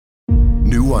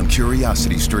new on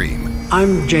Curiosity Stream.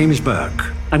 I'm James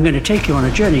Burke. I'm going to take you on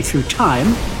a journey through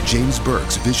time. James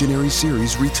Burke's visionary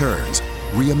series returns,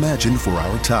 reimagined for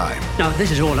our time. Now,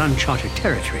 this is all uncharted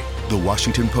territory. The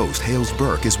Washington Post hails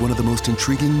Burke as one of the most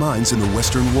intriguing minds in the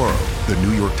Western world. The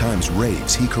New York Times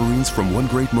raves he careens from one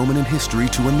great moment in history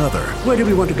to another. Where do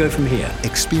we want to go from here?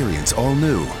 Experience all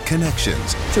new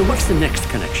Connections. So what's the next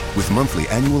connection? With monthly,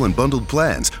 annual, and bundled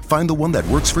plans, find the one that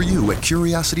works for you at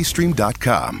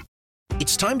CuriosityStream.com.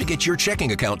 It's time to get your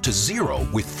checking account to zero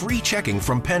with free checking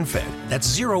from PenFed. That's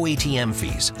zero ATM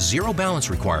fees, zero balance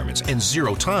requirements, and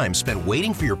zero time spent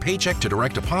waiting for your paycheck to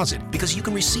direct deposit because you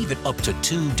can receive it up to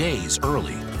 2 days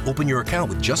early. Open your account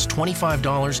with just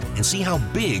 $25 and see how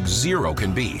big zero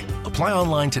can be. Apply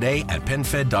online today at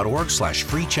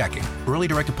PenFed.org/free checking. Early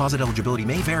direct deposit eligibility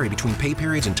may vary between pay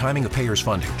periods and timing of payers'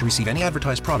 funding. To receive any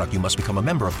advertised product, you must become a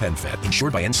member of PenFed,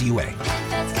 insured by NCUA.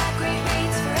 PenFed's got great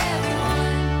rates for everyone.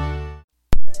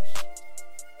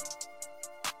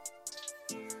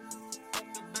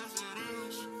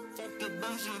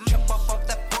 Jump off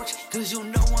that porch, cause you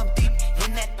know I'm deep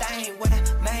in that thing. What I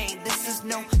mean, this is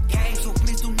no game, so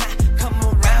please do not come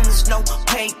around. There's no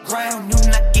playground, you'll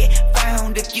not get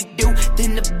found. If you do,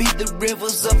 then it'll be the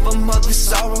rivers of a mother's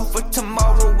sorrow for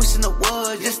tomorrow. Wishing it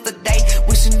was yesterday,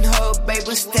 wishing her baby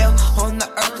was still on the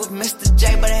earth with Mr.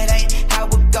 J, but it ain't how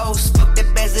it goes. Fuck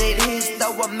that as it is,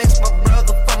 though I miss my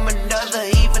brother from another.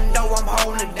 Even though I'm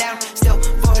holding it down, still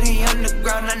for the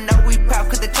underground. I know we proud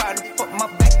cause they try to put my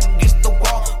back against the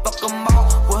wall. Fuck them all,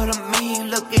 what I mean,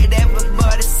 look at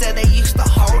everybody. Said they used to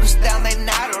hold us down, they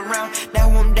not around. Now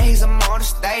one days I'm on the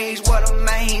stage, what I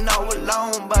mean, all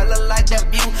alone. But I like that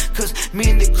view, cause me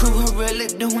and the crew are really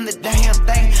doing the damn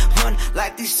thing. Run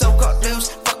like these so-called dudes,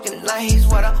 fucking lanes,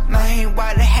 what I mean.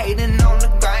 Why they hating on the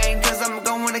grain, cause I'm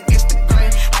going against the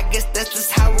grain. I guess that's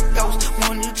just how it goes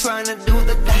when you trying to do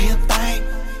the damn thing.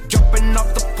 Jumping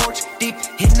off the porch, deep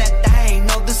in that thing.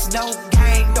 No, this is no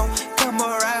game, don't come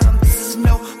around. This is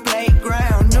no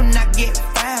playground, you'll not get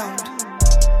found.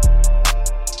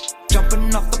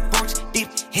 Jumping off the porch, deep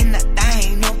in that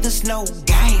thing. No, this no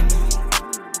game.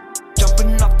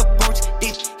 Jumping off the porch,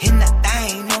 deep in that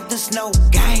thing. No, this no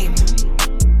game.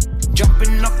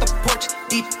 Jumping off the porch,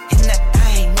 deep in that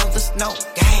thing. No, this no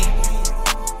game.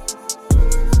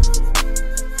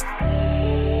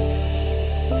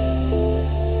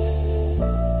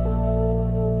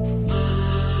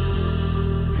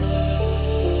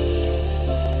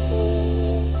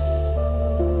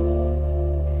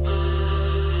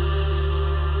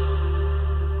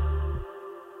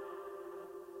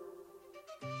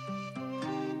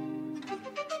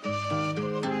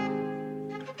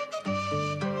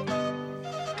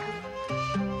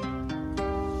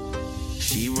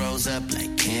 Up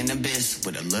like cannabis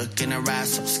with a look in her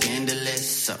eyes so scandalous.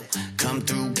 So come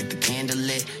through, get the candle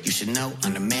lit. You should know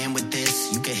I'm the man with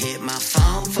this. You can hit my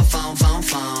phone for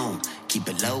phone. Keep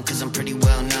it low cause I'm pretty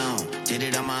well known. Did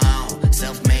it on my own.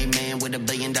 Self-made man with $1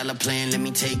 billion plan. Let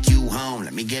me take you home.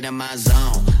 Let me get in my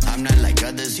zone. I'm not like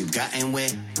others you've gotten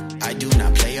with. I do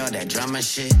not play all that drama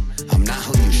shit. I'm not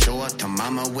who you show up to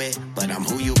mama with, but I'm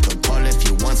who you could call if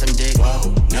you want some dick.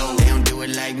 Whoa, no, they don't do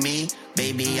it like me.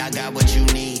 Baby, I got what you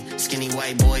need. Skinny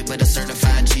white boy, but a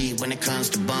certified G. When it comes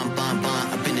to bump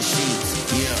up in the sheets.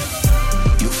 Yeah,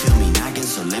 you feel me knocking,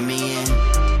 so let me in.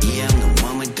 Yeah, I'm the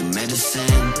one with the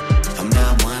medicine. I'm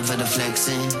not one for the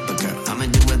flexing, but girl, I'ma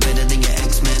do it better than your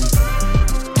X-Men.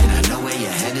 And I know where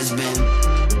your head has been.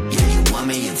 Yeah, you want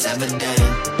me, it's evident.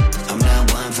 I'm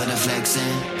not one for the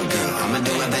flexing, but girl, I'ma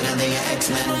do it better than your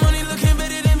X-Men. My money looking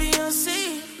better than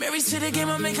Beyonce. Married to the game,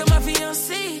 I make her my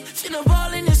fiancé. Finna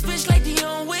ball in this bitch like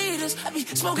Dion Waiters. I be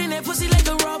smoking that pussy like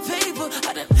a raw paper.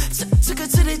 I done took her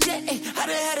to the jet, ayy. I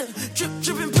done had her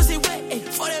dripping pussy wet, ayy.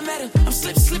 For that matter, I'm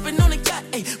slipping on the yacht,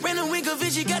 ayy. Ran a wink of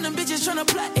vision, got them bitches tryna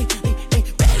plot, ayy.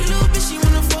 Bad little bitch, she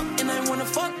wanna fuck, and I wanna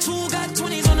fuck too. Got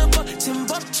 20s on the buck, 10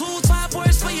 buck, 2 5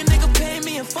 words for your nigga, pay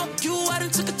me and fuck you. I done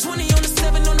took a 20 on the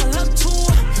 7 on the luck too.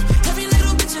 Every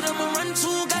little bitch that I'ma run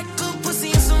to, got good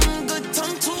pussy and some good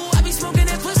tongue too. I be smoking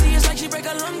that pussy, it's like she break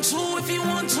a lung too. If you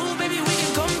want to, baby, we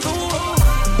can come through.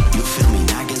 You feel me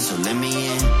knocking, so let me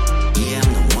in. Yeah,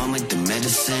 I'm the one with the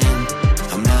medicine.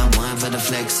 I'm not one for the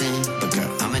flexing, but girl,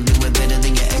 I'ma do it better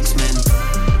than your X-Men.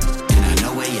 And I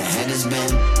know where your head has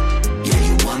been. Yeah,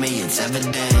 you want me, it's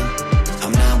evident.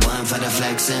 I'm not one for the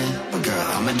flexing, but girl,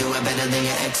 I'ma do it better than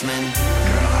your X-Men.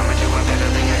 Girl, I'ma do it better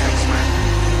than your X-Men.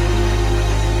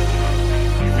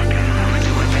 I'ma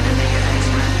do it better than your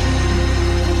X-Men.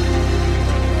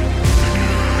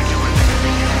 I'ma do it better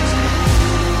than your X-Men.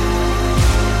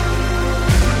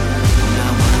 I'm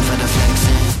not one for the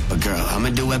flexing, but girl, I'ma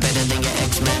do it better than your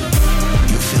X-Men.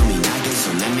 You feel me knocking,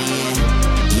 so let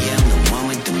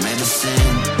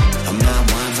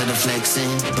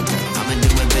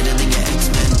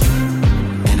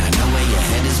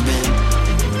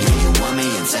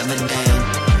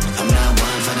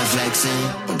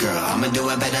flexing. But girl, I'ma do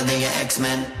it better than your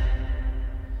X-Men.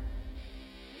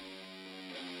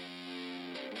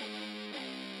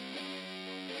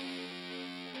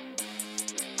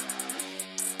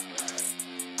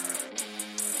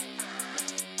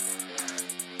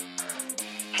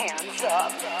 Hands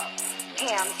up,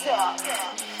 hands up,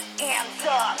 hands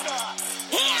up,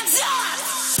 hands up,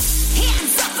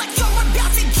 hands up like you're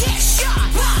about to get shot.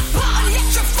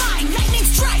 Electrifying lightning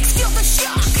strikes, feel the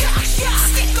shock.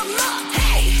 Stick 'em up,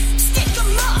 hey, stick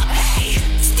 'em up, hey,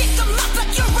 stick 'em up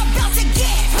like you're about to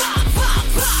get pop, pop,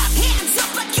 pop. Hands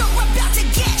up like you're about to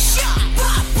get shot.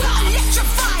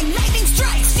 Electrifying lightning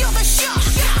strikes, feel the shock.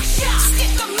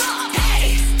 Stick 'em up,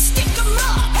 hey, stick 'em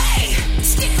up, hey,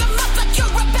 stick 'em up like you're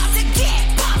about to get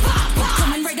pop, pop, pop.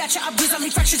 Coming right at you, I bruise, I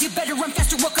leave fractures. You better run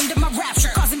faster. Welcome to my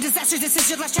rapture, causing disaster. This is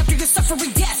your last chapter. You're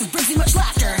suffering death. It brings me much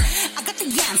laughter. I got the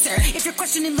answer. If you're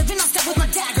questioning living, I'll stab with my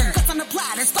dagger. Guts on a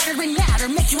platter, splattering matter.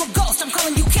 Make you a ghost. I'm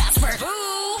calling you Casper.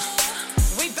 Ooh,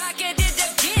 we back at it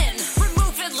again.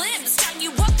 Removing limbs, tying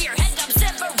you up, your head up,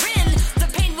 severing. The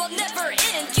pain will never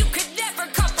end. You could never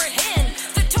comprehend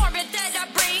the torment that I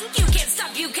bring. You can't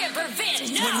stop, you can't prevent.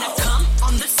 No. When I come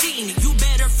on the scene, you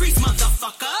better freeze,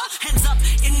 motherfucker. Hands up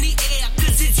in the air,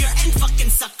 cause it's your end, fucking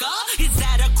sucker. Is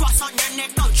that a cross on your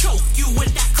neck? I'll choke you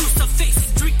with that crucifix.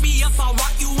 Drink me up, I'll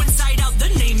rot you inside out. The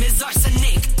name is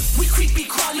arsenic. We creepy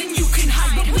crawling, you can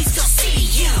hide, but we still see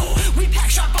you. We pack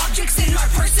sharp objects in our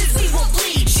purses, we will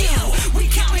bleed you. We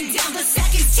counting down the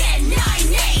seconds, 10, 9,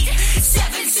 8,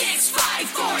 7, 6, 5,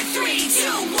 4, 3,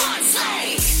 2, 1,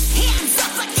 slay. Hands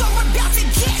up like you're about to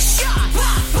get shot.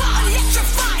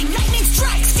 Electrifying lightning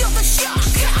strikes, feel the shock.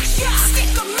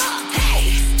 Stick 'em up, hey,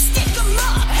 stick 'em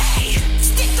up, hey,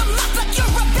 stick 'em up like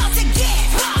you're about to get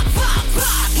pop, pop,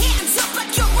 pop. Hands up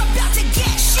like you're about to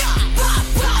get shot.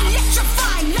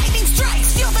 Electrifying lightning strikes,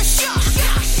 feel the shock.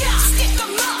 Stick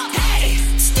 'em up, hey,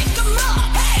 stick 'em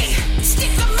up, hey,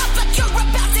 stick 'em up like you're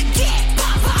about to get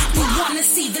pop, pop, pop. You wanna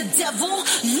see the devil?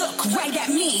 Look right at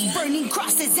me. Burning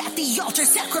crosses at the altar,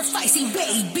 sacrificing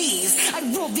babies. I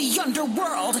rule the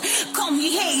underworld, call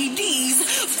me Hades.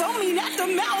 Foaming at the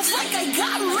mouth like I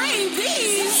got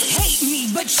rabies. Hate me,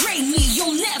 betray me,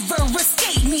 you'll never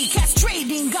escape me.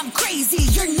 Castrating, I'm crazy,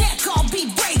 your neck I'll be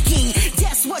breaking.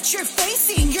 That's what you're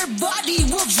facing, your body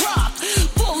will drop.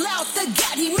 Pull out the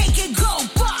gaddy, make it go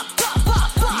pop, pop, pop,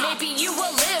 pop. Maybe you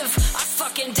will live. I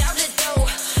fucking doubt it though.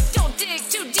 Don't dig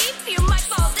too deep, you might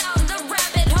fall down the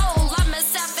rabbit hole. I'm a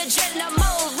savage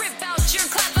animal. Rip out your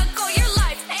clavicle. Your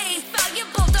life ain't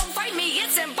valuable. Don't fight me,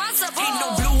 it's impossible. Ain't no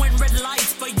blue and red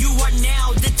lights, but you are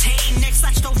now detained. Next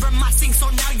latched over my sink, so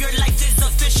now your life is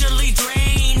officially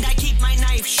drained. I keep my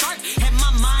knife sharp and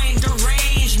my mind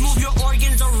deranged. Move your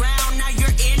organs around, now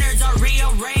your innards are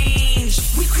rearranged.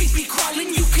 We creepy crawling,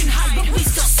 you can hide, but we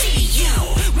still see you.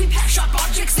 We pack sharp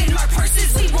objects in our purses,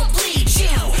 we will bleed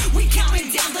you. We counting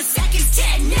down the seconds,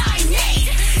 10, 9, 8,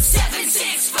 7,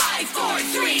 6, 5, 4,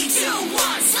 3, 2,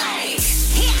 1, slay.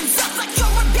 Hands up like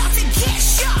you're about to get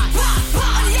shot.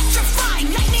 Electrifying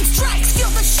lightning strikes,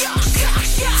 feel the shock.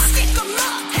 Stick 'em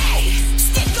up, hey,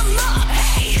 stick 'em up,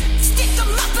 hey, stick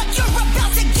 'em up like you're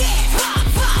about to get pop,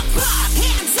 pop, pop.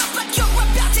 Hands up like you're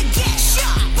about to get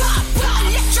shot.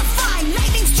 Electrifying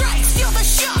lightning strikes, feel the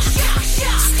shock.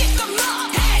 Stick 'em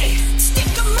up, hey,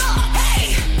 stick 'em up, hey,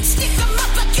 stick 'em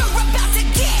up like you're about to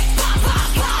get pop, pop,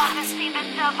 pop. Wanna see the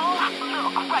devil?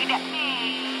 Look right at me.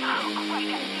 Look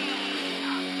right at me.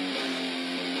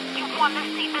 You wanna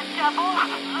see the devil?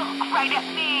 Look right at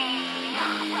me.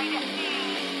 Look right at me.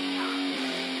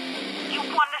 You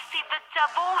wanna see the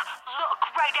devil? Look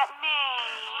right at me.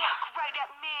 Look right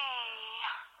at me.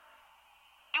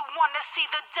 You wanna see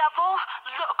the devil?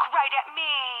 Look right at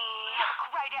me. Look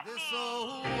right at This me.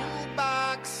 old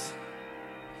box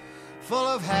full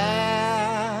of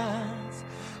hats.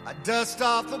 I dust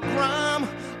off the crumb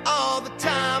all the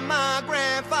time my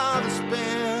grandfather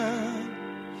spent,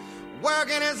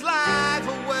 working his life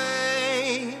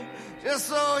away just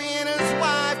so he and his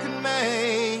wife could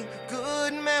make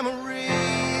good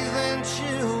memories and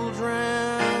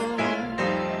children.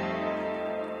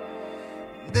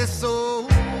 This old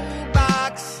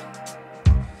box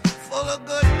full of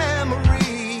good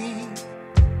memories.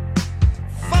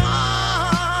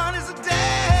 Fun is the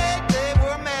day they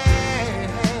were made.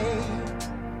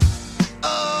 Oh,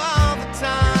 all the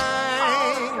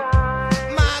time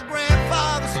my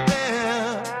grandfather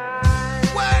spent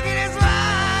working his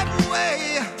life away,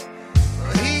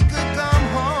 but he could come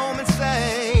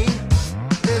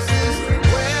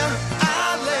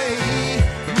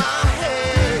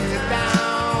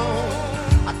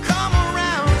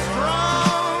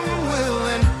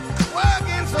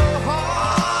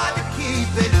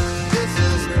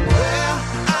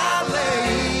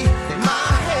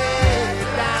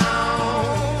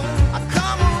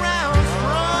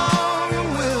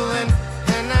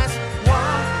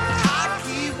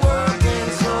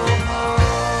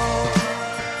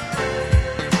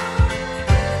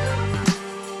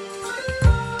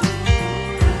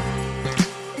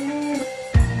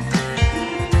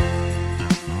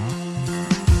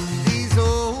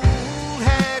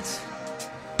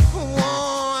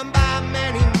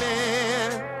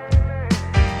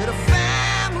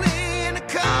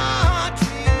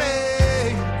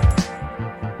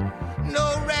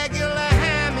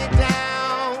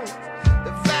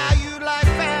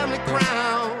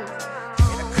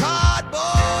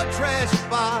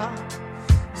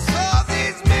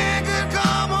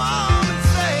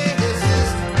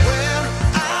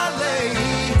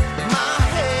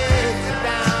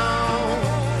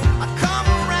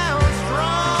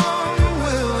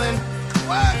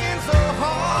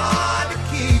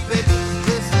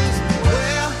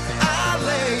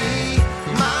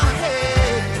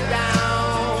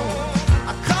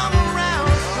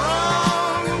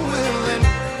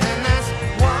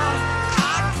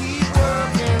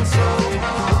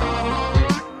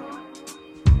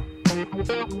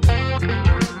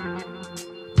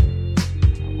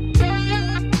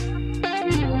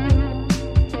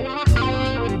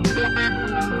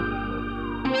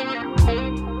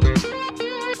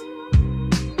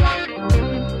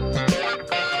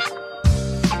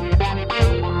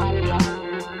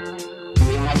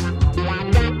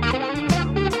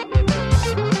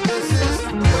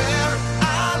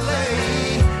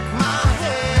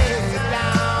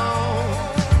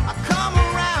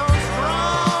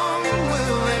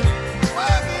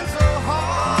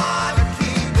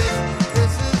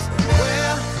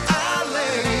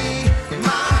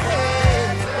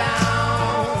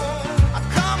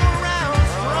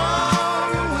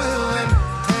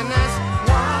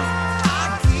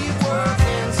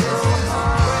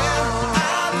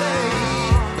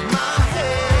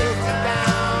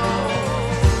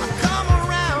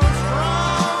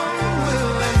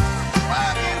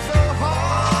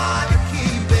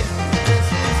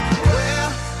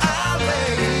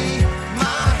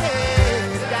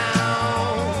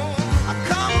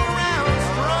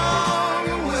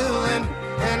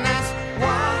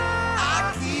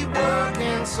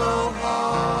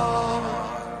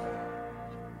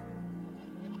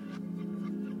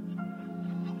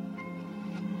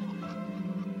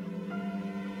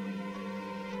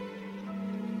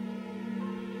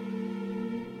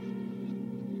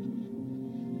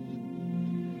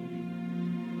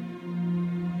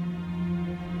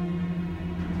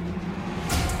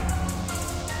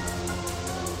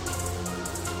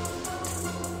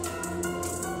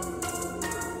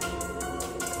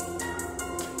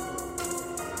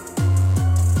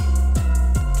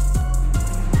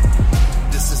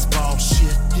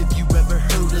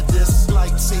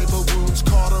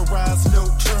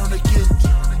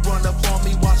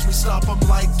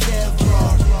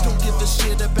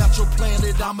special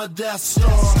planet, I'm a Death Star.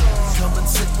 Coming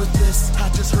sick with this, I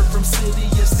just heard from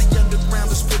Sidious. The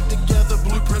underground is put together,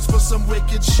 blueprints for some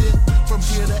wicked shit. From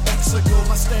here to Exegol,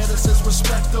 my status is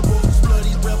respectable.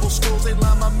 Bloody rebel skulls, they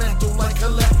line my mantle like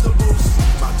collectibles.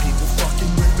 My people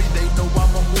fucking with me, they know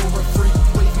I'm a war freak.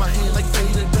 Wave my hand like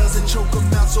Vader does and choke them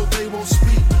out so they won't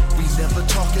speak. We never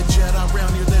talk a Jedi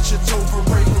around here, that shit's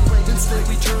overrated. Instead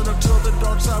we turn up to the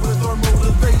dark side with our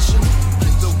motivation.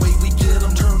 Either way we get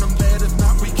them, turn them bad, if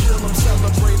not we kill them.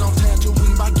 Celebrate on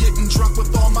Tatooine by getting drunk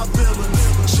with all my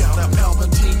villains. Shout out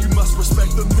Palpatine, you must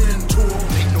respect the mentor.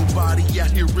 Ain't nobody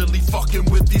out here really fucking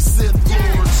with these Sith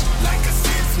Lords. Like a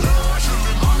Sith Lord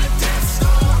on a Death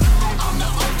Star, I'm the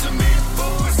ultimate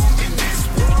force in this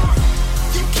war.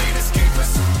 You can't escape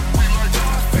us. We are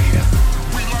Darth Vader,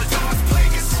 we are Darth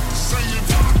Plagueis, saying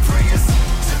dark prayers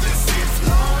to the Sith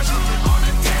Lord on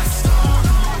a Death Star.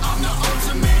 I'm the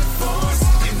ultimate force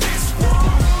in this war.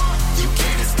 You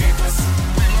can't escape us.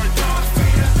 We are Darth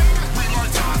Vader, we are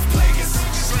Darth Plagueis,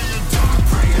 saying dark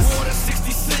prayers. Order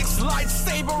 66,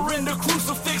 lightsaber in the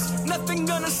crucifix. Nothing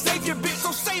gonna save your bitch,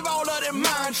 so save all of them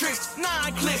mind tricks.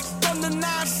 9 clicks from the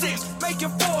 9-6, make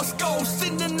your force go.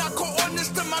 Sending out coordinates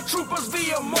to my troopers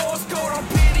via Morse code. I'm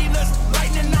pitiless,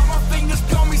 lightning out my fingers,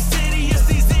 call me Sidious.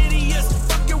 These idiots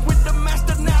fucking with the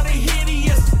master, now they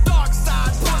hideous. Dark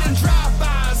side, pulling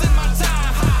drive-bys in my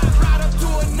tie high. Ride up to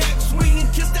a next swing and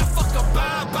kiss that fucker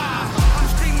bye-bye. I'm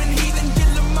screaming heathen, get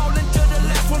them all into the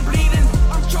last one bleeding.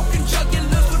 I'm choking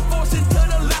jugulars with force into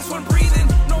the last one breathing.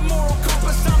 No moral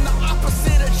compass, I'm the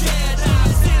opposite of Jedi.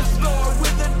 Sith Lord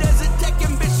with a desert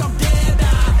taking bitch, I'm dead.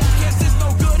 Guess there's no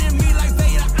good in me like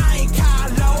Vader, I ain't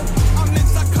Kylo. I'm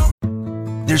inside.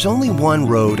 There's only one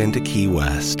road into Key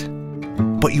West,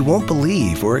 but you won't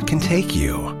believe where it can take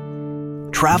you.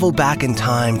 Travel back in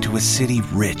time to a city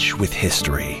rich with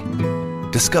history.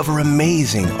 Discover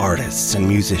amazing artists and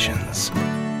musicians.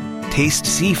 Taste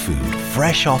seafood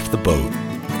fresh off the boat.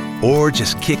 Or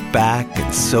just kick back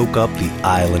and soak up the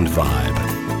island vibe.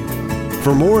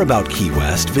 For more about Key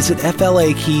West, visit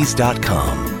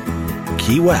flakeys.com.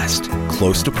 Key West,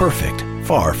 close to perfect,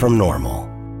 far from normal.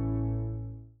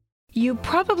 You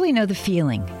probably know the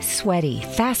feeling. Sweaty,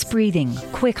 fast breathing,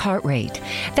 quick heart rate.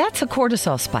 That's a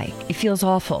cortisol spike. It feels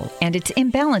awful, and its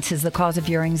imbalance is the cause of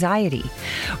your anxiety.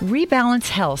 Rebalance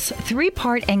Health's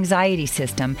 3-part anxiety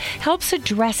system helps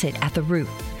address it at the root.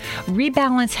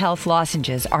 Rebalance Health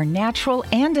lozenges are natural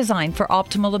and designed for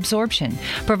optimal absorption,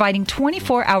 providing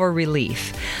 24-hour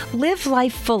relief. Live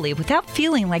life fully without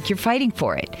feeling like you're fighting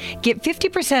for it. Get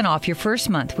 50% off your first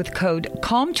month with code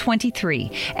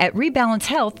CALM23 at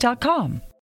rebalancehealth.com.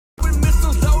 With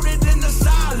missiles loaded in the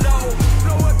silo.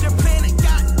 Blow up your planet,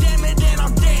 goddammit, and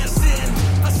I'm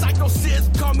dancing. A psycho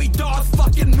Sith, call me Darth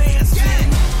fucking Manson.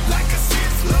 Like a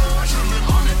Sith Lord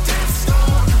on a Death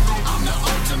Star, I'm the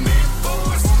ultimate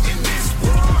force in this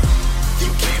war. You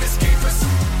can't escape us.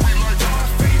 We are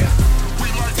Darth Vader, we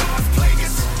are Darth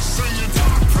Plagueis, saying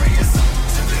dark prayers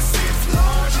to the Sith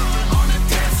Lord on a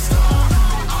Death Star.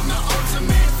 I'm the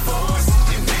ultimate force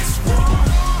in this war.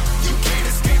 You can't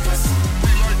escape us.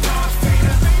 We are Darth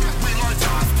Vader, we are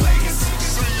Darth Plagueis,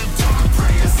 saying dark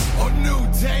prayers. A new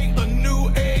day, a new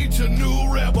age, a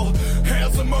new rebel.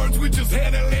 Has emerged, we just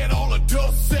had to let all the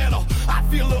dust settle. I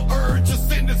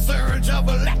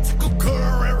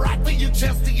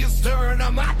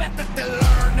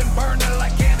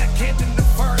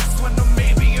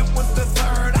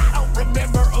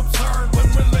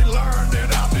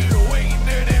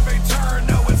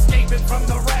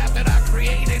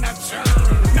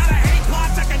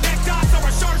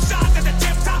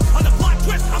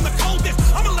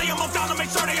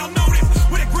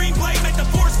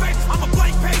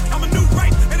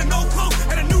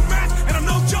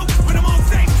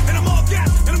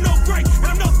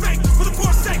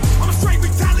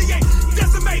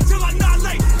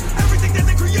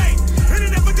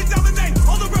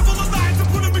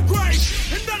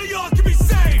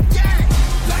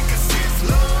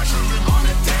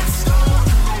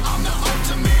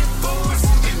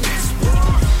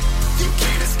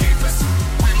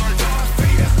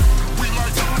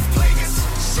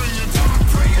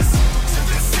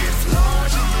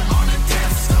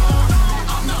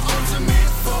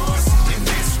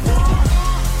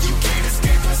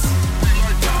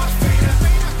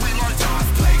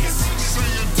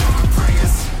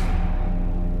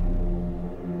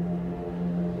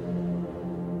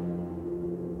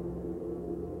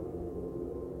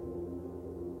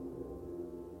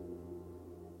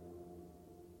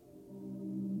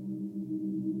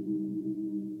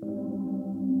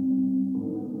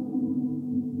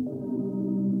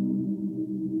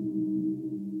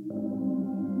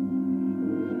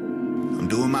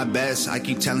best. I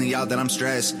keep telling y'all that I'm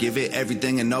stressed. Give it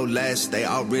everything and no less. They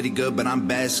all really good, but I'm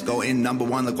best. Go in number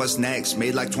one, look what's next.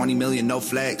 Made like 20 million, no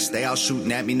flex. They all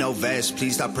shooting at me, no vest.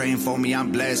 Please stop praying for me,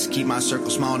 I'm blessed. Keep my circle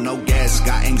small, no guess.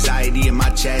 Got anxiety in my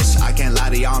chest. I can't lie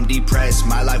to y'all, I'm depressed.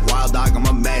 My life wild dog, I'm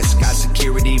a mess. Got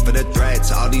security for the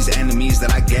threats. All these enemies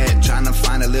that I get. Trying to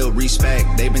find a little respect.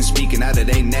 They've been speaking out of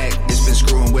their neck. It's been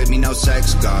screwing with me, no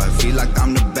sex, God. Feel like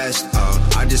I'm the best,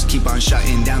 I just keep on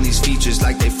shutting down these features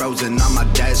like they frozen on my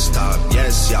desktop.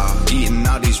 Yes, y'all, eating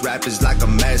all these rappers like a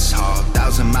mess hall.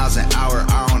 1,000 miles an hour,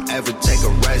 I don't ever take a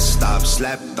rest stop.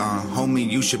 Slept on, homie,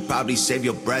 you should probably save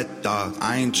your breath, dog.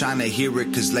 I ain't trying to hear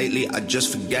it, cause lately I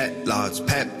just forget lots.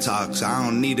 Pep talks, I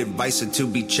don't need advice or to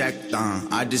be checked on.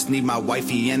 I just need my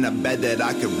wifey in a bed that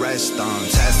I could rest on.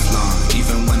 Teflon,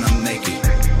 even when I'm naked.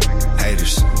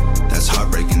 Haters, that's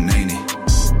heartbreaking, ain't it?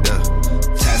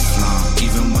 Teflon,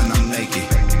 even when I'm naked.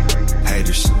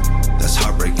 Haters, that's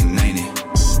heartbreaking, ain't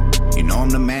it? You know I'm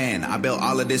the man, I built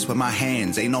all of this with my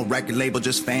hands. Ain't no record label,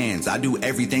 just fans. I do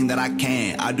everything that I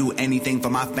can, I do anything for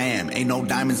my fam. Ain't no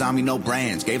diamonds on me, no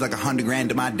brands. Gave like 100 grand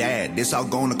to my dad. This all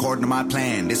going according to my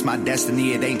plan. This my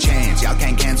destiny, it ain't chance. Y'all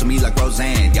can't cancel me like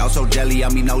Roseanne. Y'all so jelly,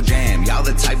 on me no jam. Y'all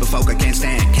the type of folk I can't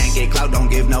stand. Can't get clout, don't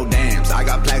give no damns. I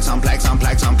got plaques on plaques on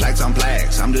plaques on plaques on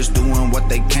plaques. I'm just doing what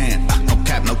they can. No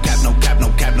cap, no cap, no cap,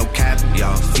 no cap, no cap.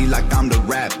 Y'all feel like I'm the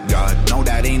rap god. No,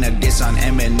 that ain't a diss on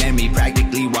Eminem. He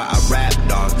practically why I rap,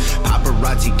 dog.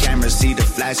 Paparazzi cameras see the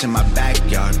flash in my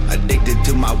backyard. Addicted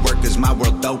to my work, cause my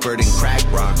world doper than crack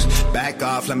rocks. Back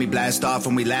off, let me blast off.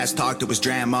 When we last talked, it was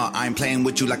drama. I ain't playing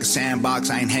with you like a sandbox.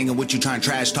 I ain't hanging with you trying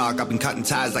trash talk. I've been cutting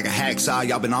ties like a hacksaw.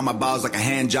 Y'all been on my balls like a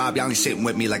hand job. Y'all ain't sitting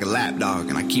with me like a lap dog.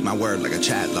 And I keep my word like a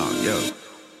chat log, yo.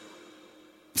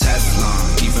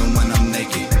 Teflon, even when I'm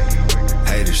naked.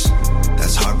 Haters,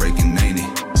 that's heartbreaking, ain't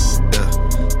it?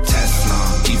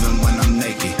 Teflon, even when I'm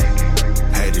naked.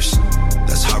 Haters,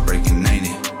 that's heartbreaking, ain't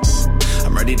it?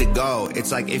 I'm ready to go.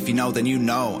 It's like if you know, then you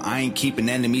know. I ain't keeping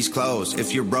enemies close.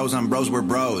 If you're bros, I'm bros, we're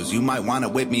bros. You might want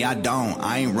it with me, I don't.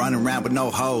 I ain't running around with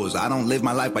no hoes. I don't live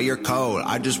my life by your code.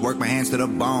 I just work my hands to the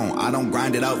bone. I don't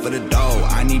grind it out for the dough.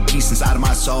 I need peace inside of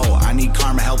my soul. I need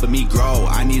karma helping me grow.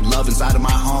 I need love inside of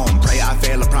my home. Pray I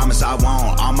fail, I promise I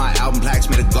won't. All my album plaques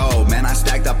made a gold. Man, I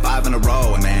stacked up 5 in a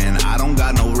row. Man, I don't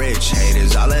got no rich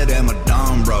haters. All of them are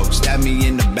dumb broke. Stab me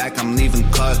in the back, I'm leaving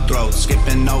cutthroat.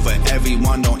 Skipping over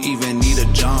everyone, don't even need a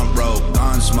jump rope.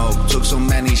 Gun smoke, took so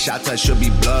many shots I should be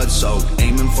blood soaked.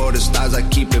 Aiming for the stars, I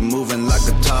keep it moving like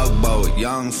a tugboat.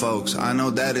 Young folks, I know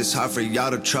that it's hard for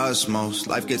y'all to trust most.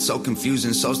 Life gets so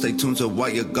confusing, so stay tuned to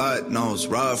what your gut knows.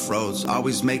 Rough roads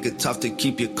always make it tough to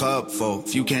keep your cup full.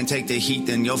 If you can't take the heat,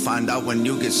 then you'll find out when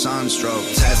you get sunstroke.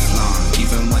 Teflon,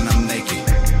 even when I'm naked.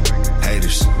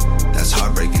 Haters, that's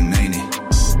heartbreaking, ain't it?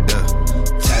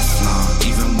 Teflon,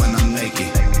 even when I'm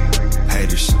naked.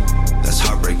 Haters, that's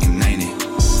heartbreaking, ain't it?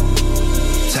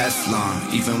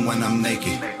 Teflon, even when I'm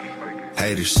naked.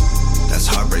 Haters, that's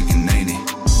heartbreaking, ain't it?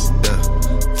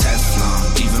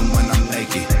 Teflon, even when I'm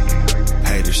naked.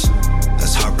 Haters,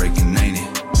 that's heartbreaking, ain't it?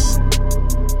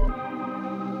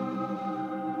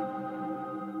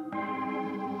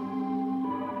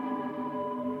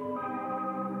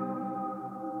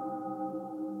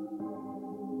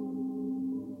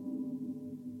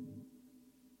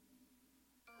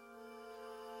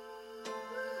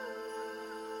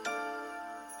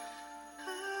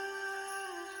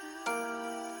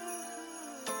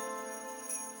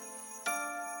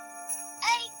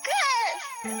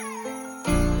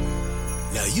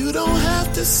 You don't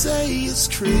have to say it's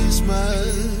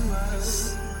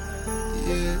Christmas.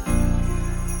 Yeah.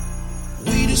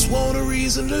 We just want a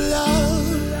reason to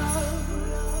love.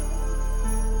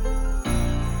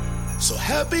 So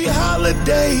happy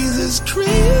holidays, it's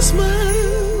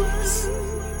Christmas.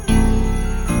 We've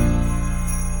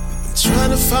been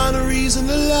trying to find a reason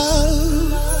to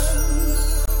love.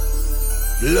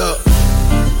 Look.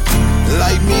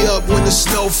 Light me up when the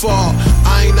snow fall.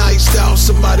 I ain't iced out,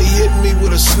 somebody hit me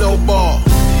with a snowball.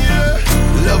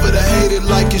 Love it or hate it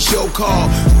like it's your call.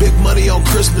 Big money on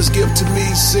Christmas gift to me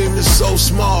seems so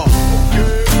small.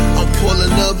 I'm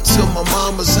pulling up to my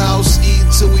mama's house,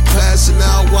 eating till we passing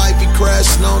out, wifey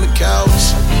crashing on the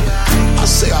couch. I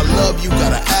say I love you,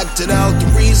 gotta act it out. The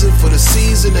reason for the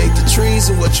season ain't the trees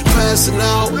and what you passing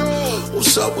out.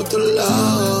 What's up with the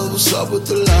love? What's up with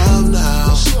the love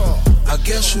now? I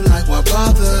guess you like why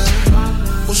bother.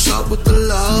 What's up with the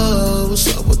love? What's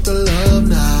up with the love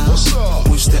now? I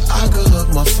wish that I could hug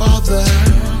my father.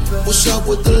 What's up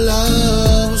with the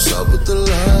love? What's up with the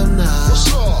love now?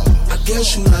 I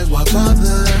guess you like why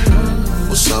bother.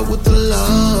 What's up with the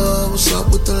love? What's up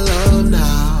with the love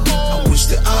now? I wish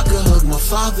that I could hug my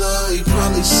father, he'd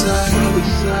probably say.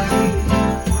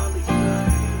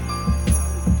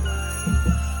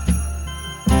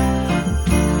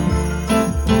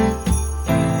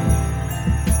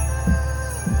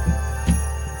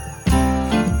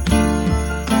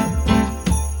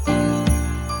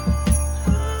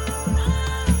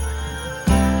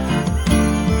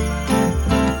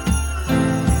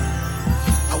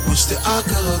 I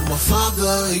could hug my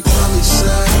father, he'd probably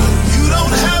say, you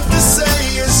don't have to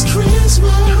say it's Christmas.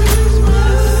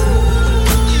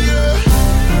 Yeah.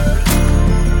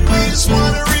 We just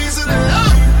want a reason to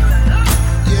love.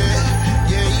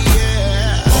 Yeah, yeah,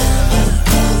 yeah.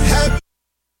 Happy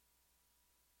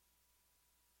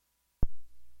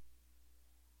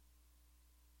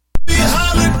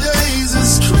holidays,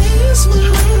 it's Christmas.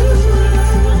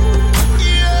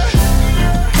 Yeah.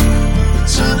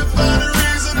 Trying to find a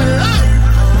reason to love.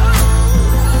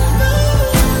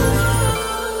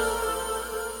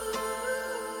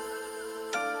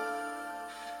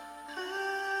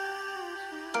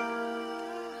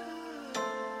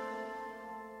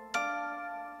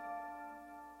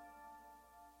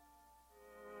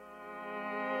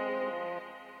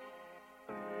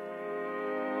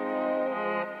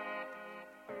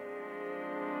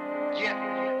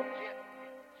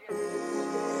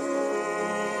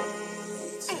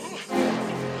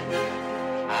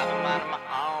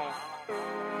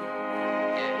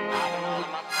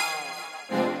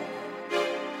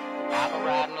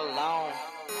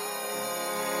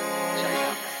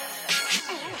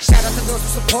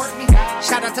 Support me.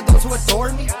 Shout out to those who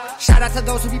adore me. Shout out to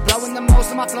those who be blowing the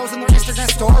most of my flows in their Instagram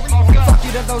story. Fuck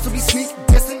you to those who be sneak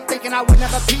dissing, thinking I would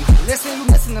never peep. Listen, you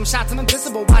missing them shots, I'm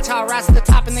invisible. Watch how I rise to the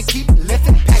top and then keep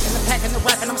lifting. Packing the pack and the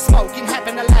rapping, I'm smoking.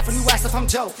 Happen to laugh when you ask if I'm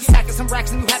joking. Stacking some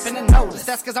racks and you happen to notice.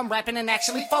 That's cause I'm rapping and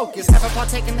actually focused. Never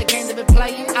partake in the game they've been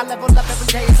playing. I level up every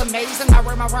day, it's amazing. I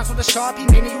wear my rhymes with a Sharpie,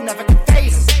 meaning you never can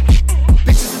fade them.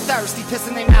 Bitches are thirsty,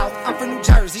 pissing their mouth. I'm from New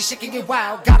Jersey, shit can get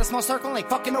wild. Got a small circle, ain't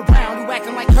fucking around. You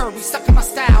acting like Kirby, stuck in my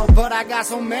style. But I got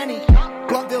so many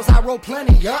blunt bills, I roll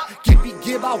plenty, yeah. Give,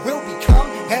 I will become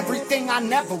everything I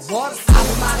never was. I've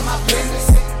been minding my business,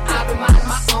 I've been minding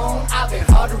my own. I've been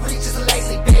hard to reach just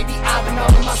lately, baby. I've been all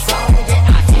in my zone.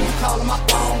 Yeah, I hear you calling my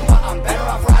phone, but I'm better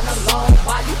off riding alone.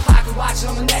 While you pocket watching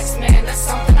on the next man, that's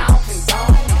something I don't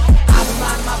condone. I've been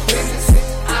minding my business,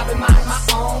 I've been minding my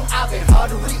own. I've been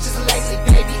hard to reach just lately,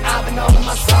 baby. I've been all in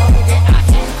my zone. Yeah, I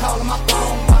hear you calling my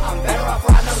phone, but I'm better off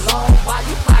riding alone. While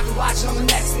you pocket watching on the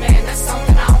next man, that's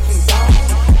something I don't condone.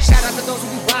 Shout out to those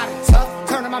who be riding tough,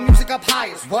 turning my music up high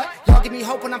as what? Y'all give me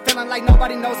hope when I'm feeling like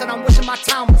nobody knows that I'm wishing my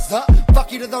time was up.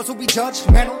 Fuck you to those who be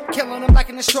judgmental, killing them like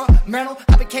an instrumental.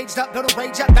 I've been caged up, built a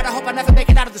rage up. Better hope I never make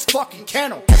it out of this fucking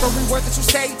kennel. Every word that you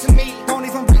say to me don't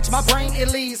even reach my brain,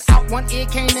 it leaves out one ear,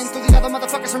 came in through the other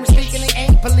motherfuckers from me speaking. They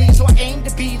ain't believe, so I aim to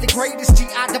be the greatest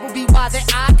G-I-double-B-Y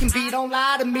that I can be. Don't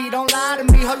lie to me, don't lie to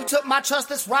me. How you took my trust,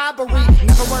 that's robbery.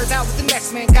 Never worried about what the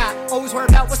next man got, always worried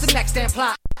about what's the next damn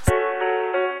plot.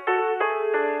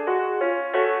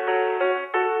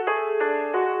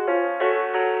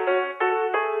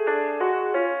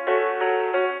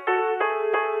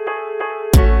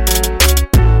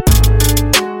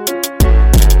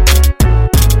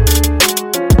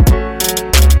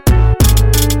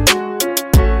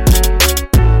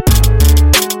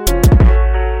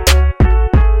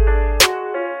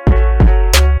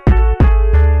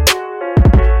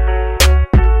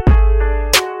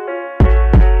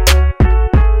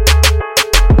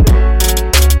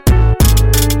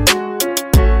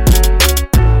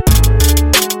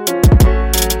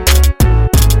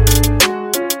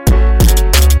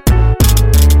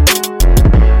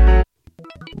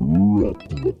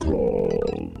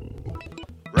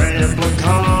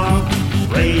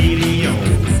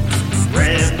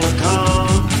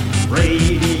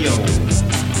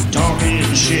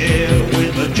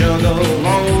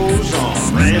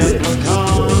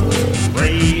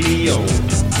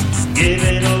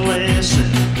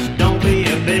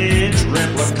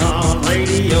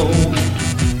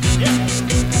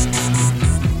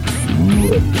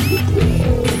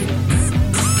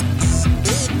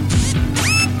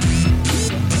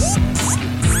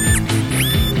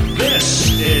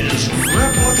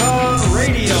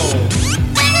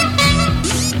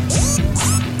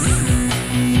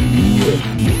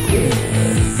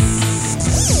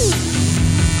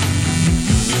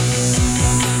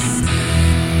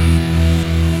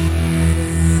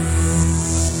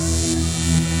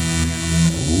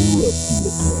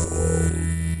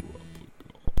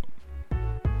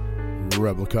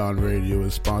 Replicon Radio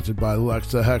is sponsored by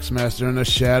Lexa Hexmaster and the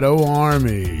Shadow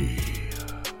Army.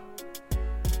 Shadow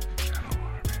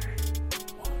Army.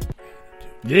 1 and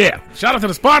 2. Yeah. Shout out to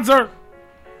the sponsor.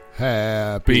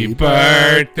 Happy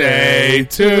birthday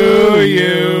to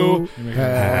you.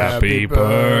 Happy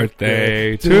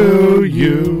birthday to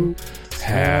you.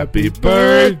 Happy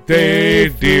birthday,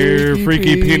 dear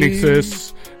Freaky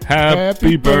Penixus.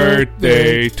 Happy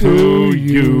birthday to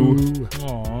you.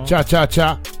 Aww. Cha cha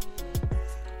cha.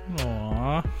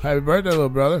 Aww. Happy birthday, little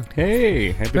brother.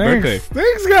 Hey, happy Thanks. birthday.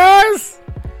 Thanks, guys.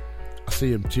 I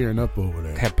see him tearing up over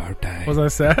there. Happy birthday. Was I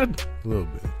sad? A little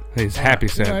bit. He's happy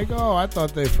He's sad. like, oh, I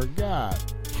thought they forgot.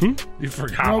 You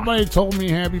forgot. Nobody told me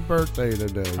happy birthday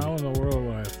today. How in the world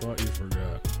would I have thought you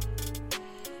forgot?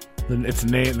 It's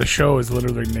named. The show is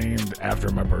literally named after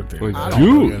my birthday. You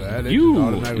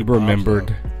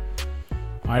remembered.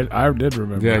 I did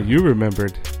remember. Yeah, you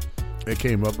remembered. It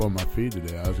came up on my feed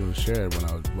today. I was going to share it when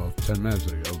I was about 10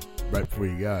 minutes ago, right before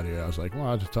you got here. I was like, well,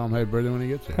 I'll just tell him happy birthday when he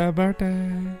gets here. Happy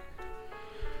birthday.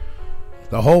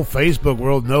 The whole Facebook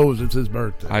world knows it's his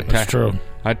birthday. That's true.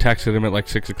 I texted him at like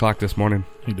 6 o'clock this morning.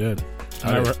 He did.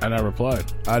 And I replied.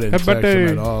 I didn't Happy text him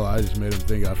birthday. at all. I just made him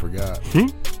think I forgot.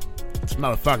 This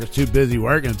motherfucker's too busy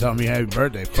working to tell me happy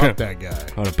birthday. Fuck that guy.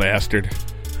 What a bastard.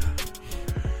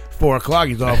 4 o'clock,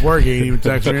 he's off work. He ain't even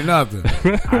texting me nothing.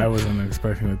 I wasn't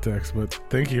expecting a text, but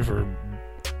thank you for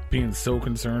being so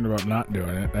concerned about not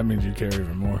doing it. That means you care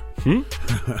even more.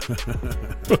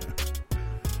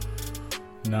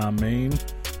 Nah, man.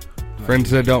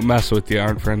 Friends that don't mess with you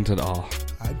aren't friends at all.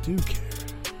 I do care.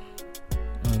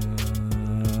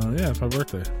 Yeah, it's my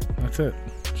birthday. That's it.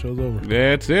 Show's over.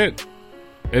 That's it.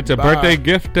 It's a Bye. birthday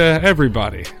gift to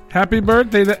everybody. Happy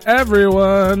birthday to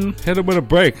everyone. Hit it with a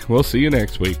break. We'll see you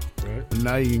next week. And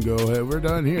now you can go ahead. We're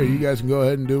done here. You guys can go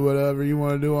ahead and do whatever you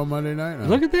want to do on Monday night now.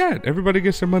 Look at that. Everybody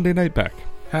gets their Monday night back.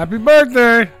 Happy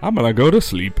birthday. I'm going to go to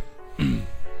sleep.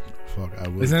 Fuck, I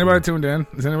will. Is anybody tuned in?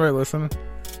 Is anybody listening?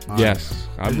 Yes.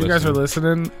 If you guys are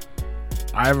listening,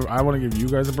 I want to give you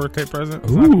guys a birthday present.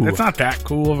 It's not that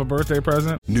cool of a birthday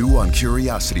present. New on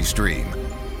Curiosity Stream.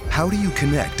 How do you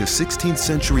connect a 16th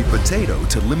century potato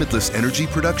to limitless energy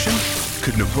production?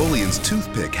 Could Napoleon's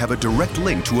toothpick have a direct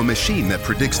link to a machine that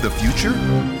predicts the future?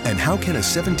 And how can a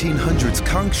 1700s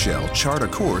conch shell chart a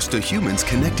course to humans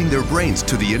connecting their brains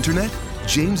to the internet?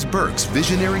 James Burke's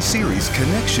visionary series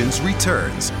Connections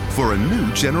returns for a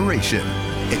new generation.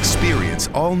 Experience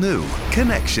all new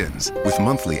Connections. With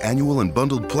monthly, annual, and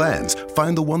bundled plans,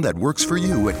 find the one that works for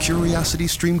you at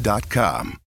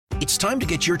curiositystream.com. It's time to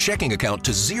get your checking account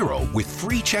to zero with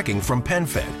free checking from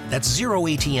PenFed. That's zero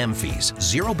ATM fees,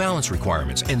 zero balance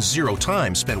requirements, and zero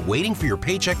time spent waiting for your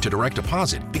paycheck to direct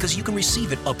deposit because you can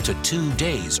receive it up to 2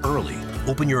 days early.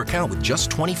 Open your account with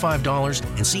just $25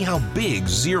 and see how big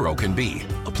zero can be.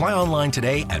 Apply online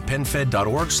today at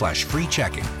PenFed.org/free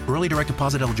checking. Early direct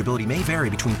deposit eligibility may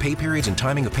vary between pay periods and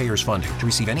timing of payer's funding. To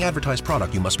receive any advertised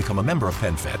product, you must become a member of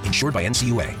PenFed, insured by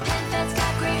NCUA.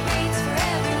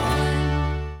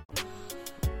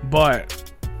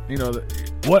 But, you know,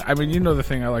 the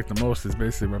thing I like the most is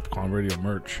basically Replicon Radio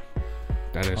merch.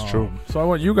 That is true. So I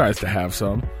want you guys to have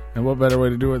some. And what better way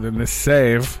to do it than to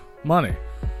save money?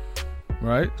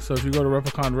 Right? So if you go to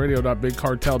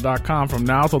repliconradio.bigcartel.com from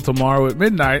now till tomorrow at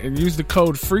midnight and use the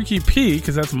code FreakyP,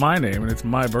 because that's my name and it's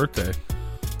my birthday,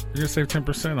 you're going to save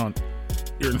 10% on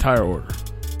your entire order.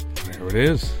 There it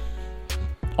is.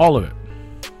 All of it.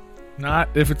 Not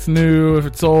if it's new, if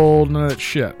it's old, none of that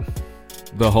shit.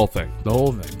 The whole thing. The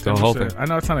whole thing. The whole thing. I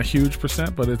know it's not a huge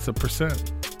percent, but it's a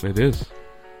percent. It is.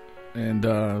 And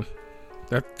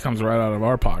that comes right out of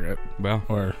our pocket. Well.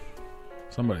 Or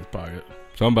somebody's pocket.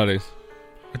 Somebody's.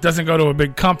 It doesn't go to a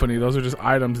big company. Those are just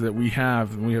items that we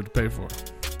have and we have to pay for.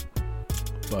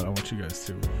 But I want you guys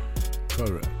to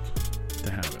Correct.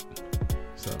 To have it.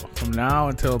 So from now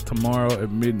until tomorrow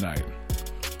at midnight,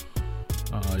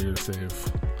 you're going to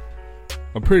save.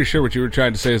 I'm pretty sure what you were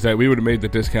trying to say is that we would have made the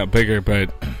discount bigger, but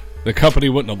the company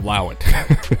wouldn't allow it.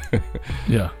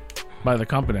 Yeah. By the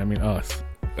company, I mean us.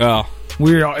 Oh.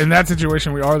 We are in that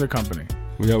situation. We are the company.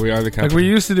 We are the company. Like we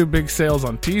used to do big sales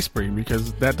on Teespring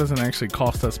because that doesn't actually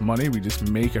cost us money. We just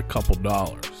make a couple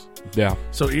dollars. Yeah.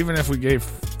 So even if we gave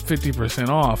 50%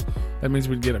 off, that means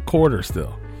we'd get a quarter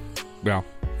still. Yeah.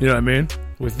 You know what I mean?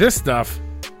 With this stuff,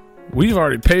 we've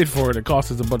already paid for it. It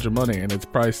costs us a bunch of money, and it's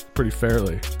priced pretty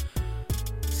fairly.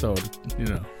 So, you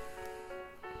know,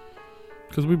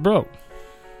 because we broke.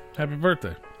 Happy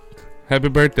birthday. Happy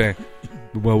birthday.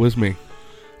 Woe is me.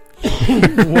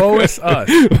 Woe is us.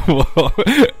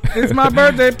 It's my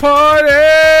birthday party.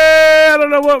 I don't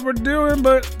know what we're doing,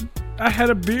 but I had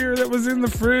a beer that was in the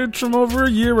fridge from over a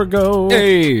year ago.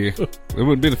 Hey, it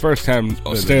wouldn't be the first time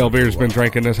stale beer's been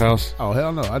drank in this house. Oh,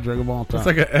 hell no. I drink them all the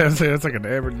time. It's like an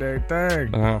everyday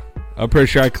thing. Uh-huh. I'm pretty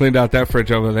sure I cleaned out that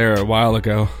fridge over there a while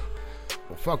ago.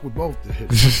 Well, fuck, we both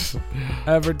did.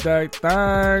 Everyday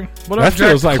thing. What That up, Jack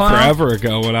feels like Clown? forever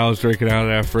ago when I was drinking out of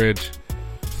that fridge.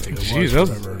 Like, jeez, that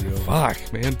was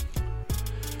fuck, man.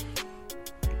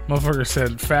 Motherfucker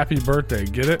said, "Fappy birthday."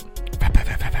 Get it?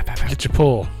 Get your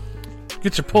pull.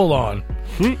 Get your pull on.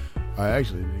 I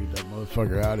actually need that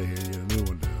motherfucker out of here and get a new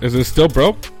one down. Is it still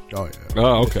broke? Oh, yeah.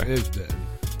 Oh, okay. It's dead.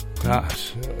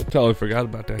 Gosh, I totally forgot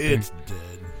about that thing. It's dead.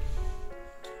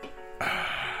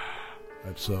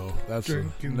 That's the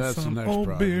some next old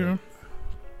project. beer.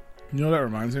 You know what that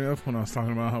reminds me of when I was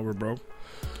talking about how we're broke?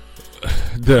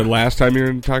 The last time you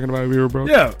were talking about we were broke?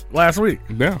 Yeah, last week.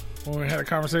 Yeah. When we had a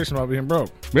conversation about being broke.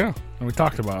 Yeah. And we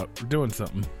talked about doing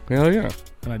something. Hell yeah.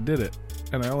 And I did it.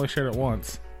 And I only shared it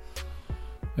once.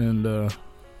 And, but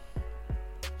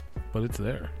it's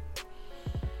there.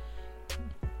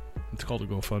 It's called a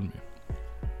GoFundMe.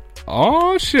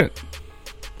 Oh, shit.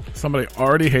 Somebody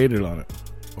already hated on it.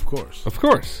 Of course. Of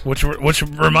course. Which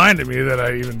reminded me that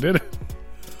I even did it.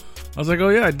 I was like, oh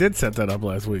yeah, I did set that up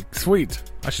last week. Sweet.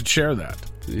 I should share that.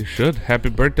 You should. Happy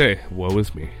birthday. Woe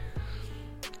is me.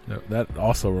 That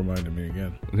also reminded me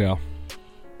again. Yeah.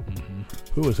 Mm-hmm.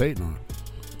 Who was hating on it?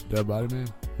 Dead Body Man?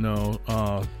 No,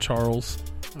 Charles.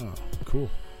 Oh, cool.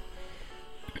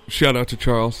 Shout out to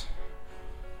Charles.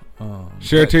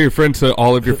 Share it to your friends so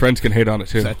all of your friends can hate on it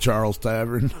too. Is that Charles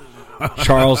Tavern?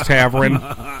 Charles Tavern.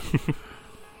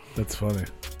 That's funny.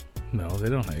 No, they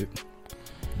don't hate.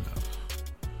 No.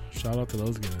 Shout out to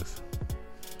those guys.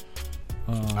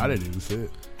 I didn't even see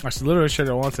it. I should literally shared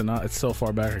it once and not. It's so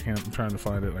far back I can't. I'm trying to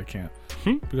find it and I can't.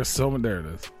 Because there it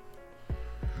is.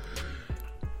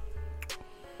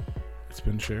 It's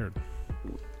been shared.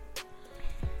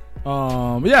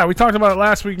 Yeah, we talked about it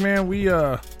last week, man. We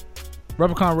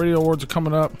Replicon Radio Awards are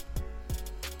coming up.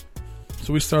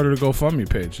 So we started a GoFundMe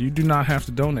page. You do not have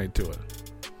to donate to it.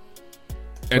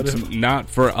 It's not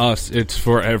for us, it's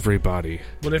for everybody.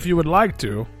 But if you would like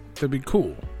to, that'd be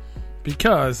cool.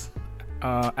 Because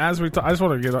as we I just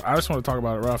want to talk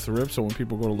about it right off the rip so when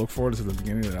people go to look for it, it's at the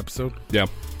beginning of the episode. Yeah.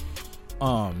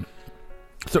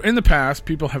 So in the past,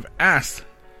 people have asked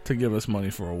to give us money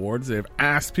for awards. They've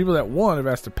asked, people that won have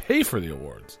asked to pay for the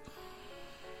awards.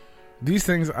 These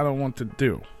things I don't want to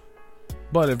do.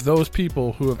 But if those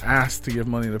people who have asked to give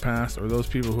money in the past, or those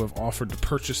people who have offered to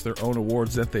purchase their own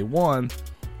awards that they won,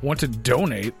 want to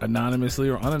donate anonymously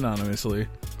or unanonymously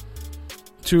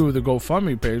to the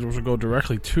GoFundMe page, which will go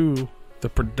directly to the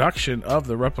production of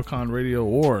the Replicon Radio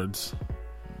Awards.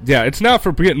 Yeah, it's not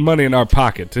for getting money in our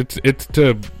pockets. It's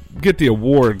to get the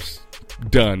awards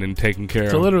done and taken care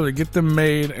of. To literally get them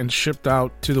made and shipped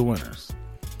out to the winners.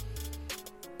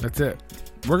 That's it.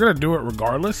 We're going to do it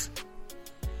regardless.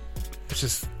 It's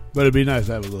just, but it'd be nice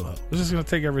to have a little help. It's just going to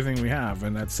take everything we have,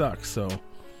 and that sucks. So,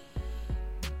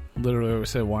 literally, we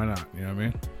said, why not? You know what I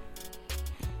mean?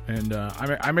 And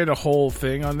I made a whole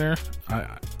thing on there.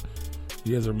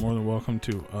 You guys are more than welcome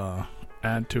to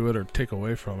add to it or take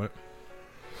away from it.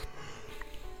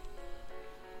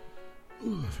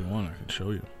 If you want, I can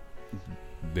show you.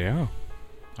 Yeah,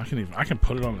 I can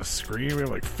put it on the screen. We have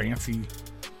like fancy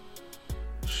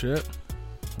shit.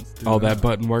 Oh, that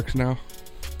button works now?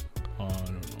 I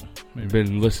don't know. Maybe.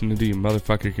 Been listening to your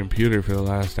motherfucking computer for the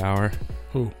last hour.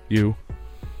 Who? You.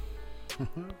 Oh.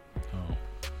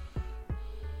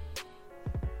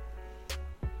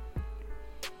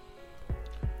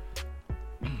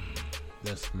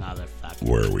 This motherfucker.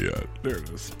 Where are we at? There it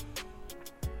is.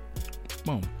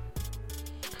 Boom.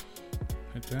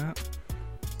 Hit that.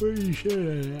 Where you share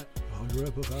that at? On the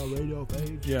Replicon Radio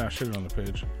page? Yeah, I shared it on the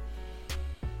page.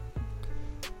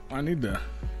 I need to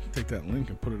take that link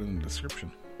and put it in the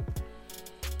description.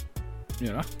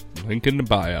 Yeah. Link in the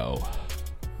bio.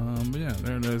 But yeah,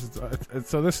 there it is.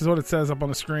 So this is what it says up on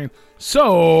the screen.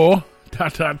 So, ...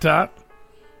 It's a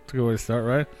good way to start,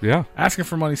 right? Yeah. Asking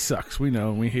for money sucks. We know,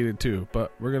 and we hate it too.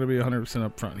 But we're going to be 100%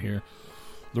 up front here.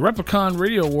 The Replicon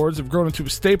Radio Awards have grown into a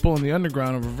staple in the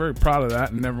underground, and we're very proud of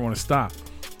that and never want to stop.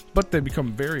 But they've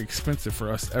become very expensive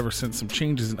for us ever since some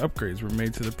changes and upgrades were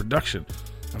made to the production.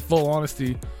 In full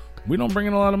honesty, we don't bring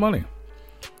in a lot of money.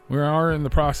 We are in the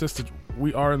process of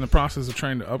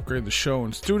trying to upgrade the show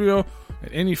and studio,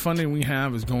 and any funding we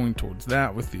have is going towards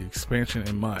that with the expansion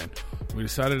in mind. We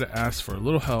decided to ask for a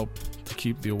little help to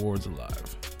keep the awards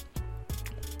alive.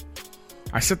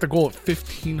 I set the goal at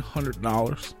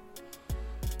 $1,500.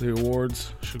 The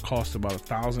awards should cost about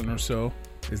 $1,000 or so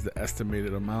is the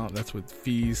estimated amount. That's with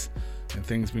fees and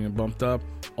things being bumped up.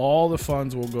 All the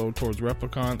funds will go towards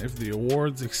Replicon. If the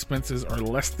awards expenses are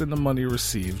less than the money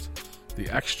received, the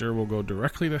extra will go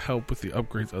directly to help with the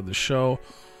upgrades of the show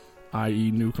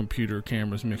i.e. new computer,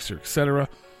 cameras, mixer, etc.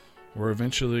 We're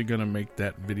eventually going to make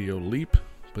that video leap,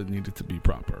 but need it to be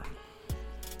proper.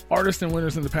 Artists and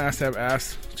winners in the past have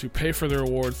asked to pay for their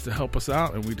awards to help us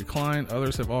out, and we declined.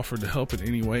 Others have offered to help in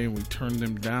any way, and we turned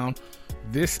them down.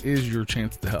 This is your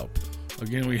chance to help.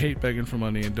 Again, we hate begging for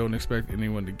money and don't expect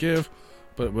anyone to give,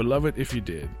 but would love it if you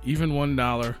did. Even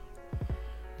 $1.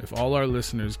 If all our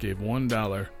listeners gave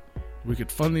 $1, we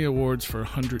could fund the awards for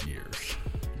 100 years.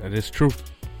 That is true.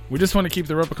 We just want to keep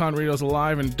the Replicon radios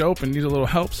alive and dope and need a little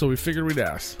help, so we figured we'd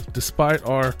ask. Despite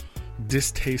our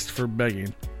distaste for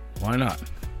begging, why not?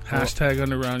 Hashtag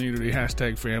Underground Unity,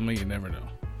 hashtag family, you never know.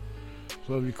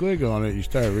 So if you click on it, you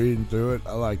start reading through it.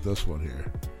 I like this one here.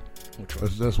 Which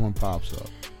one? This one pops up.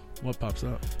 What pops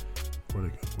up? Where'd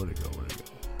it go?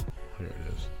 Here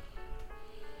it is.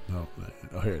 No,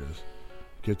 oh, here it is.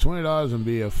 Get $20 and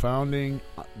be a founding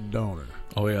donor.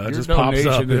 Oh yeah, that Your just pops up.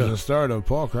 donation is Yeah. the start of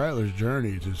Paul Kreitler's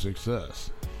journey to success.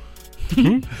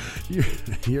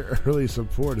 Your early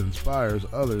support inspires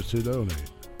others to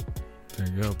donate. There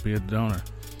you go. Be a donor.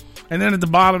 And then at the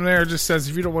bottom there, it just says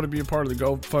if you don't want to be a part of the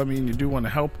GoFundMe and you do want to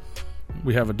help,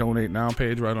 we have a Donate Now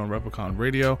page right on Replicon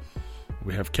Radio.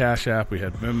 We have Cash App, we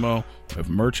have Venmo, we have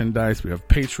merchandise, we have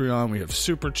Patreon, we have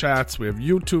Super Chats, we have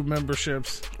YouTube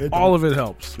memberships. All of it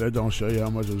helps. That don't show you how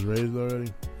much was raised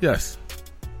already? Yes.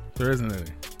 There isn't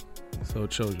any. So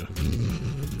it shows you.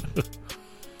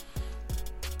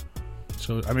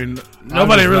 So, I mean,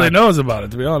 nobody really knows about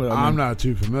it, to be honest. I'm not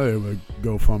too familiar with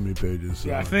GoFundMe pages. So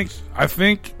Yeah, I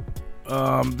think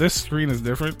this screen is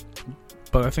different,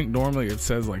 but I think normally it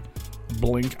says like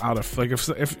blink out of like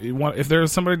if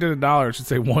there's somebody did $1, it should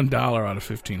say $1 out of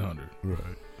 1,500. Right.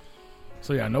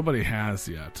 So yeah, nobody has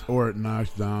yet, or it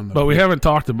knocks down. But we haven't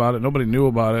talked about it. Nobody knew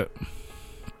about it.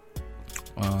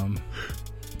 And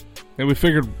we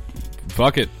figured,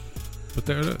 fuck it. But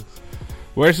there it is.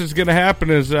 Where's this gonna happen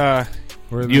is We're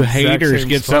in the you exact haters same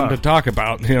get spot. something to talk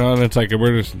about, you know, and it's like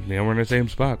we're in the same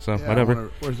spot, so Yeah, whatever.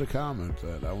 where's the comments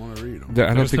at? I want to read them. I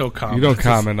don't There's think no comment. you don't This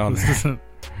comment on that.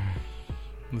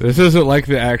 This isn't like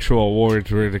the actual awards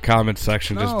where the comment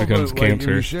section just becomes but, like, cancer.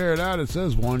 When you share it out, it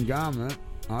says one comment.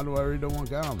 How do I read the one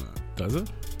comment? Does it?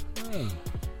 Yeah.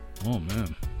 Oh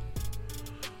man.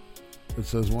 It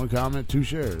says one comment, 2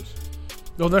 shares.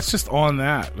 No, that's just on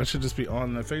that. That should just be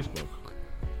on the Facebook.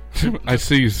 I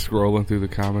see you scrolling through the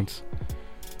comments.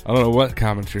 I don't know what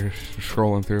comments you're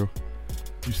scrolling through.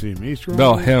 You see me scrolling?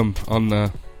 No, him on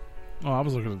the. Oh, I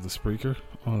was looking at the Spreaker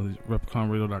on the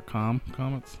RepliconRadio.com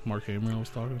comments. Mark Hamill was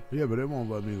talking. Yeah, but it won't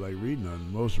let me like read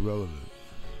nothing. Most relevant.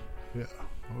 Yeah.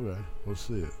 Okay. We'll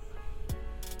see it.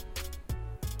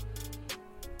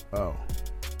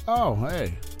 Oh,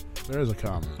 hey. There's a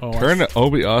comment. Oh, Turn the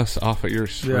OBS off of your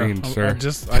screen, sir.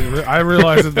 I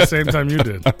realized at the same time you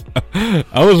did.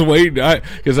 I was waiting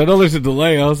because I know there's a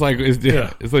delay. I was like,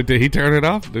 it's like, did he turn it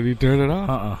off? Did he turn it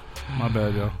off? My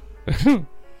bad, yo.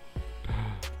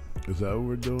 Is that what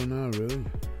we're doing now, really?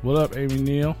 What up, Amy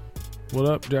Neal? What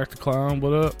up, Jack the Clown?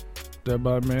 What up, Dead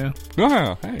by Man?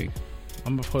 Oh, hey.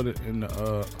 I'm gonna put it in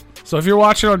the. So if you're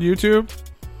watching on YouTube,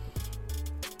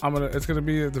 it's gonna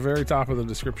be at the very top of the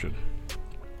description.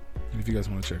 If you guys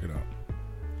want to check it out,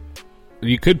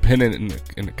 You could pin it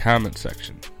in the comment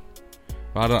section.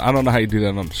 I don't know how you do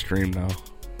that on the stream now.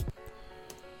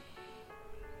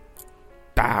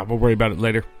 We'll worry about it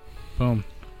later. Boom.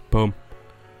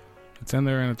 It's in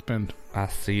there and it's pinned. I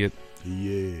see it.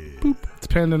 Yeah. Boop. It's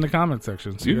pinned in the comment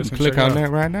section. So You guys can check click it on out. that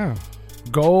right now.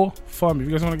 GoFundMe. If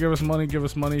you guys want to give us money, give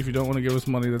us money. If you don't want to give us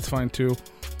money, that's fine too.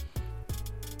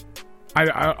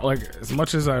 I like, as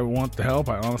much as I want the help,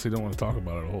 I honestly don't want to talk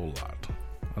about it a whole lot.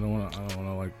 I don't want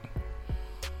to like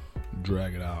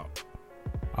drag it out.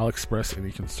 I'll express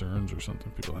any concerns or something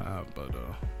people have, but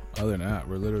other than that,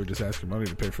 we're literally just asking money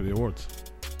to pay for the awards.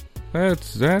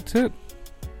 That's it.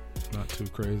 Not too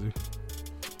crazy.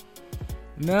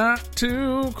 Not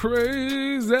too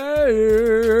crazy.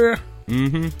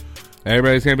 Mm-hmm.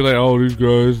 Everybody's gonna be like, "Oh, these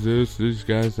guys this, these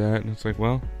guys that," and it's like,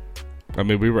 well, I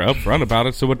mean, we were upfront about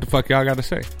it, so what the fuck y'all got to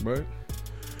say? Right.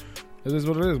 It is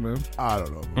what it is, man. I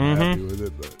don't know if I'm happy with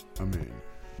it, but I mean,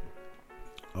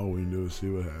 all we can do is see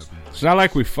what happens. It's not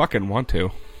like we fucking want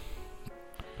to.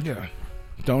 Yeah.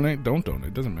 Donate, don't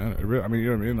donate. Doesn't matter. I mean, you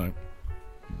know what I mean? Like,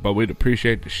 but we'd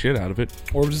appreciate the shit out of it.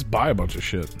 Or just buy a bunch of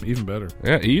shit. Even better.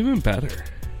 Yeah, even better.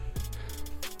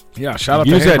 Yeah, shout out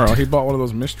Use to Hammer. that- He bought one of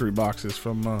those mystery boxes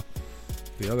from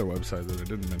the other website that I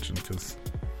didn't mention because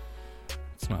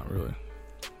it's not really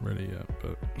ready yet.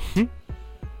 But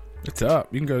It's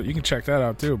up. You can check that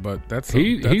out too. But that's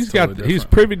he's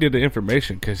privy to the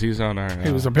information because he's on our.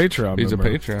 He was a Patreon. He's member.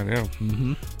 a Patreon. Yeah.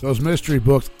 Mm-hmm. Those mystery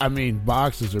books. I mean,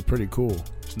 boxes are pretty cool.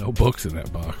 There's no books in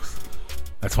that box.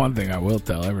 That's one thing I will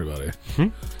tell everybody.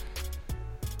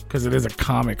 Because it is a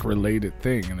comic related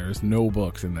thing, and there's no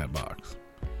books in that box.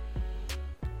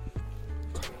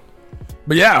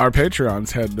 But yeah, our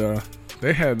Patreons had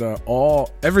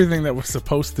everything that was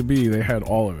supposed to be. They had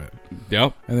all of it.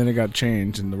 Yep. And then it got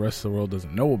changed, and the rest of the world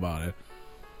doesn't know about it.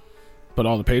 But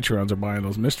all the Patreons are buying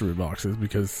those mystery boxes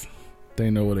because they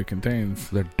know what it contains.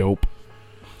 They're dope.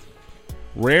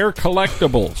 Rare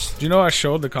collectibles. Do you know I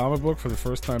showed the comic book for the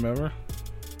first time ever?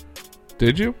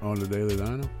 Did you? On the Daily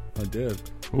Dino? I did.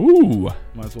 Ooh.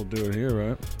 Might as well do it here,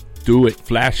 right? Do it.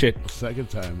 Flash it. Second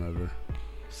time ever.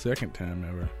 Second time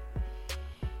ever.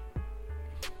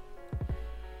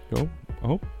 Go.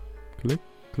 Oh. Click.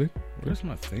 Where's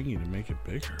my thingy to make it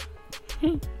bigger?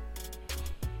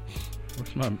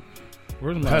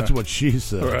 Where's my... That's what she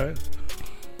said. Right?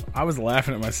 I was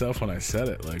laughing at myself when I said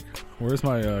it. Like, where's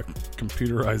my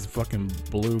computerized fucking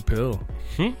blue pill?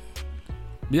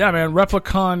 Yeah, man.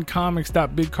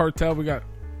 Repliconcomics.Big Cartel. We got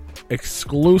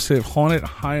exclusive Haunted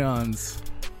Hions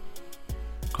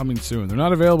coming soon. They're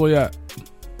not available yet,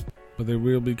 but they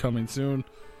will be coming soon.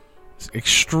 It's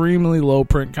extremely low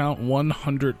print count.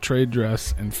 100 trade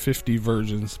dress and 50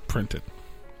 versions printed.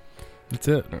 That's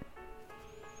it.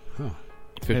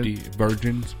 50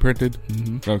 virgins printed?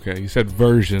 Mm-hmm. Okay, you said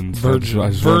versions.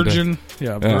 Virgin.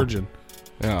 Yeah, virgin.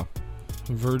 Yeah.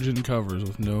 Virgin covers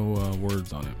with no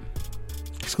words on it.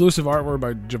 Exclusive artwork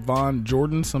by Javon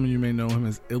Jordan. Some of you may know him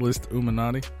as Illest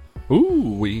Illuminati.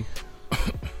 Ooh,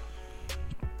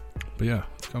 But yeah,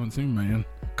 it's coming soon, man.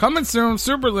 Coming soon,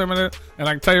 super limited. And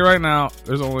I can tell you right now,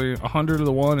 there's only 100 of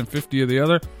the one and 50 of the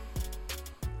other.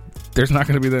 There's not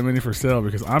going to be that many for sale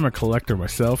because I'm a collector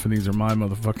myself, and these are my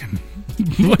motherfucking...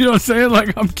 You know what I'm saying?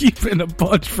 Like, I'm keeping a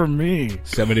bunch for me.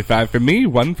 75 for me,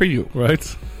 1 for you.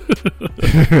 Right?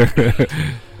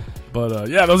 But,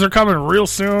 yeah, those are coming real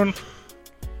soon.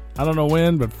 I don't know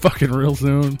when, but fucking real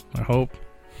soon, I hope.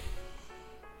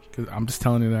 Cause I'm just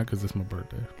telling you that because it's my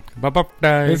birthday.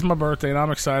 It's my birthday, and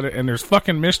I'm excited. And there's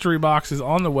fucking mystery boxes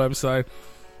on the website.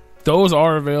 Those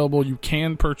are available. You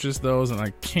can purchase those, and I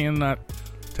cannot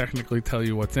technically tell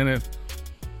you what's in it.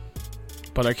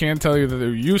 But I can tell you that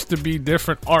there used to be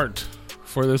different art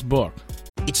for this book.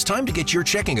 It's time to get your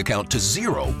checking account to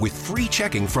zero with free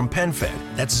checking from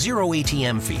PenFed. That's zero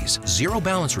ATM fees, zero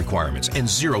balance requirements, and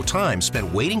zero time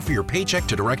spent waiting for your paycheck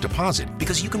to direct deposit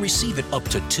because you can receive it up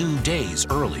to 2 days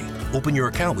early. Open your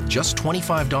account with just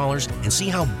 $25 and see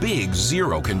how big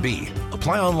zero can be.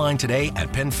 Apply online today at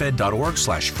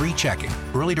PenFed.org/free checking.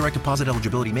 Early direct deposit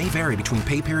eligibility may vary between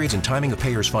pay periods and timing of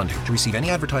payers' funding. To receive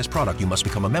any advertised product, you must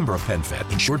become a member of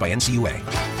PenFed, insured by NCUA.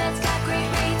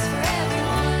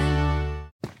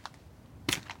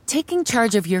 Taking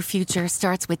charge of your future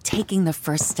starts with taking the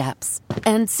first steps.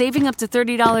 And saving up to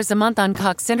 $30 a month on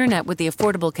Cox Internet with the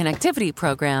Affordable Connectivity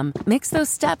Program makes those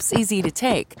steps easy to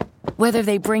take. Whether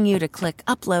they bring you to click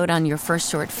upload on your first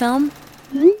short film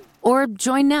or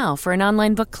join now for an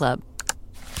online book club.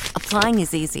 Applying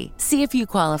is easy. See if you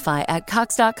qualify at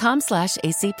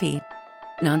cox.com/ACP.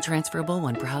 Non-transferable,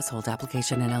 one per household.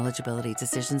 Application and eligibility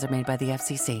decisions are made by the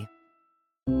FCC.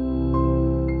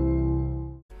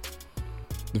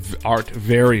 Art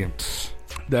variants.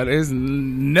 That is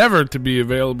never to be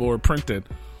available or printed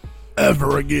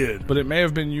ever again. But it may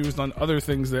have been used on other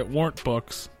things that weren't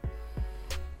books.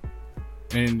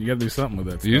 And you gotta do something with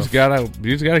that You stuff.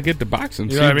 just gotta get the box and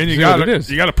You see, know what I mean? see what it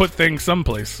is. You gotta put things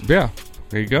someplace. Yeah,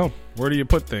 there you go. Where do you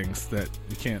put things that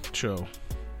you can't show?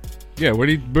 Yeah, where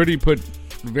do you put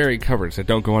variant covers that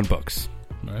don't go on books?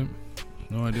 Right.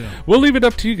 No idea. We'll leave it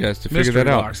up to you guys to figure that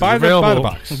out. Buy the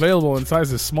box. Available in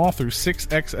sizes small through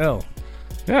 6XL.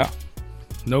 Yeah.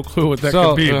 No clue what that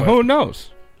could be. Who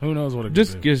knows? Who knows what it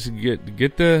could be. Just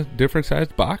get the different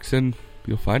sized box and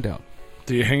you'll find out.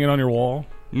 Do you hang it on your wall?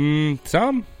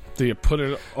 Some. Do you put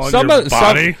it on your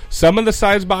body? Some of the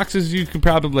size boxes you can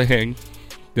probably hang.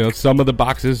 You know, some of the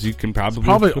boxes you can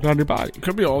probably put on your body.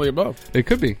 Could be all the above. It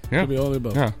could be. Yeah. Could be all the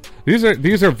above. Yeah.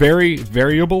 These are very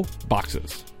variable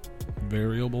boxes.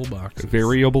 Variable boxes.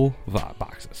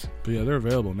 Boxes. But yeah, they're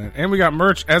available, man. And we got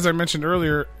merch. As I mentioned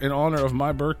earlier, in honor of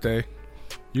my birthday,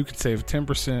 you can save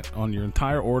 10% on your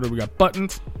entire order. We got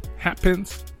buttons, hat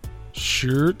pins,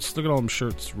 shirts. Look at all them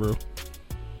shirts, Rue.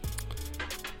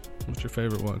 What's your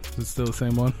favorite one? Is it still the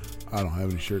same one? I don't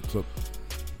have any shirts up.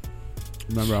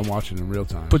 Remember, I'm watching in real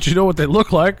time. But you know what they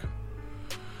look like.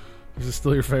 Is it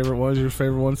still your favorite one? Is your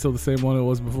favorite one still the same one it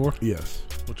was before? Yes.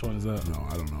 Which one is that? No,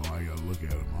 I don't know. I gotta look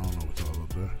at them. I don't know what's all about.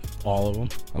 there. All of them.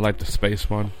 I like the space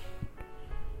one.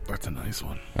 That's a nice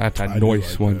one. That's a I do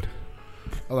nice like one. that.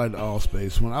 I like the all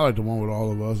space one. I like the one with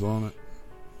all of us on it.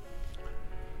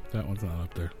 That one's not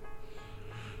up there.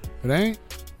 It ain't?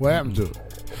 What happened to it?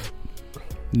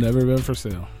 Never been for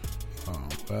sale. Oh,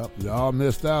 well, y'all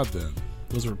missed out then.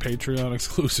 Those were Patreon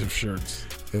exclusive shirts.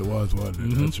 It was,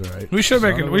 wasn't it? Mhm. That's right. We should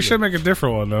make Son it. of We a should make a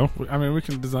different one though. I mean, we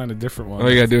can design a different one. All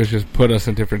you gotta do is just put us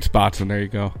in different spots, and there you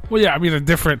go. Well, yeah, I mean a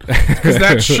different because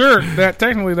that shirt,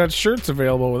 that shirt's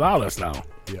available without us now.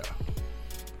 Yeah.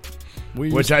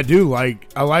 Which I do like.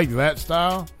 I like that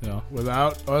style. Yeah.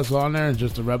 Without us on there and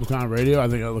just the Replicon radio, I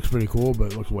think that looks pretty cool,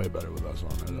 but it looks way better with us on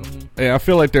there, though. Yeah, I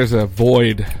feel like there's a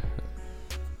void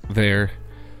there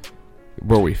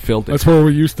where we filled it. That's where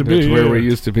we used to be. That's where yeah. we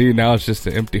used to be. Now it's just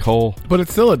an empty hole. But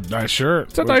it's still a nice shirt.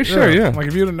 It's a nice shirt, yeah. Like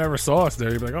if you'd have never saw us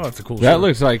there, you'd be like, "Oh, that's a cool shirt." That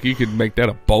looks like you could make that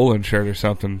a bowling shirt or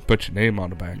something. Put your name on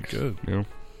the back. You could. You know?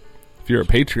 If you're a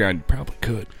Patreon, you probably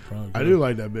could. I do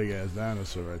like that big ass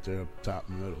dinosaur right there up top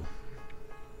in the middle.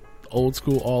 Old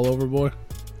school all over boy.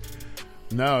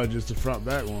 No, just the front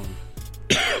back one.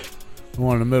 The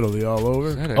one in the middle, the all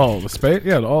over. The space,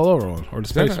 yeah, the all over one or the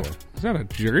space one. Is that a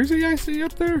jersey I see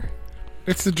up there?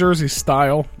 It's the jersey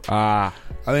style. Ah,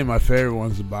 I think my favorite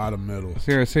one's the bottom middle.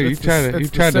 Seriously, you It's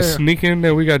tried to same. sneak in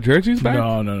that we got jerseys back?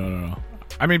 No.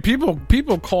 I mean,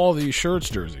 people call these shirts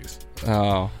jerseys.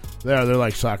 Oh, they're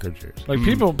like soccer jerseys. Like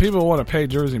people want to pay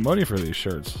jersey money for these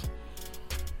shirts.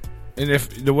 And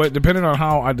if the way, depending on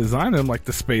how I design them, like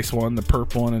the space one, the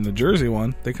perp one, and the jersey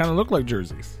one, they kind of look like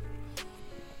jerseys.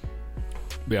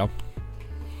 Yeah.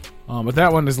 But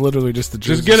that one is literally just the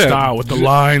jersey get style with the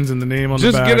lines and the name on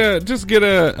the back. Just get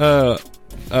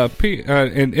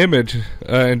an image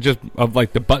and just of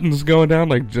like the buttons going down,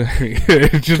 like just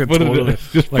put Totally. it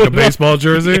just Like put a it baseball on.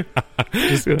 jersey? Yeah.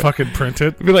 Just fucking print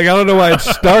it. Be like, I don't know why it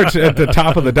starts at the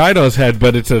top of the dino's head,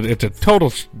 but it's a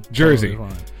total jersey. Totally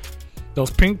fine. Those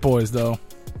pink boys, though.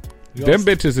 Them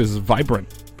bitches is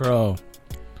vibrant, Bro.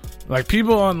 Like,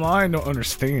 people online don't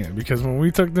understand because when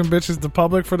we took them bitches to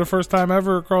public for the first time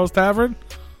ever at Carl's Tavern,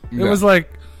 it was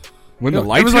like when the it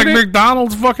lights was like hit it?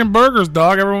 McDonald's fucking burgers,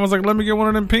 dog. Everyone was like, let me get one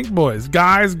of them pink boys.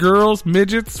 Guys, girls,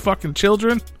 midgets, fucking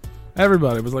children.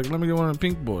 Everybody was like, let me get one of them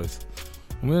pink boys.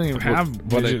 We don't even have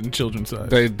midget and children size.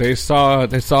 They saw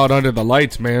it under the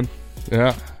lights, man.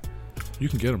 Yeah. You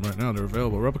can get them right now. They're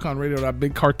available.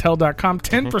 RepliconRadio.BigCartel.com.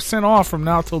 10% off from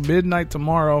now till midnight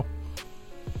tomorrow.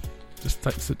 Just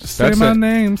say my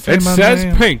name. Say It my says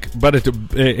name. pink, but it's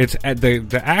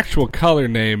the actual color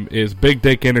name is Big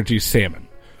Dick Energy Salmon.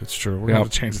 It's true. We're going to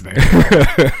change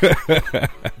the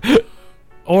name.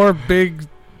 Or Big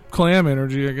Clam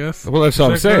Energy, I guess. Well, that's what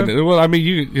I'm Is that saying. good? Well, I mean,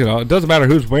 you know, it doesn't matter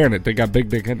who's wearing it. They got Big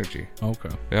Dick Energy.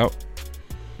 Okay. Yep.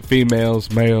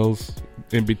 Females, males,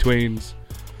 in betweens.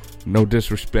 No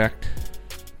disrespect.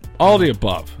 All the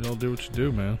above. Y'all do what you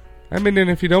do, man. I mean, and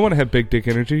if you don't want to have Big Dick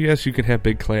Energy, yes, you can have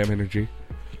Big Clam Energy.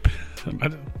 I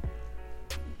don't.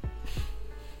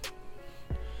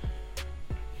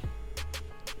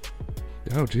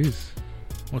 Oh, jeez.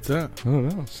 What's that? I don't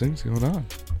know. Things going on.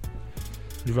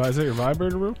 Is that your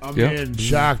vibrator, bro? I'm Yep. getting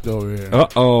shocked over here.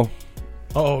 Uh-oh.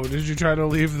 Oh, did you try to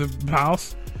leave the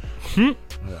house? He's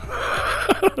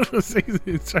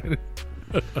trying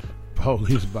to...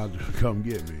 Police about to come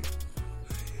get me.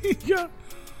 Yeah.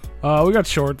 We got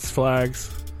shorts, flags,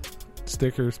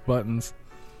 stickers, buttons.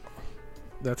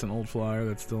 That's an old flyer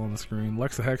that's still on the screen.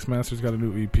 Lexa Hexmaster's got a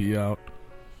new EP out.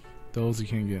 Those you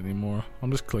can't get anymore.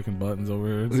 I'm just clicking buttons over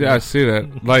here. It's Yeah, I see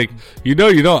that. Like, you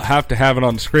don't have to have it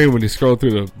on the screen when you scroll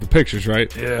through the pictures,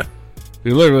 right? Yeah.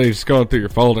 You're literally just going through your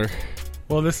folder.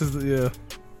 Well, this is yeah.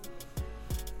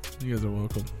 You guys are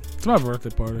welcome. It's my birthday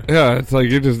party. Yeah, it's like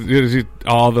you just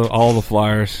all the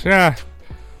flyers. Yeah.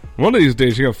 One of these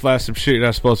days you're gonna flash some shit you're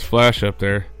not supposed to flash up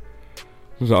there.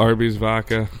 There's Arby's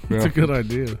vodka. That's a good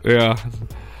idea. Yeah.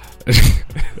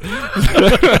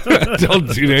 Don't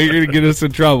do that. You're gonna get us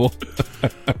in trouble.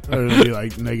 There's gonna be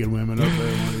like naked women up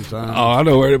there one of these times. Oh, I'm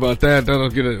not worried about that. That'll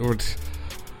get it.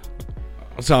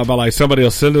 I'm talking about like somebody will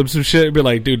send him some shit and be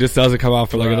like, dude, this doesn't come out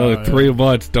for like another 3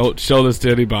 months. Don't show this to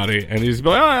anybody. And he's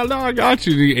like, oh, no, I got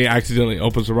you. He accidentally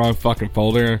opens the wrong fucking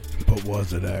folder. But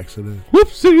was it accident?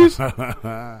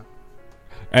 Whoopsies.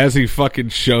 As he fucking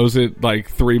shows it like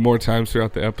 3 more times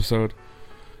throughout the episode.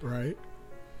 Right.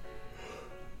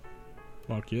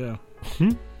 Fuck yeah.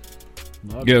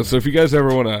 Yeah, so if you guys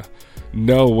ever want to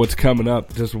know what's coming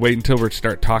up, just wait until we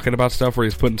start talking about stuff where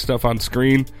he's putting stuff on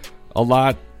screen a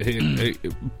lot.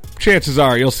 Chances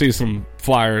are you'll see some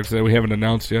flyers that we haven't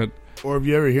announced yet. Or if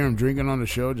you ever hear him drinking on the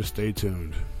show, just stay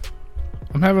tuned.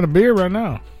 I'm having a beer right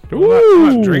now.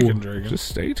 I'm not drinking. Just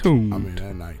stay tuned. I mean,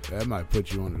 that might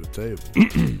put you under the table.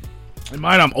 It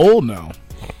might. I'm old now.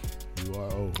 You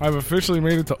are old. I've officially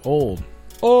made it to old.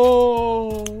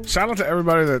 Oh! Shout out to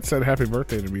everybody that said happy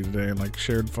birthday to me today and like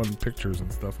shared fun pictures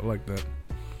and stuff. I like that.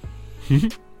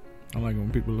 I like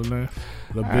when people are there.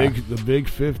 The big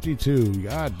 52.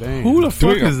 God damn. Who the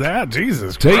fuck is that?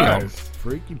 Jesus Damn. Christ.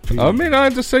 Freaky people. I mean, I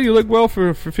have to say you look well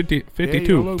for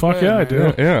 52. Fuck bad, yeah, I man.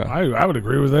 do. Yeah. I would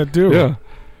agree with that too. Yeah.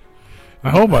 I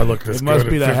hope I look this It good. must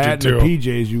be at the hat 52. and the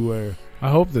PJs you wear. I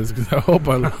hope this. I hope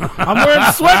I'm wearing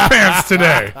sweatpants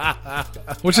today,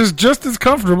 which is just as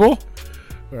comfortable,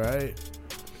 Right.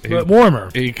 but warmer.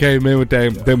 He came in with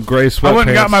them gray sweatpants. I went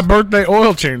and got my birthday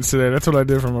oil change today. That's what I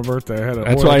did for my birthday. I had a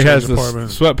That's oil why he has change the appointment.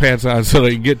 sweatpants on so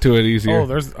they can get to it easier. Oh,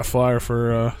 there's a flyer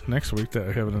for next week that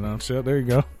I haven't announced yet. There you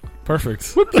go. Perfect.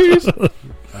 Please.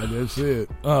 I did see it.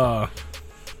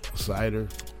 Cider.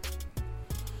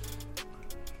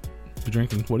 You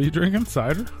drinking? What are you drinking?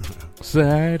 Cider?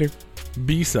 Cider.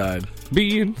 B-side.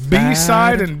 B-side.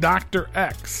 B-side and Dr.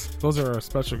 X. Those are our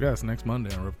special guests next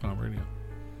Monday on Ripcom Radio.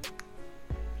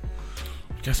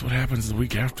 Guess what happens the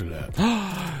week after that?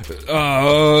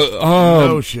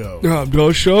 No show.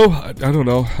 No show? I don't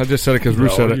know. I just said it because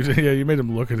Ruth said it. Yeah, you made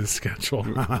him look at his schedule.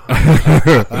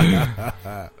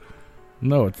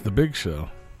 No, it's the big show.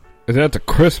 Is that the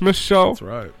Christmas show? That's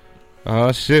right.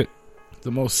 Oh, shit.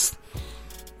 The most...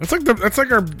 That's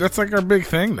like our big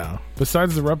thing now.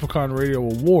 Besides the Replicon Radio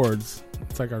Awards,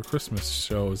 it's like our Christmas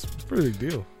show. It's a pretty big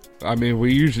deal. I mean,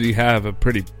 we usually have a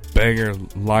pretty banger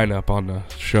lineup on the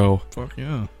show. Fuck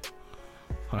yeah.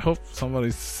 I hope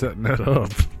somebody's setting that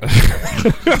up.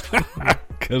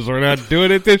 Because we're not doing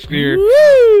it this year.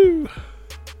 Woo!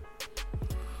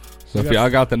 So if y'all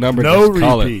got the number, No just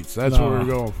call repeats. That's what we're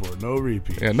going for. No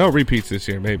repeats. Yeah, no repeats this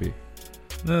year, maybe.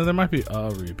 No, there might be a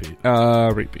repeat.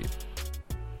 Repeat.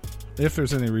 If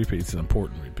there's any repeats, an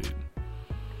important repeat.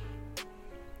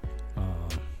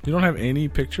 You don't have any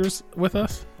pictures with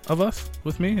us? Of us?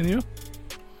 With me and you?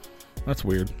 That's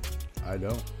weird. I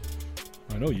don't.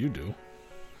 I know you do.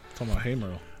 Talking about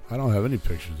Hamerl. I don't have any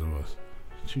pictures of us.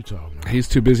 What you talking about? He's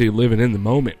too busy living in the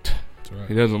moment. That's right.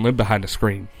 He doesn't live behind the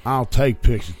screen. I'll take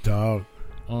pictures, dog.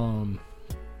 I don't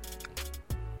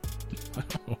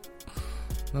know.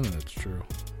 None of that's true.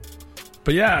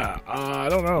 But yeah, I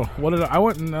don't know. What did I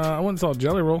went and saw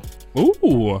Jelly Roll.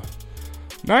 Ooh,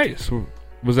 nice.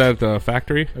 Was that at the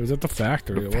factory? It was at the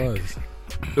factory. Was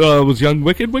was Young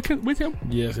Wicked with him?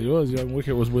 Yes, he was. Young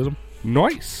Wicked was with him.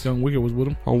 Nice. Young Wicked was with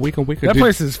him. Oh, Wicked. That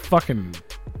place is fucking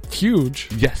huge.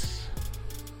 Yes.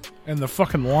 And the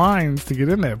fucking lines to get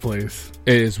in that place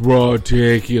is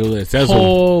ridiculous.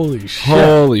 Holy shit.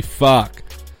 Holy fuck.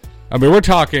 I mean, we're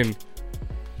talking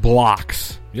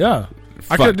blocks. Yeah.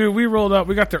 Fuck. We rolled up.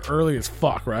 We got there early as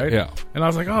fuck, right? Yeah. And I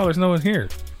was like, oh, there's no one here.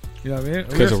 You know what I mean?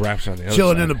 Because of Raps on the other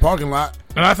Chilling side. in the parking lot.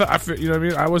 And I thought, you know what I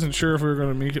mean? I wasn't sure if we were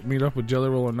going to meet up with Jelly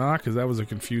Roll or not because that was a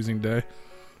confusing day.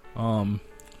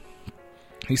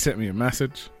 He sent me a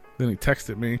message. Then he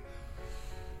texted me.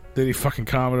 Then he fucking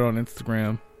commented on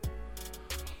Instagram.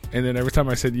 And then every time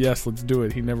I said, yes, let's do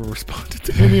it, he never responded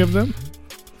to any of them.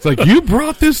 It's like, you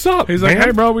brought this up. He's like,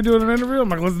 hey, bro, we doing an interview? I'm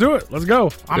like, let's do it. Let's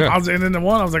go. Yeah. And then the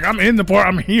one, I was like, I'm in the port.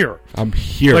 I'm here. I'm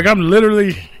here. Like, I'm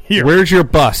literally here. Where's your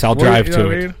bus? I'll drive you know to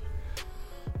what it.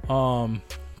 I mean?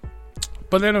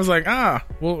 But then it was like, well,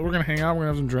 we're going to hang out. We're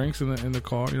going to have some drinks in the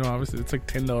car. You know, obviously, it's like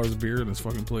 $10 a beer in this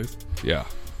fucking place. Yeah.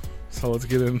 So let's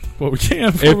get in what we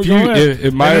can before we If go you, in.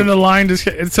 it might, and then the line just,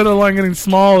 instead of the line getting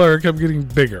smaller, it kept getting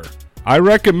bigger. I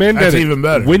recommend That's that even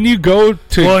better. When you go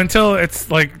to... Well, until it's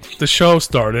like the show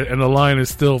started and the line is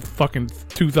still fucking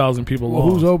 2,000 people Well,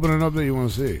 long. who's opening up that you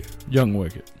want to see? Young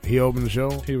Wicked. He opened the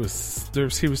show? He was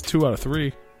 2 out of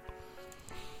 3.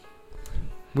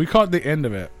 We caught the end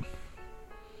of it.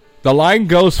 The line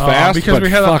goes fast, because but we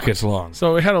had fuck, it's long.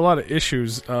 So we had a lot of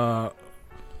issues.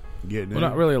 Getting in. Well,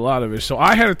 not really a lot of it. So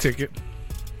I had a ticket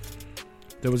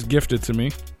that was gifted to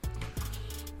me.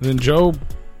 And then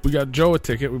we got Joe a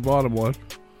ticket. We bought him one.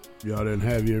 Y'all didn't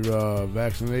have your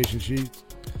vaccination sheets?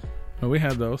 No, we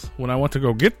had those. When I went to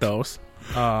go get those,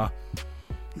 Kyle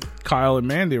and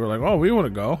Mandy were like, oh, we want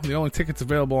to go. The only tickets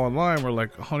available online were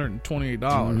like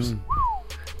 $128.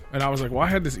 And I was like, well, I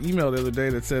had this email the other day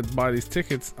that said buy these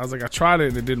tickets. I was like, I tried it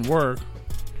and it didn't work.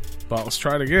 But let's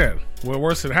try it again. Well,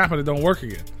 worse it happened, it don't work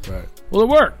again. Right. Well, it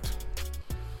worked.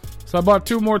 So I bought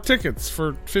 2 more tickets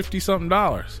for $50-something.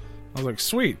 I was like,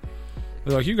 sweet.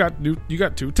 They're like, you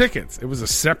got 2 tickets. It was a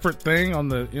separate thing on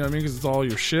the, you know what I mean? Because it's all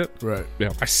your shit. Right.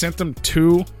 Yeah. I sent them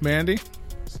to Mandy.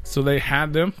 So they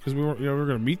had them because we were going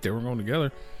to meet there. We're going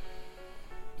together.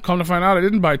 Come to find out, I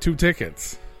didn't buy 2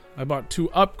 tickets. I bought 2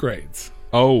 upgrades.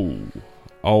 Oh.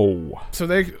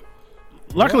 So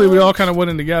luckily we all kind of went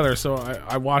in together. So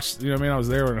I watched. You know what I mean? I was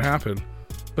there when it happened.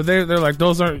 But they're like,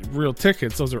 those aren't real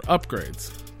tickets. Those are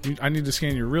upgrades. I need to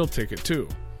scan your real ticket too,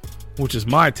 which is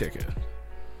my ticket.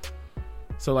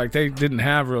 So like they didn't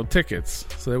have real tickets,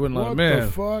 so they wouldn't let them in. What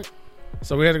the fuck?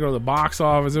 So we had to go to the box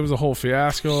office. It was a whole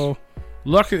fiasco.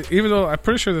 Luckily, even though I'm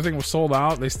pretty sure the thing was sold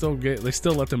out, they still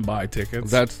let them buy tickets.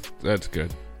 That's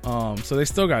good. So they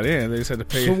still got in. They just had to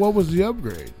pay. So what was the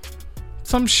upgrade?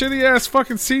 Some shitty ass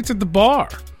fucking seats at the bar.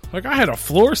 Like I had a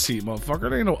floor seat, motherfucker.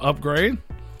 There ain't no upgrade.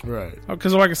 Right.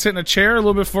 Because I could sit in a chair a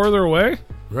little bit further away.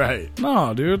 Right.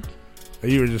 No, dude.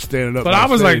 You were just standing up. But I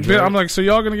was stage, like, right? I'm like, so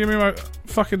y'all gonna give me my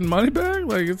fucking money back?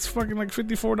 Like it's fucking like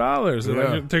 $54. And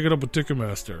Yeah. I take it up with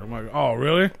Ticketmaster. I'm like, oh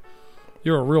really?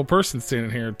 You're a real person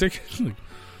standing here.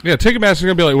 Yeah, Ticketmaster's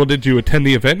gonna be like, well, did you attend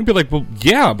the event? And be like, well,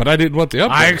 yeah, but I didn't want the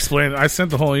upgrade. I explained. I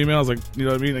sent the whole email. I was like, you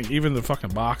know what I mean? Like, even the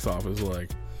fucking box office was like,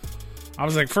 I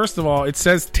was like, first of all, it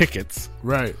says tickets.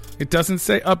 Right. It doesn't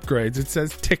say upgrades. It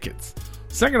says tickets.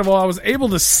 Second of all, I was able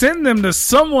to send them to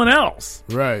someone else.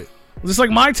 Right. Just like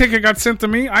my ticket got sent to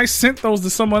me, I sent those to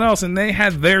someone else, and they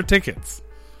had their tickets.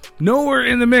 Nowhere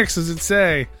in the mix does it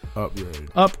say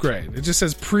upgrade. It just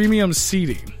says premium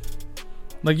seating.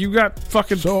 Like you got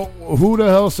fucking. So who the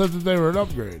hell said that they were an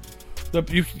upgrade?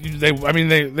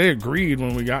 They agreed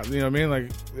when we got. You know what I mean? Like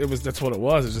it was. That's what it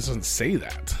was. It just doesn't say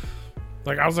that.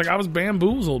 Like I was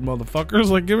bamboozled,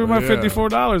 motherfuckers. Like give me my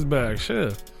 $54 back.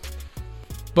 Shit.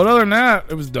 But other than that,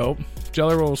 it was dope.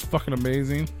 Jelly Roll was fucking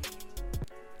amazing.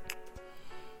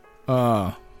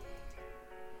 Good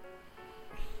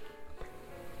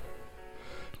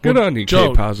on you,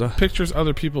 Joe, K-Pazza. Pictures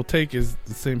other people take is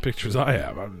the same pictures I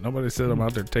have. Nobody said I'm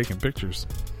out there taking pictures.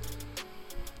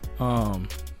 But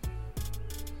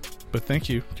thank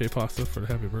you, K-Pasta, for the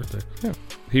happy birthday. Yeah,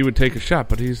 he would take a shot,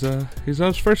 but he's on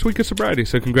his first week of sobriety,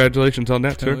 so congratulations on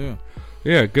that, sir. Hell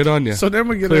yeah, good on you. So then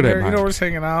we get Clear in that there, mind. we're just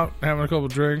hanging out, having a couple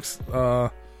drinks,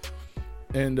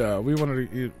 and we wanted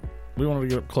to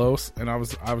get up close, and I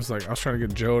was trying to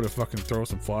get Joe to fucking throw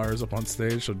some flyers up on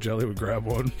stage so Jelly would grab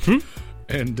one,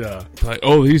 and like,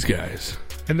 oh, these guys.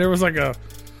 And there was like a,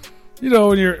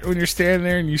 when you're standing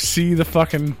there and you see the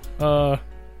fucking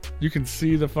you can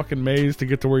see the fucking maze to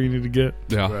get to where you need to get.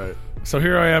 Yeah. Right. So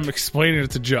here I am explaining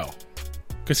it to Joe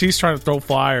because he's trying to throw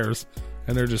flyers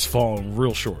and they're just falling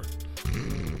real short.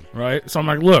 Right. So I'm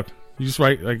like, look, you just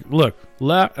write like, look,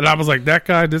 left, and I was like, that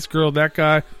guy, this girl, that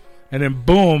guy, and then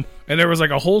boom, and there was like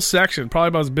a whole section, probably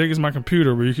about as big as my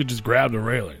computer, where you could just grab the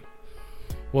railing.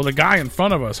 Well, the guy in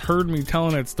front of us heard me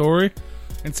telling that story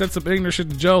and said some ignorant shit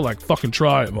to Joe, like, fucking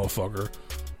try it, motherfucker.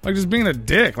 Like, just being a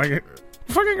dick. Like,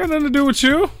 fucking got nothing to do with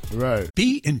you. Right.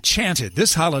 Be enchanted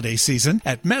this holiday season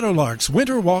at Meadowlark's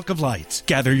Winter Walk of Lights.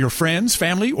 Gather your friends,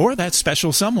 family, or that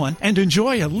special someone and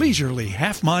enjoy a leisurely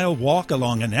half-mile walk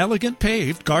along an elegant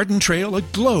paved garden trail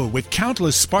aglow with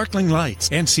countless sparkling lights,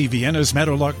 and see Vienna's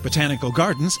Meadowlark Botanical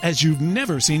Gardens as you've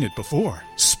never seen it before.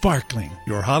 Sparkling.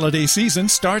 Your holiday season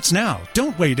starts now.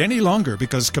 Don't wait any longer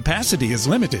because capacity is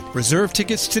limited. Reserve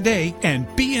tickets today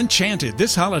and be enchanted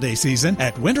this holiday season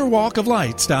at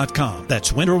winterwalkoflights.com.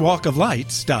 That's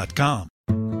winterwalkoflights.com.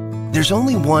 There's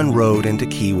only one road into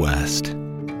Key West,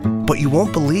 but you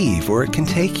won't believe where it can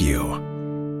take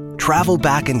you. Travel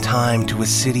back in time to a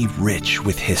city rich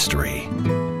with history.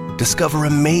 Discover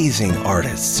amazing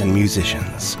artists and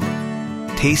musicians.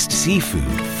 Taste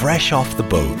seafood fresh off the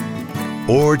boat.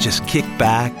 Or just kick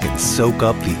back and soak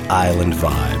up the island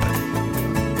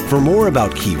vibe. For more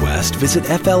about Key West, visit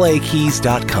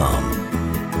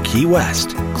flakeys.com. Key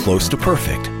West, close to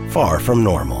perfect, far from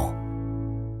normal.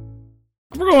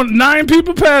 We're going 9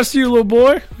 people past you, little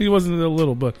boy. He wasn't a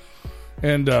little, but.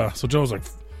 And so Joe was like,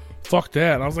 fuck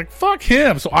that. And I was like, fuck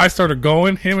him. So I started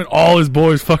going. Him and all his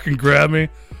boys fucking grabbed me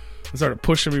and started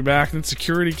pushing me back. Then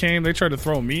security came. They tried to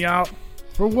throw me out.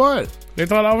 For what? They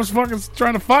thought I was fucking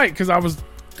trying to fight because I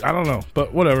don't know,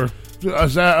 but whatever.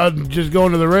 Just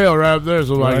going to the rail right up there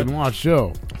so I can watch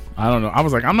show. I don't know. I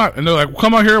was like, I'm not. And they're like, well,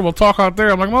 come out here. We'll talk out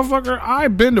there. I'm like, motherfucker,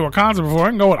 I've been to a concert before. I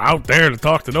ain't going out there to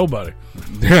talk to nobody.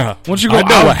 Yeah. Once you go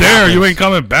out there, you ain't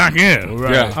coming back in.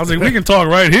 Right. Yeah. I was like, we can talk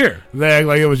right here. They act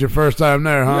like it was your first time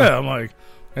there, huh? Yeah. I'm like,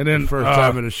 and then first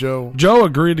time at a show. Joe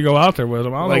agreed to go out there with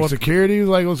him. I don't know like what security was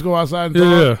like, let's go outside and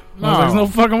yeah. talk. No. I was like, there's no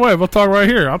fucking way. We'll talk right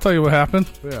here. I'll tell you what happened.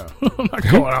 Yeah. I'm not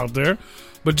going out there.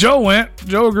 But Joe went.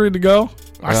 Joe agreed to go.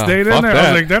 I stayed in there.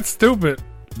 I was like, that's stupid.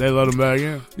 They let him back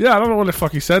in. Yeah, I don't know what the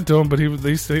fuck he said to him, but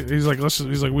he's like, he's like,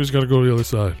 we just got to go to the other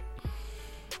side.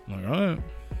 I'm like, all right,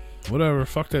 whatever.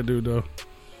 Fuck that dude though.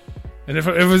 And if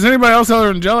it was anybody else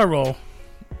other than Jelly Roll,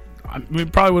 we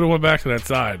probably would have went back to that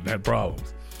side and had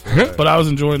problems. But I was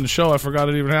enjoying the show. I forgot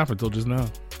it even happened until just now.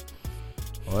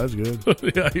 Oh, that's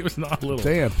good. Yeah, he was not little.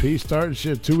 Damn, P starting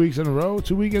shit 2 weeks in a row,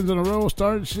 2 weekends in a row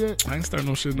starting shit. I ain't starting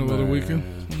no shit no other weekend.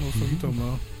 I don't know what the fuck you talking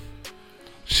about.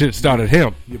 Shit started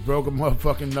him. You broke a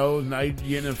motherfucking nose. Now you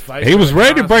getting in a fight. He was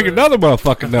ready to break another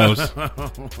motherfucking nose.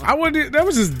 I wouldn't. That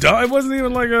was just dumb. It wasn't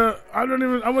even like a. I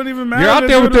wasn't even mad. You're out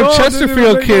there with them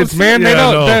Chesterfield kids, man. They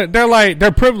don't. No. They're like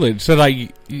they're privileged. So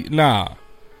like, nah.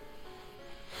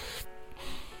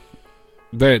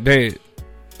 They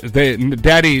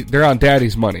they're on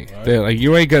daddy's money. Right. They're like,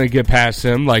 you ain't gonna get past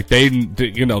him. Like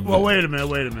you know. Well, wait a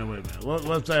minute.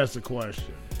 Let's ask the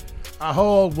question. How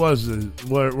old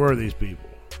were these people?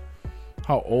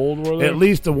 How old were they? At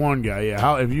least the one guy.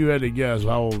 Yeah. If you had to guess,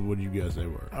 how old would you guess they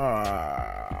were?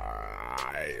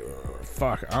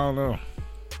 Fuck, I don't know.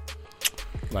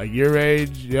 Like your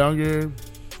age, younger,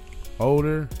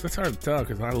 older. That's hard to tell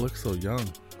because I look so young.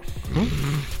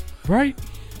 Right.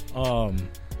 I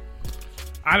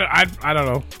don't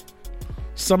know.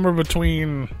 Somewhere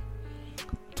between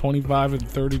 25 and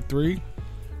 33.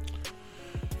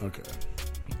 Okay.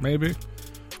 Maybe.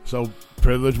 So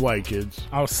privileged white kids.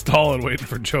 I was stalling waiting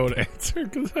for Joe to answer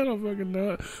because I don't fucking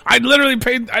know it. I didn't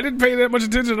pay that much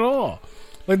attention at all.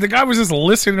 Like the guy was just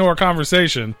listening to our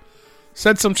conversation,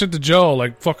 said some shit to Joe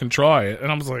like fucking try it,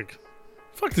 and I was like,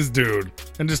 fuck this dude,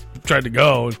 and just tried to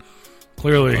go. And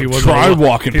clearly he wasn't. Try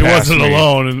walking. He past wasn't me.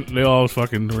 alone, and they all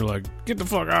fucking were like, get the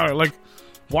fuck out of here. Like,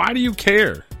 why do you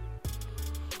care?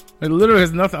 It literally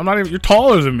has nothing. I'm not even. You're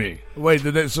taller than me. Wait,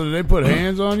 did they put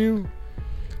hands on you?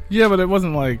 Yeah, but it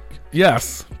wasn't like,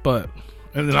 yes, but,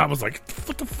 and then I was like,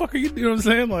 what the fuck are you, you know what I'm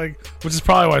saying? Like, which is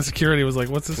probably why security was like,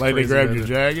 what's this Like crazy they grabbed guy your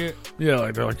doing? jacket? Yeah,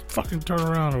 like they're like, fucking turn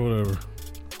around or whatever.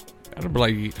 I'd be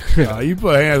like, you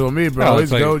put hands on me, bro. No,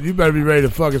 it's Let's like- go. You better be ready to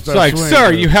fucking It's start like, swinging.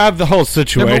 sir, you have the whole Yeah,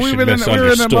 situation but we were in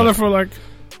misunderstood. that mother for like,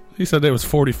 he said they was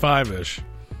 45-ish.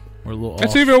 We're a little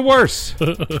That's off. even worse.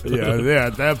 yeah.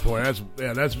 At that point,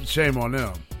 that's shame on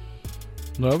them.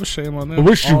 No, it was shame on them. I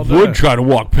wish you all would day. try to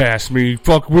walk past me.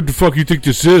 Fuck, what the fuck you think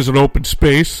this is? An open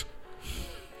space?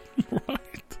 Right.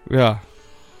 Yeah.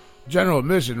 General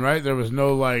admission, right? There was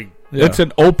no like. Yeah. It's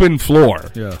an open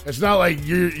floor. Yeah. It's not like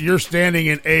you're standing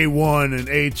in A1 and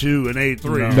A2 and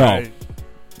A3. No. Right?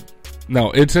 No,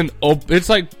 it's it's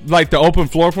like the open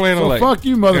floor plan. So like, fuck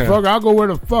you, motherfucker. I'll go where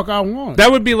the fuck I want.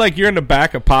 That would be like you're in the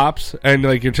back of Pops and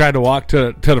like you're trying to walk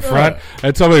to the front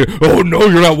and somebody, oh no,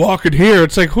 you're not walking here.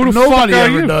 It's like, who the Nobody fuck are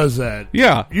ever you? does that.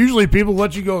 Yeah. Usually people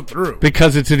let you go through.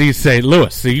 Because it's in East St.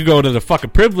 Louis. So you go to the fucking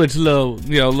privileged little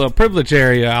privilege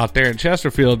area out there in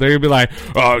Chesterfield. They're going to be like,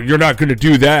 oh, you're not going to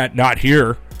do that. Not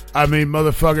here. I mean,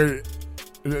 motherfucker,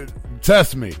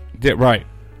 test me. Yeah, right.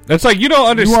 It's like you don't You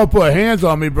understand. won't put hands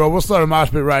on me, bro. We'll start a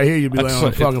mosh pit right here. You'll be laying on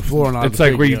the fucking floor. And I'll It's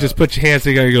like pick where you up. just put your hands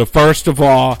together and you go, first of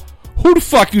all, who the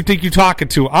fuck you think you're talking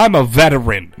to? I'm a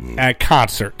veteran at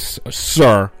concerts,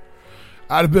 sir.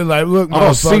 I'd have been like, look,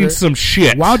 I've seen motherfucker, some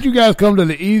shit. why don't you guys come to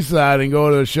the east side and go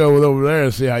to a show over there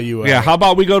and see how you act? Yeah, how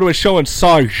about we go to a show in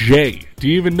Sauget? Do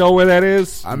you even know where that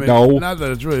is? I mean, no. not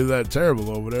that it's really that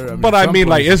terrible over there. But I some mean,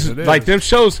 like, places it's it like is. them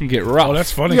shows can get rough. Oh,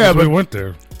 that's funny Yeah, because we but- went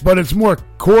there. But it's more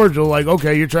cordial. Like,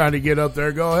 okay, you're trying to get up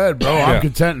there. Go ahead, bro. Yeah. I'm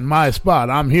content in my spot.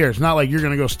 I'm here. It's not like you're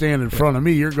going to go stand in front of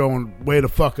me. You're going way the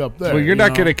fuck up there. Well, you're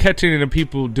not going to catch any of the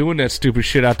people doing that stupid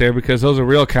shit out there because those are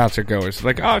real concert goers.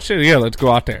 Like, oh shit, yeah, let's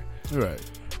go out there. Right.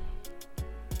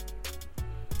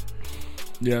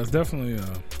 Yeah, it's definitely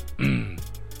a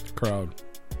crowd.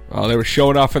 Oh, they were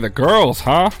showing off for the girls,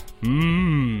 huh?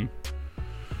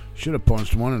 Should have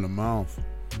punched one in the mouth.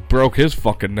 Broke his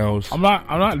fucking nose. I'm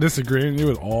not disagreeing with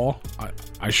you at all.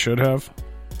 I should have.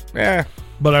 Yeah.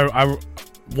 But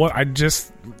I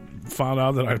just found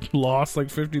out that I lost like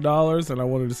 $50 and I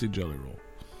wanted to see Jelly Roll.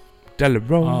 Jelly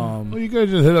Roll. Well, you could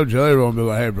just hit up Jelly Roll and be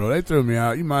like, hey, bro, they threw me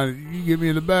out. You mind, you get me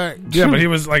in the back? Yeah, but he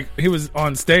was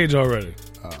on stage already.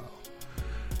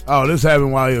 Oh, this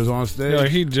happened while he was on stage? Yeah, like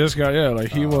he just got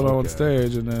he went on okay.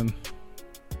 stage and then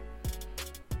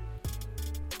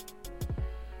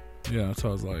so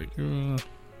I was like,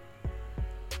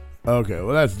 Okay,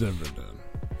 well, that's different then.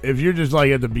 If you're just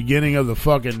like at the beginning of the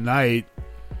fucking night,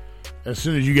 as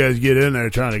soon as you guys get in there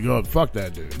trying to go up, fuck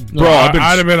that dude. bro, I'd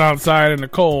have been outside in the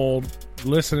cold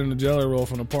listening to Jelly Roll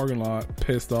from the parking lot,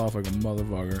 pissed off like a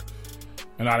motherfucker.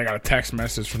 And I got a text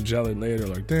message from Jelly later,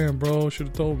 like, damn, bro, should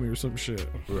have told me or some shit.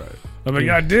 Right. I'm like,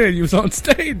 I did. You was on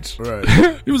stage. Right.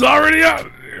 He was already out.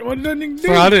 It wasn't nothing to do.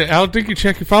 Bro, I don't think you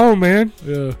check your phone, man.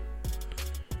 Yeah.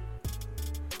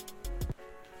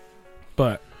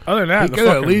 But other than that, He the could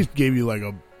at fucking, least give you like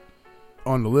a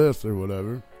on the list or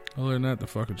whatever. other than that, the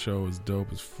fucking show was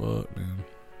dope as fuck, man.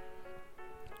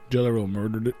 Jelly Roll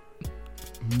murdered it.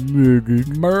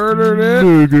 Murdered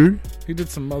it. He did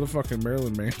some motherfucking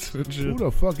Marilyn Manson shit. Who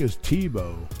the fuck is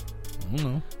Tebow? I don't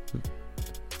know.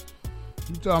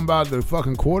 You talking about the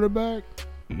fucking quarterback?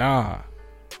 Nah.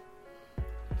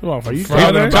 Are you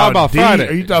Friday? talking about Friday?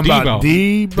 Are you talking about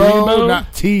Debo?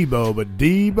 Not Tebow, but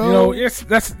Debo. You know,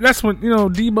 that's when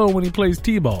Debo when he plays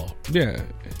T-ball. Yeah.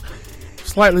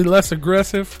 Slightly less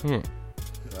aggressive. Yeah.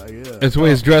 It's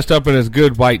when he's dressed up in his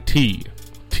good white tee.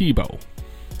 Tebow.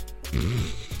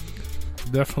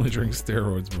 Definitely drink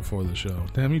steroids before the show.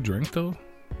 Damn, you drink though?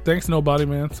 Thanks, nobody,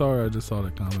 man. Sorry, I just saw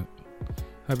that comment.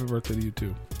 Happy birthday to you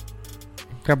too.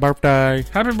 Happy birthday.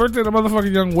 Happy birthday to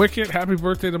motherfucking Young Wicket. Happy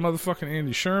birthday to motherfucking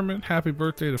Andy Sherman. Happy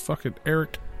birthday to fucking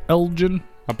Eric Elgin.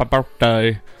 Happy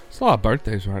birthday. It's a lot of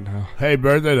birthdays right now. Hey,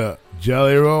 birthday to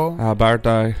Jelly Roll. Happy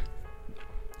birthday.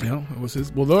 You know, it was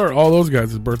his. Well, there are all those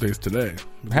guys' birthdays today.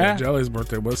 Huh? Jelly's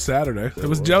birthday was Saturday. It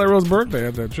was Jelly Roll's birthday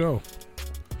at that show.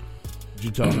 Did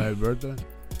you tell him happy birthday?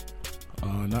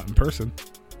 Not in person.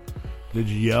 Did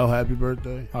you yell happy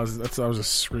birthday? I was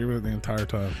just screaming it the entire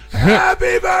time.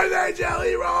 Happy birthday,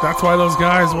 Jelly Roll! That's why those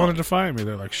guys wanted to fight me.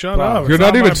 They're like, shut up. You're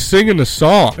not even singing the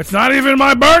song. It's not even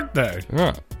my birthday.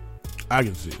 Yeah. I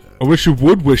can see that. I wish you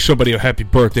would wish somebody a happy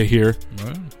birthday here.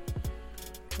 Right.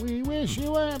 We wish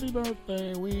you a happy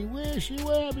birthday. We wish you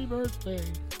a happy birthday.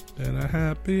 And a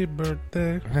happy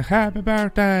birthday. A happy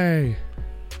birthday.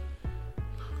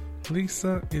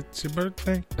 Lisa, it's your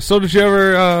birthday. So did you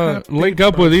ever link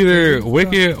up with either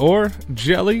Wicket or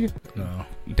Jelly? No.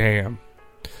 Damn.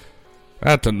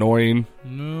 That's annoying.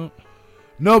 No,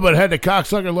 but had the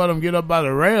cocksucker let him get up by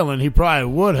the railing, he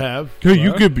probably would have. Hey,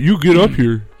 you get up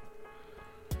here.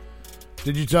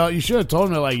 Did you tell? You should have told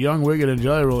him that like Young Wicket and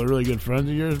Jelly Roll are really good friends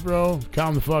of yours, bro.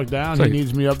 Calm the fuck down. Like, he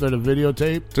needs me up there to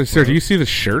videotape. So, sir, do you see the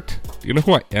shirt? Do you know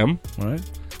who I am? What?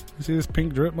 You see this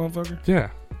pink drip, motherfucker? Yeah.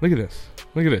 Look at this.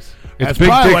 Look at this. It's That's Big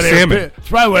probably Dick Salmon. It's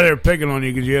probably why they were picking on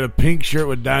you because you had a pink shirt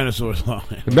with dinosaurs on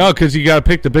it. No, because you got to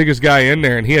pick the biggest guy in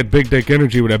there, and he had Big Dick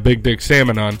Energy with that Big Dick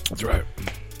Salmon on. That's right.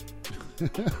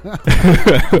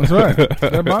 That's right.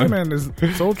 That body man is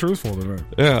so truthful tonight.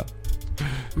 Yeah.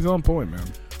 He's on point, man.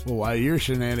 Well, while your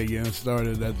shenanigans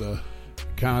started at the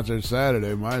concert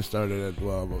Saturday, mine started at,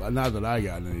 well, not that I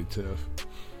got any tiff.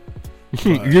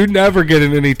 You're never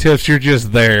getting any tips. You're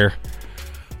just there.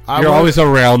 You're always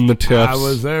around the tips. I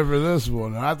was there for this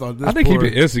one. I thought this I think he'd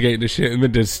be instigating the shit and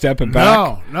then just stepping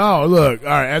back. No. Look, all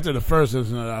right. After the first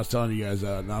incident, I was telling you guys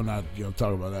that. I'm not going to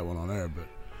talk about that one on air, but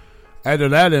after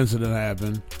that incident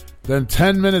happened, then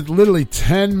 10 minutes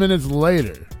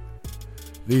later,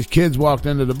 these kids walked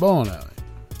into the bowling alley,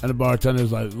 and the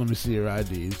bartender's like, "Let me see your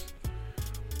IDs."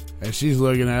 And she's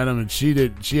looking at him, and she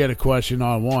had a question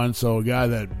on one. So a guy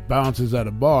that bounces at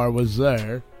a bar was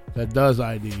there that does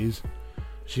IDs.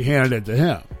 She handed it to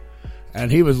him, and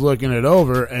he was looking it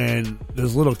over, and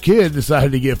this little kid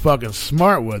decided to get fucking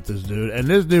smart with this dude, and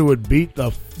this dude would beat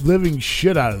the living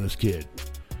shit out of this kid.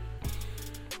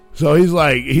 So he's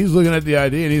looking at the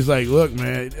ID, and he's like, "Look,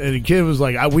 man," and the kid was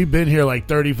like, "We've been here like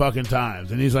 30 fucking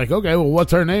times," and he's like, "Okay, well,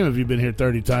 what's her name if you've been here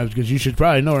 30 times? Because you should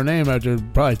probably know her name after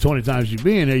probably 20 times you've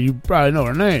been here. You probably know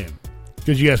her name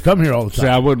because you guys come here all the time." See,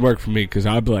 that wouldn't work for me because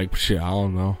I'd be like, "Shit, I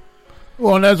don't know."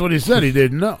 Well, and that's what he said. He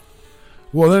didn't know.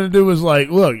 Well, then the dude was like,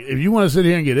 "Look, if you want to sit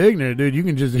here and get ignorant, dude, you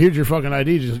can just, here's your fucking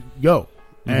ID, just go."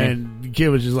 Mm-hmm. And the kid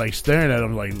was just like staring at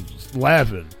him, like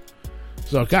laughing.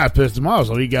 So it kind of pissed him off.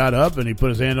 So he got up and he put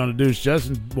his hand on the dude's chest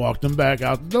and walked him back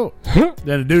out the door.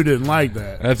 Then the dude didn't like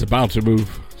that. That's a bouncer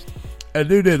move. And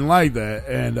the dude didn't like that.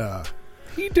 And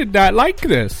he did not like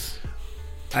this.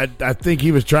 I think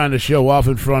he was trying to show off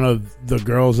in front of the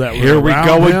girls that were Here we around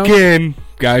go him. again.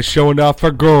 Guys showing off for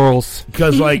girls.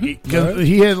 Because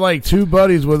he had like two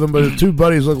buddies with him, but his two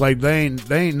buddies look like they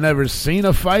ain't never seen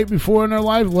a fight before in their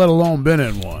life, let alone been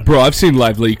in one. Bro, I've seen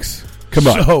live leaks. Come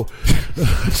on.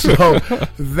 So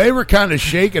they were kind of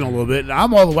shaking a little bit, and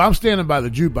I'm standing by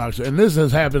the jukebox, and this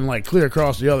has happened like clear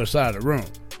across the other side of the room.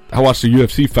 I watched a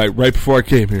UFC fight right before I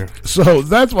came here. So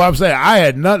that's what I'm saying. I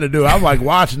had nothing to do. I'm like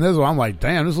watching this one. I'm like,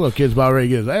 damn, this little kid's about ready to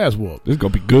get his ass whooped. This is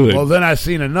going to be good. Well, then I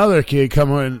seen another kid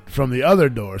come in from the other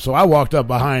door. So I walked up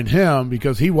behind him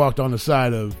because he walked on the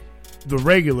side of the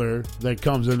regular that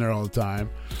comes in there all the time.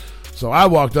 So I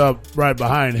walked up right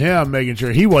behind him, making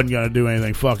sure he wasn't going to do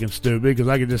anything fucking stupid because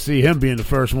I could just see him being the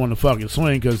first one to fucking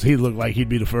swing because he looked like he'd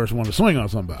be the first one to swing on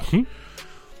somebody.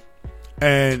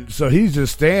 And so he's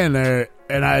just standing there,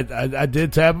 and I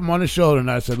did tap him on the shoulder, and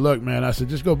I said, "Look, man," I said,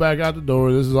 "just go back out the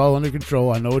door. This is all under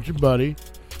control. I know it's your buddy."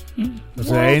 I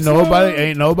said,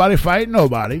 ain't nobody fighting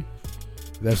nobody.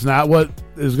 That's not what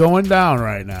is going down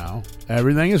right now.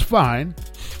 Everything is fine.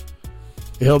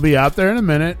 He'll be out there in a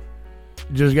minute.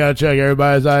 just got to check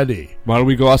everybody's ID. Why don't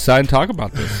we go outside and talk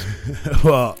about this?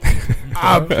 Well,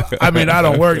 I mean, I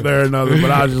don't work there or nothing,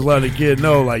 but I was just letting the kid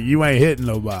know, like, you ain't hitting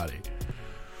nobody.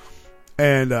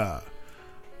 And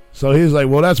so he was like,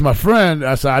 well, that's my friend.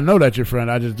 I said, I know that's your friend.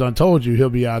 I just done told you he'll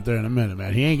be out there in a minute,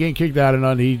 man. He ain't getting kicked out or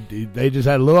nothing. They just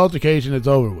had a little altercation. It's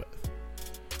over with.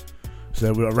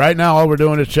 So right now, all we're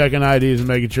doing is checking IDs and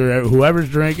making sure whoever's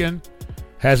drinking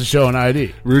has to show an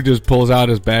ID. Rude just pulls out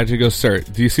his badge and goes, sir,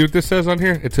 do you see what this says on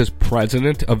here? It says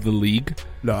president of the league.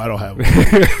 No, I don't have one.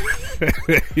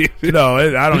 No,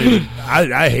 I don't even.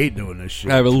 I hate doing this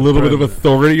shit. I have a little bit of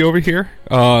authority over here,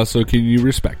 so can you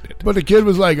respect it? But the kid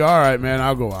was like, all right, man,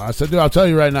 I'll go out. I said, dude, I'll tell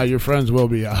you right now, your friends will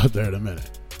be out there in a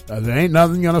minute. There ain't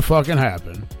nothing going to fucking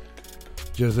happen.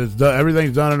 Just it's done,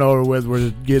 everything's done and over with. We're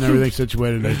just getting everything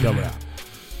situated and they're coming out.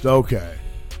 It's okay.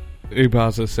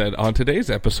 Ibaza said, on today's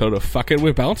episode of Fucking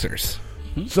with Bouncers.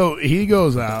 So he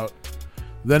goes out.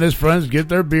 Then his friends get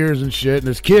their beers and shit, and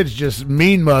his kid's just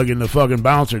mean mugging the fucking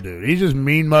bouncer dude. He's just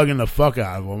mean mugging the fuck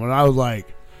out of him. And I was like,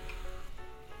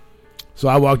 so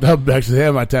I walked up next to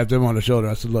him. I tapped him on the shoulder.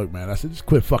 I said, look, man. I said, just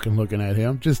quit fucking looking at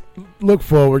him. Just look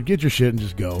forward, get your shit, and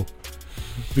just go.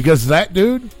 Because that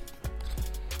dude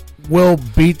will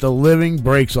beat the living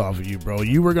brakes off of you, bro.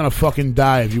 You were going to fucking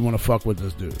die if you want to fuck with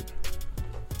this dude.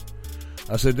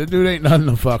 I said, that dude ain't nothing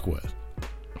to fuck with.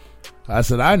 I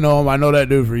said, I know him. I know that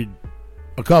dude for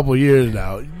a couple years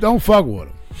now. Don't fuck with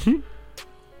him.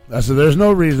 I said, there's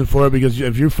no reason for it because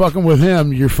if you're fucking with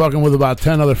him, you're fucking with about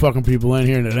 10 other fucking people in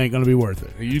here and it ain't going to be worth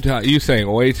it. You saying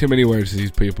way too many words to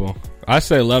these people. I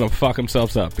say let them fuck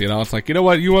themselves up. You know, it's like, you know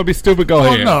what? You want to be stupid? Go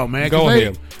ahead. No, man. Go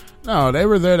ahead. No, they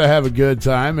were there to have a good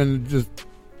time and just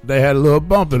they had a little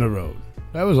bump in the road.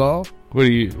 That was all. What are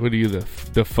you,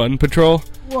 the fun patrol?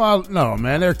 Well, no,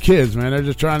 man. They're kids, man. They're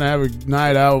just trying to have a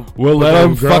night out. We'll let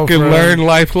them fucking learn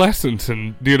life lessons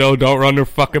and, don't run their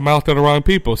fucking mouth to the wrong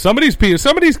people. Some of these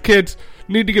kids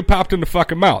need to get popped in the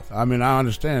fucking mouth. I mean, I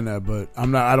understand that, but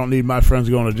I don't need my friends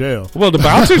going to jail. Well, the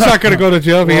bouncer's not going to go to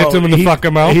jail if he hits him in the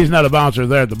fucking mouth. He's not a bouncer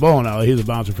there at the bowling alley. He's a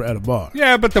bouncer at a bar.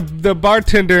 Yeah, but the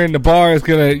bartender in the bar is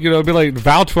going to, be like,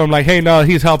 vouch for him, like, hey, no,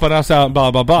 he's helping us out, and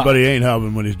blah, blah, blah. But he ain't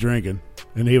helping when he's drinking.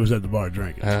 And he was at the bar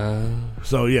drinking.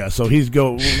 So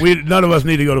none of us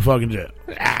need to go to fucking jail.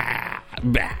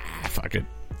 Fuck it.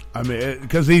 I mean,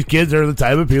 because these kids are the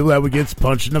type of people that would get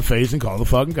punched in the face and call the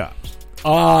fucking cops.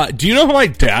 Do you know who my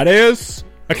dad is?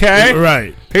 Okay.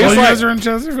 Right. You guys are in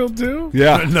Chesterfield too?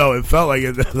 Yeah. No, it felt like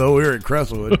it, though we were at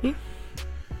Crestwood.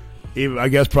 I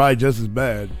guess probably just as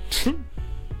bad.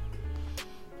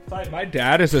 My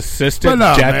dad is assistant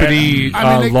deputy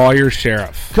lawyer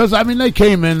sheriff. Because, they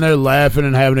came in there laughing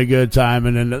and having a good time.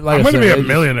 And then, I'm going to be a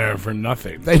millionaire for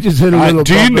nothing. They just hit a little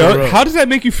do you know? How does that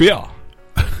make you feel?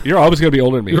 You're always going to be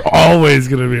older than me. You're always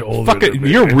going to be older than me.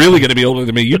 You're really going to be older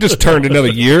than me. You just turned another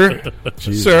year,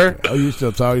 sir. Oh, you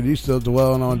still talking? You still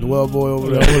dwelling on Dwell Boy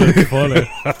over there? It's funny.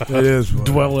 It is funny.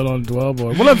 Dwelling on Dwell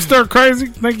Boy. What up, Stir Crazy?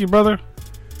 Thank you, brother.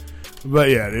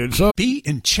 But yeah, dude. So be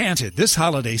enchanted this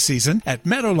holiday season at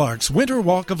Meadowlark's Winter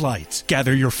Walk of Lights.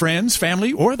 Gather your friends,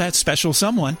 family, or that special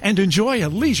someone and enjoy a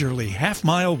leisurely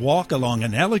half-mile walk along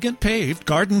an elegant paved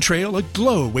garden trail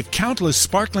aglow with countless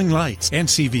sparkling lights, and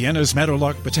see Vienna's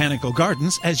Meadowlark Botanical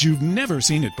Gardens as you've never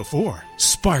seen it before.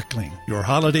 Sparkling. Your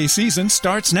holiday season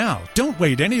starts now. Don't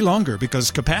wait any longer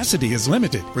because capacity is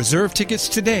limited. Reserve tickets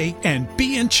today and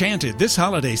be enchanted this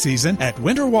holiday season at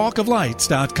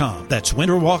winterwalkoflights.com. That's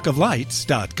winterwalkoflights.com.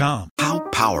 How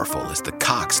powerful is the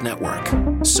Cox network?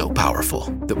 So powerful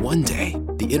that one day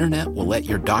the internet will let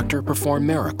your doctor perform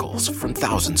miracles from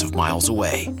thousands of miles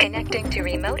away. Connecting to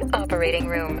remote operating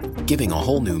room. Giving a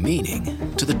whole new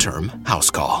meaning to the term house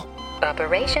call.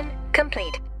 Operation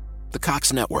complete. The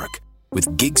Cox network.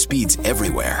 With gig speeds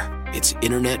everywhere, it's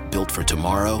internet built for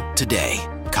tomorrow, today.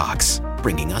 Cox,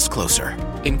 bringing us closer.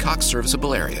 In Cox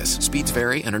serviceable areas, speeds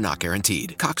vary and are not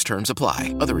guaranteed. Cox terms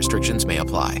apply. Other restrictions may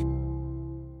apply.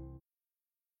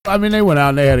 They went out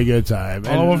and they had a good time.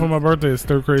 All I want for my birthday is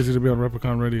Stir Crazy to be on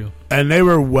Replicon Radio. And they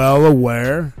were well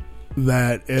aware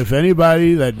that if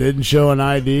anybody that didn't show an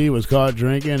ID was caught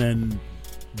drinking and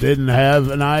didn't have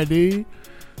an ID,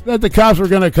 that the cops were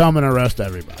going to come and arrest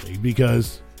everybody.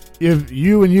 Because if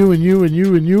you and you and you and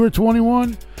you and you are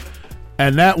 21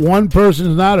 and that one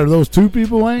person's not, or those two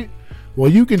people ain't,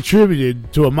 well, you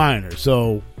contributed to a minor.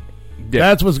 So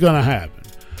that's what's going to happen.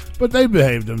 But they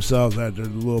behaved themselves after the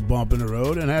little bump in the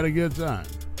road and had a good time.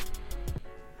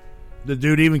 The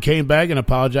dude even came back and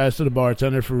apologized to the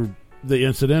bartender for the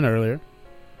incident earlier.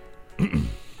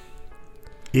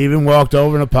 Even walked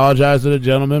over and apologized to the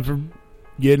gentleman for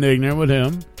getting ignorant with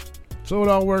him. So it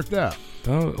all worked out.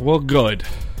 Oh, well, good.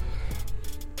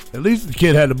 At least the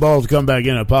kid had the balls to come back in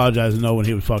and apologize and know when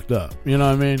he was fucked up. You know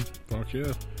what I mean? Fuck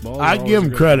yeah. I give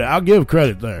him credit. I'll give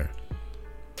credit there.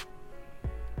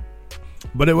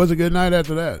 But it was a good night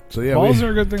after that. So yeah, balls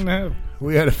are a good thing to have.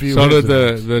 We had a few. So did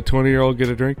the 20-year-old get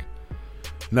a drink?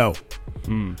 No.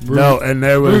 Mm. No, and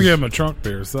there was. We'll give him a trunk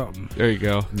beer or something. There you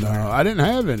go. No, I didn't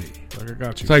have any. Like I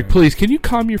got you. It's like, please, can you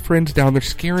calm your friends down? They're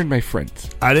scaring my friends.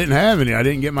 I didn't have any. I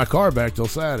didn't get my car back till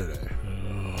Saturday.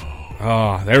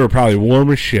 Oh, they were probably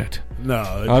warm as shit. No.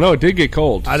 I know it did get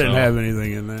cold. I didn't so. have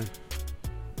anything in there.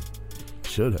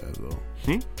 Should have, though.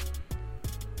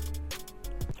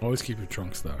 Always keep your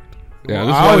trunk stocked. Yeah,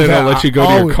 this is why they don't let you go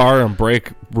to your car and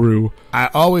break brew. I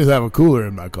always have a cooler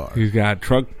in my car. He's got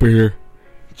trunk beer.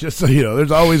 Just so you know,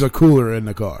 there's always a cooler in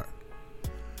the car.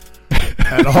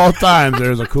 At all times,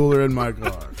 there's a cooler in my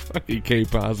car. Fucking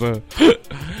K-Pasa. She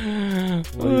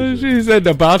said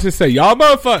about to say, y'all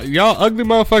ugly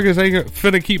motherfuckers ain't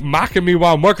finna keep mocking me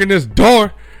while I'm working this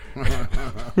door.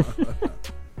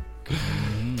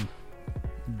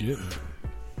 You're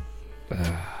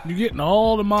getting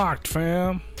all the mocked,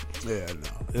 fam. Yeah, no,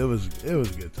 it was a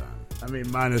good time. I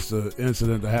mean, minus the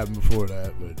incident that happened before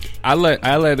that, but I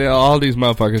let all these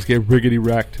motherfuckers get riggedy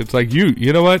wrecked. It's like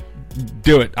you know what?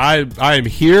 Do it. I am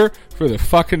here for the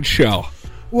fucking show.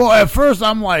 Well, at first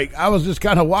I'm like, I was just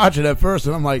kind of watching at first,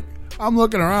 and I'm like, I'm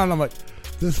looking around, and I'm like,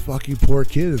 this fucking poor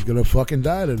kid is gonna fucking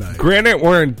die tonight. Granted,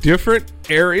 we're in different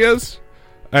areas,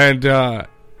 and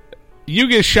you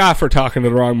get shot for talking to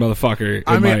the wrong motherfucker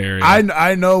in my area.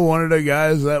 I know one of the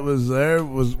guys that was there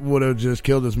would have just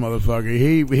killed this motherfucker.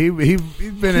 He's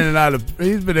been in and out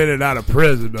of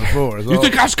prison before. So you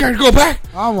think I'm scared to go back?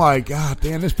 I'm like, God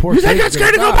damn, this poor. You think I'm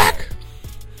scared to go back?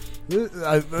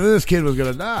 This kid was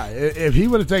gonna die. If he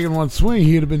would have taken one swing,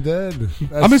 he'd have been dead.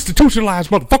 I'm institutionalized,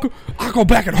 motherfucker. I'll go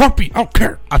back in a heartbeat. I don't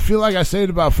care. I feel like I saved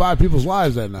about 5 people's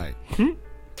lives that night.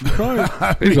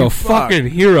 He's a fucking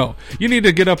hero. You need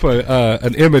to get up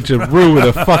an image of Rue with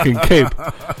a fucking cape.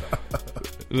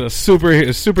 The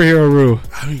superhero Rue.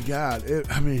 I mean, God.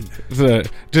 It's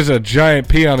just a giant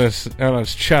P on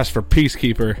his chest for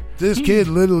peacekeeper. This kid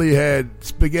literally had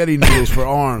spaghetti noodles for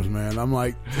arms, man. I'm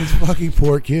like, this fucking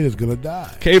poor kid is gonna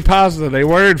die. K-Pasta, they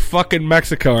were in fucking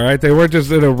Mexico, right? They weren't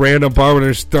just in a random bar where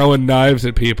they're just throwing knives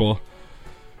at people.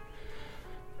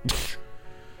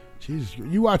 Jesus,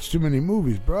 you watch too many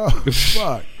movies, bro.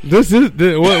 Fuck. This is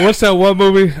what's that one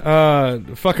movie?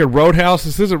 Fucking Roadhouse.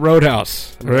 This isn't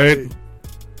Roadhouse, right?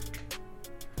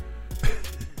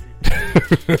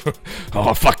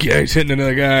 Oh fuck yeah, he's hitting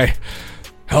another guy.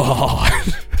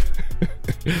 Oh.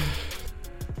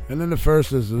 And then the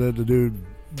first is that the dude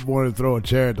wanted to throw a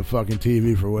chair at the fucking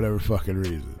TV for whatever fucking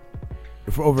reason.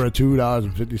 For over a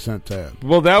 $2.50 tab.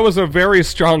 Well, that was a very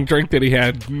strong drink that he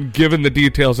had, given the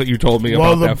details that you told me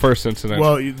about that first incident.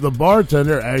 Well, the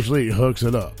bartender actually hooks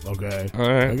it up, okay? All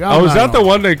right. Like, was that the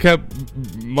one that kept,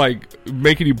 like,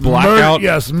 making you black out?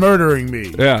 Yes, murdering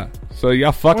me. Yeah. So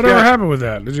y'all fucked Whatever yet? happened with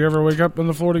that? Did you ever wake up on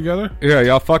the floor together? Yeah,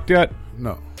 y'all fucked yet?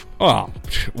 No. Oh,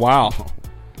 wow.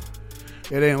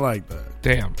 It ain't like that.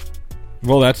 Damn.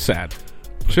 Well, that's sad.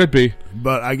 Should be.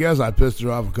 But I guess I pissed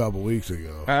her off a couple weeks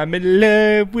ago. I'm in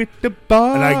love with the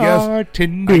bartender.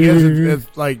 And I guess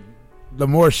it's like the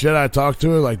more shit I talk to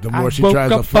her, like the more she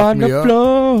tries to fuck me up.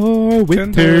 Floor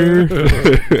with her.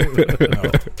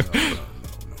 No.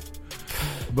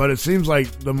 But it seems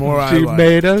like the more she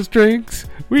made us drinks,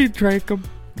 we drank them,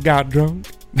 got drunk,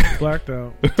 blacked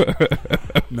out.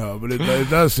 No, but it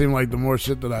does seem like the more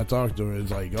shit that I talk to her,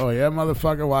 it's like, oh yeah,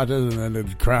 motherfucker, watch this, and then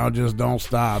the crowd just don't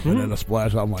stop, and then a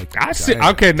splash. I'm like, I see.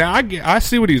 Okay, now I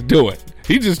see what he's doing.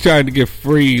 He's just trying to get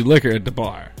free liquor at the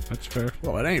bar. That's fair.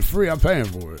 Well, it ain't free. I'm paying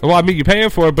for it. Well, I mean, you're paying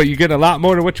for it, but you get a lot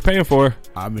more than what you're paying for.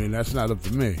 I mean, that's not up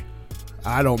to me.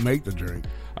 I don't make the drink.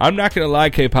 I'm not gonna lie,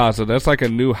 K-Pasta. That's like a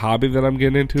new hobby that I'm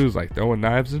getting into. Is like throwing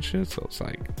knives and shit. So it's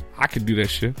like I can do that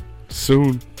shit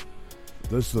soon.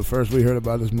 This is the first we heard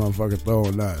about this motherfucker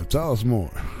throwing knives. Tell us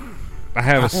more.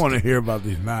 I want to hear about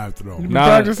these knife throwing. You been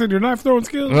practicing your knife throwing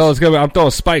skills? No, it's good. I'm throwing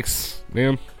spikes,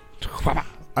 man.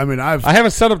 I mean, I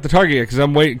haven't set up the target yet because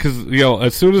I'm waiting. Because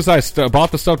as soon as I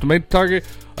bought the stuff to make the target,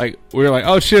 like we were like,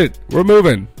 oh shit, we're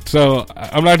moving. So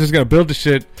I'm not just gonna build the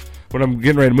shit when I'm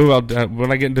getting ready to move out.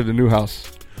 When I get into the new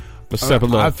house.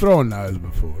 I've thrown knives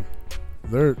before.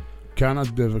 They're kind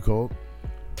of difficult.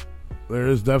 There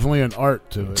is definitely an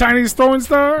art to it. Chinese throwing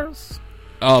stars?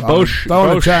 Both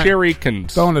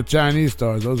shurikens. Throwing the Chinese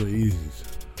stars, those are easy.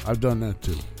 I've done that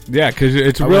too. Yeah, because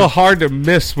it's real hard to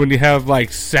miss when you have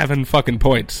like 7 fucking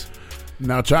points.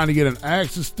 Now trying to get an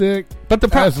axis stick,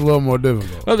 that's a little more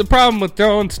difficult. Well, the problem with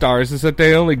throwing stars is that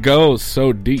they only go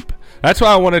so deep. That's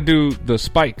why I want to do the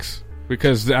spikes.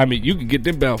 Because, I mean, you can get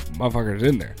them motherfuckers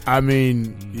in there. I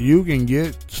mean, you can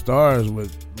get stars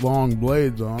with long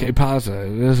blades on. Okay, Pazza,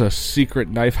 it is a secret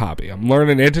knife hobby. I'm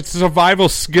learning it. It's a survival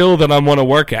skill that I want to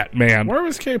work at, man. Where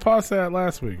was K Pasta at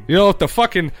last week? You know, if the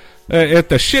fucking if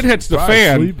the shit hits the Probably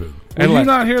fan, sleeping. Were you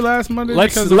not here last Monday?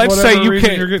 Let's because of say whatever you reason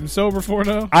can't. You're getting sober for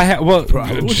now. I have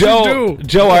What'd Joe. you do?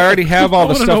 Joe, I already have all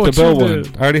the I wanna know stuff to what build you one.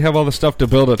 did. I already have all the stuff to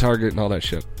build a target and all that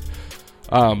shit.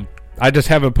 I just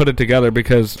haven't put it together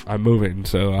because I'm moving,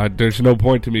 so there's no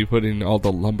point to me putting all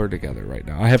the lumber together right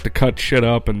now. I have to cut shit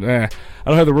up, and I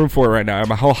don't have the room for it right now.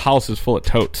 My whole house is full of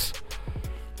totes.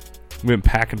 I've been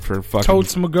packing for fucking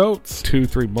Totes my goats.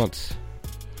 2-3 months.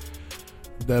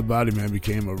 That body man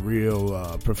became a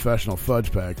real professional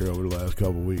fudge packer over the last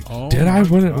couple weeks. Oh, Did I?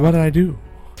 What did I do?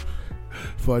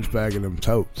 Fudge packing them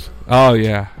totes. Oh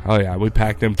yeah. We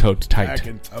pack them totes tight.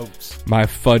 Packing totes. My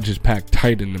fudge is packed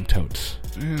tight in them totes.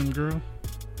 Damn, girl.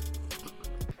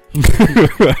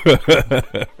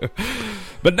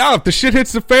 But no, if the shit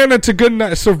hits the fan, it's a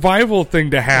good survival thing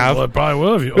to have. Well, it probably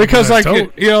will if you because, open like,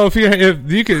 that tote. you know, if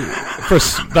you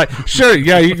could, sure,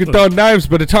 yeah, you can throw knives,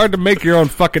 but it's hard to make your own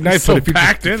fucking knife. It's so but if you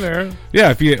packed in there. Yeah,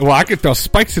 I could throw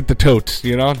spikes at the totes,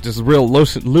 you know, just real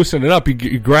loosen it up.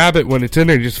 You grab it when it's in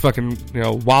there, you just fucking,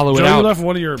 wallow Joe, it out. you left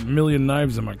one of your million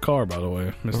knives in my car, by the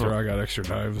way, Mister. I got extra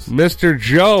knives. Mr.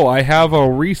 Joe, I have a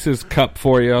Reese's cup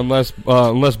for you, unless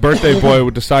Birthday Boy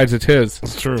decides it's his.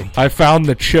 It's true. I found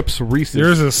the Chips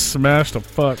Reese's. Yours is smashed to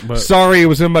fuck, but sorry, it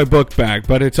was in my book bag,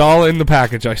 but it's all in the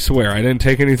package. I swear, I didn't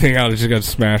take anything out. It just got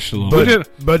smashed a little bit.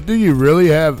 But do you really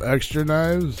have extra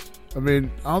knives? I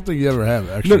mean, I don't think you ever have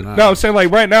extra knives. No, I'm saying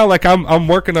like right now, like I'm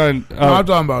working on. No, I'm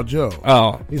talking about Joe.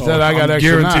 Oh, he said I got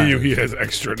extra knives. guarantee you he has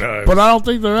extra knives. But I don't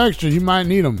think they're extra. You might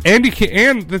need them. And you can,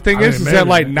 and the thing is that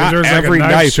like not every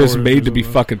knife is made to be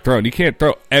fucking thrown. You can't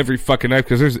throw every fucking knife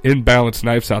because there's imbalanced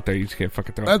knives out there. You just can't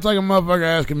fucking throw. That's like a motherfucker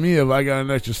asking me if I got an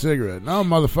extra cigarette. No,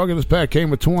 motherfucker, this pack came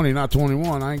with 20, not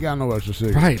 21. I ain't got no extra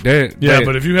cigarettes. Right?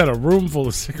 But if you had a room full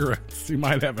of cigarettes, you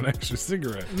might have an extra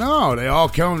cigarette. No, they all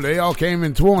came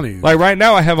in 20s. Like right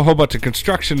now, I have a whole bunch of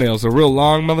construction nails, the real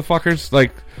long motherfuckers.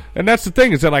 Like, and that's the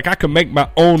thing is that like I can make my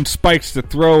own spikes to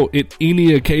throw at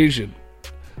any occasion.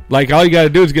 Like all you got to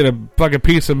do is get a fucking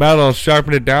piece of metal,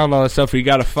 sharpen it down, all that stuff. You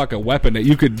got a fucking weapon that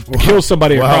you could kill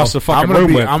somebody across the fucking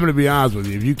room with. I'm gonna be honest with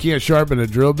you. If you can't sharpen a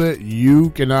drill bit, you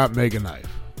cannot make a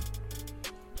knife.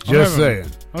 Just saying.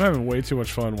 I'm having way too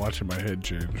much fun watching my head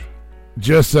change.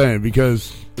 Just saying,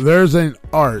 because there's an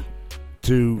art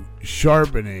to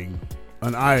sharpening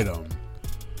an item.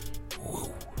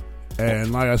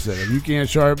 And like I said, if you can't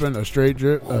sharpen a straight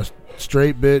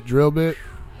bit drill bit,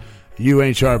 you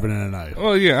ain't sharpening a knife.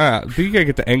 Well, yeah, you gotta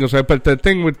get the angles right. But the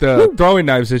thing with the throwing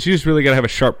knives is you just really gotta have a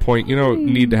sharp point. You don't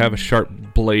need to have a sharp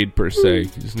blade per se. You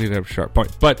just need to have a sharp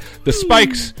point. But the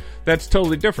spikes, that's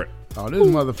totally different. Oh, this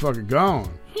motherfucker gone.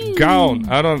 Gone.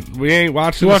 We ain't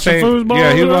watching You the watching same. foosball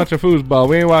Yeah, he's over there? watching foosball.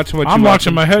 We ain't watching what I'm you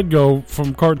watching my head go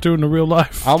from cartoon to real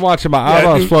life. I'm watching my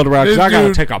eyeballs float around because I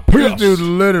gotta take a piss. This dude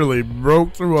literally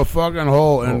broke through a fucking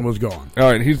hole and was gone.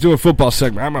 All right, he's doing football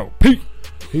segment. I'm out. Pee.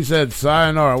 He said,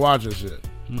 sayonara, watch this shit.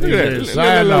 Look at this. Look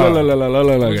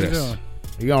at this.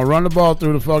 He gonna run the ball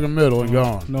through the fucking middle and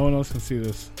gone. No one else can see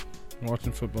this. I'm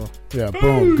watching football. Yeah,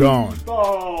 boom, gone.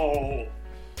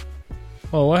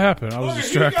 Oh, what happened? I was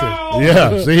distracted.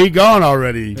 Yeah, see, he gone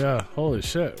already. Yeah, holy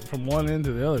shit. From one end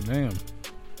to the other, damn.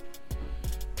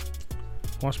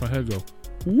 Watch my head go.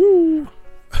 Woo!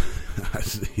 I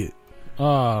see it.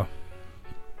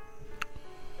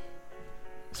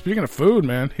 Speaking of food,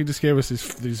 man, he just gave us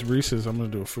these Reese's. I'm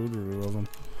going to do a food review of them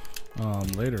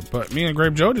later. But me and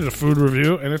Grape Joe did a food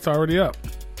review, and it's already up.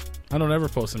 I don't ever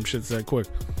post some shits that quick.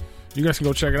 You guys can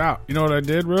go check it out. You know what I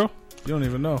did, real? You don't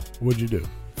even know. What'd you do?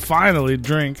 Finally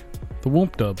drink the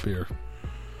Whoop Dub beer.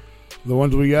 The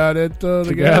ones we got at the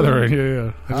Gathering.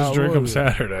 Yeah. I just drank them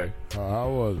Saturday. How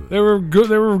was it? They were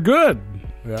good.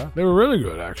 Yeah? They were really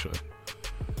good, actually.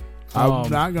 I'm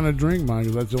not going to drink mine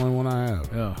because that's the only one I have.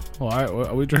 Yeah.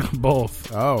 Well, we drink them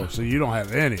both. Oh, so you don't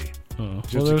have any.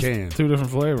 Just a can. Two different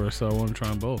flavors, so I want to try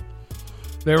them both.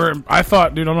 I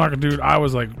thought, dude, I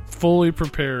was like fully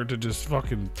prepared to just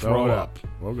fucking throw up.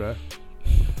 Okay.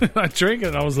 I drank it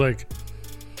and I was like,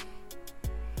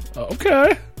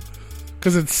 okay.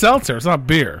 Because it's seltzer, it's not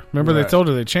beer. Remember they told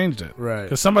her they changed it. Right.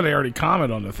 Because somebody already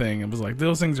commented on the thing and was like,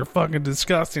 those things are fucking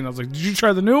disgusting. I was like, did you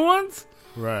try the new ones?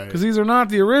 Right. Because these are not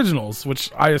the originals,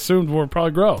 which I assumed were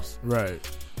probably gross. Right.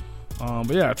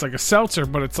 But yeah, it's like a seltzer,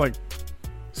 but it's like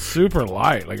super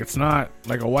light. Like it's not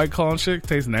like a White Claw and shit. It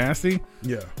tastes nasty.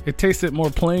 Yeah. It tasted more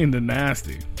plain than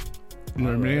nasty. You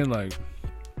know what I mean? Like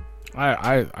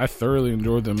I thoroughly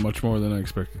enjoyed them much more than I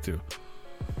expected to.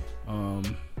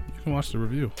 You can watch the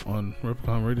review on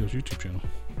Replicon Radio's YouTube channel.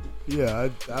 Yeah,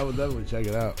 I would definitely check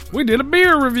it out. We did a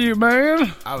beer review,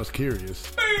 man. I was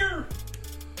curious. Beer.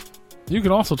 You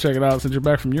can also check it out since you're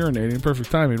back from urinating. Perfect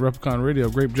timing. Replicon Radio,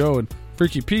 Grape Joe, and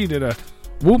Freaky P did a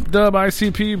Whoop Dub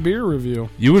ICP beer review.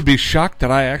 You would be shocked that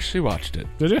I actually watched it.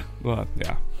 Did you? Well,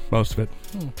 yeah, most of it.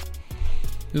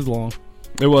 It was long.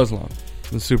 It was long.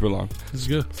 It was super long. It's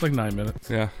good. It's like 9 minutes.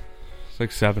 Yeah. It's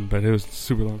like 7, but it was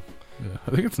super long. Yeah,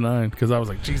 I think it's 9 because I was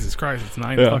like, Jesus Christ, it's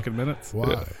 9 fucking minutes. Why?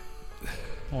 Yeah.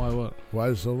 Why what? Why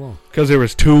is it so long? Because there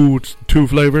was two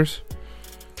flavors.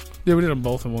 Yeah, we did them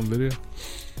both in one video.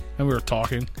 And we were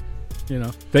talking, you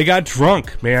know. They got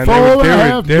drunk, man.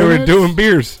 4.5 They were minutes. doing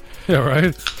beers. Yeah,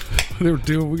 right?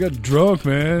 We got drunk,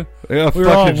 man. They got we were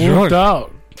all fucking whooped drunk.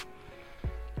 out.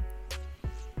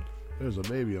 There's a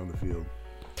baby on the field.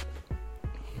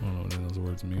 I don't know what any of those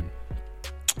words mean.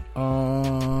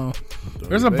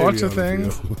 There's a bunch of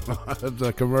things. That's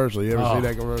a commercial. You ever see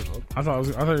that commercial? I thought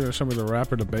you were going to show me the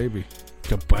rapper, the baby.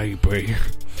 The baby.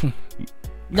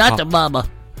 Not the mama.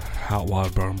 Hot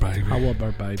water burn baby. How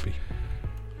about baby?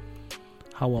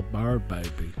 How about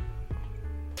baby?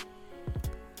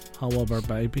 How about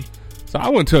baby? So I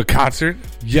went to a concert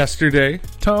yesterday.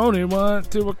 Tony went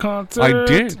to a concert. I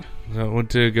did. I went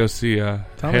to go see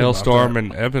Tell me Hailstorm about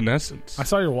and Evanescence. I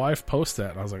saw your wife post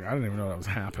that, and I was like, I didn't even know that was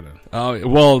happening. Oh,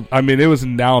 well, I mean, it was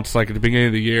announced like at the beginning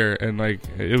of the year, and like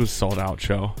it was a sold out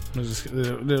show.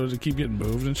 Did it keep getting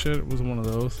moved and shit? It was one of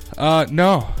those.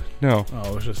 No. Oh,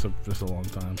 it was just a long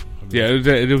time. Yeah,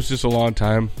 it was just a long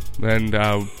time, and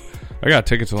I got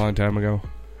tickets a long time ago.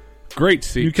 Great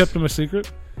seats. You kept them a secret?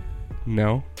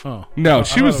 No. Oh. No,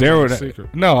 she was there when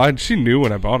secret. she knew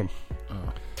when I bought them.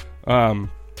 Oh.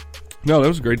 No,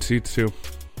 those were great seats too.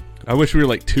 I wish we were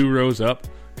like 2 rows up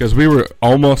because we were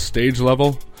almost stage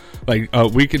level. Like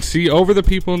we could see over the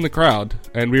people in the crowd,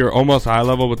 and we were almost eye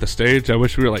level with the stage. I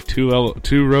wish we were like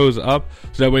 2 rows up,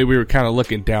 so that way we were kind of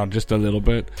looking down just a little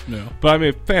bit. Yeah. But I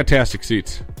mean, fantastic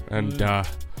seats, and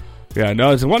yeah,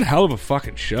 no, it's one hell of a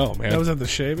fucking show, man. That was at the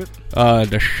Shave It.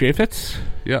 The Shave It,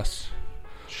 yes.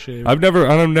 Shave I've never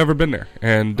been there,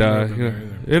 and I've never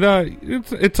been there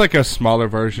it's like a smaller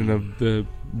version of the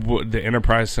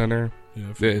Enterprise Center.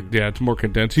 Yeah, it's more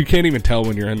condensed. You can't even tell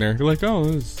when you're in there. You're like, oh,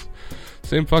 it's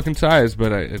same fucking size,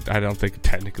 but I don't think it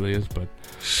technically is. But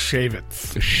Shave It.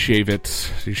 Shave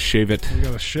it. You shave it. You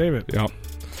gotta shave it. Yep.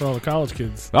 For all the college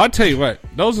kids. I'll tell you what.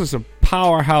 Those are some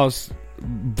powerhouse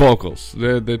vocals.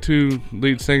 The 2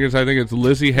 lead singers. I think it's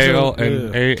Lizzie Hale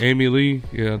and Amy Lee.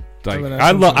 Yeah. Like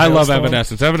I love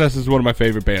Evanescence. Evanescence is one of my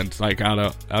favorite bands. Like out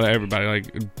of everybody,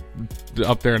 like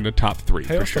up there in the top 3 for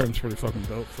sure. Hailstorm's pretty fucking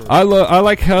dope. I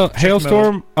like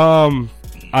Hailstorm.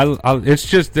 It's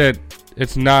just that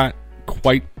it's not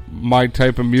quite my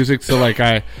type of music. So like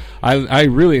I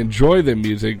really enjoy the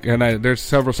music, and there's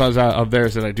several songs of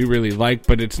theirs that I do really like,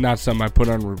 but it's not something I put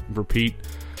on repeat.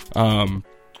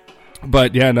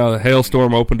 But yeah, no, the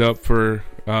Hailstorm opened up for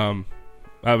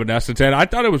Evanescence, and I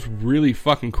thought it was really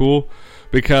fucking cool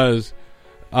because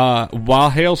while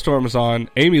Hailstorm was on,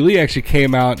 Amy Lee actually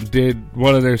came out and did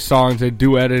one of their songs. They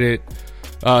duetted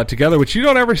it together, which you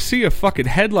don't ever see a fucking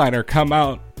headliner come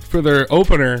out for their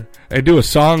opener and do a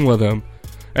song with them.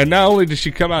 And not only did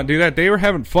she come out and do that, they were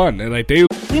having fun. And like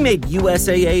we made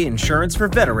USAA insurance for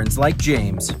veterans like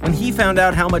James. When he found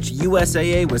out how much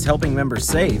USAA was helping members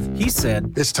save, he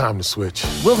said, "It's time to switch.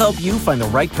 We'll help you find the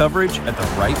right coverage at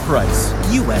the right price.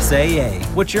 USAA.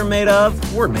 What you're made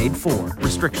of, we're made for.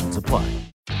 Restrictions apply."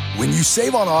 When you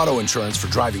save on auto insurance for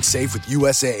driving safe with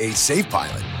USAA Safe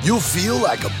Pilot, you'll feel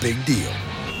like a big deal,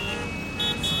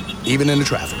 even in a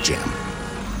traffic jam.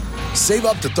 Save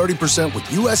up to 30% with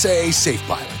USAA Safe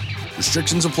Pilot.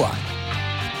 Restrictions apply.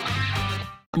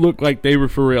 Looked like they were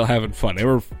for real having fun. They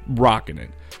were rocking it.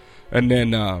 And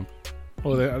then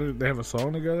they have a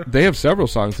song together? They have several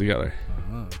songs together.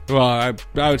 Well,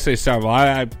 I would say several.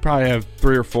 I probably have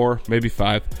 3 or 4, maybe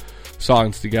 5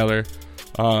 songs together.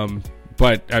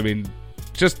 But I mean,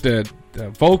 just the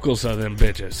vocals of them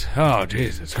bitches. Oh,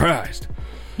 Jesus Christ.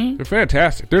 They're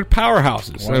fantastic. They're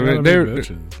powerhouses. Why I mean, they're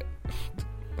bitches?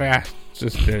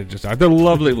 They're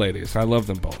lovely ladies. I love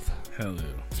them both. Hell yeah.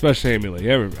 Especially Amy Lee.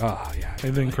 Yeah.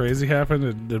 Anything crazy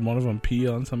happened? Did one of them pee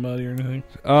on somebody or anything?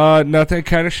 Nothing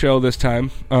kind of show this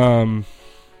time.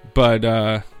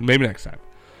 But maybe next time.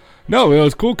 No, it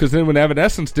was cool because then when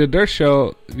Evanescence did their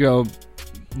show, you know,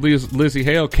 Lizzie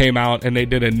Hale came out and they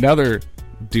did another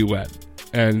duet,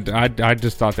 and I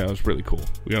just thought that was really cool.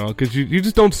 You know, because you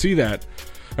just don't see that.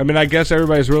 I mean, I guess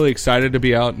everybody's really excited to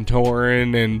be out and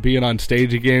touring and being on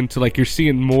stage again. So, like, you're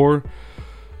seeing more,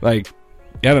 like,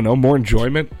 I don't know, more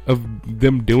enjoyment of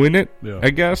them doing it, Yeah. I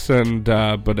guess. And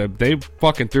but they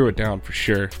fucking threw it down for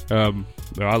sure.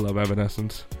 I love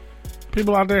Evanescence.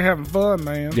 People out there having fun,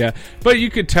 man. Yeah, but you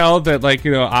could tell that, like,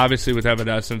 you know, obviously with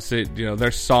Evanescence,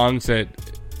 there's songs that,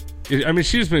 I mean,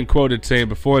 she's been quoted saying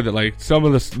before that, like, some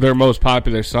of their most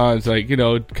popular songs, like, you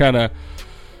know, kind of,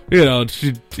 you know,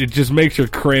 it just makes you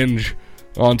cringe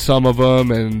on some of them,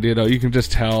 and, you know, you can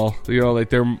just tell, you know,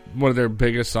 like, one of their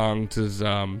biggest songs is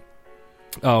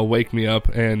Wake Me Up,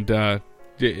 and that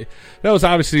was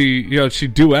obviously, you know, she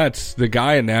duets, the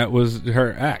guy in that was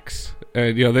her ex.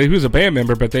 And, you know, he was a band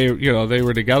member, but they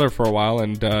were together for a while,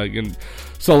 and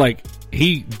so, like,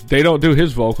 they don't do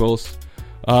his vocals,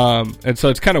 and so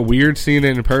it's kind of weird seeing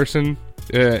it in person,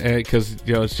 because,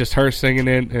 you know, it's just her singing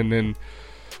it, and then,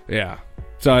 yeah,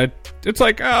 so it's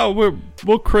like, oh,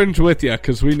 we'll cringe with you,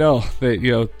 because we know that,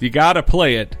 you know, you gotta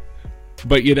play it,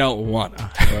 but you don't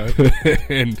wanna,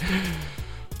 right?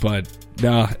 But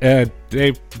no,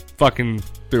 they fucking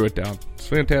threw it down. It's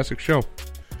a fantastic show.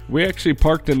 We actually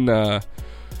parked in.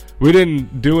 We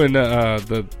didn't do in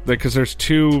because there's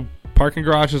 2 parking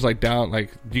garages, like, down,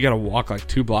 like, you gotta walk like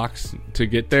 2 blocks to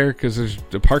get there because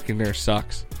the parking there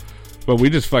sucks. But we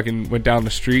just fucking went down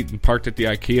the street and parked at the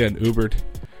IKEA and Ubered.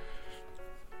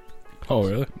 Oh,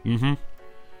 really? Mm-hmm.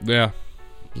 Yeah,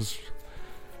 it's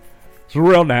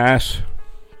real nice.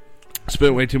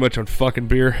 Spent way too much on fucking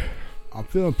beer. I'm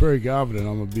feeling pretty confident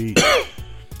I'm gonna beat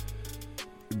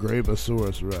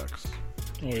Grabosaurus Rex.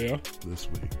 Oh, yeah? This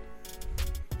week.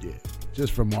 Yeah.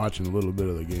 Just from watching a little bit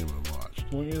of the game I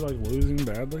watched. Weren't you, like, losing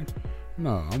badly?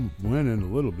 No, I'm winning a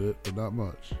little bit, but not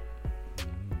much.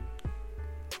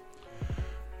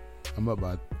 I'm up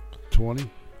by 20.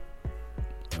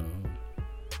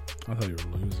 I thought you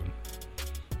were losing.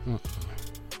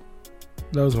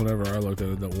 That was whenever I looked at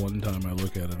it, that one time I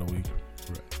look at it a week.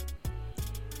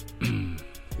 Right.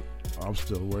 I'm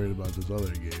still worried about this other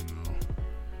game, though.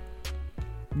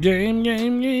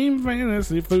 Game,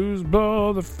 fantasy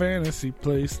foosball, the fantasy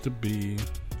place to be.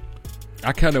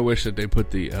 I kind of wish that they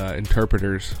put the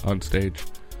interpreters on stage,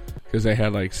 because they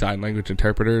had, like, sign language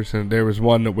interpreters, and there was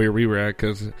one where we were at,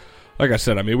 because, like I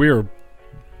said, I mean, we were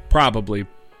probably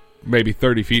maybe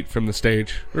 30 feet from the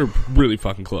stage. We were really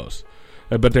fucking close.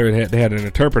 But they had an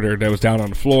interpreter that was down on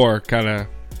the floor, kind of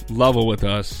level with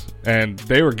us, and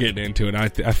they were getting into it.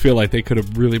 I feel like they could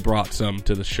have really brought some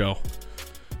to the show.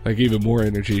 Like, even more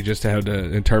energy, just to have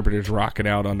the interpreters rocking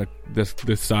out on this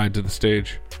sides of the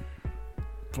stage.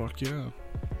 Fuck yeah.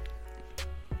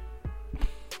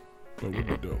 That would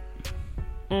be dope.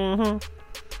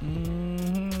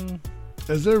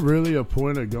 Is there really a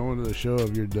point of going to the show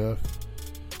if you're deaf?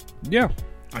 Yeah.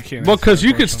 I can't. Well, because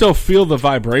you can still feel the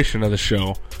vibration of the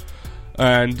show,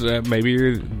 and maybe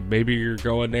you're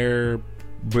going there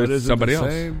with somebody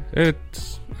else. Same?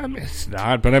 I mean, it's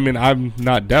not. But I mean, I'm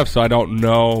not deaf, so I don't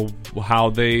know how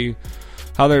they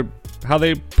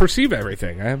perceive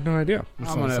everything. I have no idea.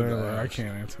 I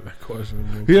can't answer that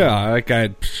question. Yeah, like I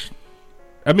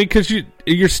mean, because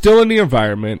you're still in the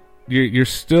environment. You're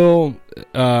still,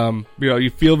 you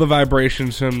feel the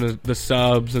vibrations from the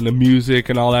subs and the music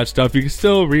and all that stuff. You can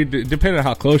still read, depending on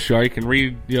how close you are, you can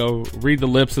read the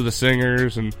lips of the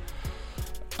singers. And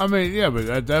I mean, yeah, but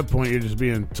at that point, you're just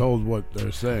being told what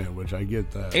they're saying, which I get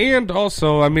that. And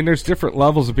also, I mean, there's different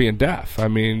levels of being deaf. I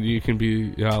mean, you can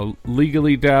be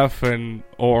legally deaf,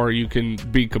 or you can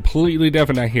be completely deaf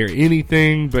and not hear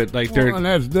anything. But like, and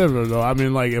that's different, though. I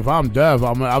mean, like, if I'm deaf,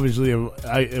 I'm obviously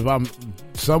if I'm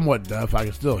somewhat deaf, I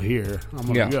can still hear. I'm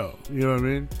gonna go. You know what I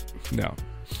mean? No.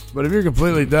 But if you're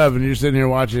completely deaf and you're sitting here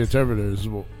watching interpreters,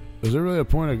 well, is there really a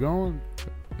point of going?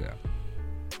 Yeah.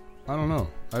 I don't know.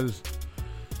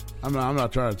 I'm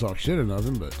not trying to talk shit or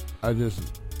nothing, but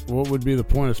what would be the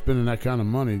point of spending that kind of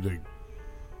money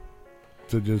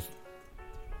to just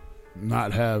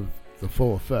not have the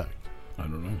full effect? I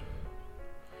don't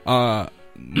know.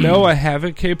 No, I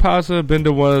haven't, K-Pasa, been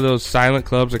to one of those silent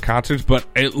clubs or concerts, but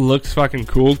it looks fucking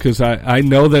cool, because I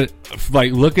know that,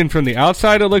 like, looking from the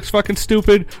outside, it looks fucking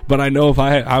stupid, but I know if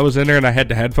I was in there and I had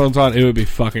the headphones on, it would be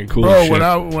fucking cool. Bro,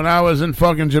 when I was in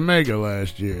fucking Jamaica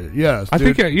last year, yes, I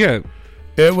dude. think,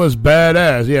 it was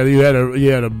badass. Yeah, you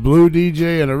had a blue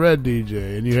DJ and a red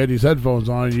DJ, and you had these headphones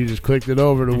on, and you just clicked it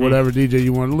over to whatever DJ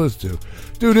you wanted to listen to.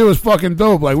 Dude, it was fucking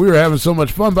dope. Like, we were having so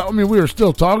much fun, but I mean, we were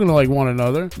still talking to like one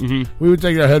another. We would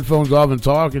take our headphones off and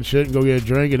talk and shit, and go get a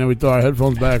drink, and then we'd throw our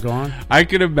headphones back on. I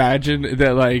can imagine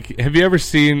that. Like, have you ever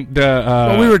seen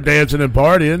the? We were dancing and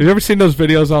partying. Have you ever seen those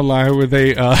videos online where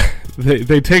they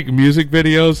they take music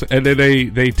videos and then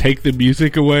they take the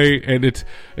music away, and it's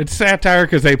satire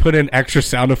because they put in extra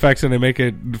sound effects and they make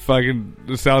it fucking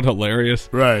sound hilarious.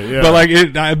 Right, yeah. But like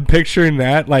I'm picturing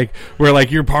that, like where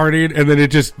like you're partying and then you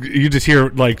just hear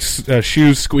like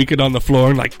shoes squeaking on the floor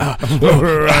and like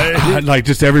right. like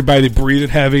just everybody breathing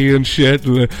heavy and shit,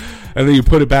 and then you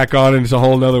put it back on and it's a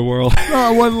whole nother world.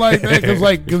 No, it wasn't like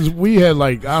that because we had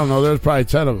like, I don't know, there's probably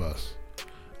 10 of us.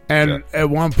 And at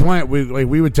one point,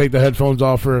 we would take the headphones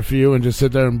off for a few and just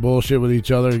sit there and bullshit with each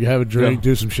other, have a drink,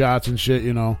 do some shots and shit,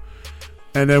 you know.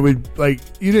 And then we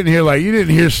you didn't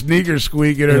hear sneakers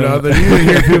squeaking or nothing. You didn't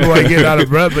hear people like getting out of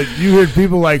breath, but you heard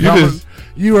people like humming.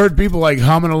 You heard people like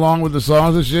humming along with the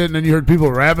songs and shit, and then you heard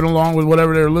people rapping along with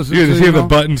whatever they were listening to. You just hear the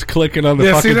buttons clicking on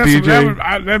the fucking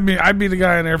DJ. I'd be the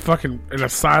guy in there fucking in a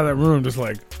silent room, just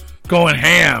like going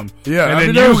ham. Yeah,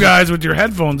 and then you guys with your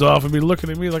headphones off and be looking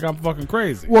at me like I'm fucking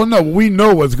crazy. Well, no, we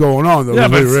know what's going on though. Yeah,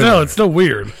 but still, it's still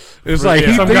weird. It's like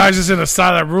some guys just in a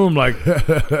silent room, like you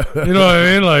know what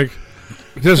I mean, like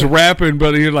just rapping,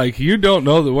 but you're like, you don't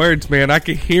know the words, man. I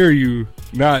can hear you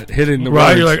not hitting the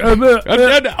right. words. You're like,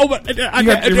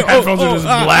 your headphones are just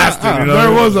blasting. You know?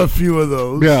 There was a few of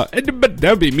those. Yeah, but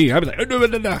that'd be me. I'd be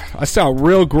like, I sound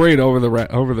real great over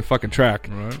the fucking track.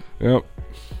 Right. Yep.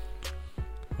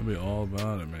 I'll be all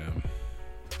about it, man.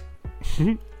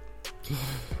 You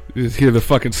just hear the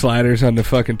fucking sliders on the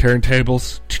fucking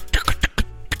turntables.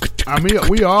 I mean,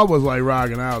 we all was like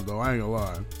rocking out though. I ain't gonna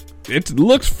lie. It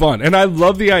looks fun, and I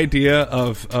love the idea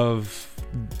of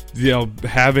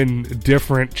having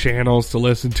different channels to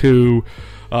listen to,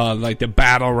 like the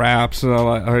battle raps and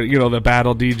or the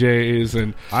battle DJs.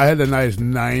 And I had a nice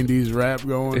 '90s rap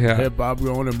going, hip hop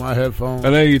going in my headphones.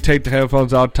 And then you take the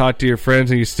headphones out, talk to your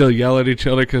friends, and you still yell at each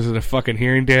other because of the fucking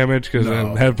hearing damage because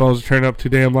the headphones turn up too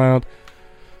damn loud.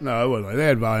 No, it wasn't like they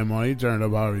had volume on. You turn it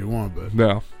up however you want, but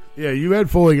no. Yeah, you had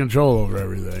fully control over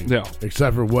everything. Yeah,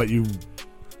 except for what you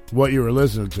were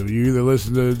listening to. You either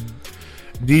listened to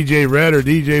DJ Red or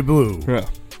DJ Blue. Yeah.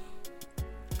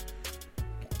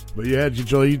 But you had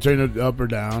control. You turn it up or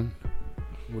down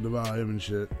with the volume and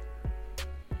shit.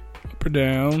 Up or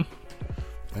down.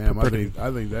 Damn, I think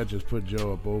that just put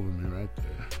Joe up over me right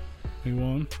there. He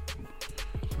won.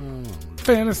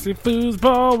 Fantasy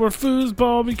foosball, where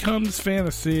foosball becomes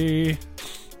fantasy.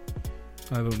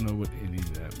 I don't know what any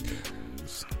of that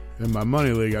means. In my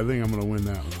money league, I think I'm going to win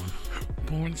that one.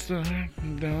 Born Star,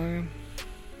 dying.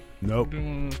 Nope.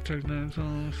 Take that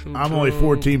song, so I'm only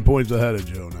 14 points ahead of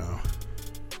Joe now.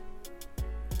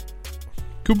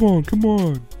 Come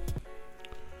on.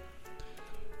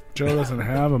 Joe doesn't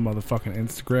have a motherfucking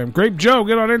Instagram. Grape Joe,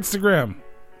 get on Instagram.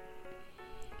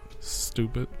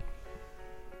 Stupid.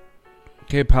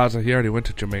 Okay, Pazza, he already went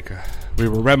to Jamaica. We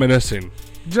were reminiscing.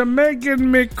 Jamaican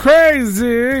me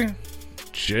crazy.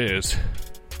 Jizz.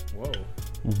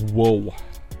 Whoa.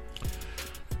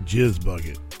 Jizz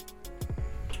bucket.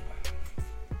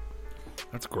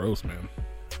 That's gross, man.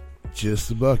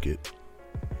 Just a bucket.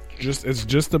 It's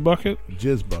just a bucket?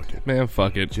 Jizz bucket. Man,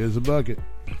 fuck it. Jizz a bucket.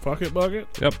 Fuck it bucket?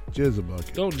 Yep. Jizz a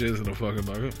bucket. Don't jizz in a fucking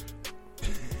bucket.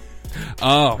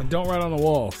 Oh. And don't write on the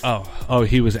walls. Oh,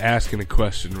 he was asking a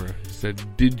question, Roo. He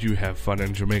said, did you have fun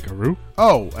in Jamaica, Roo?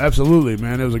 Oh, absolutely,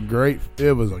 man. It was a great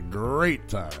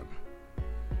time.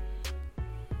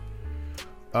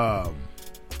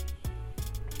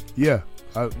 Yeah.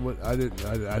 I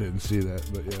didn't see that,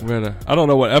 but yeah. I don't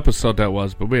know what episode that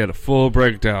was, but we had a full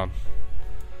breakdown.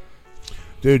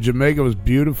 Dude, Jamaica was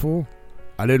beautiful.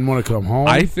 I didn't want to come home.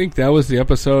 I think that was the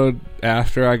episode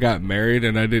after I got married,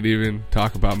 and I didn't even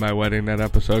talk about my wedding that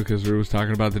episode because Rue was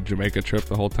talking about the Jamaica trip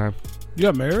the whole time. You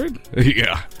got married?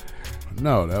 Yeah.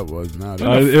 No, that was not. It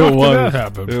was. Did that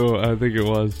happen? I think it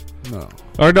was. No.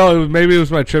 Or no, maybe it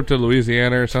was my trip to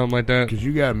Louisiana or something like that. Because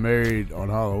you got married on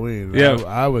Halloween. Yeah.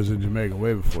 I was in Jamaica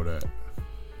way before that.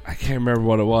 I can't remember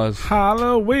what it was.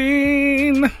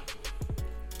 Halloween.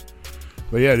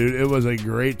 But yeah, dude, it was a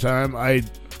great time. I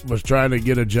was trying to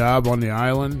get a job on the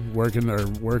island, working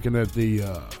at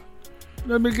the.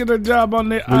 Let me get a job on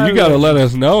the island. You got to let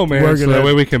us know, man, so that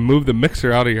way we can move the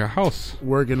mixer out of your house.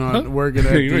 Working at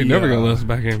you ain't never gonna let us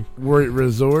back in.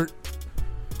 Resort.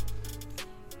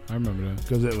 I remember that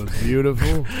because it was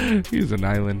beautiful. He's an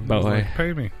island boy.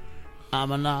 Pay me.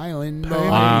 I'm an island boy.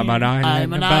 I'm an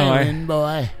island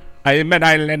boy. I'm an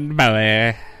island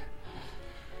boy.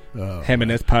 Him and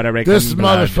his Puerto Rican This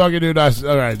blood. motherfucker, dude. All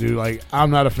right, dude. Like,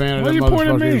 I'm not a fan of Why that you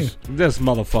pointing at me? motherfuckers. This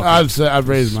motherfucker. I've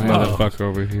raised my hand. Motherfucker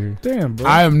over here. Damn, bro.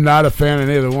 I am not a fan of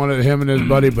neither one of him and his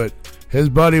buddy, but His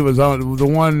buddy was on the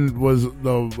one was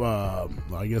the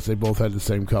I guess they both had the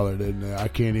same color, didn't they? I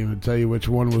can't even tell you which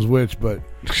one was which, but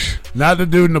not the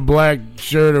dude in the black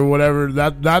shirt or whatever.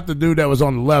 Not the dude that was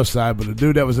on the left side, but the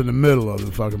dude that was in the middle of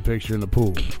the fucking picture in the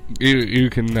pool. You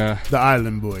can the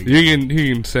island boy. You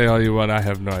can say all you want. I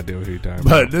have no idea who you're talking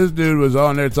But about. this dude was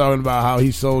on there talking about how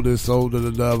he sold his soul to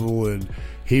the devil, and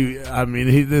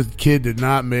this kid did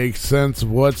not make sense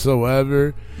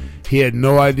whatsoever. He had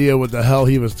no idea what the hell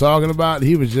he was talking about.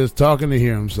 He was just talking to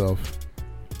hear himself.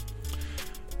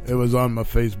 It was on my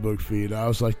Facebook feed. I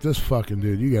was like, this fucking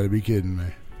dude, you got to be kidding me.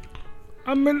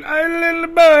 I'm an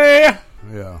island boy.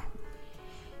 Yeah.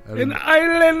 An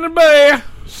island boy.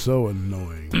 So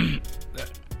annoying.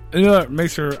 You know what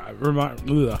makes her it reminds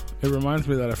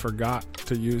me that I forgot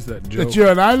to use that joke. That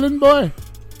you're an island boy?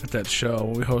 At that show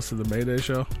when we hosted the Mayday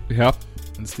show. Yep.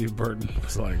 And Steve Burton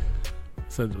was like,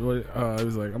 he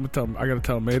was like, I gotta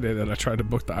tell Mayday that I tried to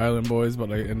book the Island Boys,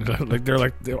 but I ended up I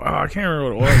can't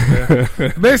remember what it was.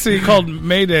 Man. Basically, he called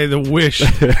Mayday the Wish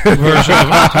version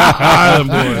of Island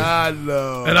Boys. I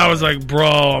know. And I was like, bro,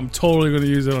 I'm totally going to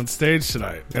use it on stage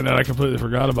tonight. And then I completely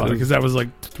forgot about it because that was like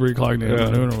 3 o'clock in the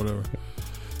afternoon or whatever.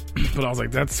 But I was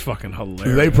like, that's fucking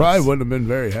hilarious. They probably wouldn't have been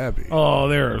very happy. Oh,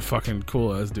 they were fucking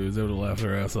cool ass dudes. They would have laughed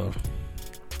their ass off.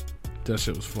 That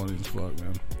shit was funny as fuck,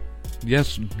 man.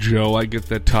 Yes, Joe, I get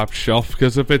that top shelf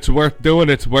because if it's worth doing,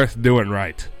 it's worth doing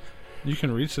right. You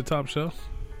can reach the top shelf?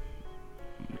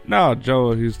 No,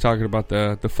 Joe, he's talking about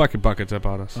the fucking buckets I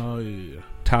bought us. Oh, yeah.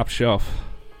 Top shelf.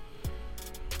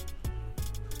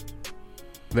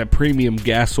 That premium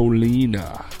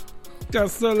gasolina.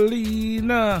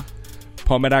 Gasolina.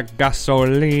 Pour me that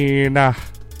gasolina.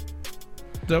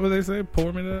 Is that what they say?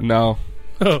 Pour me that? No.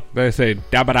 Oh. They say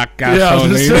dabba da gasolina. Yeah, I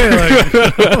was just saying,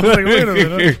 I was like, wait a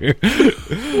minute.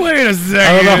 Wait a second.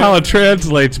 I don't know how it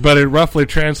translates, but it roughly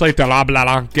translates to la bla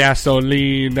la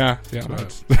gasolina. Yeah,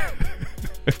 that's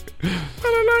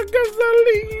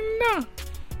gasolina.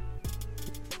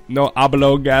 No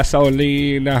hablo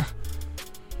gasolina.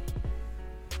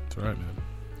 That's right, man.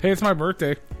 Hey, it's my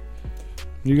birthday.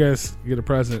 You guys get a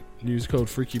present. Use code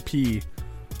FreakyP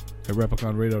at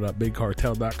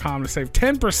repliconradio.bigcartel.com to save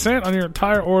 10% on your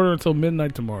entire order until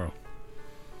midnight tomorrow.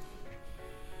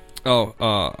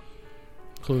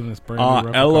 Including this brand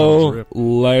new Elo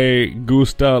Replicon le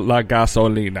gusta la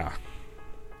gasolina.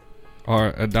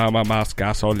 Or dama mas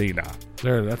gasolina.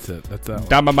 There, that's it. That's that one.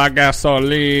 Dama ma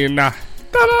gasolina.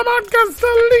 Dama ma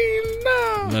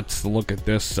gasolina. Let's look at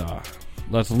this.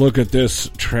 Let's look at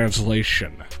this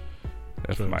translation.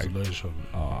 That's Translation.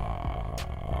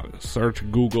 Search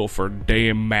Google for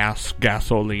de mas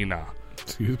gasolina.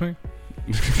 Excuse me?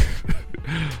 Did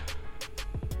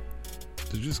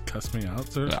you just cuss me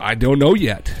out, sir? I don't know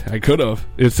yet. I could have.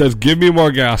 It says, give me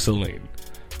more gasoline.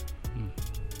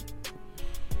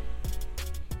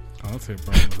 I don't see a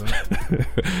problem with that.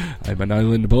 I'm an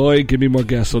island boy. Give me more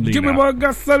gasolina. Give me more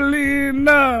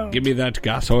gasolina. Give me that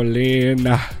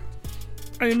gasolina.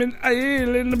 I'm an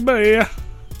island boy.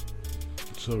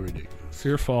 So ridiculous. It's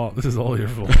your fault. This is all your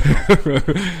fault.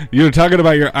 You were talking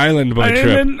about your island boy trip.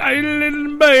 I'm an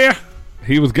island boy.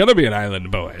 He was going to be an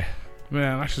island boy.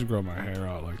 Man, I should grow my hair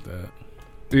out like that.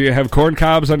 Do you have corn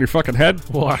cobs on your fucking head?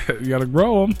 Well, you got to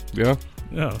grow them. Yeah.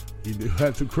 Yeah. You do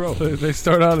have to grow. They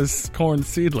start out as corn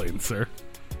seedlings, sir.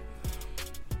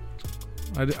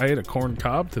 I ate a corn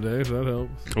cob today, if that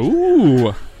helps.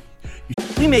 Ooh.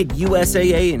 We made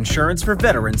USAA insurance for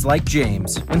veterans like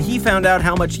James. When he found out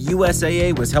how much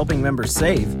USAA was helping members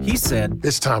save, he said,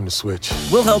 It's time to switch.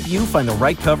 We'll help you find the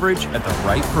right coverage at the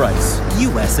right price.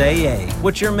 USAA.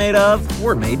 What you're made of,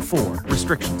 we're made for.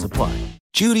 Restrictions apply.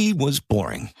 Judy was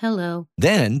boring. Hello.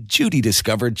 Then Judy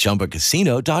discovered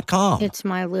ChumbaCasino.com. It's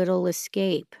my little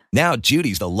escape. Now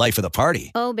Judy's the life of the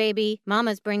party. Oh, baby,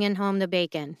 mama's bringing home the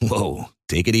bacon. Whoa,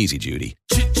 take it easy, Judy.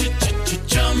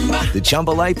 The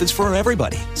Chumba life is for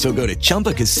everybody. So go to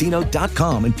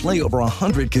ChumbaCasino.com and play over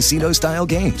 100 casino-style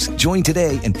games. Join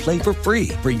today and play for free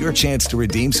for your chance to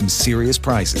redeem some serious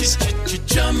prizes.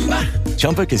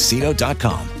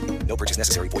 ChumbaCasino.com. No purchase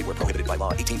necessary. Void where prohibited by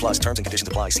law. 18 plus terms and conditions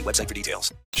apply. See website for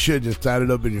details. Should just tied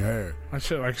it up in your hair. I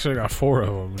should have got 4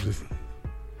 of them.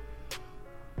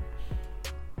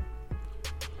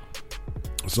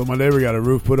 So my neighbor got a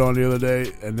roof put on the other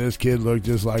day, and this kid looked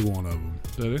just like one of them.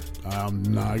 Did he? I'm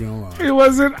not gonna lie. He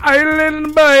was an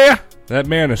island boy. That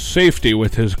man is safety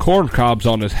with his corn cobs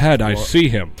on his head. I see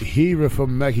him. He was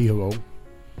from Mexico.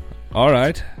 All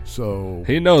right. So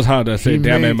he knows how to say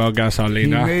 "Dame mo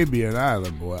gasolina." He may be an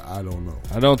island boy. I don't know.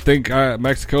 I don't think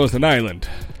Mexico is an island.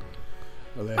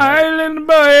 Well, island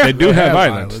boy. They do have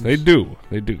islands. They do.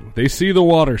 They see the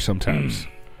water sometimes.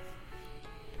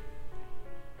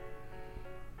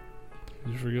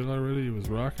 You forget already? You was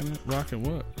rocking it? Rocking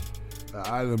what? The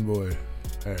Island Boy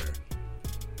hair.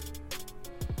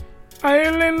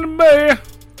 Island Boy.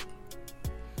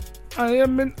 I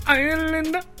am an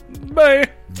Island Boy.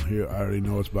 Here, I already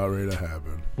know what's about ready to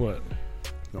happen. What?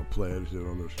 Don't play that shit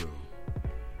on the show.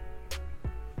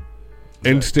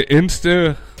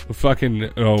 Insta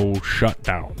fucking shut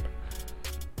down.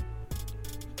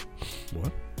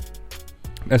 What?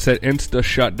 I said Insta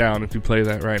shut down if you play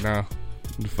that right now.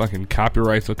 The fucking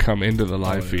copyrights will come into the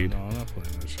live feed. No, I'm not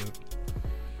playing that shit.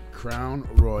 Crown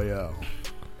Royale.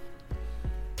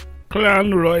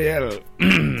 Crown Royale.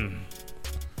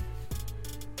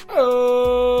 Oh.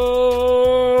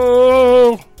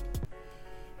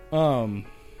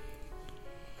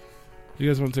 You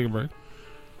guys want to take a break?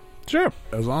 Sure.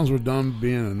 As long as we're done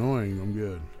being annoying, I'm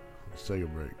good. Let's take a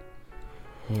break.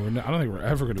 Well, I don't think we're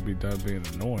ever going to be done being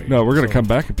annoying. No, we're going to come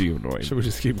back and be annoying. Should we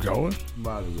just keep going?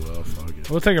 Might as well. Fuck it.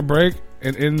 We'll take a break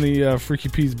and end the Freaky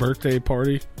P's birthday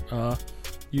party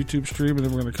YouTube stream, and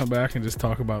then we're going to come back and just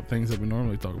talk about things that we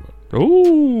normally talk about.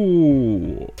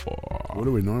 Ooh. What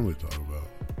do we normally talk about?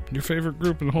 Your favorite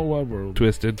group in the whole wide world.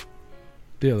 Twisted.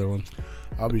 The other one.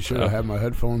 I'll be sure to have my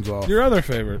headphones off. Your other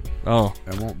favorite. Oh.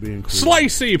 I won't be included.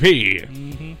 Slicey P.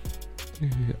 Mm-hmm.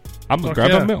 I'm going to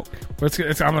grab a milk.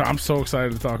 I'm so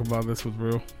excited to talk about this with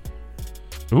Brew.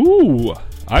 Ooh.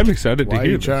 I'm excited Why to are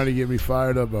hear you this. trying to get me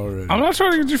fired up already? I'm not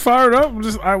trying to get you fired up. I'm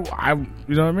just,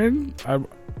 you know what I mean?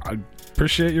 I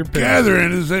appreciate your opinion.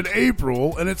 Gathering is in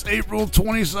April, and it's April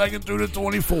 22nd through the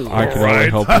 24th. I can only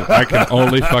hope. I can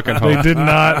only fucking hope. They did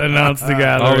not announce the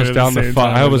gathering.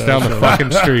 I was down the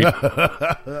fucking street.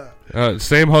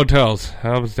 Same hotels.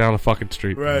 I was down the fucking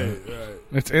street. Right.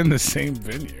 It's in the same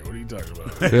venue. What are you talking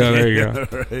about? Yeah, there you go.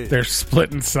 Right. They're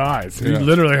splitting sides. Yeah. You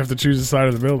literally have to choose a side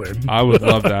of the building. I would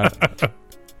love that.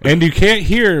 And you can't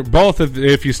hear both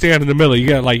if you stand in the middle.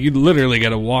 You literally got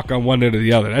to walk on one end or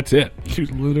the other. That's it. You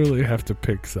literally have to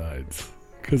pick sides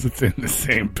because it's in the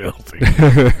same building.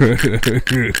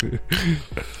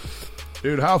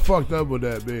 Dude, how fucked up would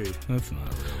that be? That's not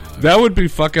real life. That would be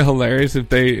fucking hilarious if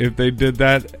they did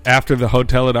that after the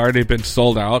hotel had already been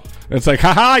sold out. It's like,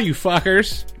 haha, you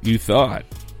fuckers. You thought.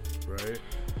 Right.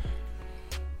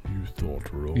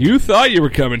 You thought you were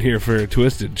coming here for a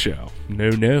Twisted show.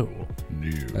 No.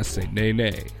 I say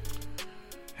nay.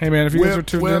 Hey, man, if you guys are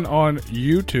tuned in on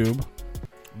YouTube,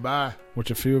 bye. Which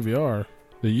a few of you are,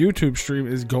 the YouTube stream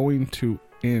is going to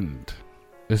end.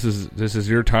 This is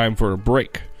your time for a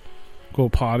break. Go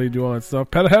potty, do all that stuff.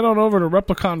 Head on over to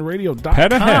RepliconRadio.com.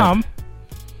 Pet ahead.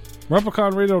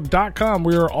 RepliconRadio.com.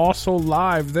 We are also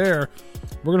live there.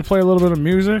 We're going to play a little bit of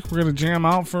music. We're going to jam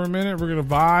out for a minute. We're going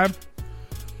to vibe.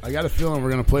 I got a feeling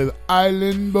we're going to play the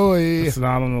Island Boy. It's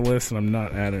not on the list, and I'm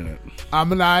not adding it.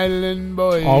 I'm an Island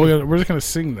Boy. Oh, we're just going to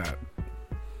sing that.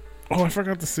 Oh, I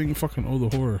forgot to sing fucking Oh, the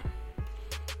Horror.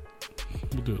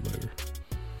 We'll do it later.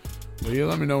 Well, you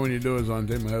let me know when you do it so I can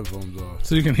take my headphones off.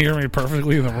 So you can hear me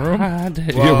perfectly in the room?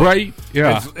 You're right.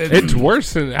 Yeah. It's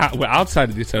worse than outside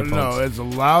of these headphones. No, it's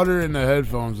louder in the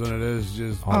headphones than it is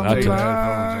just taking the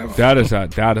headphones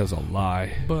off. That is a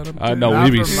lie. I know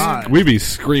we be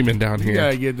screaming down here. You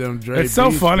gotta get them Dre It's so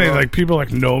beats, funny. bro. Like people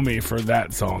know me for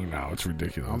that song now. It's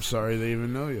ridiculous. I'm sorry they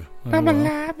even know you. I'm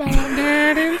alive on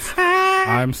that inside.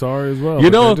 I'm sorry as well. You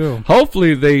but know, they do.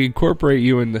 hopefully they incorporate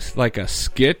you in this like a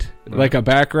skit, like a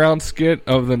background skit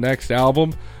of the next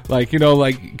album. Like, you know,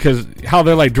 like, because how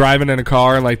they're like driving in a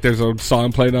car and like there's a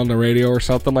song played on the radio or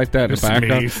something like that in the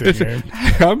background. Me singing.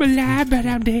 I'm alive, but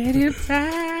I'm dead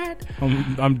inside.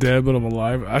 I'm dead, but I'm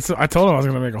alive. I told him I was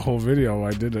going to make a whole video.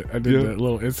 I did that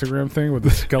little Instagram thing with the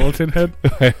skeleton head.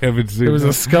 I haven't seen it. Was that.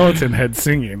 a skeleton head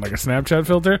singing, like a Snapchat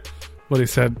filter. But he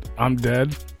said, I'm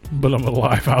dead, but I'm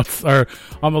alive outside. Or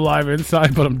I'm alive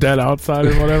inside, but I'm dead outside,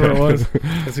 or whatever it was.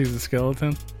 Because he's a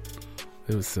skeleton.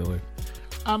 It was silly.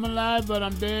 I'm alive, but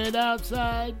I'm dead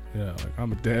outside. Yeah, like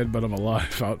I'm dead, but I'm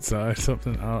alive outside.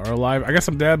 Something. Or alive. I guess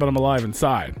I'm dead, but I'm alive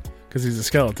inside. Because he's a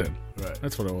skeleton. Right.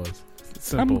 That's what it was.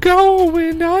 Simple. I'm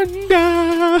going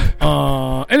under.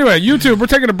 Anyway, YouTube, we're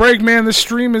taking a break, man. This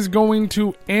stream is going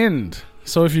to end.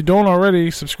 So if you don't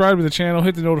already, subscribe to the channel,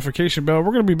 hit the notification bell.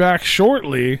 We're going to be back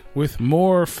shortly with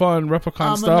more fun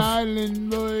Replicon stuff. I'm an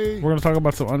island boy. We're going to talk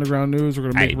about some underground news. We're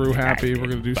going to make Rue happy. We're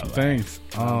going to do some things.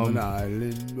 I'm an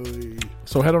island boy.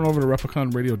 So head on over to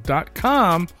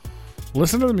RepliconRadio.com,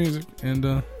 listen to the music,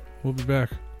 and we'll be back.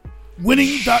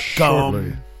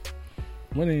 Winning.com.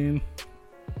 Winning.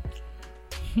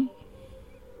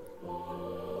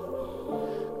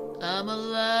 I'm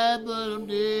alive, but I'm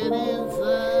dead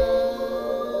inside.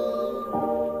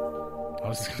 I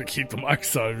was just going to keep the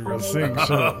mics on if you're going to sing.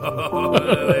 Shut up.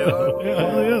 They are?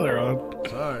 Yeah, they're on.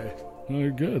 Sorry.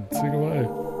 Very good. Sing away.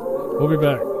 We'll be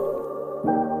back.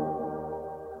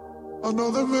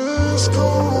 Another missed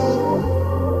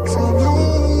call from you.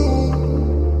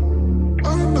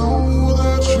 I know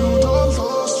that you done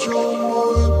lost your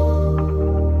mind.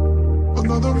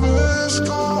 Another missed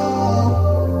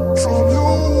call from you.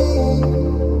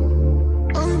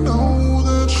 I know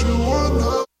that you are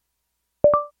not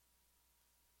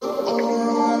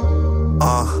alright.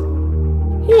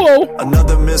 Whoa.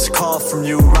 Another missed call from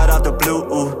you right out the blue.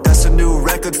 Ooh, that's a new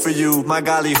record for you. My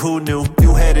golly, who knew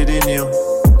you had it in you?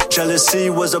 Jealousy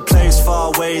was a place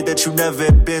far away that you never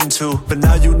been to. But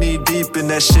now you knee deep in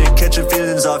that shit, catching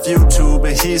feelings off YouTube.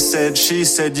 And he said, she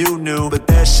said you knew, but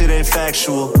that shit ain't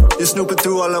factual. You snooping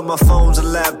through all of my phones and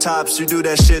laptops, you do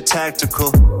that shit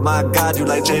tactical. My God, you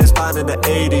like James Bond in the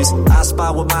 80s. I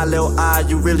spy with my little eye,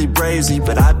 you really brazy.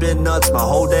 But I've been nuts my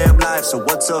whole damn life, so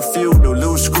what's a few new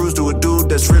loose screws to a dude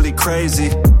that's really crazy?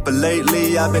 But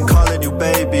lately I've been calling you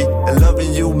baby and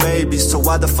loving you maybe. So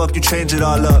why the fuck you change it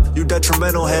all up? You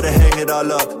detrimental, had to hang it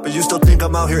all up. But you still think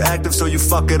I'm out here active, so you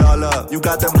fuck it all up. You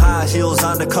got them high heels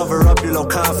on to cover up your low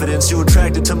confidence. You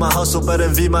attracted to my hustle but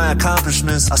envy my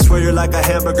accomplishments. I swear you're like a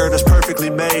hamburger that's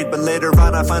perfectly made, but later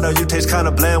on I find out you taste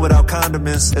kinda bland without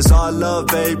condiments. It's all love,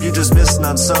 babe, you just missing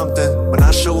on something. When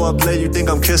I show up late, you think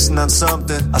I'm kissing on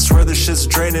something. I swear this shit's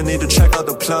draining, need to check out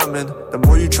the plumbing. The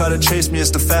more you try to chase me,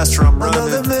 it's the faster I'm running.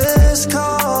 Another missed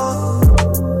call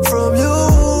from you.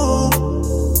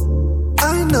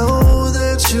 I know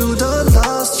that you done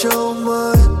lost your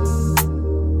mind.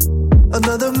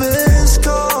 Another missed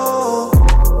call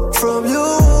from you.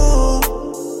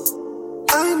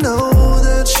 I know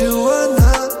that you are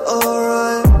not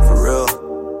alright. For real.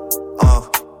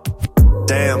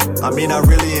 Damn, I mean I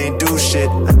really ain't do shit.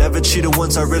 I never cheated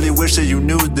once, I really wish that you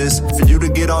knew this. For you to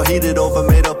get all heated over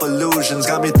made up illusions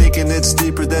got me thinking it's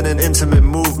deeper than an intimate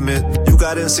movement. You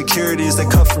got insecurities that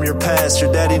come from your past.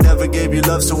 Your daddy never gave you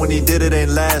love, so when he did it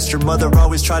ain't last. Your mother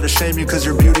always tried to shame you cause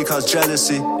your beauty caused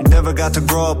jealousy. You never got to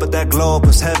grow up, but that glow up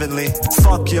was heavenly.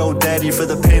 Fuck your daddy for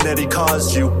the pain that he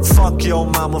caused you. Fuck your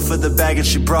mama for the baggage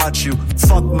she brought you.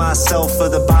 Fuck myself for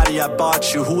the body I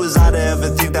bought you. Who was I to ever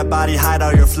think that body hide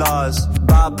all your flaws?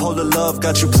 Bipolar love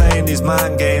got you playing these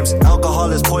mind games.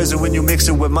 Alcohol is poison when you mix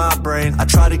it with my brain. I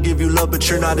try to give you love, but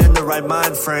you're not in the right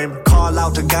mind frame. Call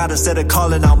out to God instead of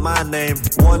calling out my name.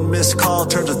 One missed call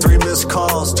turns to 3 missed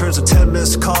calls, turns to 10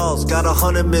 missed calls. Got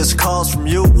 100 missed calls from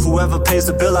you. Whoever pays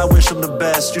the bill, I wish them the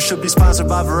best. You should be sponsored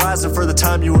by Verizon for the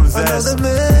time you invest. Another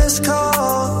missed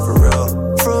call, for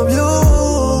real, from you.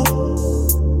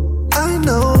 I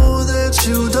know that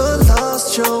you done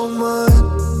lost your mind.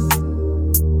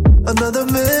 Another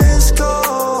missed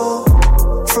call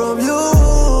from you.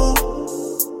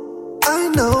 I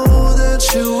know that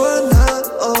you are not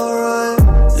alright.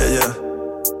 Yeah.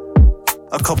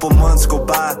 A couple months go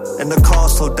by and the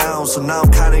calls slow down. So now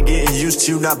I'm kinda getting used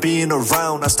to you not being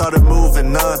around. I started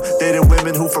moving on, dating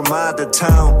women who from out of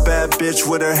town. Bad bitch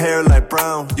with her hair like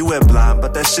brown. You went blind,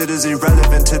 but that shit is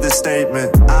irrelevant to this statement.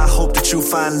 I hope that you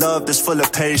find love that's full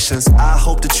of patience. I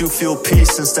hope that you feel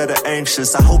peace instead of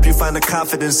anxious. I hope you find the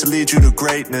confidence to lead you to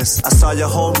greatness. I saw your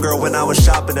homegirl when I was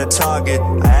shopping at Target.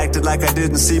 I acted like I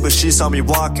didn't see, but she saw me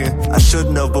walking. I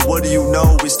shouldn't have, but what do you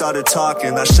know? We started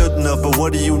talking. I shouldn't have, but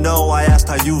what do you know? I asked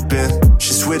how you've been.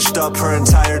 She switched up her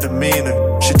entire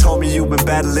demeanor. She told me you've been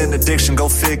battling addiction, go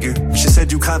figure. She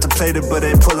said you contemplated but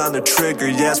ain't pull on the trigger.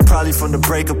 Yeah, it's probably from the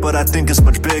breakup, but I think it's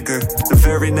much bigger. The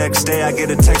very next day I get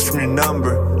a text from your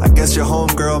number. I guess your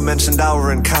homegirl mentioned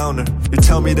our encounter. You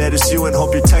tell me that it's you and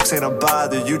hope your text ain't a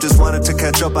bother. You just wanted to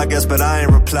catch up, I guess, but I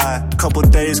ain't reply. Couple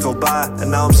days go by and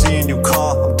now I'm seeing you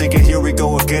call. I'm thinking here we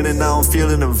go again and now I'm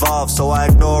feeling involved, so I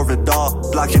ignore it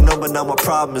all. Block your number, now my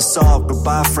problem is solved.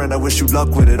 Goodbye friend, I wish you luck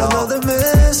with it all. Another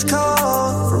missed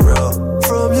call, for real,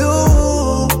 from you.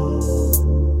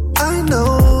 I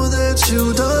know that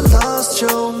you done lost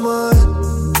your mind.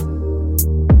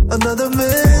 Another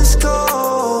missed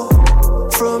call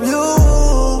from you.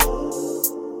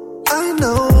 I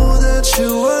know that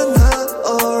you are not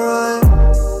alright.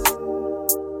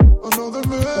 Another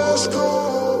missed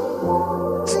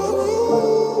call from you.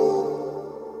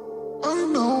 I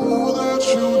know that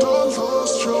you done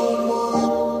lost your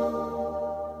mind.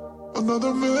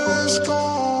 Another missed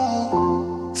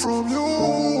call from you.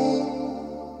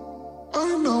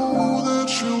 I know that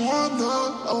you are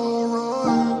not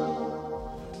alright.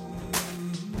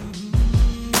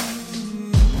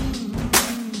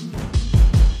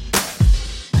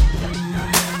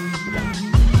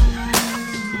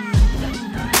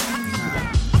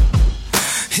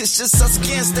 It's just us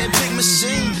against that big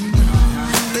machine.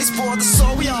 They spoiled the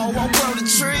soul, we all want world of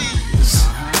trees.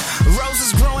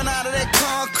 Roses growing out of that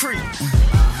concrete. concrete.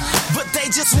 But they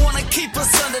just wanna keep us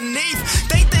underneath.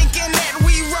 They thinking that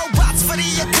we robots for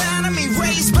the economy,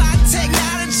 raised by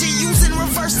technology, using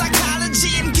reverse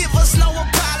psychology and give us no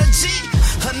apology.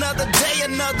 Another day,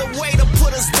 another way to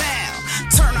put us down,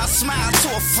 turn our smile to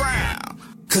a frown.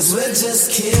 Cause we're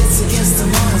just kids against the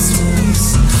monsters.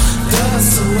 Throw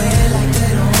us away like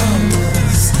they don't own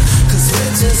us. Cause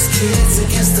we're just kids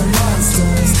against the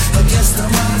monsters. Against the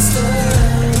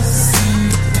monsters.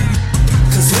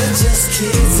 Cause we're just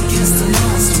kids against the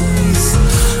monsters.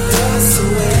 Throw us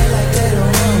away like they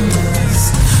don't own us.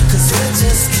 Cause we're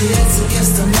just kids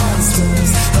against the monsters.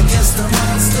 Against the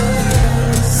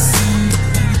monsters.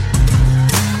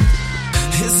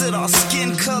 Is it our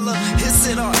skin color? Is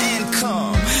it our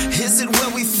income? Is it where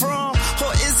we from?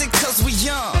 Or is it cause we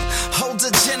young?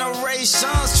 Older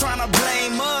generations trying to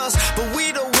blame us, but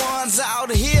we the ones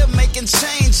out here making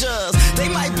changes. They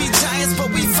might be giants, but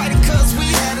we fighting cause we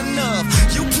had enough.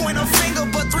 You point a finger,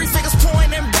 but three fingers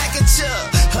pointing back at you.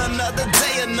 Another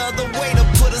day, another way to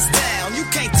put us down. You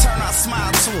can't turn our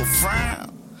smile to a frown.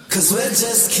 Cause we're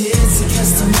just kids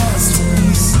against the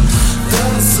monsters. Throw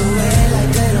us away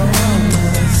like they don't own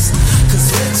us. Cause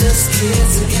we're just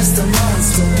kids against the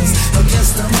monsters.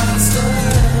 Against the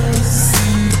monsters.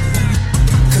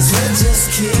 Cause we're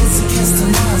just kids against the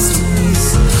monsters.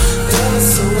 Throw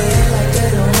us away like they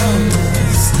don't own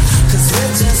us. Cause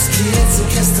we're just kids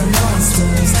against the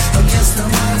monsters. Against the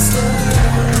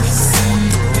monsters.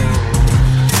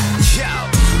 Yo,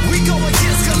 we go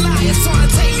against Goliath on a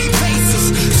daily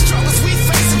basis. Struggles we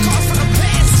face are caused from the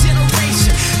past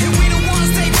generation. And we the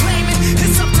ones they blaming.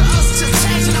 It's up to us to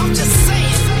change it, I'm just saying.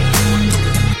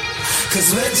 Cause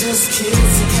we're just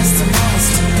kids against the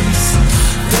monsters.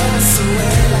 Throw us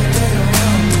away like they don't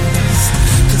own us.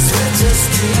 Cause we're just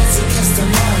kids against the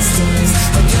monsters.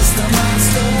 Against the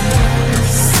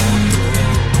monsters.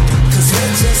 Cause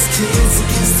we're just kids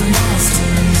against the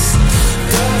monsters.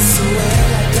 Throw us away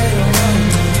like they don't own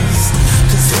us.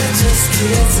 Cause we're just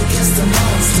kids against the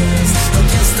monsters.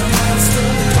 Against the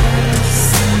monsters.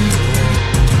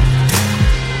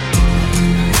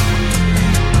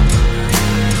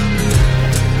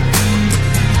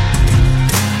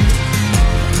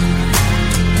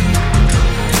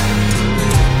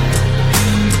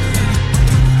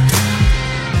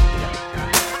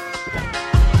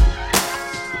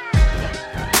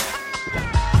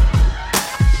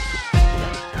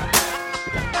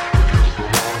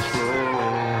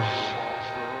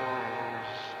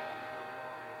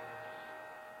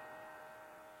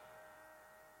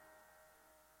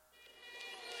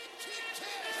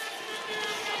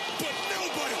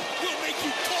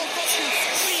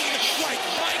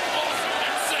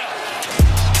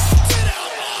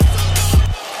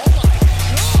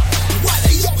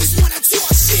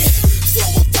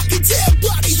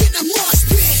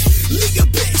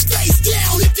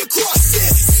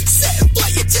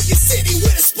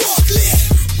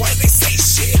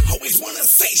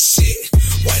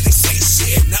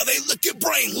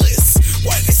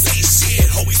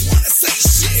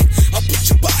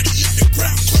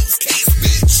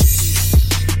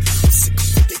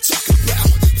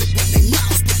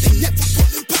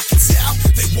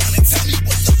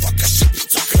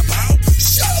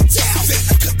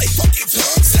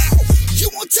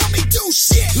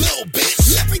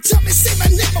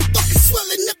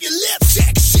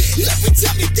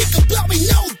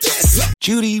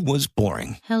 Judy was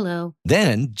boring. Hello.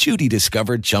 Then Judy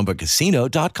discovered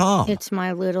ChumbaCasino.com. It's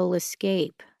my little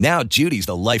escape. Now Judy's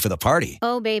the life of the party.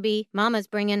 Oh, baby, mama's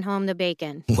bringing home the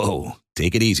bacon. Whoa,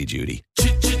 take it easy, Judy.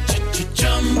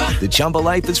 The Chumba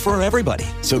life is for everybody.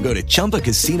 So go to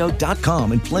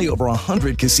ChumbaCasino.com and play over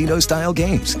 100 casino-style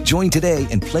games. Join today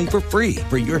and play for free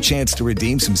for your chance to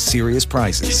redeem some serious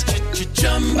prizes.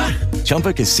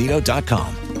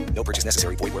 ChumbaCasino.com. No purchase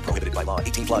necessary. Void where prohibited by law.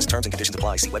 18 plus terms and conditions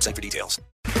apply. See website for details.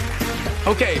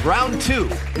 Okay, round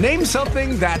two. Name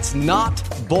something that's not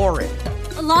boring.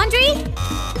 A laundry?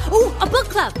 Ooh, a book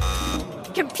club.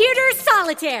 Computer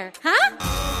solitaire, huh?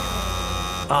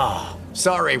 Ah, oh,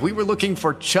 sorry. We were looking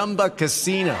for Chumba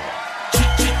Casino.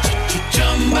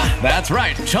 That's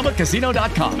right.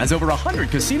 ChumbaCasino.com has over 100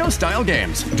 casino-style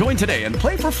games. Join today and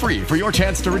play for free for your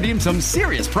chance to redeem some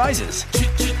serious prizes.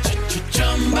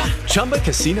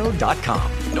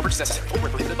 ChumbaCasino.com. No purchase necessary. Void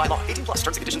where prohibited by law. 18 plus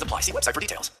terms and conditions apply. See website for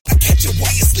details. I catch you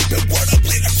while you're sleeping. Word up,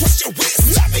 later, across your wrist.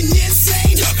 Driving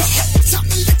insane. Dug a hole. Time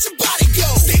to let your body go.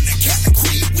 Stand that kind of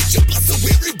creep with your blood so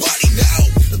everybody know.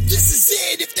 This is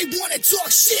it. If they want to talk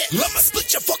shit, I'ma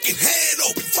split your fucking head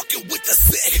open. Fucking with the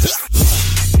sick.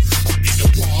 I'll be the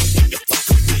wrong when you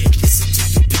fucking with. Listen to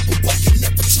your people, but you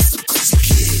never trust them crazy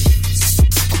kids.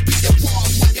 I'll be the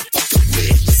wrong when you fucking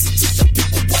with.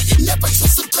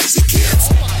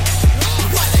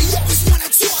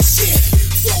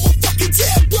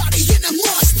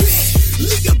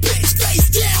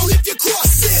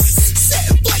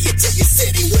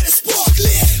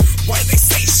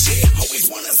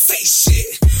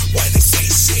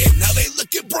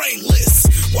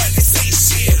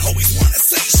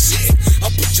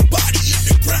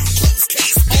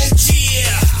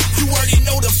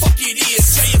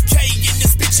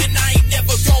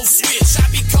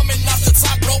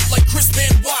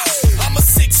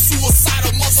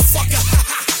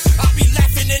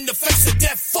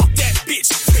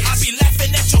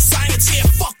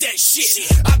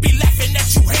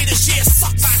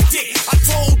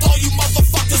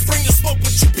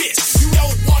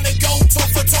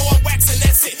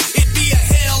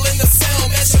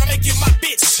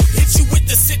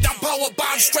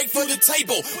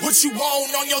 table. What you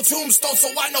want on your tombstone, so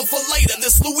I know for later.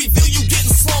 This Louisville you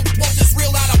getting slumped, want this real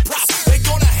out of prop. They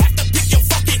gonna have to pick your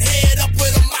fucking head up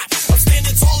with a mop. I'm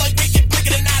standing tall like wicked,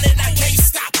 bigger than out, and I can't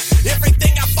stop.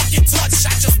 Everything I fucking touch,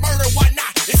 I just murder, why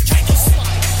not? It's Kango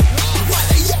Slide. Why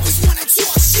they always wanna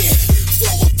talk shit?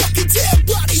 Throw a fucking dead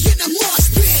body in a mosh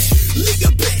pit. Leave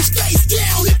a bitch face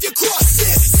down if you cross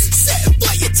this. Set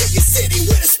fire to your city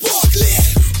with a spark lit.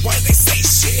 Why they say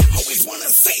shit? Always wanna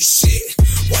say shit.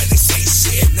 Why they say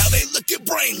shit? Now they looking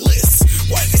brainless.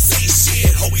 Why they say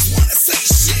shit? Always wanna say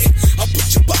shit. I'll put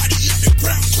your body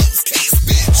underground, close case,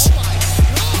 bitch.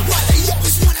 Why they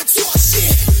always wanna talk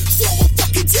shit? Throw a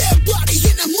fucking dead body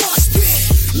in a mosh pit.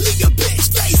 Leave a bitch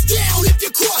face down if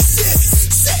you cross this.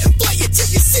 Set fire to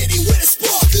your city with a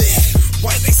spark lit.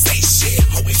 Why they say shit?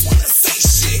 Always wanna say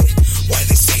shit. Why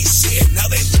they say shit? Now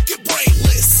they looking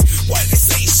brainless. Why they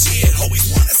say shit?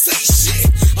 Always wanna say shit.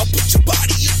 I'll put your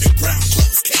body underground,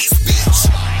 close case, bitch.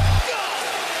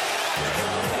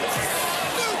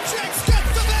 New checks got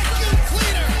the vacuum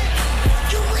cleaner.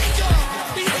 Eureka!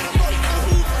 He hit him right in the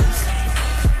hoovers.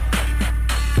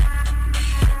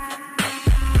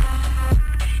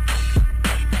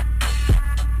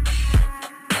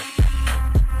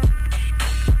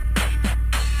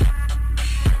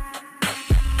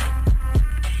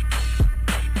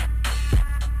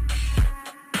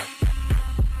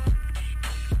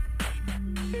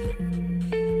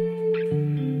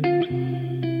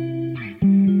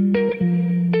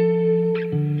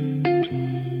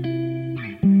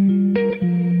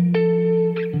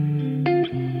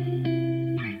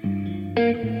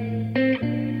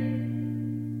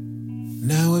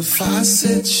 Now if I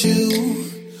set you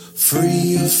free,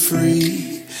 you're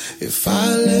free. If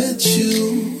I let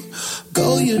you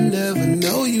go, you never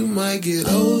know, you might get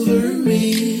over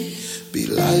me. Be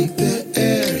like the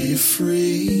air, you're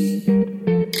free.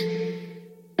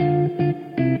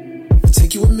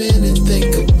 Take you a minute,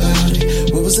 think about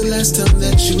it. When was the last time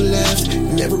that you laughed?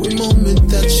 And every moment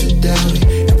that you doubted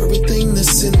everything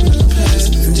that's in the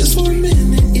past. And just for a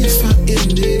minute, if I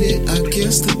ended it, I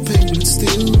guess the pain would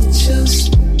still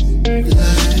just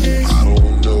last. I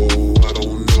don't know.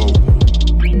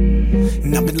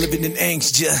 And I've been living in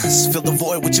angst, just fill the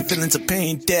void with your feelings of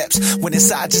pain depths. Went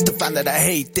inside just to find that I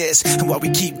hate this. And why we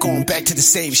keep going back to the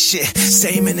same shit.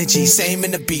 Same energy, same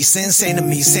in the beast. Insane to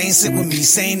me, saying sit with me,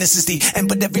 saying this is the end.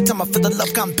 But every time I feel the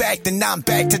love come back, then I'm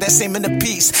back to that same inner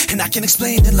peace. And I can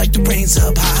explain it like the rains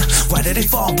up high. Why do they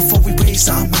fall before we raise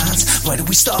our minds? Why do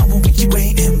we start when we keep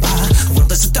waiting by? The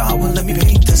world is a Darwin, let me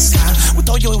paint the sky. With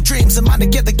all your dreams and mine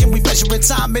together, can we measure in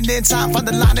time? And in time, find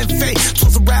the line and fate.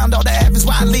 Close around all the heavens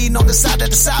while I lean on the side of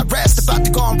the side rest. About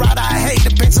to go on right, I hate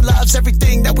the pains and loves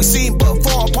everything that we've seen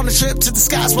before. Upon a trip to the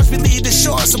skies, watch me leave the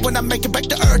shore. So when I make it back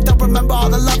to earth, I'll remember all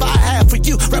the love I had for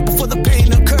you right before the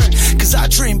pain occurred. Cause I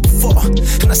dreamed before,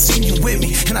 and I seen you with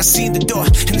me, and I seen the door.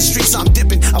 In the streets I'm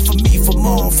dipping out for me, for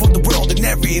more, for the world and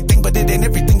everything. But it ain't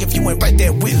everything if you ain't right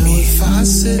there with me. If I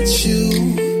set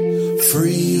you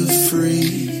free, you're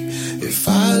free. If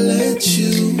I let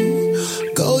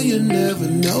you go, you never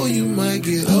know, you might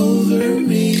get over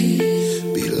me.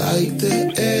 Be like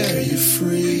the air, you're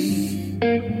free.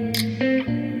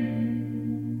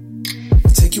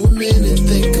 Take you a minute,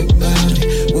 think about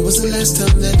it. When was the last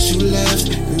time that you laughed?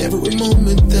 And every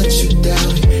moment that you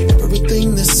doubted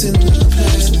everything that's in the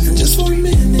past. And just for a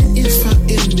minute, if I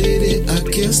ended it, I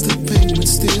guess the pain would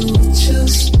still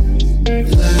just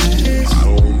last. I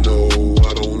don't know.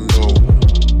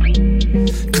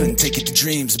 Couldn't take it to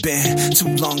dreams, been too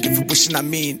long. If you're wishing, I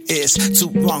mean it's too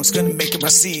long. It's gonna make it, I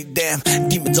see them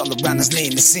demons all around us,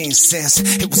 laying the scene since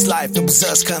it was life, it was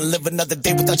us. Couldn't live another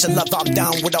day without your love. I'm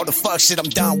down with all the fuck shit I'm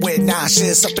down with now.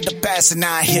 Shit's up in the past and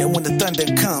now I hear when the thunder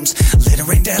comes. Let it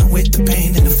rain down with the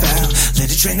pain and the foul. Let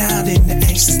it drain out in the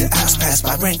angst as the hours pass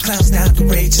by. Rain clouds now, the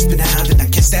rage has been out, and I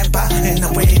can't stand by and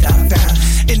I wait, I found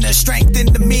in the strength,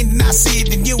 in the meaning, I see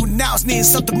it in you. Now it's needing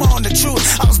something more on the truth.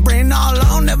 I was praying all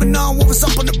alone, never knowing what was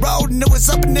up on the road, and it was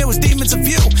up and there was demons of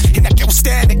you. And I can't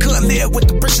stand and couldn't live with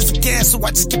the pressures again, so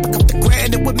I just keep up the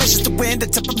grand. And with measures to win, the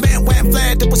temperament went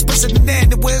flat. It was pressing the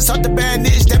end, it was hard to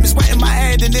manage. Damn, it's wet in my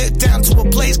head, and it down to a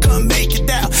place, couldn't make it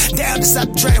down. Down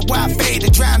inside the drain where I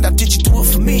faded, drowned out. Did you do it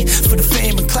for me? For the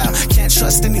fame and clout? Can't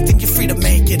trust anything, you're free to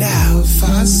make it out. If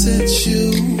I set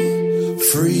you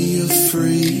free, you're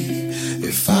free.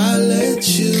 If I let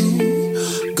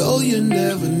you go, you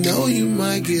never know, you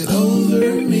might get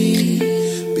over me.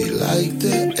 Be like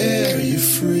the air, you're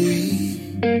free.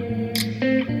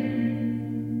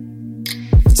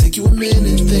 Take you a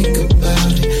minute, think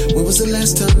about it. When was the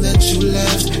last time that you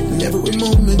laughed? And every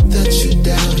moment that you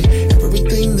doubted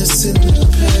everything that's in the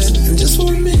past. And just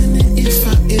for a minute, if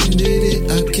I ended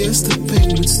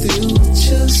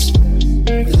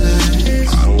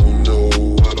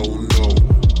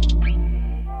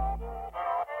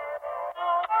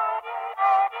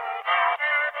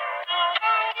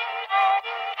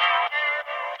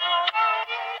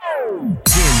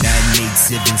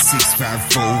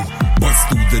 87654. Bust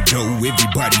through the door,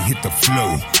 everybody hit the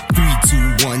flow. 3,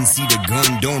 2, 1, see the gun,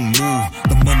 don't move.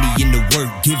 The money in the work,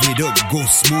 give it up, go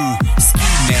smooth. Ski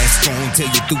mask on, tell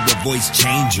you through a voice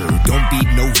changer. Don't be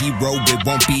no hero, it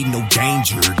won't be no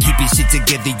danger. Keep your shit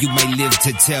together, you might live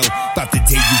to tell about the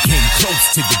day you came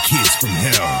close to the kids from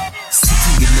hell.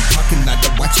 Sitting in the parking lot,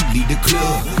 I watch you leave the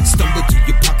club. Stumble through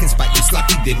your parking spot, you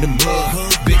sloppy in the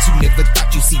mud. Bet you never thought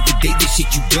you see the day the shit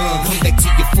you done. Come back to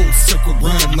your full circle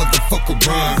run, motherfucker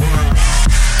run.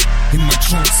 In my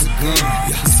trunk's a gun.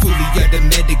 It's fully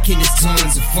automatic and it's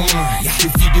tons of fun. If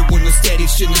you didn't want no static,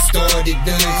 shouldn't have started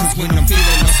done. Cause when I'm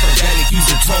feeling nostalgic,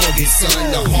 use a target,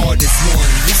 son. The hardest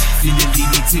one. Finna lead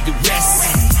me to the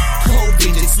rest. Cold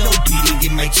wind, it's no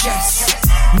beating in my chest.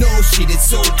 No shit, it's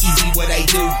so easy what I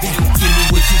do. Give me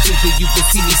what you do, but you can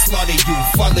see me slaughter you.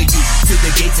 Follow you to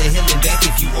the gates of hell and back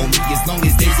if you owe me. As long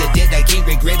as there's a dead, I can't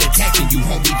regret attacking you,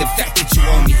 homie. The fact that you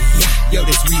owe me, yo,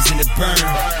 there's reason to burn.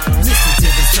 Listen to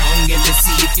the song and let's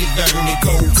see if you learn it.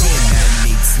 Go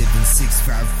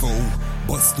 98654.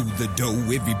 Bust through the door,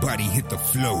 everybody hit the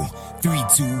flow. 3,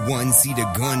 2, 1, see the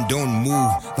gun, don't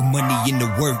move. The money in the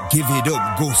work, give it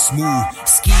up, go smooth.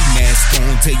 Ski mask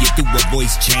on, tell you through a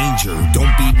voice changer.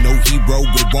 Don't be no hero,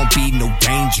 it won't be no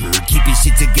danger. Keep your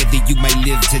shit together, you might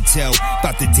live to tell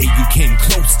about the day you came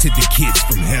close to the kids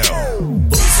from hell.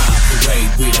 Bullseye parade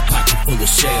with a pocket full of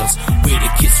shells. We're the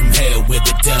kids from hell, where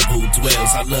the devil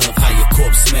dwells. I love how your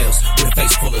corpse smells, with a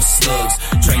face full of slugs.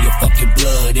 Drain your fucking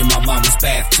blood in my mama's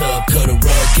bathtub. Cut a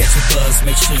rug, catch a buzz,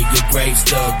 make sure your grave's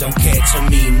dug. Don't catch a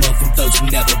mean mug from thugs who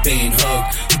never been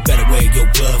hugged. You better wear your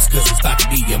gloves, cause it's about to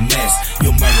be a mess.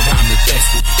 Your murder, I'm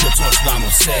infested, your torch, I'm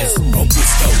obsessed. On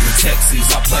Briscoe in Texas,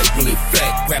 I play really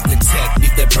flat. Grab the tech,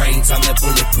 leave their brains on their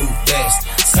bulletproof vest.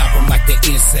 Stop them like the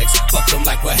insects, fuck them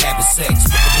like we're having sex.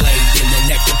 Put the blade in the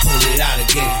neck and pull it out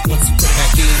again. Once you put it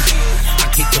back in,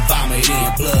 I kick the vomit in.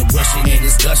 Blood rushing in,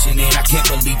 it's gushing in. I can't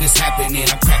believe it's happening.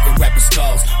 I'm cracking rapper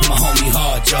skulls with my homie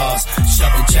hard jaws.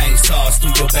 Shoving chainsaws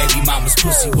through your baby mama's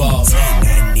pussy walls.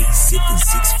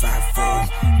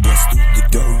 98654. Bust through the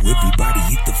door, everybody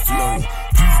hit the flow.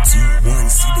 3, 2,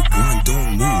 1, see the gun,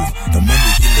 don't move. The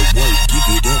money in the work, give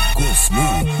it up, go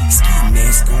smooth. Ski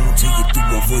mask on, tell you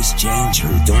through a voice changer.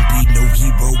 Don't be no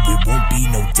hero, it won't be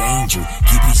no danger.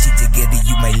 Keep your shit together,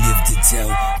 you might live to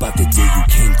tell about the day you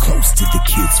came close to the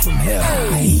kids from hell.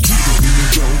 Keep it in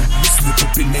the door, slip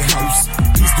up in the house.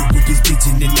 Pistol with his bitch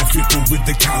and then I flip over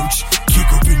the couch. Kick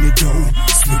up in the door,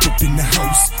 slip up in the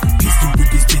house. Pistol with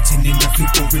his bitch and then I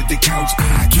flip over the couch.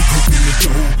 I kick up in the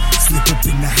door, slip up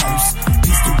in the house.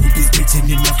 Pistol with his bitch and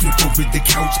then I flip over the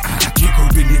couch. I kick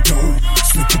open the door,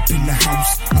 slip up in the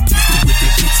house. I pistol with the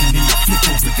bitch and then I flip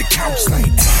over the couch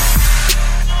like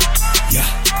yeah,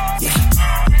 yeah.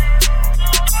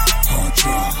 Hard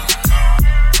draw.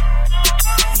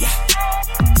 Yeah.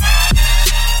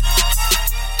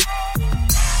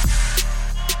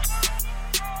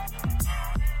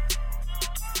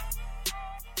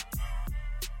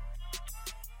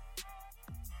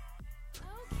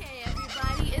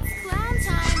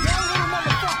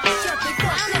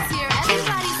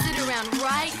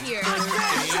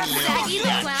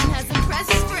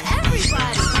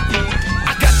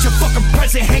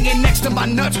 Hanging next to my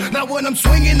nuts. Now when I'm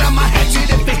swinging on my hatchet,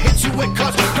 if it hits you with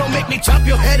cuts, don't make me chop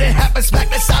your head in half and smack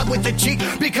the side with the cheek.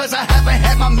 Because I haven't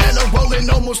had my mellow rolling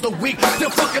almost a week. Your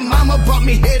fucking mama brought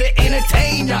me here to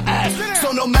entertain your ass.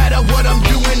 So no matter what I'm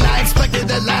doing, I expect it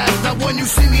to last. Now when you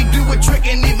see me do a trick,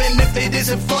 and even if it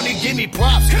isn't funny, give me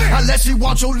props. Unless you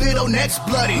want your little necks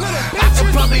bloody. I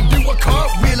could probably do a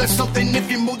cartwheel or something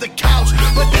if you move the couch,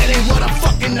 but that ain't what I'm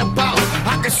fucking about.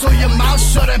 I can sew your mouth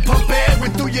shut and pump air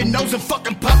in through your nose and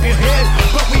fucking pop your head,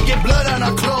 but we get blood on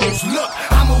our clothes. Look,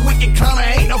 I'm a wicked clown,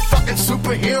 I ain't no fucking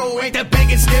superhero. Ain't that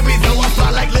big and scary, though I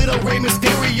fly like little Rey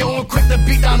Mysterio. I'm quick to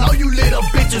beat down all you little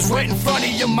bitches right in front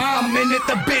of your mom. And if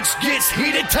the bitch gets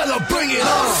heated, tell her bring it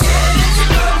on.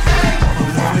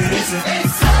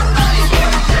 It's somebody's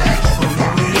birthday.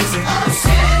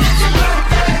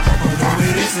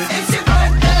 It's your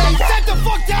birthday. Set the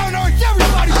fuck down, or it's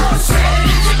everybody.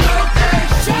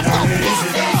 Shut the fuck down.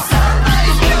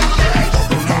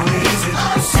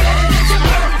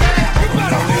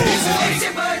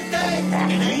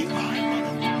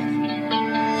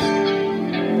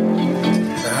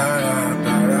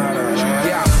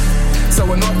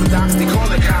 They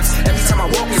call it cops every time I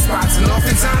walk in spots, and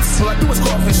oftentimes all I do is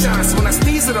cough and shine. So when I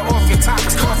sneeze it off your top,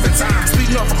 it's coughing time.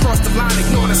 Speeding off across the line,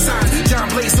 ignore the signs. John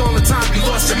Blaze all the time, you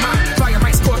lost your mind. Fire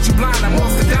might scorch you blind, I'm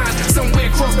off the dime. Somewhere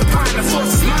across the pine, the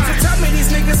force is mine. So tell me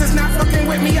these niggas is not fucking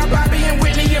with me. I'm Bobby and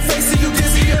Whitney, your face so you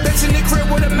dizzy. Your bitch in the crib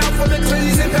with a mouth full of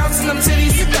clitties and bouncing them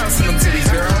titties. You bouncing them titties,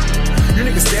 girl.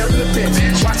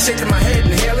 shaking my head,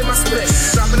 inhaling my split.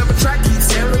 Dropping up a track, keep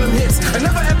sailing them hits.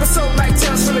 Another episode like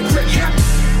Tales from the Crypt, yeah.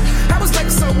 I was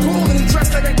like so cool, and he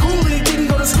dressed like a cool, and he didn't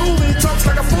go to school, and he talks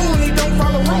like a fool, and he don't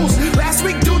follow rules. Last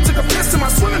week, dude took a piss in my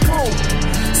swimming pool.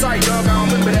 Sorry, dog, I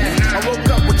don't remember that. I woke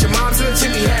up with your mom's in a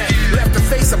chimney hat. Left the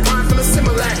face a pond full of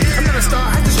Similac. I'm not a star,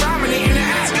 I just dominate in the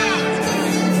act.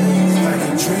 Like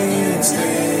a dream,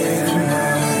 stay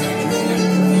tonight.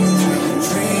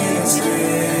 Dream,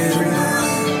 stay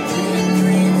tonight.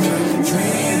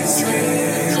 Dream,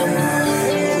 stay tonight.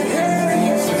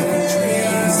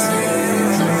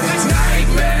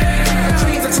 Nightmare.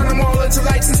 Dreams, I turn them all into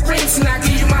lights and screams, and I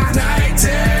give you my night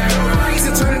terror.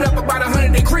 Reason turn it up about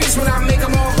 100 degrees when I make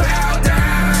them all bow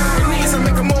down. And these I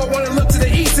make them all want to look to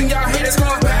the east, and y'all haters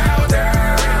gon' bow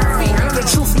down. I know the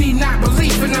truth need not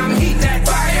believe, and I'm heat that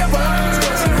fire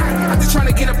burn. I'm just trying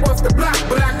to get up off the block,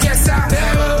 but I guess I'll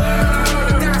never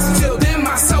learn. Until then,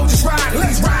 my soldiers ride.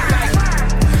 Let's ride.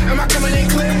 Am I coming in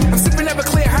clear? I'm sipping never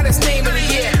clear how this name of the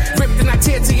year. Ripped and I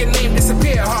tear till your name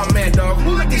disappear. Oh man, dog,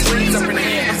 who let these rings up in the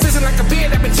air? I'm fizzing like a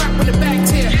beard, I've been chopped with the back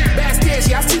tear. Bad stairs,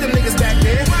 yeah, I see them niggas back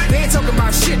there. They ain't talking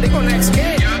about shit, they gon' act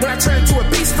scared. When I turn to a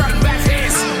beast, front and back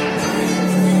hands.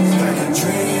 Like a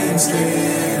dream,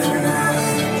 scared tonight.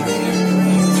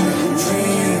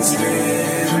 Dream,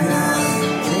 scared tonight.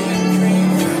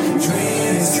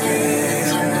 Dream, scared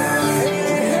tonight.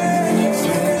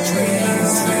 Dream,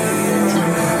 scared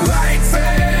tonight. Light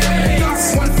fade.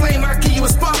 One flame, I give you a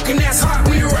spark, and that's hot.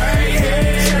 We right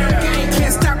here. Gang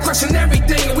can't stop crushing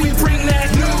everything. We bring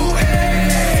that new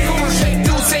age. Going shake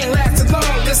dudes ain't lasting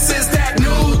long. This is that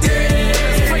new day.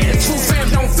 Pray the true fam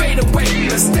don't fade away.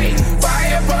 Let's stay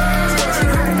fire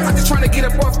burn. I'm just trying to get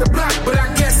up off the block, but I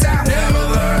guess I'll never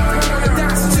learn.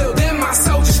 Till then, my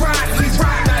soldiers ride. Please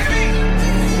ride like me.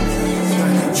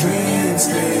 Like a dream,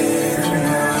 stay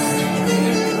tonight.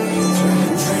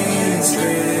 Dream,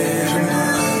 stay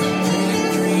tonight.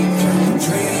 Dream,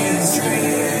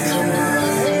 stay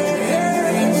tonight.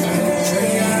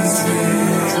 Dream, stay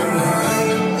tonight.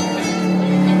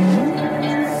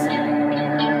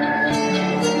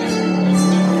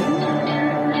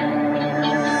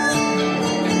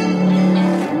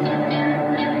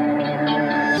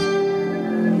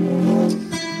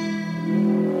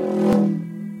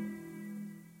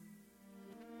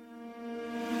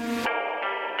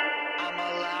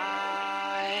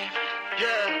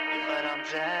 Yeah, but I'm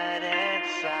dead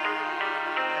inside.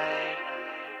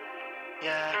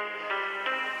 Yeah,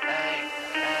 hey,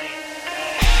 hey,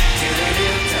 hey.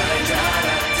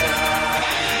 Do-do-do-da-da-da-da.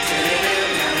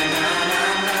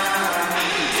 Do-do-do-na-na-na-na-na.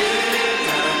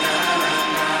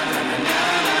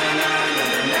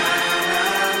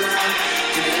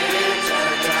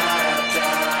 Do-do-do-da-da-da-da-da-da-da-da-da-da-da-da-da.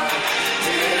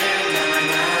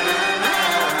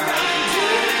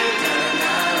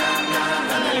 Do-do-do-da-da-da-da.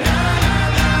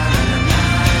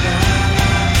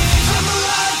 I'm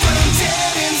alive, but I'm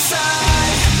dead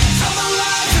inside. I'm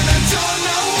alive and I don't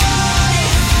know why.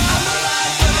 I'm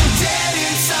alive, but I'm dead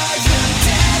inside. Yeah, I'm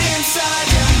dead inside.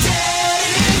 Yeah, I'm dead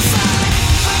inside.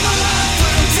 I'm alive,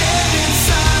 but I'm dead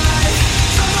inside.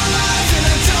 I'm alive and I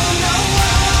don't know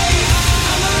why.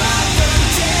 I'm alive, but I'm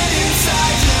dead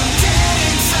inside. Yeah, I'm dead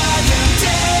inside. Yeah, I'm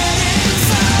dead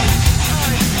inside.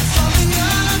 Falling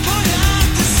apart at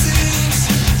the seams.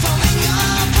 Falling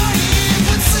apart it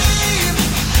would seem.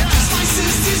 'Cause my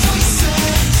sister's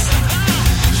voices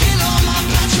in all my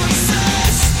bad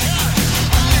choices.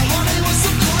 All I wanted was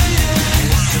some quiet.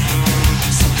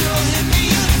 So girl, hit me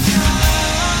up, yeah.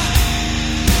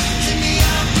 Hit me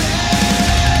up,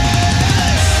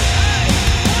 babe.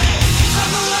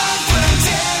 I'm alive, but I'm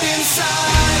dead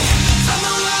inside. I'm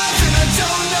alive and I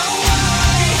don't know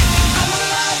why. I'm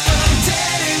alive, but I'm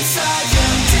dead inside.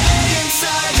 Yeah, I'm dead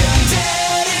inside. Yeah, I'm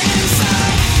dead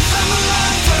inside. I'm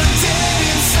alive, but I'm dead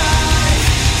inside.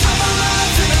 I'm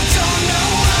alive and I don't know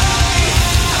why.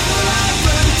 I'm alive,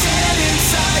 but I'm dead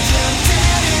inside. Yeah, I'm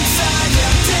dead inside.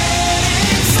 Yeah, I'm dead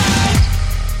inside.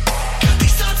 Got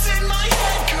these thoughts in my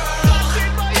head, girl.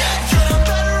 Yeah, I'm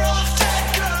better off dead,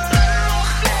 girl.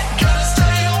 Gotta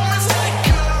stay on my side,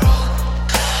 girl.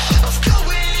 Of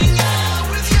going out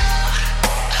with you.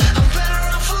 I'm better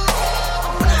off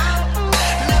alone.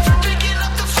 Never picking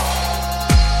up the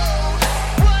phone.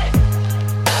 What?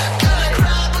 Gotta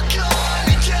grab a gun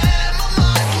and get my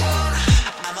mind blown.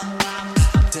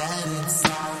 I'm dead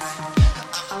inside.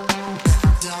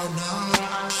 Don't know.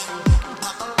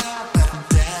 But I'm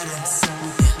dead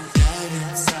inside. Dead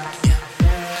inside.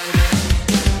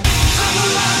 I'm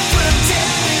alive, but I'm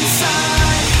dead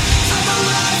inside. I'm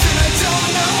alive and I don't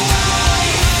know why.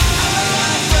 I'm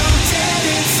alive, but I'm dead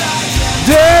inside. Yeah, I'm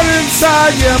Dead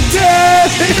inside, yeah, I'm dead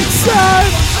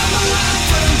inside. I'm alive,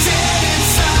 but I'm dead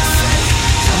inside.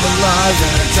 lies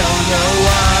and I don't know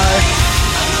why.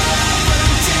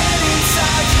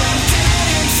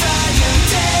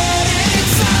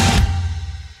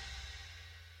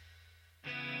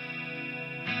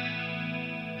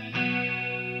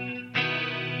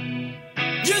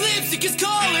 Your lipstick is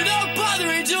calling out by the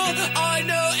angel. I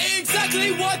know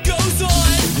exactly what goes on.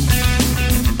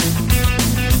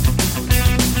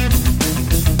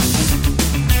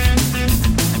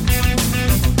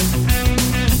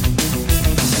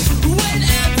 When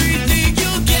everything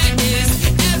you get is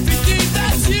everything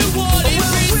that you want, it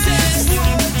resents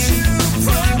what you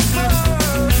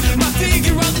prefer. My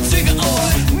finger on the trigger, or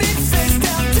mid face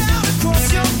down, down across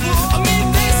your floor. Mid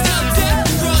face down, down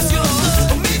across your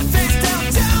floor. Mid face down,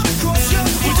 down across your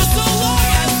floor. Just so long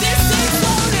as this thing's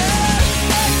loaded.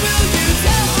 And will you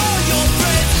tell all your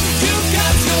friends you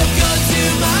got your gun to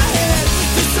my head?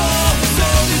 This all was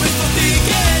only wishful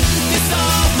thinking. This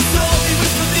all was only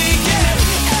wishful thinking.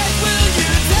 And will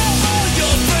you tell all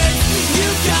your friends you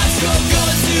got your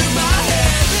gun to my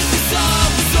head? This all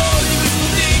was only wishful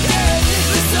thinking.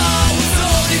 This all was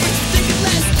only wishful thinking.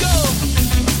 Let's go.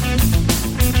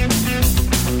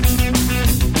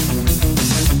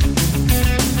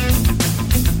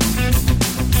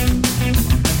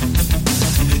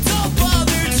 Don't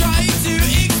bother trying to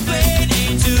explain,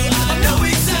 Angel. I know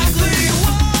exactly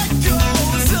what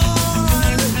goes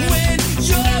on when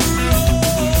you're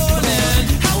rolling.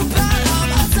 How about I'm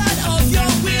outside of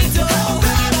your window? How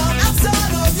about I'm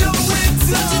outside of your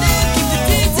window? Watching it, keep the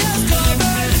details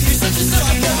covered. You're such a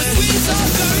sucker for a sweet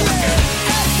talker.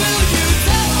 And will you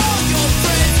tell all your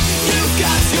friends you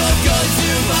got your gun to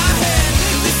my head?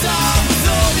 This all was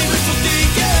only wishful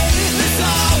thinking. This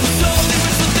all was only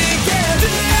wishful thinking. And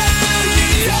will you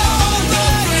tell all your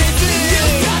friends you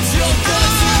got your gun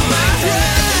to my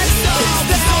head? This all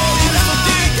was only wishful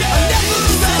thinking. I never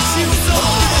let you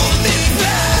hold me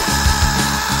back.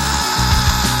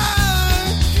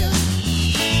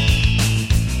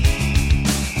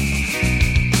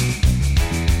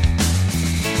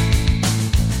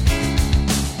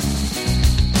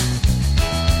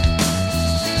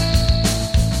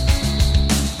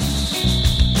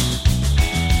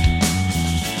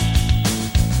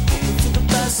 To the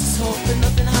best is hoping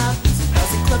nothing happens. A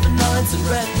thousand clever lines and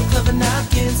red with clever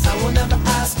napkins. I will never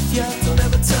ask if you don't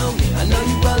ever tell me. I know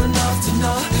you well enough to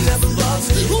know you never loved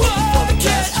me. Why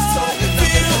can't I feel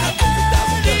anything with clever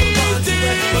napkins? I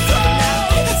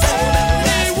will never ask if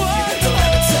you don't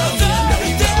ever tell me. I know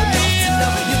you well enough to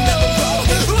know you never loved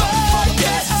me. Why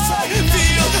can't I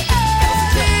feel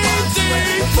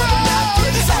anything with clever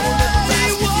napkins? I will never ask if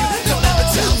you don't ever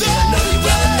tell me. I know you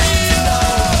well enough to know.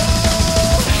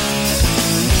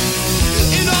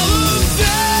 In all of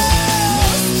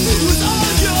this, it was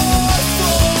all your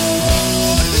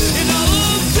fault. In all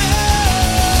of this,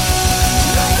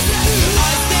 I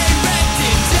stay wrecked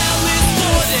and jealous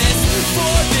for this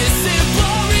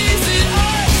simple reason. I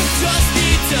just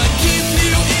need to keep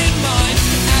you in mind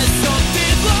as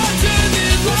something larger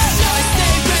than life. I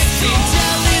stay wrecked and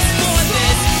jealous for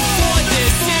this simple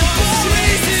reason. I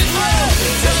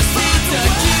just need to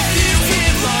keep you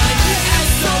in mind as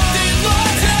something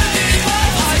larger than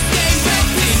life. I stay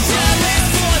wrecked and jealous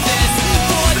for this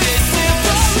simple reason. I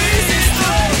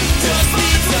just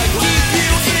need to keep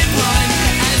you in mind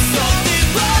as something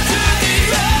larger than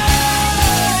life.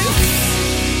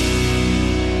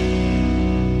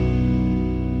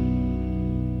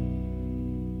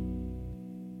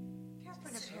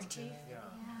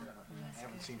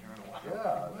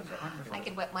 I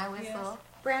could wet my whistle.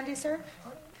 Brandy, sir?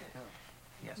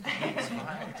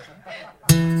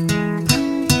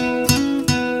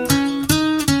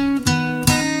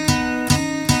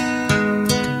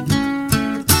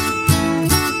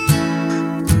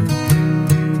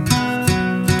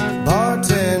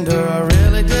 Bartender, I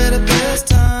really did it this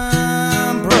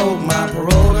time. Broke my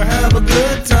parole to have a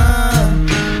good time.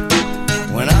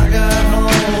 When I got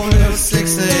home, it was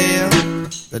 6 a.m.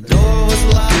 The door was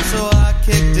locked, so I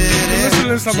kicked it in. Listen to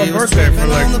this on my birthday for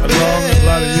like a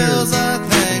lot of years.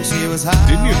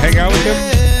 Didn't you hang out with him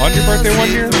on your birthday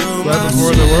one year? Right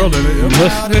before the world ended. Yep.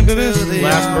 Listening to this?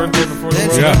 Last birthday before the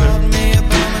world Yeah. ended.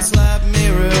 Slapped me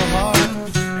real hard.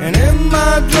 And in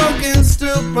my drunken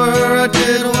stupor, I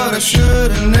did what I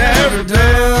should have never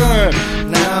done.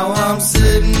 Now I'm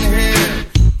sitting here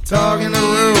talking to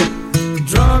Lou,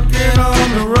 drunk and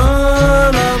on the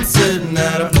run. I'm sitting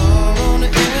at a bar on the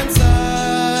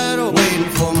inside, waiting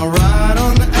for my ride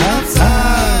on the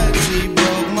outside. She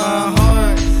broke my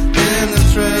heart in the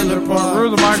trailer park. Through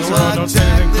the microphone, don't say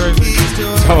anything crazy.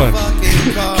 Tell her.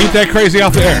 Keep that crazy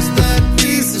off the air. That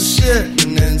piece of shit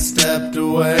and then stepped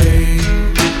away.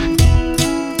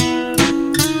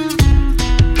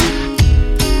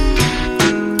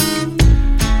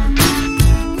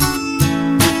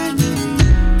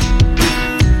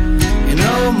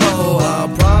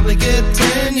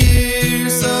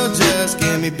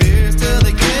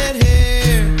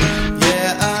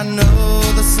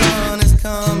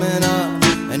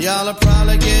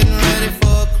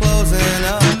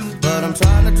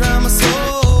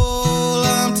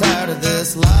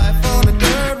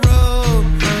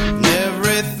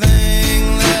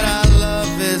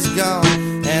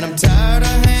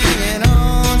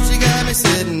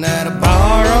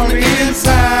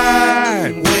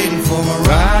 for my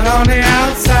ride on the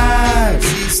outside.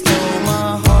 She stole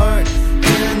my heart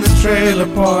in the trailer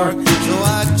park. So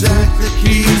I jacked the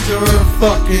keys to her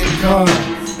fucking car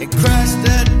and crashed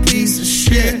that piece of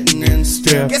shit and then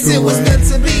stepped Guess it was meant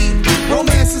to be.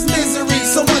 Romance is misery,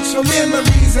 so much for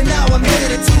memories. And now I'm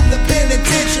headed to the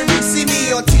penitentiary. See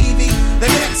me on TV,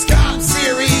 the next cop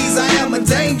series. I am a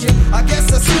danger. I guess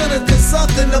I should have did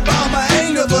something about my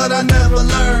anger, but I never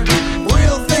learned.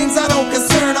 Real things I don't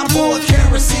concern. I pour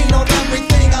kerosene on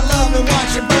everything I love and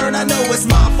watch it burn. I know it's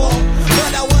my fault,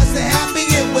 but I wasn't happy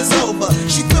it was over.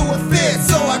 She threw a fit,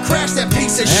 so I crashed that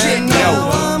piece of shit. Now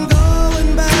I'm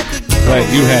going back again.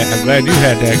 I'm glad you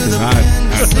had that, because I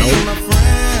know.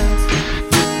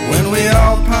 When we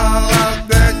all pile out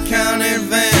that county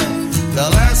van,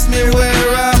 they'll ask me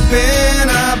where I've been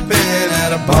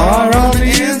at a bar on the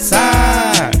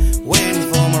inside, waiting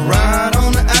for my ride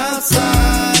on the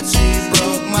outside. She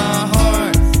broke my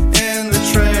heart in the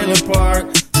trailer park,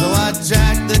 so I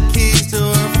jacked the keys to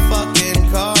her fucking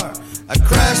car. I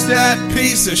crashed that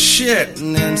piece of shit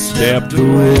and then stepped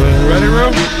away. Ready,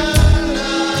 Roo?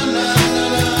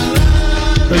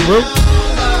 Hey, Roo?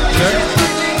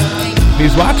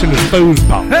 He's watching his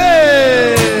foosball.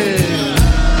 Hey!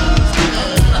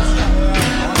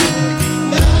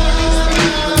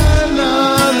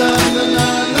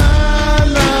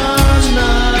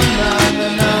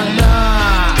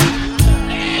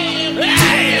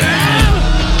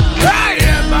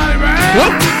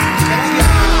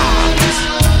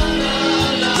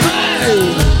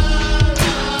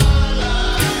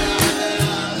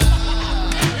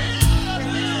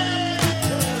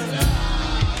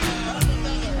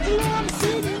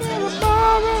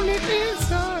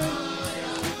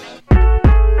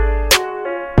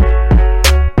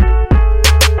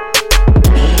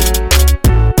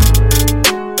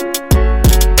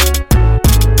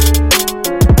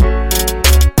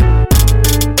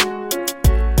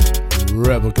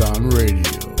 Replicon Radio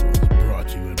is brought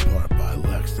to you in part by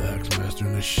Lex the X-Master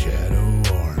and the Shadow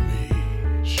Army.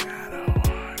 Shadow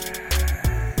Army.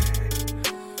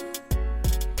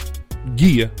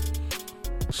 Yeah.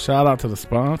 Shout out to the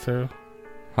sponsor.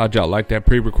 How'd y'all like that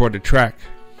pre-recorded track?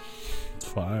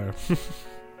 Fire.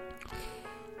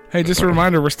 Hey, just a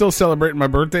reminder, we're still celebrating my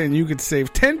birthday, and you could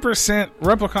save 10%.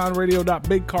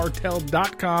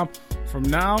 RepliconRadio.BigCartel.com from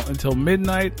now until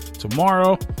midnight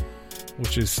tomorrow,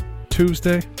 which is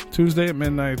Tuesday at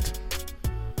midnight.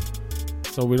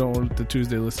 So we don't want the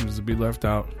Tuesday listeners to be left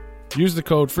out. Use the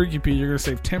code FreakyP. You're going to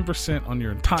save 10% on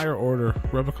your entire order.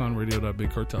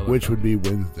 RepliconRadio.BigCartel.com. Which would be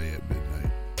Wednesday at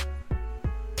midnight.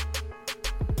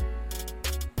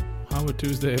 How would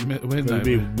Tuesday at midnight? It would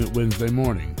be Wednesday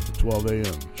morning at 12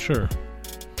 a.m. Sure.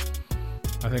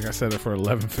 I think I said it for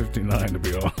 11:59 to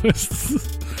be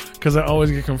honest, because I always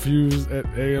get confused at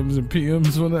AMs and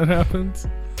PMs when that happens.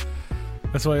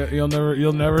 That's why you'll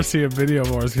never see a video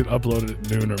of ours get uploaded at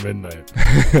noon or midnight.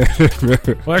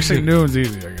 Well, actually, noon's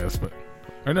easy, I guess, but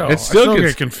I know I still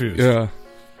get confused. Yeah,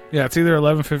 it's either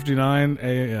 11:59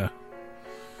 a.m. Yeah,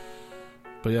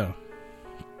 but yeah.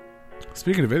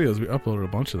 Speaking of videos, we uploaded a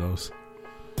bunch of those.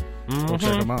 Go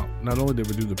check them out. Not only did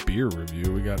we do the beer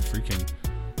review, we got freaking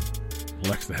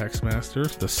Lex the Hexmaster,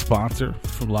 the sponsor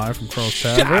from Live from Carl's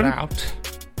Tavern. Shout out.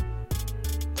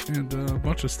 And a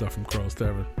bunch of stuff from Carl's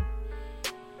Tavern.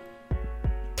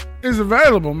 It's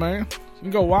available, man. You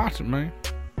can go watch it, man.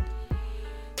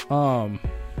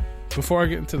 Before I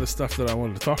get into the stuff that I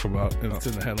wanted to talk about, and it's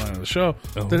in the headline of the show,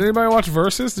 did anybody watch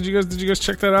Versus? Did you guys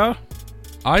check that out?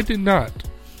 I did not.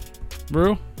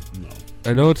 Brew? No.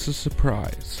 I know it's a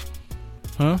surprise.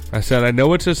 Huh? I said I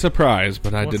know it's a surprise,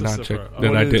 but I did not check.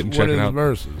 Then I didn't check it out.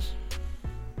 What is Versus?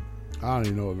 I don't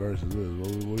even know what Versus is. What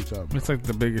are you talking about? It's like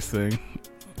the biggest thing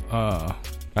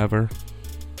ever.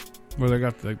 Where they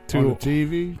got like On the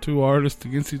TV? two artists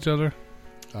against each other.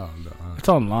 Oh no, It's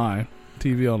online,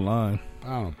 TV online.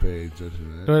 I don't pay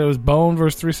attention to that. It was Bone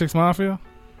versus 3 6 Mafia.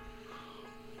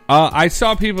 I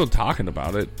saw people talking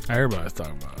about it. Everybody's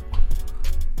talking about it.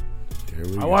 I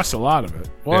go. watched a lot of it.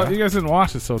 Well, Yeah. you guys didn't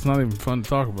watch it, so it's not even fun to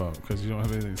talk about because you don't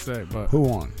have anything to say. But Who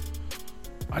won?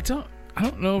 I don't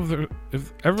know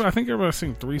if I think everybody's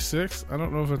saying 3-6. I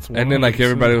don't know if it's one. And then like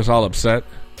everybody was all upset.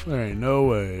 There ain't no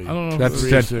way. I don't know. That's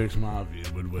 3-6 Mafia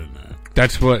would win that.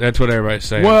 That's what everybody's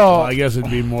saying. Well, I guess it'd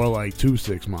be more like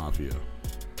 2-6 Mafia.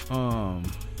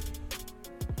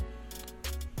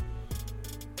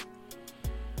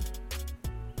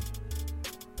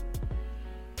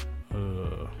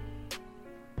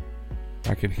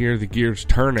 I can hear the gears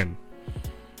turning.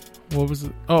 What was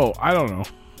it? Oh, I don't know.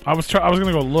 I was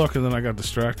gonna go look, and then I got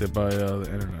distracted by the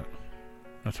internet.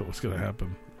 That's what was gonna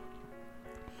happen.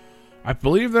 I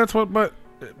believe that's what, but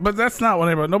But that's not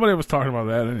what nobody was talking about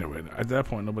that anyway. At that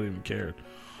point, nobody even cared.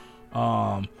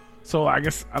 So I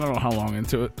guess I don't know how long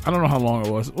into it. I don't know how long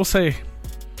it was. We'll say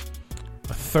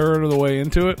a third of the way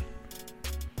into it.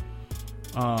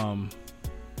 I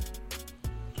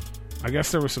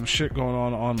guess there was some shit going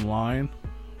on online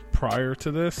prior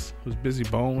to this. It was Busy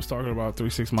Bone was talking about 3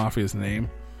 6 Mafia's name.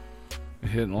 He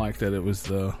didn't like that it was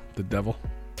the devil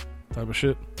type of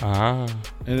shit. And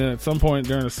then at some point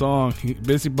during the song,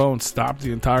 Busy Bone stopped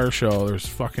the entire show. There's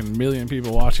fucking million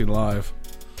people watching live.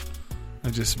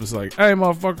 And just was like, hey,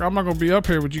 motherfucker, I'm not going to be up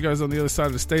here with you guys on the other side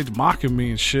of the stage mocking me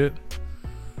and shit.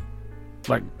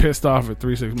 Like, pissed off at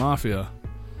 3 6 Mafia.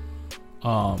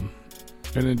 And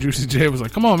then Juicy J was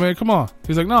like, come on, man, come on.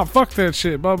 He's like, nah, fuck that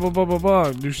shit, blah, blah, blah, blah,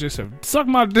 blah. Juicy J said, suck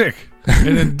my dick.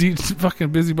 And then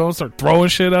fucking Busy Bone started throwing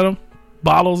shit at him.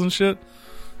 Bottles and shit.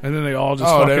 And then they all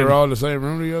just they were all in the same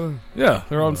room together? Yeah,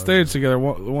 they're on stage together. The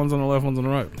one's on the left, one's on the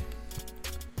right.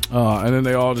 And then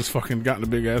they all just fucking got in a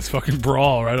big ass fucking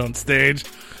brawl right on stage.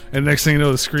 And next thing you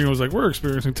know, the screen was like, we're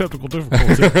experiencing technical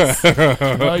difficulties.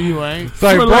 No, you ain't. It's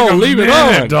like, bro, leave it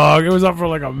on, dog. It was up for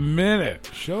like a minute.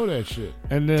 Show that shit.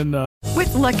 And then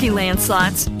with Lucky Land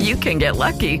Slots, you can get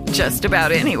lucky just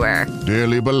about anywhere.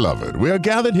 Dearly beloved, we are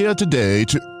gathered here today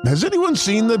to... Has anyone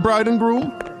seen the bride and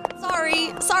groom?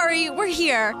 Sorry, we're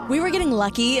here. We were getting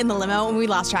lucky in the limo and we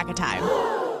lost track of time.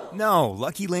 No,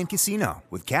 Lucky Land Casino,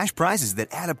 with cash prizes that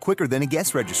add up quicker than a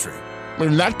guest registry.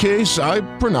 In that case, I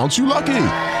pronounce you lucky.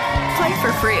 Play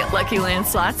for free at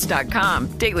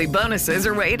LuckyLandSlots.com. Daily bonuses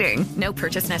are waiting. No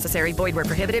purchase necessary. Void where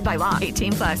prohibited by law.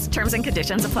 18+. Terms and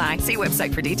conditions apply. See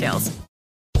website for details.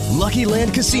 Lucky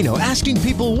Land Casino, asking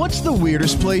people, what's the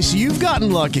weirdest place you've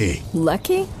gotten lucky?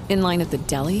 Lucky? In line at the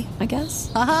deli, I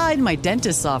guess? Aha, in my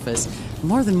dentist's office.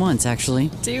 More than once,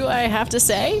 actually. Do I have to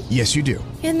say? Yes, you do.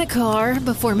 In the car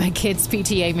before my kids'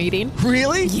 PTA meeting.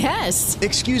 Really? Yes.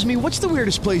 Excuse me, what's the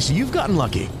weirdest place you've gotten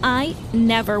lucky? I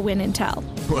never win and tell.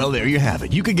 Well, there you have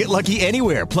it. You can get lucky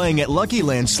anywhere, playing at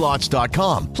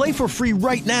LuckyLandSlots.com. Play for free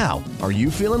right now. Are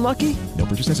you feeling lucky? No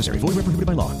purchase necessary. Void where prohibited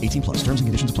by law. 18+. Terms and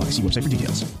conditions apply. See website for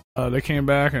details. They came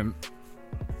back and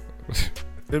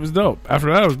it was dope.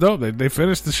 After that, it was dope. They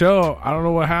finished the show. I don't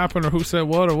know what happened or who said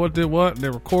what or what did what. They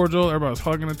were cordial. Everybody was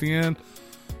hugging at the end.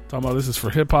 Talking about this is for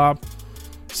hip hop.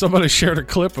 Somebody shared a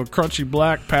clip of Crunchy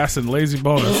Black passing Lazy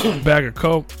Bone a bag of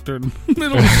Coke during the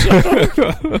middle of the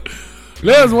show.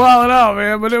 It was wilding out,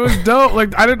 man, but it was dope.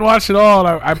 Like, I didn't watch it all.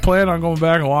 I plan on going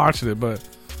back and watching it, but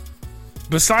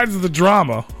besides the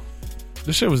drama,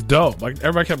 this shit was dope. Like,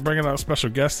 everybody kept bringing out special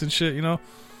guests and shit, you know?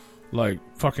 Like,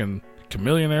 fucking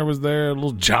Chameleonaire was there.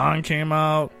 Lil Jon came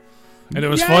out. And it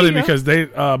was funny because they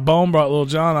Bone brought Lil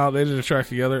Jon out. They did a track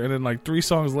together. And then, like, 3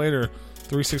 songs later,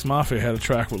 3 6 Mafia had a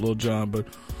track with Lil Jon, but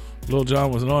Lil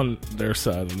Jon wasn't on their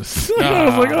side of this. I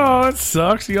was like, oh, that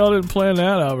sucks. Y'all didn't plan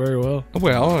that out very well.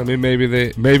 Well, I mean, maybe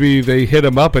they hit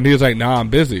him up and he was like, nah, I'm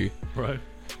busy. Right.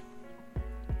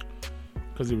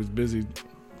 Because he was busy.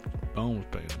 Bone was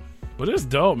paying him. But it's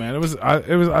dope, man. I thought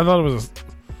it was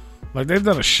like, they've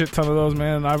done a shit ton of those,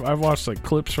 man. I've watched like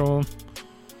clips from them.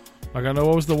 Like, I know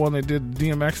what was the one they did,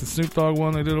 DMX and Snoop Dogg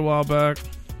one they did a while back.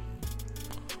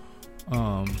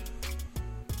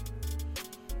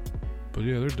 But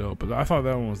yeah, they're dope. But I thought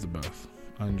that one was the best.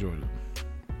 I enjoyed it.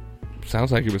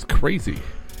 Sounds like it was crazy.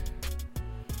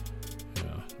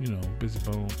 Yeah, you know, Busy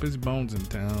Bone's in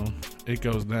town. It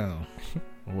goes down,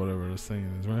 or whatever the saying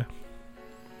is, right?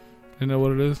 You know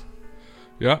what it is?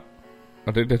 Yeah,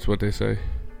 I think that's what they say.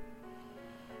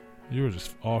 You were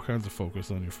just all kinds of focused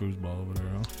on your foosball over there,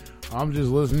 huh? I'm just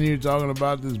listening to you talking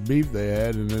about this beef they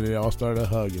had, and then they all started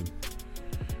hugging.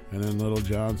 And then Little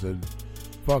Jon said,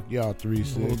 fuck y'all 3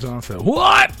 6. Little Jon said,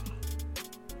 what?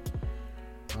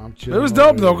 I'm chilling. It was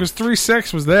dope, though, because 3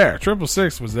 6 was there.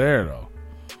 666 was there, though.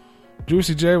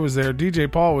 Juicy J was there.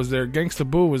 DJ Paul was there. Gangsta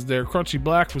Boo was there. Crunchy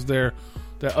Black was there.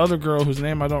 That other girl whose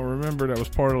name I don't remember that was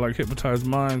part of, like, Hypnotized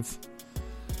Minds.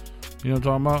 You know what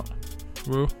I'm talking about?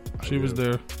 Rue? She was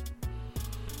there.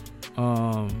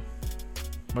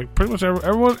 Like, pretty much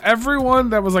everyone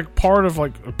that was, like, part of,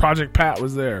 like, Project Pat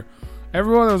was there.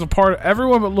 Everyone that was a part of...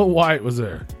 Everyone but Lil White was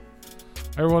there.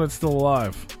 Everyone that's still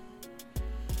alive.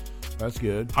 That's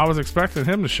good. I was expecting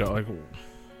him to show. Like,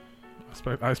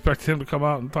 I expected him to come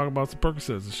out and talk about some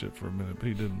Percocets and shit for a minute, but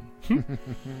he didn't.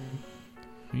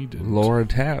 He didn't. Laura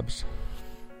Tabs.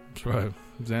 That's right.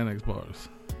 Xanax bars.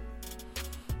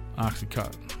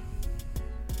 Oxycontin.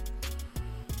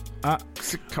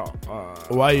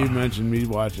 Why you mentioned me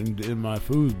watching In My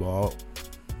Foosball,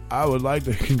 I would like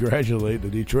to congratulate the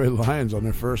Detroit Lions on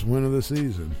their first win of the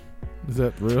season. Is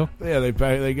that real? Yeah, they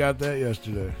got that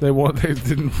yesterday. They won. They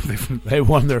didn't. They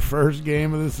won their first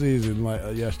game of the season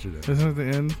yesterday. Isn't it the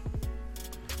end?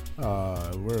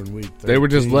 We're in week 13. They were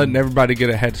just letting everybody get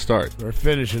a head start. We're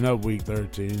finishing up week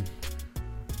 13.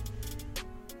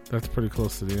 That's pretty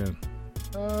close to the end.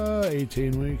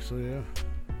 18 weeks, so yeah.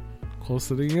 Close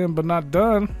to the end, but not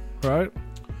done, right?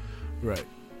 Right.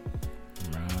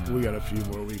 We got a few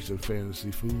more weeks of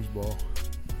fantasy foosball.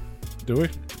 Do we?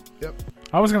 Yep.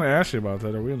 I was going to ask you about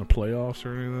that. Are we in the playoffs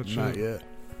or any of that shit? Not yet.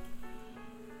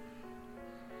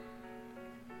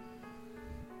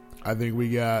 I think we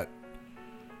go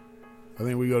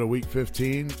to week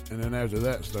 15, and then after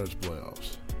that starts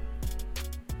playoffs.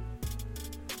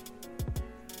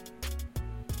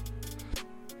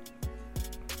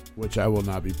 Which I will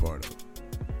not be part of.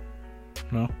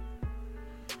 No?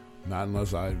 Not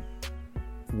unless I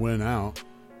win out,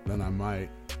 then I might.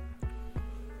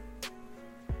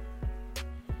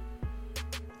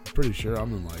 I'm pretty sure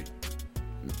I'm in like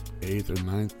 8th or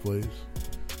 9th place.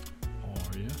 Oh,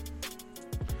 yeah?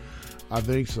 I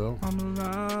think so. I'm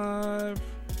alive,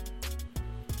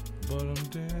 but I'm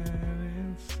dead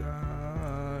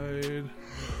inside.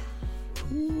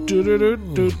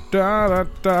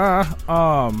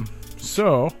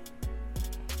 So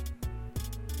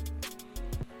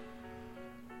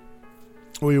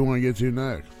what do you want to get to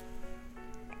next?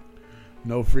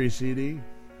 No free CD? Is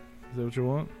that what you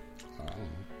want? I don't know.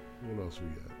 What else we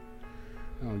got?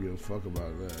 I don't give a fuck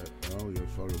about that.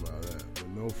 But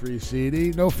no free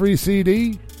CD? No free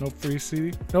CD? No free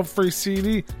CD? No free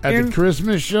CD. At the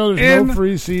Christmas show, there's no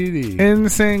free CD.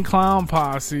 Insane Clown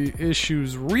Posse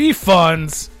issues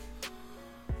refunds.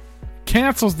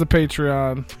 Cancels the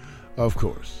Patreon. Of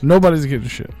course. Nobody's getting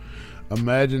shit.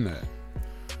 Imagine that.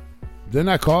 Didn't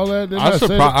I call that?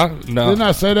 No. Didn't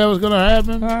I say that was going to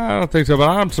happen? I don't think so, but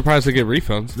I'm surprised they get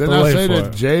refunds. Didn't I say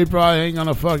that Jay probably ain't going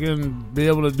to fucking be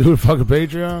able to do a fucking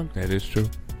Patreon? That is true.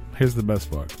 Here's the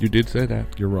best part. You did say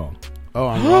that. You're wrong. Oh,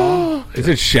 I'm wrong? Is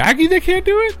it Shaggy that can't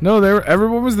do it? No,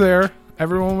 everyone was there.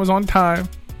 Everyone was on time.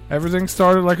 Everything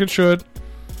started like it should.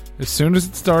 As soon as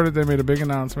it started, they made a big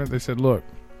announcement. They said, look,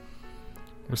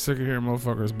 we're sick of hearing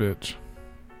motherfuckers bitch.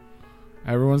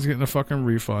 Everyone's getting a fucking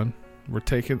refund. We're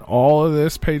taking all of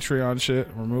this Patreon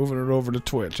shit. We're moving it over to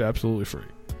Twitch absolutely free.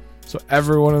 So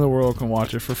everyone in the world can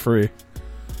watch it for free.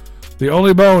 The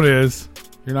only bone is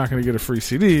you're not going to get a free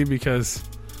CD because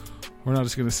we're not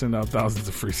just going to send out thousands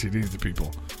of free CDs to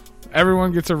people.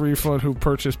 Everyone gets a refund who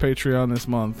purchased Patreon this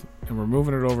month, and we're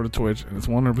moving it over to Twitch, and it's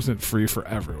 100% free for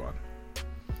everyone.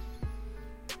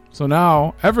 So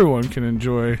now everyone can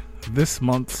enjoy this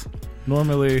month's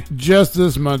normally just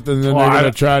this month, and then they're going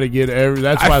to try to get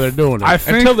that's why they're doing it. I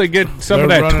think until they get some of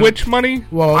that Twitch money.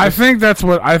 Well, I think that's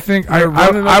what I think.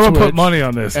 I would put money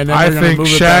on this. And I think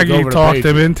Shaggy talked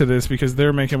them into this because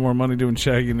they're making more money doing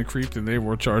Shaggy and the Creep than they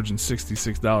were charging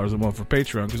 $66 a month for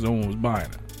Patreon because no one was buying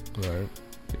it. Right.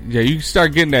 Yeah, you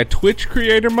start getting that Twitch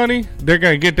creator money, they're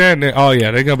going to get that, and they're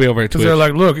going to be over at Twitch. Because they're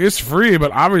like, look, it's free,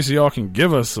 but obviously y'all can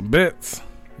give us some bits.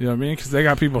 You know what I mean? Because they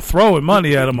got people throwing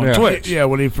money at them on Twitch. Yeah,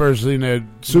 when he first seen that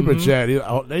super chat,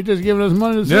 they just giving us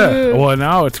money to see it. Well,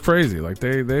 now it's crazy. Like,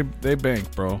 they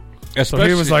bank, bro. Especially, so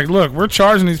he was like, look, we're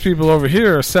charging these people over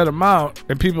here a set amount,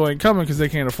 and people ain't coming because they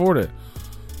can't afford it.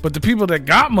 But the people that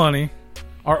got money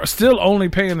are still only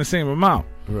paying the same amount.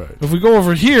 Right. If we go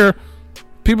over here,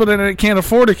 people that can't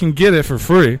afford it can get it for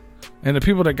free, and the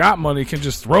people that got money can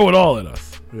just throw it all at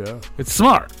us. Yeah. It's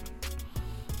smart.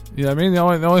 You know what I mean?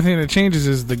 The only thing that changes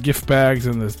is the gift bags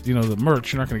and the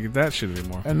merch. You're not going to get that shit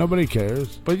anymore. And nobody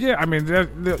cares. But yeah, I mean,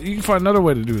 you can find another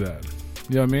way to do that.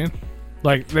 You know what I mean?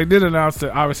 Like, they did announce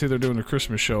that obviously they're doing the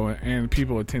Christmas show, and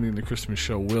people attending the Christmas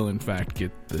show will in fact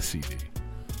get the CD.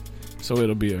 So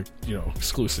it'll be a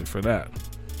exclusive for that.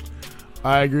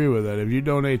 I agree with that. If you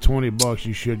donate $20,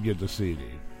 you should get the CD.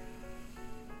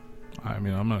 I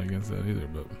mean, I'm not against that either,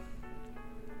 but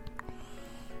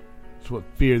that's what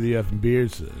Fear the Effing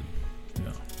Beard said.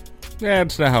 No. Yeah,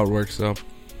 it's not how it works, though.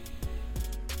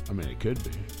 I mean, it could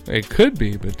be. It could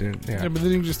be, but then, yeah, but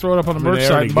then you can just throw it up on the merch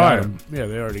site and buy them. Yeah,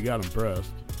 they already got them pressed.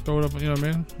 Throw it up, you know what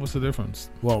I mean? What's the difference?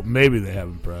 Well, maybe they have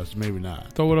them pressed, maybe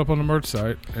not. Throw it up on the merch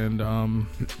site, and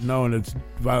knowing it's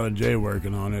Violent J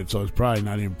working on it, so it's probably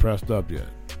not even pressed up yet.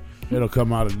 It'll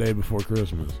come out a day before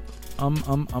Christmas.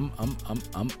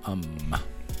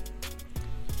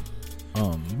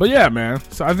 But yeah, man.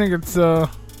 So I think it's I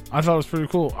thought it was pretty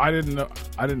cool. I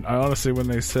honestly, when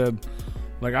they said,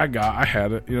 like, I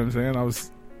had it, you know what I'm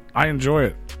saying? I enjoy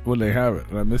it when they have it,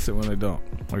 and I miss it when they don't.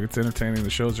 Like, it's entertaining. The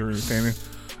shows are entertaining,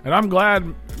 and I'm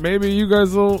glad maybe you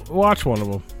guys will watch one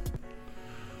of them.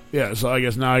 Yeah, so I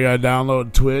guess now I gotta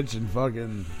download Twitch and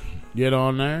fucking get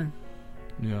on there.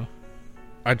 Yeah.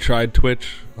 I tried Twitch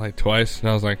like twice, and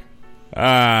I was like,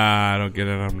 I don't get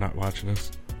it. I'm not watching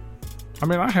this. I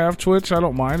mean, I have Twitch. I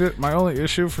don't mind it. My only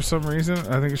issue, for some reason,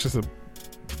 I think it's just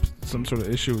some sort of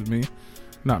issue with me.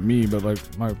 Not me, but like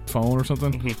my phone or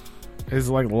something. Is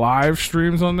like live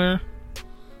streams on there.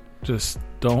 Just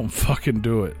don't fucking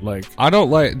do it. Like, I don't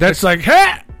like that's it's like,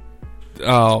 hey,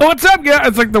 oh, what's up, guys?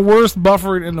 It's like the worst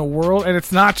buffering in the world, and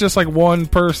it's not just like one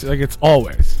person. Like, it's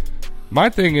always. My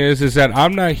thing is that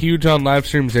I'm not huge on live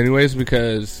streams anyways,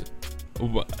 because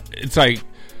it's like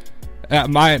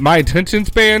my attention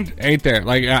span ain't there.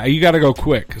 Like, you got to go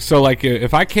quick. So like,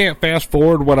 if I can't fast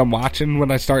forward what I'm watching when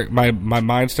I start, my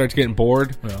mind starts getting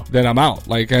bored, then I'm out.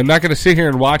 Like, I'm not going to sit here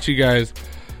and watch you guys,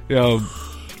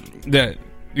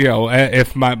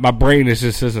 if my brain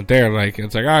just isn't there. Like,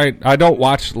 it's like, all right, I don't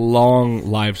watch long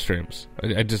live streams.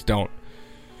 I just don't.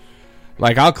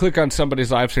 Like, I'll click on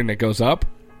somebody's live stream that goes up,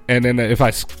 and then if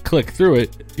I click through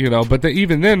it, but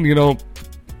even then,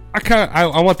 I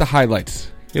want the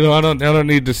highlights. I don't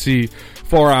need to see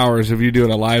 4 hours of you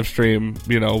doing a live stream,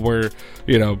 where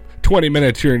 20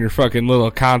 minutes you're in your fucking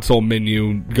little console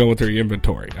menu going through your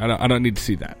inventory. I don't need to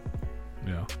see that.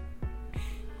 Yeah.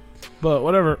 But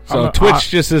whatever. So Twitch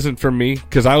just isn't for me,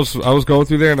 because I was going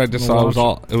through there and I just saw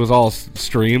it was all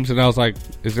streams, and I was like,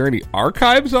 is there any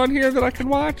archives on here that I can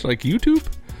watch, like YouTube?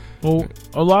 Well,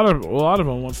 a lot of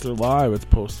them, once they're live, it's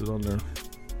posted on their page.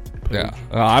 Yeah,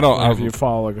 I don't. If you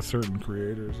follow like a certain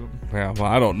creator or something. Yeah, well,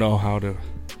 I don't know how to.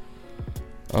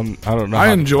 I don't know. I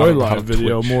enjoy live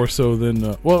video more so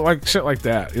than like shit like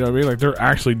that. You know what I mean? Like, they're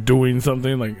actually doing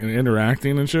something, like, and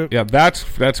interacting and shit. Yeah, that's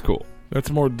cool. That's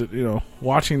more,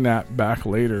 watching that back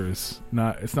later is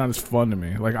not. It's not as fun to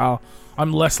me. Like,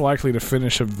 I'm less likely to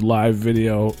finish a live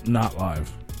video not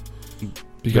live,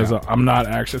 because I'm not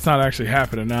actually. It's not actually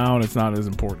happening now, and it's not as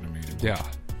important to me anymore. Yeah.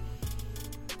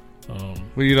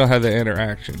 Well, you don't have the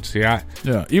interaction. See,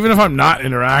 even if I'm not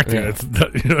interacting, it's you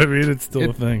know what I mean. It's still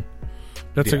a thing.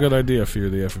 That's a good idea, Fear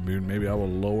the Effing Beard. Maybe I will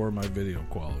lower my video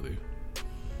quality.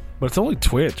 But it's only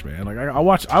Twitch, man. Like, I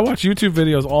watch YouTube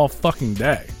videos all fucking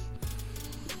day.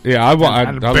 Yeah, I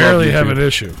barely have an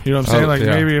issue. You know what I'm saying? Like,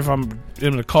 maybe if I'm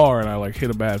in the car and I like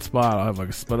hit a bad spot, I'll have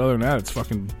but other than that, it's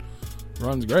fucking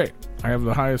runs great. I have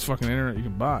the highest fucking internet you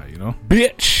can buy.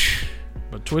 Bitch.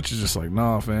 But Twitch is just like,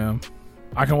 nah, fam.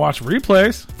 I can watch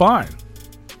replays, fine,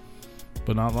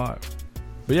 but not live.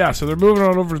 But yeah, so they're moving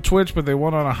on over to Twitch, but they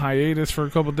went on a hiatus for a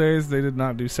couple days. They did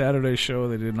not do Saturday's show.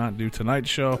 They did not do tonight's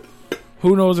show.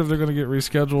 Who knows if they're going to get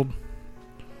rescheduled?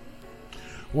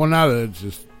 Well, now that it's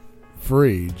just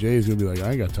free, Jay's going to be like,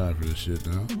 I ain't got time for this shit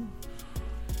now.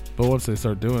 But once they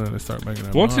start doing it, they start making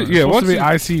it. Once it's supposed to be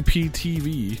ICP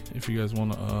TV, if you guys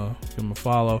want to give them a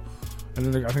follow. And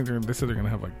then I think they said they're going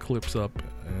to have like clips up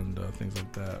and things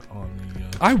like that on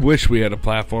the... I wish we had a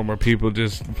platform where people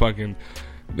just fucking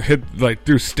hit, like,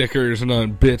 threw stickers and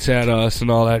on bits at us and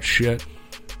all that shit.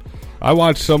 I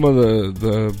watch some of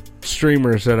the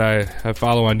streamers that I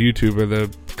follow on YouTube, or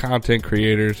the content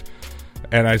creators,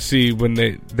 and I see when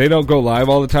they don't go live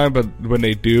all the time, but when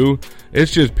they do,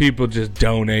 it's just people just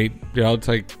donate. It's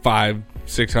like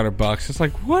 $500-600. It's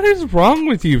like, what is wrong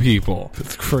with you people?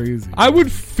 It's crazy. I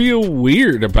would feel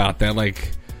weird about that.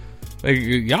 Like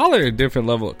y'all are a different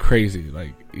level of crazy.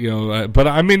 Like, but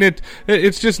I mean,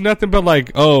 it's just nothing but like,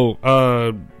 here's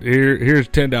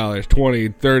 $10,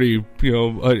 $20,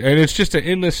 $30, and it's just an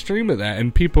endless stream of that,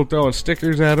 and people throwing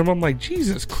stickers at them. I'm like,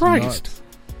 Jesus Christ.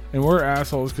 And we're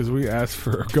assholes because we asked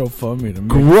for a GoFundMe to make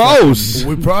gross.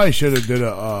 We probably should have did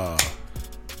a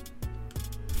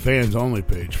fans only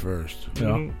page first.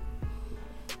 Yeah. And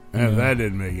if that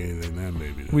didn't make anything, then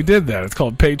maybe we did that. It's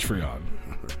called Patreon.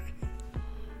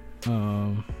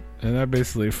 And that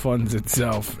basically funds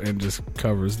itself and just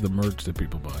covers the merch that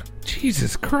people buy.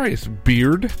 Jesus Christ,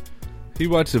 Beard. He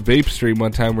watched a vape stream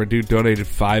one time where dude donated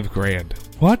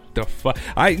 $5,000. What the fuck?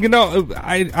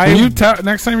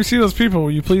 Next time you see those people,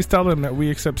 will you please tell them that we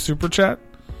accept Super Chat?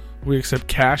 We accept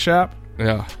Cash App.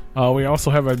 Yeah. We also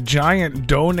have a giant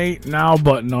Donate Now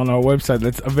button on our website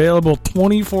that's available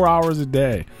 24 hours a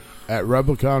day. At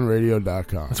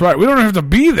RepliconRadio.com. That's right. We don't have to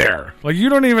be there. Like, you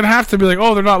don't even have to be like,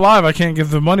 oh, they're not live, I can't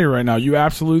give them money right now. You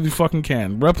absolutely fucking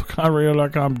can.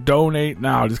 RepliconRadio.com. Donate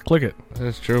now. Just click it.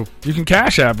 That's true. You can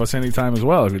Cash App us anytime as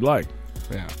well if you'd like.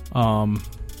 Yeah.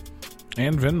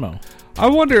 And Venmo. I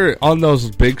wonder on those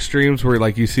big streams where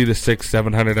like you see the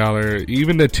 $600-700,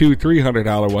 even the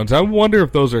 $200-300 ones. I wonder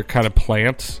if those are kind of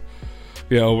plants,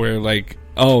 where like,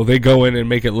 they go in and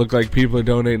make it look like people are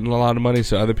donating a lot of money,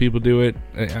 so other people do it.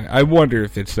 I wonder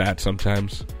if it's that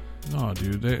sometimes. No,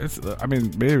 dude.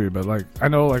 Maybe, but like, I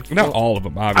know, like, not all of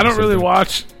them. Obviously, I don't really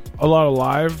watch a lot of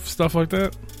live stuff like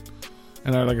that.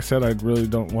 And like I said, I really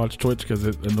don't watch Twitch because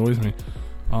it annoys me.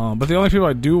 But the only people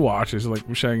I do watch is like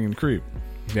Shaggy and Creep.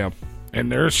 Yeah. And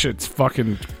their shit's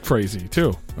fucking crazy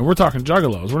too. And we're talking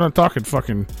juggalos. We're not talking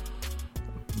fucking,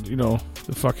 the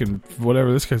fucking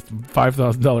whatever this guy's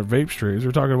 $5,000 vape streams.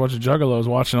 We're talking a bunch of juggalos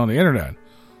watching on the internet,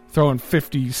 throwing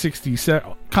 50, 60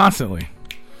 constantly.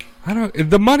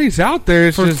 The money's out there.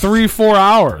 It's for just 3-4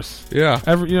 hours. Yeah.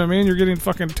 You know what I mean? You're getting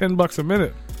fucking $10 a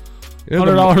minute. Yeah,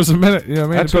 $100 a minute. You know what I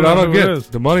mean? That's what I don't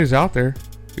get. The money's out there.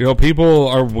 People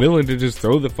are willing to just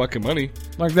throw the fucking money.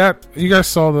 Like that. You guys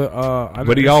saw the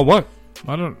what do y'all want?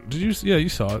 Did you? Yeah, you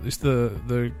saw it. It's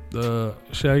the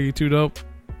Shaggy 2 Dope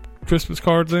Christmas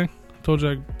card thing. Told you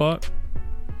I bought.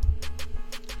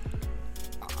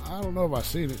 I don't know if I've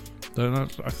seen it.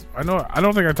 I know. I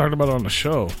don't think I talked about it on the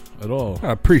show at all.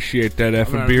 I appreciate that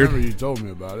effing beard. I remember you told me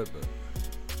about it,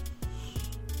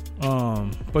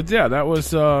 but yeah, that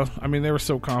was. They were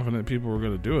so confident people were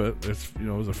going to do it. It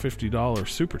was a $50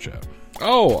 super chat.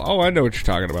 Oh, I know what you're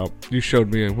talking about. You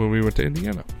showed me when we went to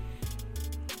Indiana.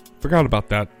 Forgot about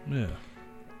that. Yeah,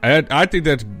 I think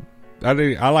that's.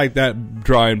 I like that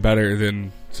drawing better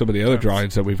than some of the other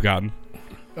drawings that we've gotten.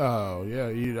 Oh yeah,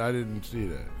 I didn't see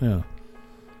that. Yeah,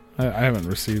 I haven't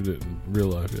received it in real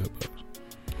life yet, but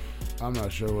I'm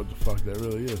not sure what the fuck that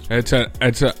really is. It's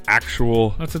an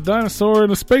actual. That's a dinosaur in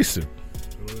a spacesuit.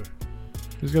 Sure.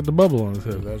 He's got the bubble on his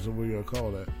head. That's what we're gonna call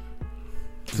that.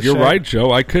 You're right,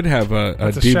 Joe. I could have a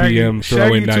DBM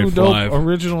throwing Shaggy knife 2 Dope live.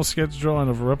 Original sketch drawing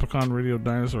of a Replicon Radio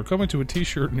dinosaur coming to a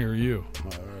T-shirt near you.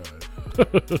 All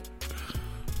right.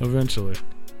 Eventually.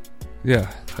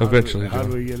 Yeah, eventually. How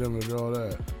do we get him to draw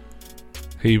that?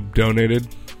 He donated.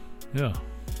 Yeah.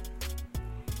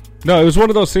 No, it was one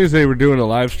of those things they were doing a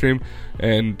live stream,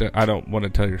 and I don't want to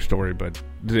tell your story, but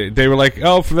they were like,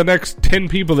 "Oh, for the next 10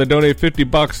 people that donate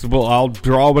 $50, well, I'll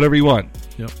draw whatever you want."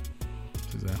 Yep,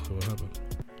 that's exactly what happened.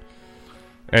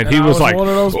 And he was like, one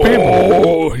of those people.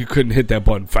 "Oh, you couldn't hit that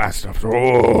button fast enough."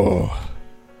 Oh,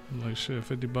 like shit,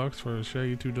 $50 for a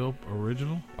Shaggy 2 Dope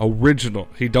original. Original.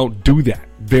 He don't do that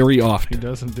very often. He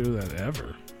doesn't do that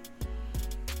ever.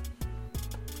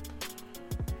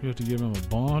 You have to give him a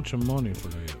bunch of money for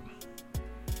that.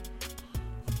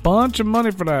 A bunch of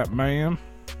money for that, man.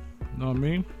 Know what I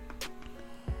mean?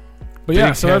 But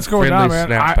yeah, so that's going down,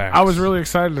 man. I was really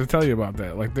excited to tell you about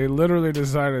that. Like, they literally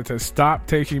decided to stop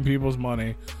taking people's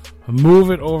money, move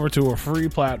it over to a free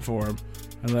platform,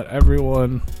 and let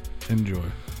everyone enjoy.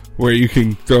 Where you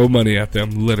can throw money at them,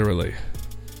 literally.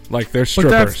 Like they're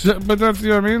strippers. But that's you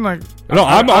know what I mean? Like, no,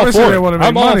 I'm all for it.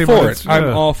 I'm all for it.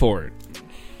 I'm all for it.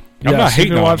 I'm not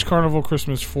hating you can on watch it. Carnival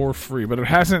Christmas for free, but it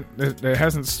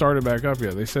hasn't started back up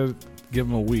yet. They said give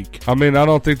them a week. I mean, I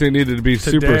don't think they needed to be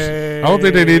super. I don't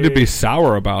think they need to be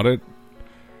sour about it.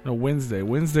 No, Wednesday.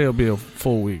 Wednesday will be a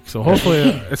full week. So hopefully,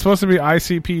 it's supposed to be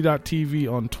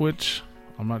ICP.TV on Twitch.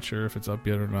 I'm not sure if it's up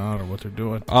yet or not, or what they're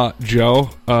doing. Joe,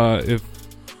 if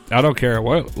I don't care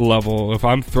what level, if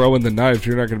I'm throwing the knives,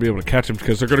 you're not going to be able to catch them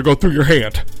because they're going to go through your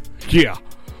hand. Yeah,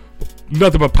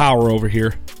 nothing but power over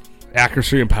here,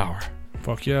 accuracy and power.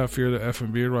 Fuck yeah, Fear the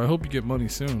effing beard. Well, I hope you get money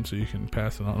soon so you can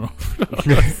pass it on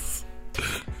over.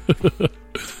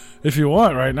 If you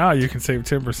want, right now, you can save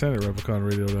 10% at Replicon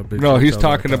Radio. No, he's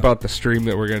talking about the stream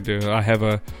that we're going to do. I have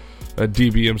a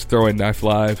DBM's Throwing Knife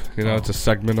Live. You know, it's a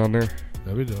segment on there.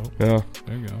 That'd be dope. Yeah.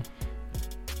 There you go.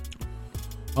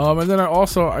 And then I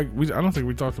don't think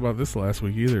we talked about this last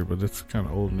week either, but it's kind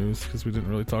of old news because we didn't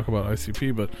really talk about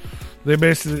ICP. But they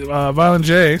basically, Violent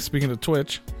J, speaking of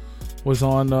Twitch, was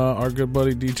on our good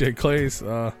buddy DJ Clay's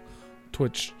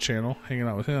Twitch channel, hanging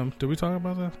out with him. Did we talk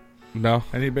about that? No.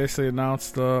 And he basically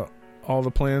announced all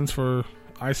the plans for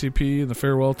ICP and the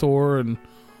farewell tour and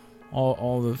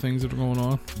all the things that are going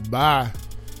on. Bye.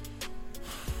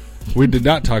 We did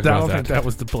not talk about I don't that. think that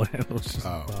was the plan. It was just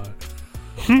bye.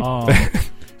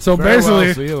 So Farewell,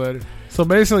 basically, see you later. So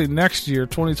basically, next year,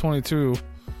 2022,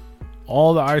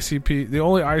 all the the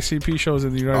only ICP shows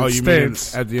in the United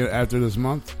States. Mean after this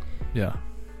month? Yeah.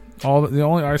 The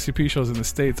only ICP shows in the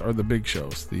States are the big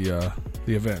shows, the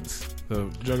events. The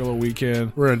Juggalo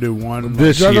Weekend. We're gonna do one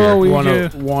this Juggalo year.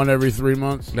 Weekend. One every 3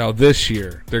 months. No, this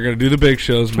year they're gonna do the big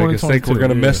shows. Make us think we're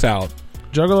gonna miss out.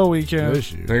 Juggalo Weekend.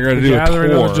 This year. They're gonna do a tour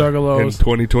of the Juggalos, in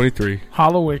 2023.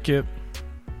 Hollow Wicket,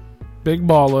 Big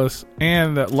Ballas,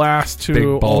 and that last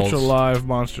two Ultra Live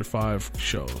Monster 5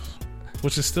 shows,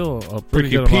 which is still a pretty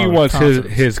Ricky good P amount wants of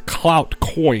his clout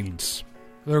coins.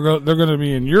 They're going to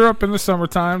be in Europe in the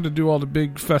summertime to do all the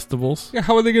big festivals. Yeah,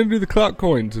 how are they going to do the clout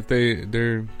coins if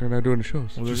they're not doing the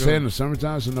shows? Well, they're saying the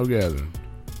summertime, so no gathering.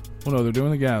 Well, no, they're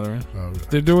doing the Gathering. Okay.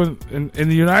 They're doing in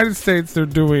the United States. They're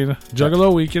doing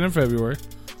Juggalo Weekend in February.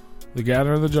 The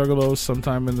Gathering of the Juggalos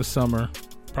sometime in the summer,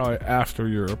 probably after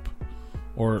Europe,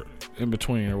 or in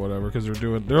between or whatever. Because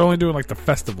they're only doing like the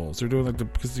festivals. They're doing like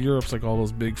because Europe's like all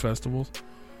those big festivals.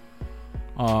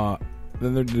 Then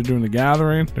they're doing the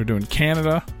Gathering. They're doing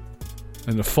Canada.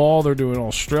 In the fall, they're doing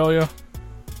Australia.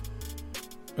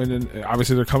 And then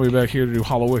obviously they're coming back here to do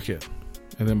Hallowicked.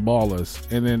 And then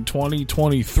Ballas. And then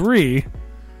 2023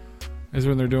 is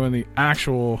when they're doing the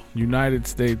actual United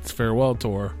States farewell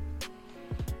tour.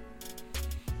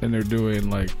 And they're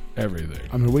doing like everything.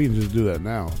 I mean, we can just do that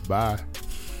now. Bye.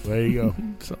 There you go.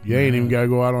 You ain't even got to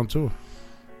go out on tour.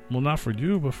 Well, not for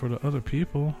you, but for the other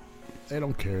people. They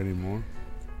don't care anymore.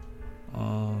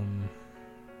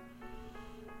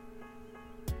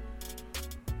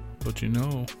 But you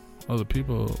know, other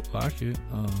people like it.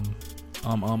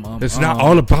 It's not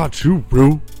all about you,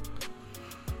 bro.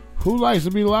 Who likes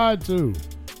to be lied to?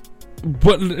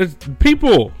 But it's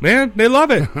people, man, they love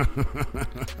it.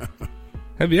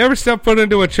 Have you ever stepped foot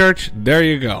into a church? There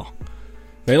you go.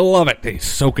 They love it. They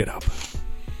soak it up.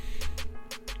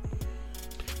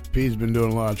 Pete's been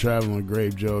doing a lot of traveling with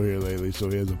Grape Joe here lately, so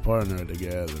he has a partner at the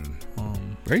Gathering.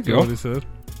 There you go. What he said?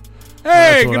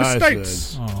 Hey, That's what get I a States.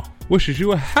 said. Oh. Wishes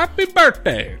you a happy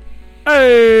birthday.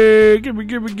 Hey, gimme.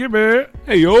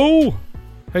 Hey, yo.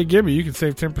 Hey, gimme. You can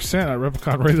save 10% at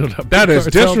RepliconRadio.com. That is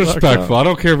disrespectful. I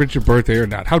don't care if it's your birthday or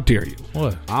not. How dare you?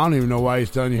 What? I don't even know why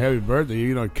he's telling you happy birthday.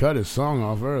 You know, cut his song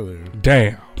off earlier.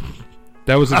 Damn.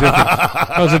 That was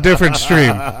a different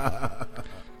stream. I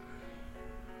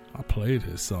played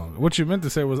his song. What you meant to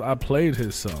say was I played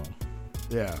his song.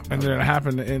 Yeah. And then it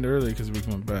happened to end early because we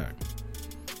went back.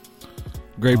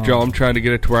 Grape Joe, I'm trying to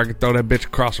get it to where I can throw that bitch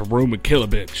across a room and kill a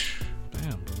bitch.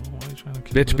 Damn, bro. Why are you trying to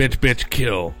kill Bitch,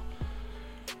 kill.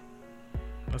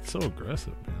 That's so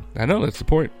aggressive, man. I know, that's the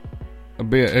point.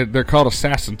 They're called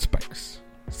assassin spikes.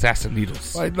 Assassin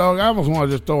needles. Like, dog, I almost want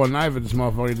to just throw a knife at this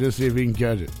motherfucker just see if he can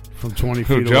catch it from 20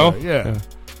 Who, feet Joe? away. Yeah.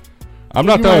 I'm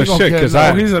not throwing shit because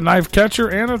he's a knife catcher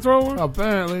and a thrower?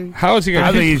 Apparently. How is he going to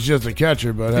I think he's just a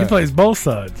catcher, but he plays both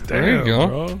sides. Damn, there you go.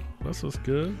 Bro. That's what's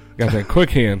good. Got that quick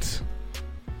hands.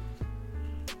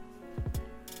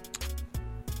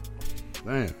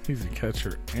 Damn. He's a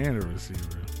catcher and a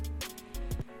receiver.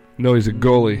 No, he's a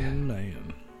goalie.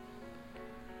 Man.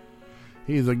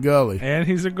 He's a gully. And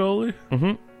he's a goalie?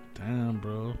 Mm-hmm. Damn,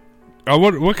 bro.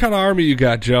 What kind of armor you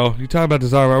got, Joe? You talking about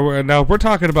this armor? Now, if we're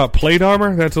talking about plate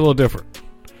armor, that's a little different.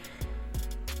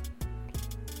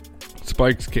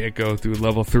 Spikes can't go through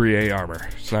level 3A armor.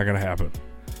 It's not going to happen.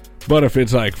 But if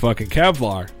it's like fucking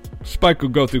Kevlar, Spike will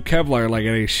go through Kevlar like it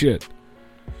ain't shit.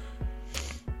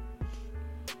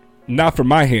 Not from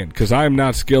my hand, because I'm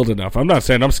not skilled enough. I'm not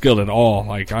saying I'm skilled at all.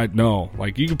 Like, I know.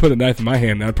 Like, you can put a knife in my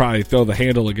hand and I'd probably throw the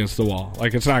handle against the wall.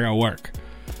 Like, it's not going to work.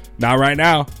 Not right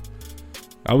now.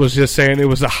 I was just saying it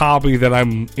was a hobby that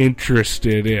I'm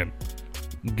interested in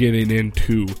getting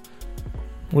into.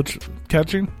 Which,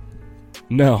 catching?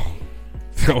 No.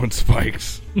 Throwing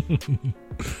spikes.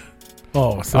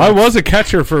 Oh, so I was a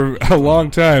catcher for a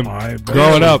long time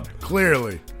growing up.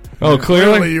 Clearly. Oh,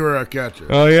 clearly? you were a catcher.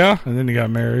 Oh, yeah? And then you got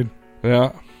married.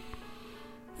 Yeah.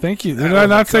 Thank you. Did I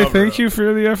not say thank you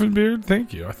for the effing beard?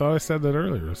 Thank you. I thought I said that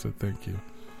earlier. I said thank you.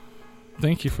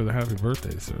 Thank you for the happy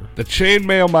birthday, sir. The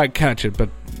chainmail might catch it,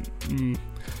 but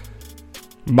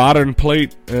modern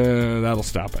plate, that'll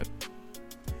stop it.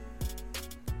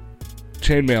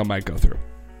 Chainmail might go through.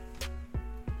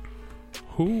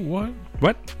 Who? What?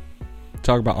 What?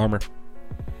 Talk about armor.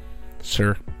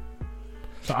 Sir.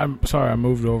 So I'm sorry, I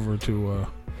moved over to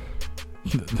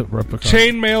the replica.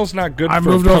 Chainmail's not good I for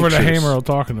moved over to punctures. Hammer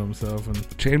talking to himself. And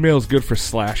Chainmail's good for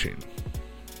slashing.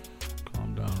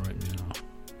 Calm down right now.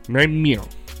 Right meow.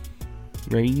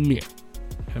 Right meow.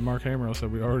 And Mark Hammer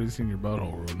said, we already seen your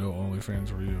butthole rule. No OnlyFans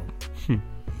for you.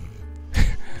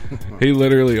 He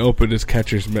literally opened his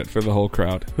catcher's mitt for the whole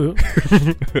crowd.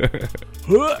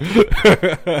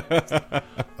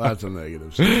 That's a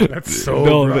negative. That's so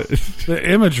gross.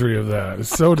 The imagery of that is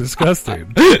so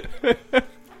disgusting.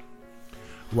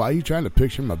 Why are you trying to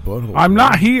picture my butthole? I'm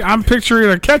not. I'm picturing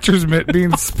a catcher's mitt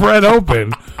being spread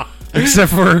open,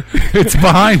 except for it's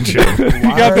behind you. You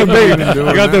got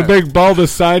the big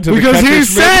bulbous sides of because the he catcher's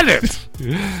said mitt. it.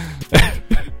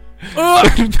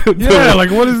 Yeah,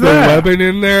 like what is the that? webbing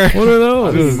in there. What are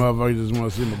those? These motherfuckers just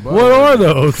want to see my butt. What are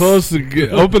those? Close to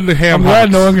open the ham. I'm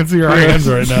glad no one can see our hands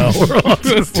right now. We're all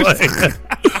just like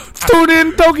tune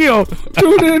in Tokyo.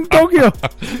 Tune in Tokyo.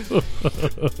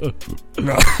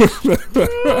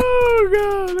 Oh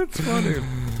god, that's funny.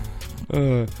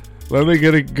 Let me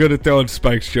get good at throwing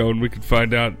spikes, Joe, and we can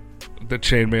find out the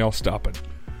chainmail stopping.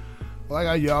 Like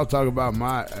how y'all talk about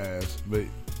my ass, but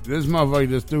this motherfucker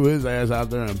just threw his ass out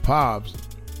there in Pops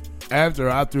after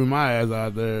I threw my ass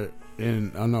out there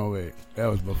in... Oh, no, wait. That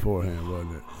was beforehand,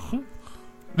 wasn't it?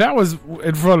 That was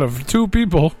in front of 2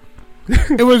 people.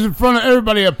 It was in front of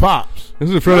everybody at Pops. This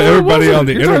is in front of everybody on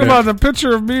the You're internet. talking about the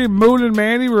picture of me, Moon, and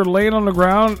Manny were laying on the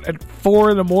ground at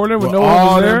 4 in the morning with no one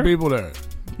all was there. them people there.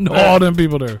 No, all them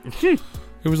people there.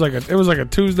 It was like a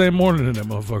Tuesday morning in that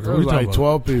motherfucker. There was like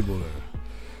 12 people there.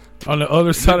 On the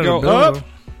other side of the go building. up.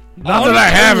 Not that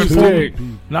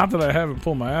I haven't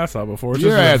pulled my ass out before. It's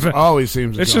Your just an ass event. always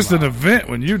seems to It's come just an out. event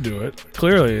when you do it.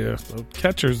 Clearly,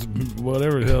 catcher's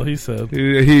whatever the hell he said.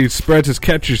 He spreads his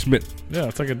catcher's mitt. Yeah,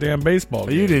 it's like a damn baseball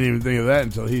game. You didn't even think of that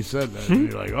until he said that.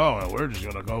 And you're like, oh, well, we're just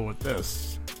going to go with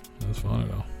this. That's funny,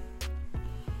 though.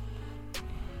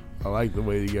 I like the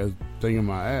way you guys think of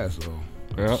my ass, though.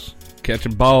 Yeah.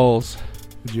 Catching balls.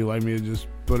 Would you like me to just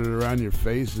put it around your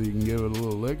face so you can give it a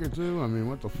little lick or two? I mean,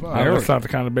 what the fuck? That's not the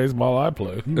kind of baseball I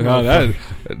play. You No,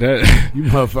 motherfuckers- you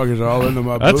motherfuckers are all into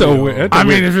my booty hole. I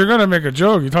mean, if you're going to make a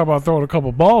joke, you talk about throwing a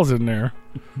couple balls in there.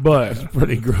 But it's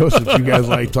pretty gross if you guys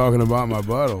like talking about my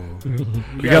butthole.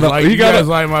 You gotta- guys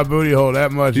like my booty hole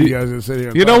that much, you guys can sit here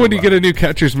and You know talk when you about get a new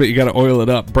catcher's mitt, you got to oil it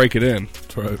up, break it in.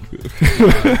 That's right.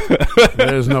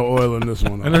 There's no oil in this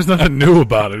one. And there's nothing new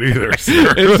about it either. It's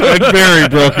very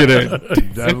broken in.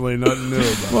 Definitely nothing new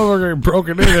about it. Well, we're getting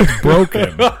broken in. It's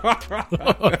broken.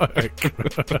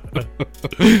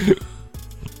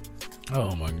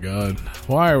 Oh my God!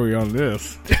 Why are we on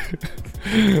this?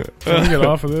 Can we get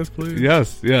off of this, please?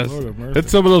 Yes. Lord have mercy. Hit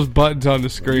some of those buttons on the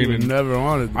screen. You and never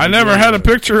wanted. I never had a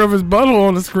picture of his butthole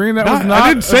on the screen. That was not. I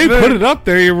didn't say put it up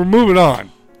there. You were moving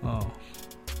on. Oh.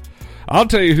 I'll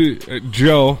tell you who,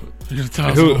 Joe,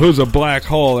 who's a black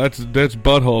hole. That's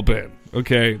butthole bin.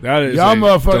 Okay, that is Y'all a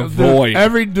motherfuckers. devoid.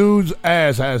 Every dude's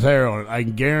ass has hair on it. I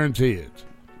can guarantee it.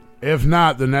 If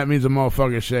not, then that means a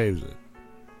motherfucker shaves it.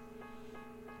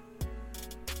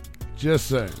 Just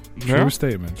saying. True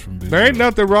statements from There ain't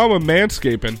nothing wrong with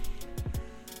manscaping.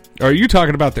 Or are you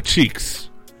talking about the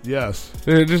cheeks? Yes.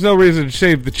 There's no reason to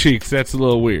shave the cheeks. That's a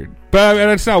little weird. But I mean,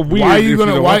 it's not weird. Why are you if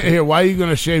gonna? don't Why want to. here? Why are you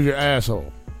gonna shave your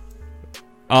asshole?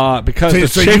 Because So,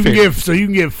 it's so chafing. you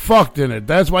can get fucked in it.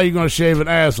 That's why you're gonna shave an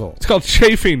asshole. It's called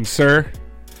chafing, sir.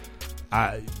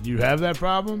 You have that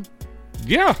problem?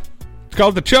 Yeah. It's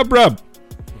called the chub rub.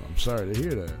 I'm sorry to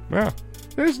hear that. Yeah.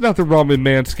 There's nothing wrong with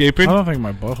manscaping. I don't think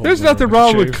my butthole. There's nothing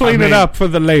wrong with cleaning up for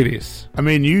the ladies. I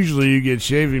mean, usually you get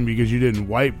shaving because you didn't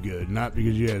wipe good, not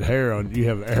because you had hair on. You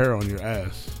have hair on your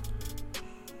ass.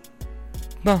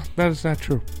 No, that is not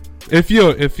true. If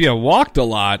you walked a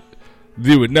lot,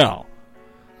 you would know.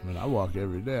 I mean, I walk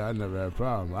every day. I never had a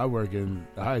problem. I work in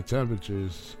high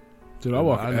temperatures. Dude, I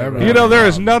walk every You know, there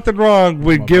is nothing wrong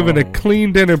with giving a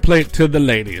clean dinner plate to the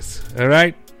ladies. All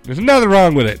right? There's nothing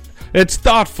wrong with it. It's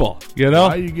thoughtful, you know?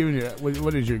 Why are you giving your...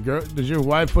 What is your girl... Does your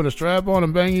wife put a strap on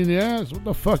and bang you in the ass? What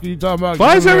the fuck are you talking about?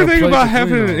 Why is giving her a everything plate about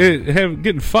to clean on?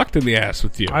 getting fucked in the ass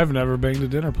with you? I've never banged a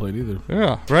dinner plate either.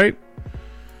 Yeah, right?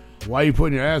 Why are you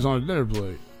putting your ass on a dinner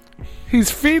plate? He's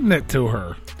feeding it to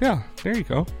her. Yeah, there you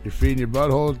go. You're feeding your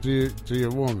butthole to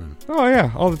your woman. Oh,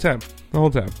 yeah, all the time. The whole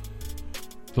time.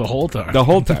 The whole time. The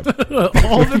whole time.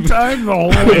 All the time. The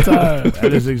whole time.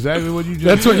 That is exactly what you just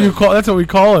That's what said. you call. That's what we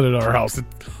call it at our house.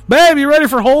 Babe, you ready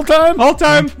for whole time? Whole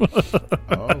time.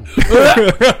 Oh.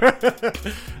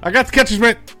 I got the catcher's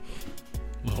mitt.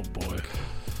 Oh boy.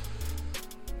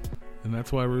 And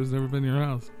that's why Rue's never been to your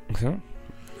house.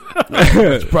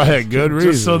 That's probably a good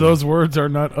reason. Just so those words are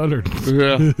not uttered.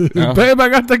 Yeah. Yeah. Babe, I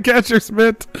got the catcher's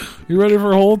mitt. You ready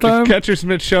for whole time? Catcher's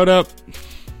mitt showed up.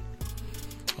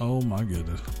 Oh my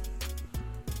goodness.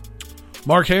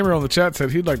 Mark Hamer on the chat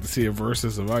said he'd like to see a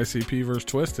versus of ICP versus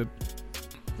Twisted.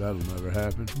 That'll never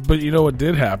happen. But you know what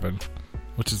did happen,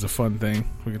 which is a fun thing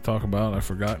we could talk about. I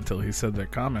forgot until he said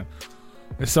that comment.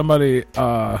 Is somebody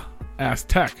asked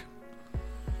Tech.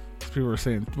 People were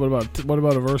saying, what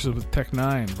about a versus with Tech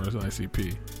 9 versus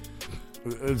ICP?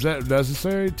 Is that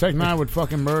necessary? Tech 9 would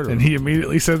fucking murder him. And he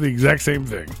immediately said the exact same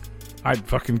thing. I'd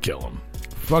fucking kill him.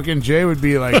 Fucking Jay would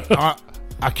be like,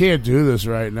 I can't do this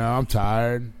right now. I'm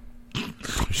tired.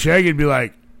 Shaggy'd be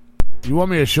like, you want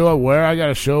me to show up where? I got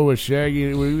a show with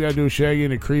Shaggy. We got to do Shaggy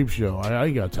and the Creep show. I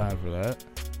ain't got time for that.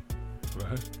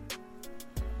 Right.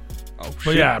 Oh,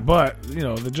 But yeah, you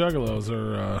know, the Juggalos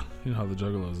are, you know how the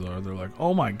Juggalos are. They're like,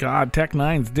 oh my God, Tech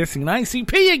 9's dissing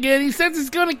ICP again. He says he's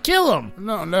going to kill him.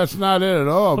 No, that's not it at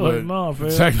all. But no,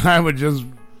 man. Tech 9 would just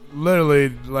literally,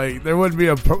 like, there wouldn't be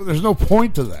there's no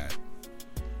point to that.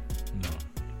 No.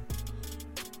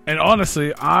 And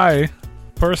honestly, I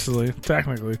personally,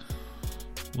 technically,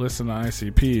 listen to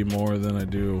ICP more than I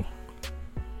do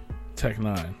Tech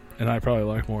 9. And I probably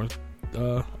like more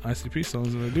ICP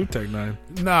songs than I do Tech 9.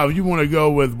 Now, if you want to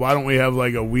go with why don't we have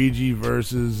like a Ouija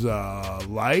versus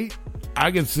Light,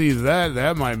 I can see that.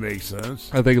 That might make sense.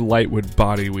 I think Light would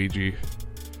body Ouija.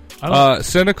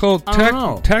 Cynical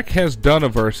Tech has done a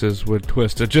versus with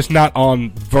Twista, just not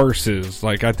on verses.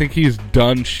 Like I think he's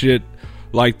done shit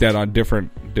like that on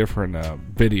different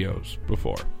videos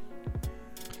before.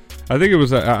 I think it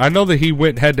was. I know that he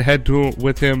went head to head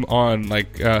with him on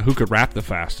like who could rap the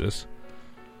fastest.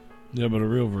 Yeah, but a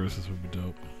real versus would be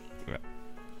dope.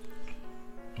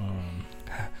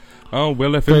 Oh,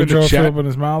 Will FM in the chat. In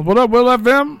his mouth. What up, Will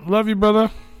FM? Love you,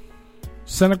 brother.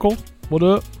 Cynical. What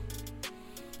up?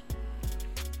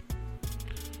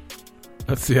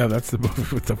 Let's see how that's the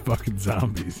movie with the fucking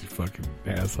zombies. You fucking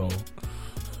asshole.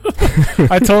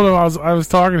 I told him I was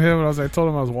talking to him, and I told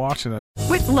him I was watching it.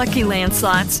 With Lucky Land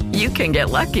Slots, you can get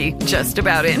lucky just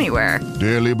about anywhere.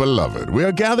 Dearly beloved, we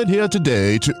are gathered here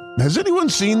today to... Has anyone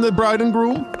seen the bride and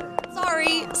groom?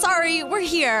 Sorry, we're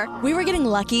here. We were getting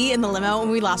lucky in the limo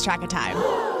and we lost track of time.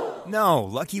 No,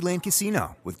 Lucky Land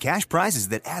Casino, with cash prizes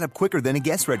that add up quicker than a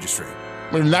guest registry.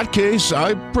 In that case,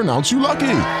 I pronounce you lucky.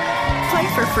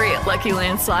 Play for free at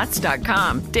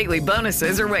LuckyLandSlots.com. Daily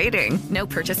bonuses are waiting. No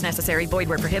purchase necessary. Void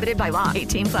where prohibited by law.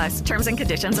 18+. Terms and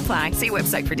conditions apply. See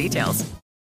website for details.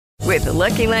 With the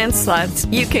Lucky Land Slots,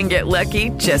 you can get lucky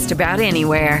just about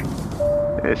anywhere.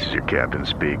 This is your captain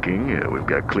speaking. We've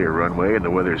got clear runway and the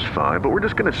weather's fine, but we're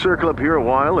just going to circle up here a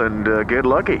while and get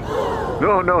lucky.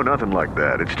 No, nothing like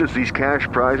that. It's just these cash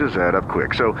prizes add up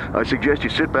quick. So I suggest you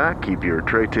sit back, keep your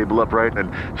tray table upright,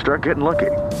 and start getting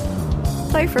lucky.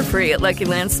 Play for free at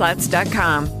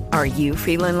LuckyLandSlots.com. Are you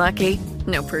feeling lucky?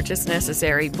 No purchase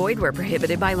necessary. Void where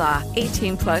prohibited by law.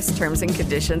 18+ terms and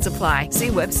conditions apply. See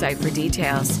website for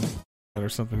details. Or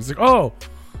something. He's like, oh,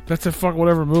 that's a fuck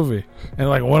whatever movie. And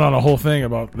like went on a whole thing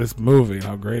about this movie and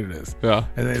how great it is. Yeah.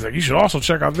 And then he's like, you should also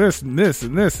check out this and this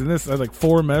and this and this. I had like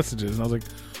 4 messages. And I was like,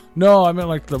 no, I meant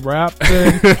like the rap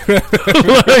thing.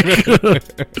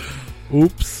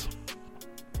 Oops.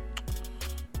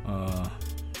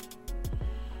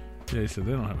 Yeah, he said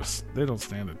they don't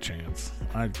stand a chance.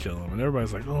 I'd kill him, and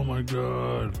everybody's like, "Oh my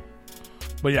god!"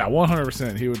 But yeah,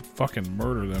 100%, he would fucking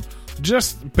murder them.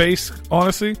 Just based,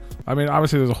 honestly. I mean,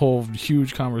 obviously, there's a whole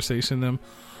huge conversation them,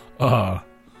 but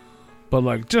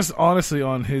like, just honestly,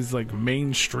 on his like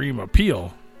mainstream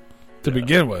appeal to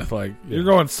begin with, like you're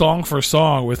going song for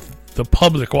song with the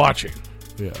public watching.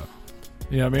 Yeah,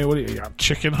 you know what I mean? What do you got?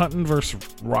 Chicken hunting versus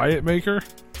Riot Maker.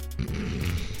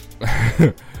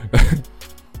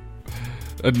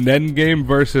 A Nen game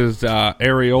versus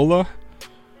Areola,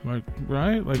 like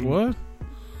right? Like what?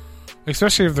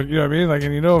 Especially if you know what I mean. Like,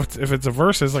 and you know if it's a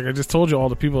versus, like I just told you, all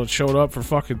the people that showed up for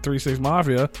fucking 3 6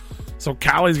 Mafia, so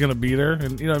Callie's gonna beat her,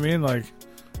 and you know what I mean. Like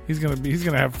he's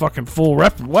gonna have fucking full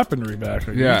weaponry back.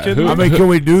 Are yeah, I mean, can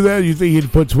we do that? You think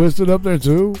he'd put Twisted up there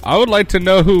too? I would like to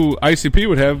know who ICP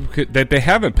would have that they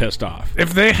haven't pissed off.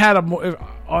 If they had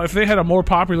if they had a more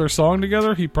popular song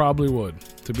together, he probably would.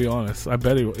 To be honest, I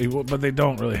bet he would, but they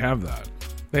don't really have that.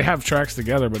 They have tracks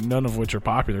together, but none of which are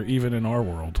popular, even in our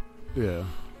world. Yeah,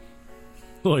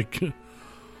 like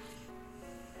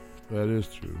that is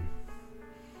true.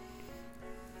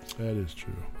 That is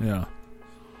true. Yeah,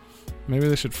 maybe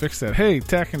they should fix that. Hey,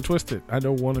 Tech and Twisted, I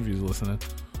know one of you's listening.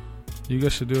 You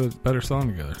guys should do a better song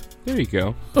together. There you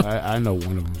go. I know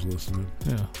one of them's listening.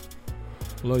 Yeah,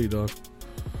 love you, dog.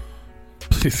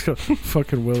 Please go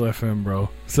fucking Will FM, bro.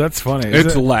 So that's funny.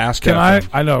 It's last. Can FM.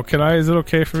 I know. Can I? Is it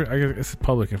okay for? I guess it's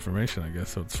public information. I guess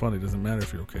so. It's funny. It doesn't matter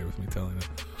if you're okay with me telling it.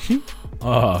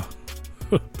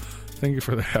 Thank you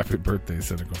for the happy birthday,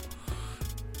 Cynical.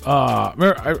 I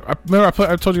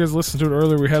told you guys to listen to it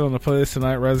earlier. We had on the playlist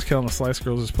tonight. Razzikel and the Slice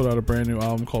Girls just put out a brand new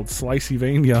album called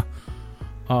Sliceyvania.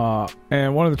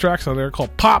 And one of the tracks on there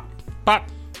called Pop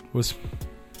was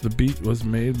the beat was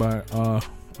made by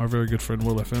our very good friend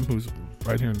Will FM, who's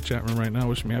right here in the chat room right now,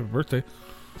 wishing me happy birthday.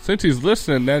 Since he's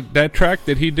listening, that track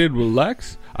that he did with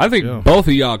Lex, I think both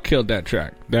of y'all killed that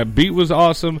track. That beat was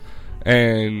awesome,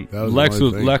 and Lex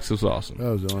was awesome.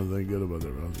 That was the only thing good about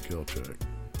that Razzikel track.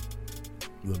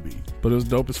 The beat, but it was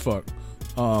dope as fuck.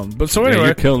 But so anyway,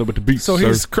 you're killing it with the beat. So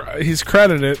he's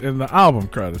credited in the album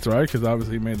credits, right? Because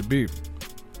obviously he made the beat.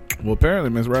 Well,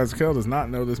 apparently Ms. Razzikel does not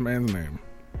know this man's name.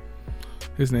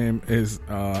 His name is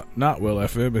not Will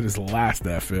FM, it is Last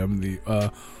FM,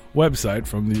 the website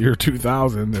from the year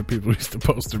 2000 that people used to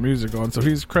post their music on. So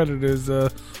he's credited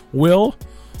as Will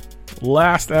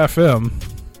Last FM.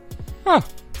 Huh.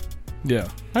 Yeah.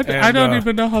 I don't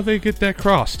even know how they get that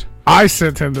crossed. I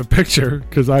sent him the picture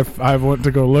because I went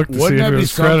to go look to see Wouldn't if that it be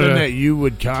was something credited. that you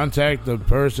would contact the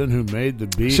person who made the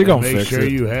beat She and gonna make fix sure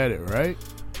it. you had it right?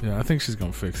 Yeah, I think she's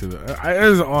gonna fix it. It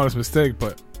is an honest mistake,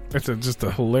 but it's just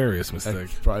a hilarious mistake.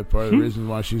 That's probably part of the reason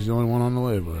why she's the only one on the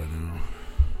label right now.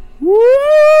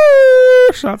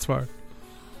 Woo! Shots fired.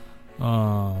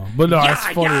 But no, it's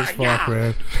funny as fuck,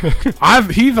 man.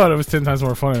 He thought it was 10 times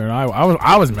more funny than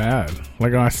I was mad.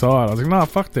 Like when I saw it, I was like, nah,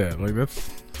 fuck that. Like that's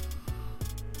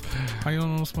how you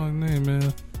don't know my name,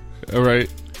 man. All right.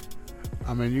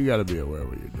 I mean, you got to be aware of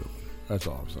what you're doing. That's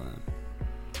all I'm saying.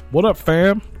 What up,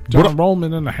 fam? John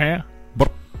Rollman in the hair. What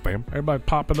up, fam? Everybody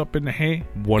popping up in the hair.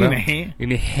 What in up? the hair. In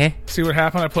the hair. See what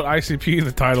happened? I put ICP in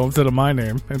the title instead of my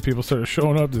name, and people started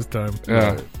showing up this time.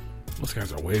 Yeah. Those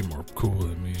guys are way more cool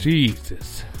than me.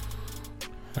 Jesus.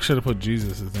 I should have put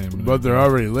Jesus' name in But they're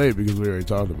already late because we already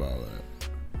talked about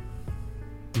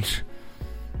that.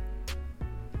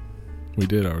 We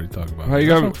did already talk about Why it. you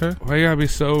gotta, Okay. why you gotta be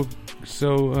so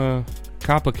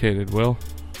complicated, Will?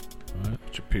 Right.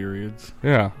 Your periods.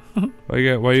 Yeah. Why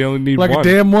you only need like one? a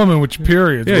damn woman with your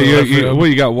periods. Yeah, Will.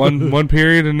 you got one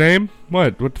period and name?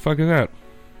 What the fuck is that?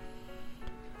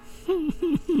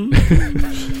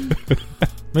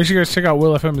 Make sure you guys check out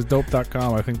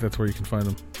willfmisdope.com. I think that's where you can find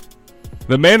him.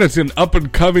 The man is an up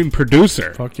and coming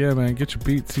producer. Fuck yeah, man. Get your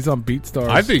beats. He's on BeatStars.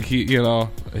 I think he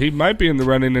might be in the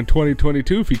running in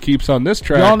 2022 if he keeps on this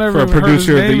track Y'all never for a even heard his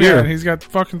producer of the name year. yet. He's got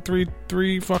fucking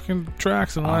three fucking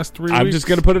tracks in the last 3 weeks. I'm just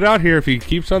gonna put it out here. If he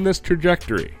keeps on this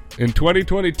trajectory in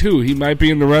 2022, he might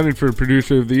be in the running for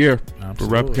producer of the year for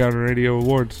Replicon Radio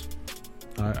Awards.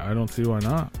 I don't see why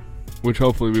not. Which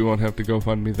hopefully we won't have to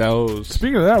GoFundMe those.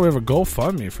 Speaking of that, we have a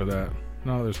GoFundMe for that.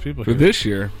 No, there's people For here. this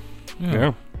year.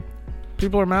 Yeah.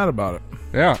 People are mad about it.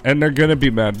 Yeah, and they're going to be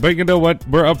mad. But you know what?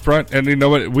 We're up front, and you know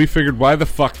what? We figured, why the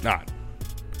fuck not?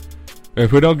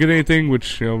 If we don't get anything,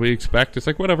 which we expect, it's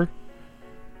like, whatever.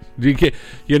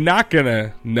 You're not going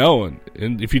to know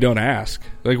if you don't ask.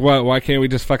 Like, why can't we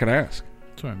just fucking ask?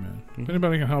 That's right, man. If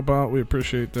anybody can help out, we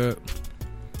appreciate that.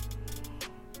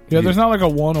 Yeah, there's not like a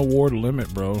one award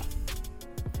limit, bro.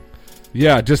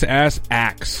 Yeah, just ask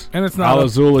Axe. And it's not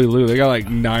Alazuli Lou. They got like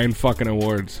 9 fucking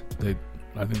awards.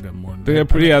 I think that more than they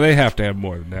that. Yeah, they have to have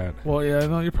more than that. Well, yeah,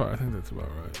 no, you're probably. I think that's about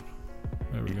right.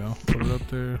 There we go. Put it up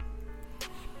there.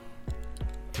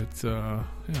 It's yeah.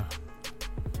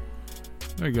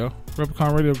 There you go.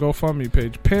 Replicon Radio GoFundMe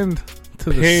page pinned to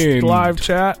the live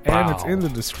chat, and it's in the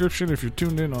description if you're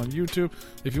tuned in on YouTube.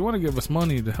 If you want to give us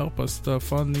money to help us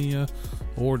fund the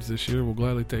awards this year, we'll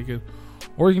gladly take it.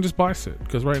 Or you can just buy it,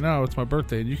 because right now it's my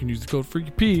birthday, and you can use the code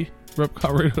FreakyP,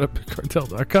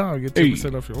 RepconRadio.BigCartel.com, get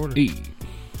 2% off your order.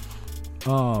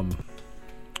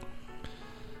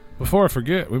 Before I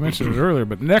forget, we mentioned it earlier,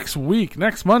 but next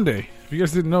Monday, if you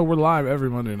guys didn't know, we're live every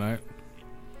Monday night.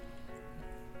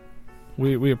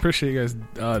 We appreciate you guys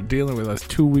dealing with us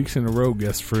 2 weeks in a row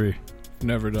guest free.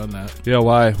 Never done that. Yeah,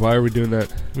 why? Why are we doing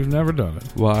that? We've never done it.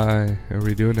 Why are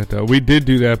we doing it though? We did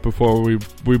do that before we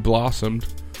blossomed.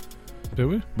 Did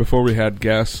we? Before we had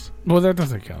guests. Well, that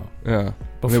doesn't count. Yeah.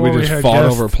 Before and then we just fought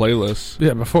over playlists.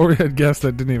 Yeah, before we had guests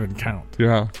that didn't even count.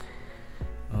 Yeah.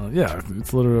 Yeah,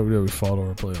 it's literally what we did. We fought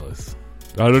over playlists.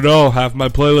 I don't know. Half my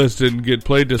playlist didn't get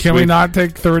played this week. Can we not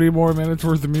take 30 more minutes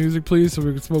worth of music, please, so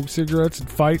we can smoke cigarettes and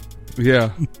fight?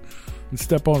 Yeah. And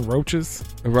step on roaches?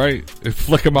 Right. And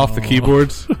flick them off the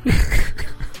keyboards.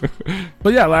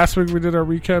 But yeah, last week we did our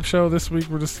recap show. This week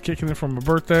we're just kicking it from my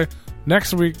birthday.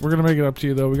 Next week we're going to make it up to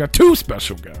you, though. We got 2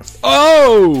 special guests.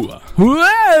 Oh!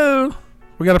 Whoa!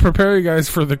 We got to prepare you guys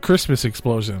for the Christmas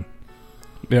explosion.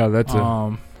 Yeah, that's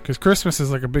it. Because Christmas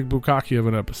is like a big bukkake of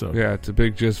an episode. Yeah, it's a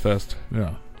big jizz fest.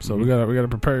 Yeah. So we gotta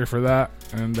prepare you for that.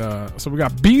 And so we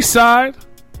got B-Side.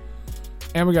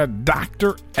 And we got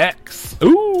Dr. X.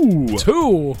 Ooh!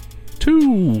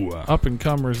 2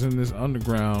 up-and-comers in this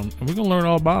underground. And we're going to learn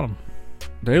all about them.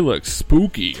 They look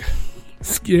spooky.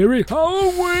 Scary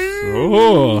Halloween!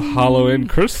 Oh, Halloween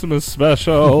Christmas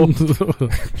special.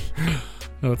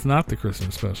 No, it's not the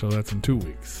Christmas special. That's in 2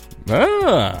 weeks.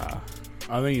 Ah.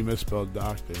 I think you misspelled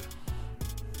doctor.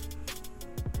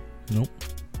 Nope.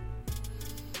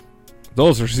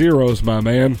 Those are zeros, my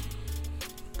man.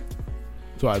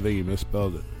 So I think you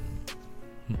misspelled it.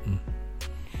 Mm-mm.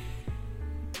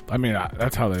 I mean,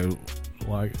 that's how they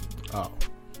like it. Oh.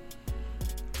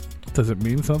 Does it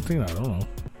mean something? I don't know.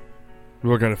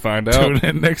 We're going to find out. Tune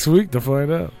in next week to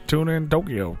find out. Tune in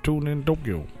Tokyo.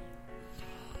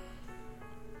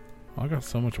 I got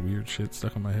so much weird shit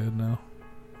stuck in my head now.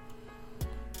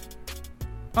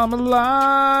 I'm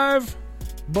alive,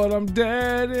 but I'm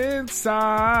dead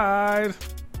inside.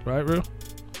 Right, Rue?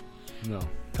 No.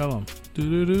 Tell him.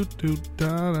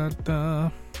 Do-do-do-do-da-da-da.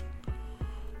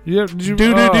 Yeah, did you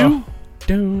Do-do-do.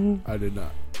 I did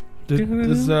not.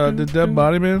 Did Dead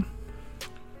Body Man?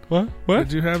 What?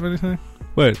 Did you have anything?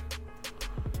 What?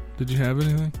 Did you have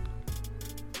anything?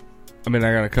 I mean,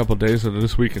 I got a couple days of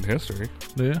This Week in History.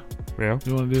 Yeah. Yeah.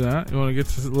 You want to do that? You want to get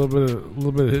to a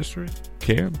little bit of history?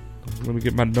 Can. Let me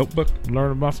get my notebook.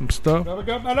 Learn about some stuff. I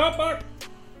got my notebook.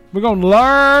 We're gonna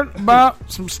learn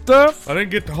about some stuff. I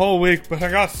didn't get the whole week, but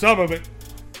I got some of it.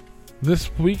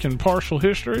 This week in partial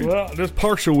history. Well, this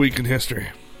partial week in history.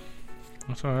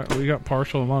 That's all right. We got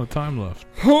partial amount of time left.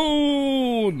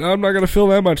 Oh, I'm not gonna fill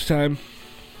that much time.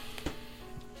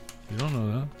 You don't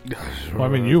know that. Well, I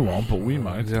mean, you won't, but we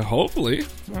might. Yeah, hopefully.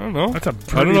 I don't know. That's a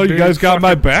I don't know. You guys got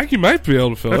my back. You might be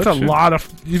able to fill it. That's a lot of.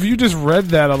 If you just read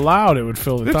that aloud, it would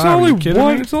fill the It's time. only Are you kidding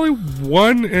one. me? It's only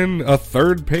 1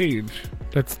 1/3 page.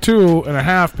 That's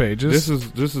 2.5 pages.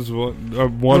 This is one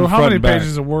one Well, how front many and back.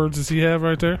 pages of words does he have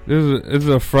right there? This is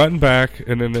a front and back,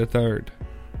 and then a third.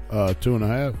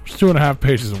 2.5. It's 2.5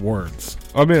 pages of words.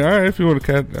 I mean, all right. If you want to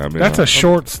cut, I mean, That's a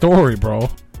short story, bro.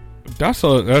 That's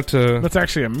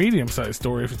actually a medium-sized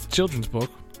story if it's a children's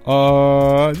book.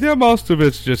 Yeah, most of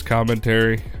it's just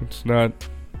commentary. It's not.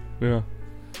 Yeah.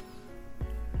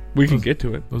 We can get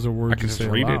to it. Those are words I can you just say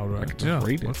read aloud, it. right? I can just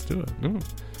read it. Let's do it. No.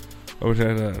 I wish I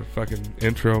had a fucking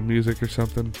intro music or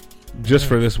something, just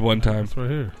for this one time. It's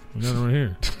right here. We got it right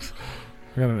here.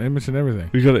 I got an image and everything.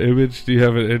 You got an image? Do you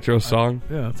have an intro song?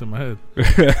 Yeah, that's in my head.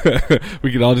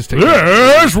 We can all just take.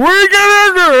 Yes, we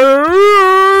get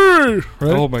it.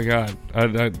 Right? Oh my god!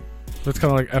 That's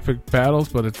kind of like epic battles,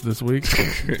 but it's this week.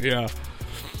 Yeah.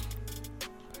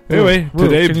 Anyway, Ru,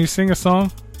 today, can you sing a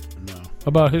song? No.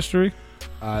 About history?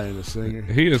 I ain't a singer.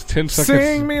 He is 10 seconds.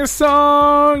 Sing me a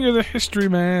song. You're the history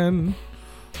man.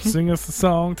 Sing us a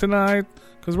song tonight.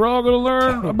 Because we're all going to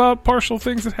learn about partial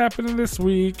things that happened in this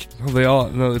week.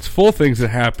 No, it's full things that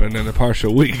happen in a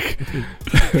partial week.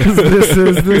 This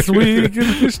is This Week in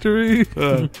History.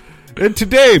 And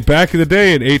today, back in the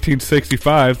day in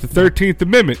 1865, the 13th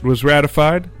Amendment was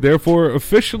ratified, therefore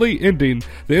officially ending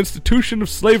the institution of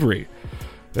slavery.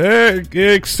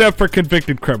 Except for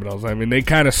convicted criminals. I mean, they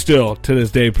kind of still, to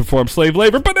this day, perform slave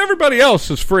labor, but everybody else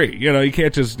is free. You know, you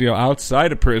can't just,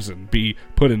 outside of prison be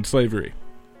put in slavery.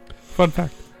 Fun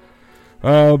fact.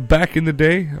 Back in the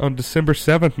day, on December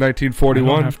 7th,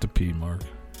 1941. I don't have to pee, Mark.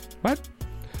 What?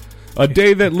 A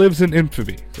day that lives in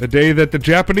infamy. A day that the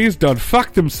Japanese done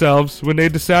fucked themselves when they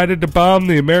decided to bomb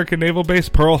the American naval base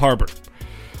Pearl Harbor.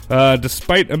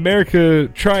 Despite America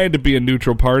trying to be a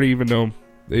neutral party, even though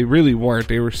they really weren't.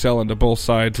 They were selling to both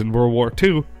sides in World War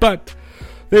II, but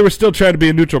they were still trying to be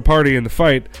a neutral party in the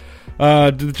fight.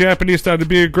 The Japanese thought it'd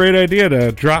be a great idea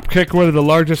to drop kick one of the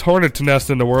largest hornet's nests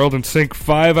in the world and sink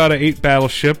 5 out of 8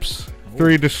 battleships,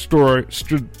 3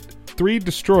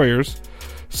 destroyers,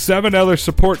 7 other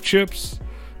support ships,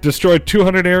 destroyed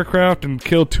 200 aircraft, and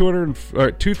killed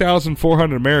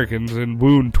 2,400 Americans and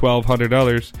wound 1,200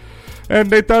 others. And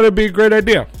they thought it'd be a great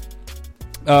idea.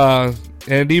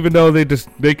 And even though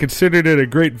they considered it a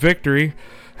great victory,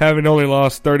 having only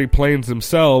lost 30 planes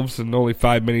themselves and only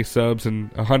 5 mini-subs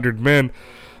and 100 men,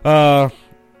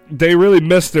 they really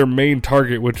missed their main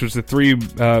target, which was the 3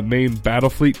 main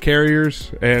battle fleet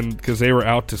carriers, and because they were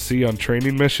out to sea on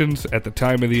training missions at the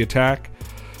time of the attack.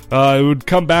 It would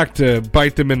come back to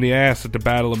bite them in the ass at the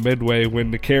Battle of Midway when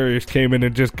the carriers came in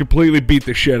and just completely beat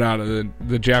the shit out of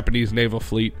the Japanese naval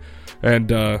fleet. And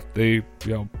they,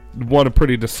 won a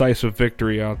pretty decisive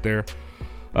victory out there.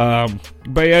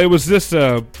 But yeah, it was this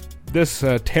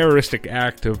terroristic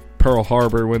act of Pearl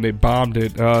Harbor when they bombed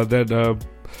it that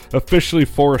officially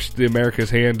forced the America's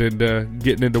hand into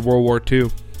getting into World War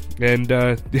II, and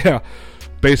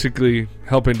basically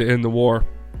helping to end the war.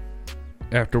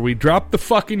 After we dropped the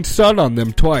fucking sun on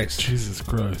them twice. Jesus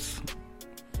Christ.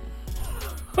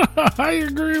 I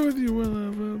agree with you,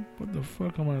 Will. What the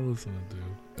fuck am I listening to?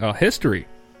 History.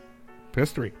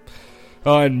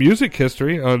 In music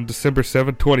history, on December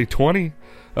 7th, 2020,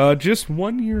 just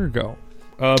 1 year ago,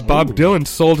 Bob Dylan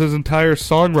sold his entire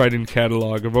songwriting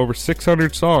catalog of over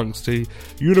 600 songs to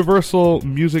Universal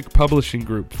Music Publishing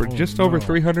Group for over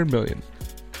 $300 million.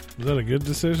 Was that a good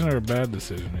decision or a bad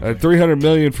decision? $300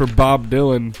 million for Bob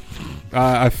Dylan.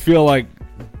 I feel like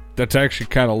that's actually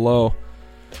kind of low.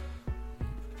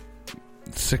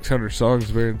 600 songs,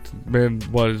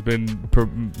 has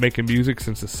been making music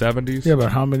since the 70s. Yeah, but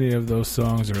how many of those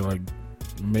songs are like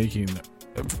making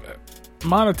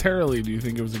monetarily? Do you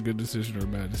think it was a good decision or a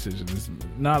bad decision? It's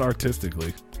not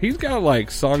artistically. He's got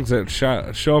like songs that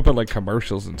show up in like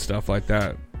commercials and stuff like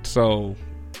that. So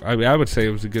I would say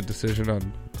it was a good decision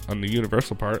on the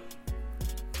Universal part.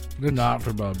 Not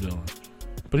for Bob Dylan.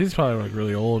 But he's probably like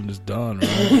really old and just done,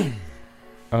 right?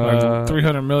 Like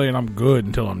 $300 million, I'm good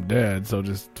until I'm dead. So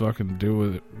just fucking do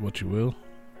with it what you will.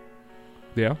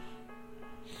 Yeah.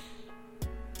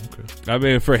 Okay. I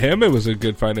mean, for him, it was a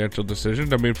good financial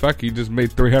decision. I mean, fuck, you just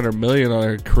made $300 million on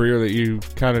a career that you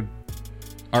kind of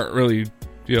aren't really,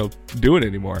 doing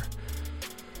anymore.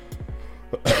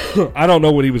 I don't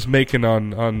know what he was making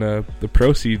on the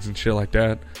proceeds and shit like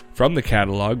that from the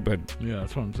catalog, but yeah,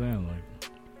 that's what I'm saying.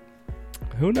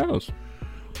 Like, who knows?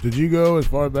 Did you go as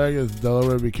far back as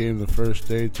Delaware became the first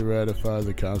state to ratify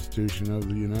the Constitution of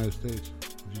the United States?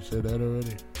 Did you say that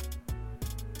already?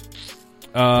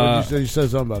 You said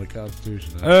something about the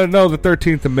Constitution. No, the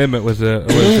 13th Amendment was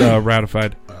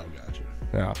ratified. Oh, gotcha.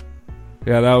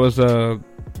 Yeah, that was the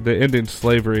ending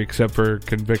slavery, except for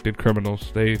convicted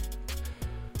criminals. They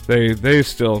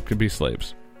still can be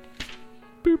slaves.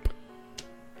 Boop.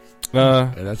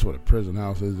 And that's what a prison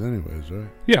house is, anyways, right?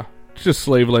 Yeah, it's just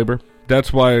slave labor.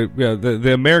 That's why,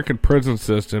 the American prison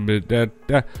system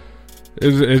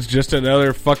is just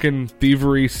another fucking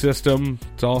thievery system.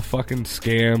 It's all fucking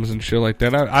scams and shit like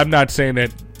that. I'm not saying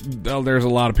that there's a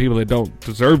lot of people that don't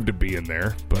deserve to be in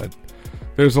there, but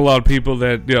there's a lot of people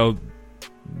that,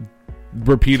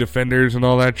 repeat offenders and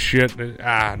all that shit.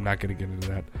 I'm not going to get into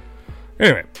that.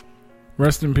 Anyway.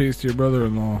 Rest in peace to your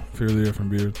brother-in-law, Fear the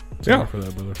Different Beard. Sorry for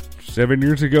that, brother. 7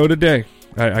 years ago today,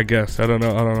 I guess. I don't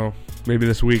know. Maybe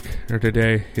this week or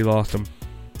today he lost him.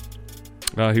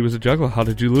 He was a juggler. How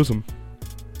did you lose him?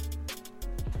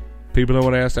 People don't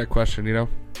want to ask that question,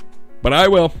 But I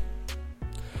will.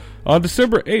 On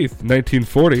December 8th,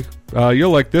 1940,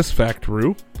 you'll like this fact,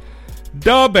 Rue.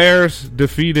 The Bears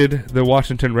defeated the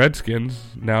Washington Redskins,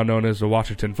 now known as the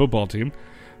Washington football team.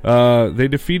 They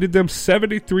defeated them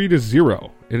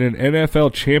 73-0 in an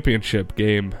NFL championship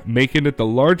game, making it the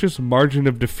largest margin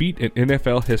of defeat in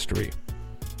NFL history.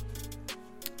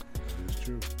 It's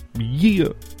true. Yeah.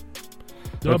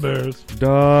 The Bears.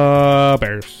 The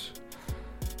Bears.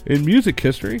 In music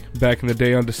history, back in the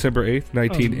day on December 8th,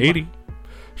 1980,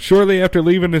 shortly after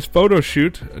leaving his photo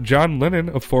shoot, John Lennon,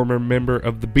 a former member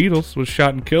of the Beatles, was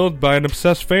shot and killed by an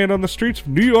obsessed fan on the streets of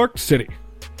New York City.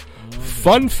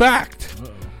 Fun fact.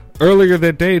 Earlier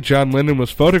that day, John Lennon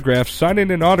was photographed signing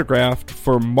an autograph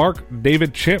for Mark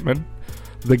David Chapman,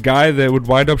 the guy that would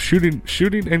wind up shooting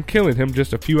and killing him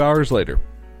just a few hours later.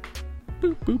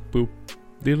 Boop, boop, boop.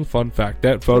 Little fun fact.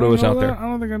 That photo is out there. I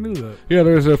don't think I knew that. Yeah,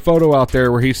 there's a photo out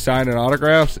there where he's signing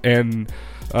autographs, and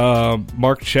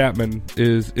Mark Chapman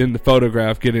is in the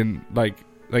photograph getting, like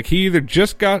he either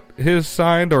just got his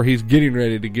signed or he's getting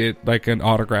ready to get, an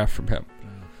autograph from him.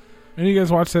 And you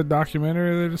guys watch that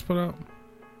documentary they just put out?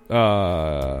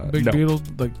 Big no.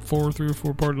 Beatles, 3 or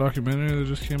 4 part documentary that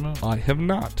just came out? I have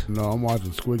not. No, I'm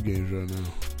watching Squid Games right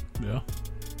now. Yeah?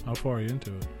 How far are you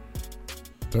into it?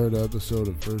 3rd episode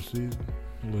of 1st season.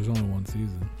 Well, there's only 1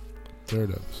 season.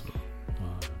 3rd episode.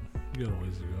 You got a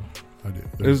ways to go. I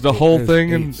do. Is the whole thing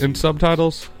in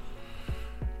subtitles?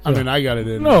 I mean, I got it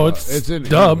in. No, it's in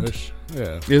dubbed. English.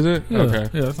 Yeah. Is it? Yeah. Okay.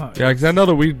 Yeah, it's not. Yeah, because I know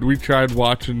that we tried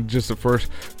watching just the first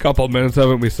couple of minutes of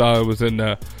it. And we saw it was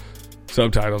in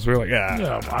subtitles. We were like,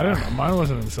 Yeah, I don't know. Mine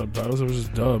wasn't in subtitles. It was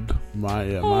just dubbed.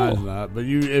 Mine's not. But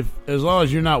as long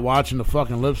as you're not watching the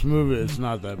fucking Lips movie, it's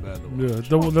not that bad to watch.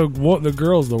 Yeah, the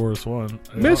girl's the worst one.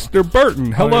 Mr.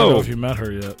 Burton, I don't hello. know if you met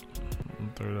her yet.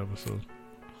 In the 3rd episode.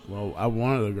 Well, I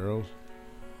one of the girls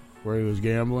where he was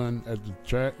gambling at the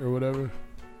track or whatever.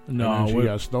 No, and then she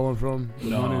got stolen from.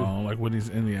 No, like when he's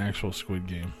in the actual Squid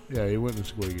Game. Yeah, he went to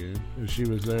Squid Game, and she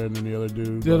was there, and then the other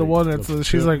dude. Yeah, the one that's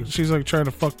she's like trying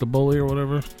to fuck the bully or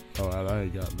whatever. Oh, I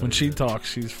ain't got that. When she talks,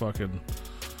 she's fucking.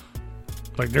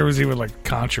 Like there was even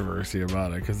controversy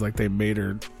about it because they made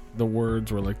her the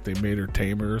words were they made her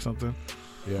tamer or something.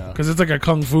 Yeah, because it's like a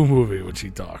kung fu movie when she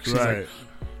talks. She's right.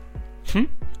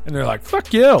 And they're like,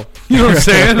 fuck you. You know what I'm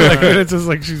saying? It's just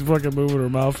she's fucking moving her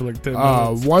mouth for 10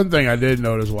 minutes. One thing I did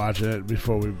notice watching it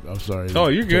before I'm sorry. Oh,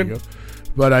 you're good.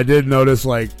 But I did notice,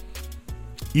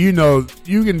 you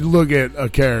can look at a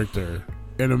character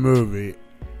in a movie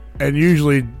and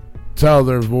usually tell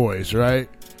their voice, right?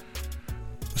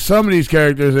 Some of these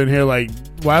characters in here,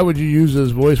 why would you use this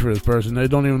voice for this person? They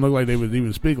don't even look like they would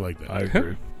even speak like that. I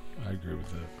agree. I agree with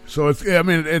that. So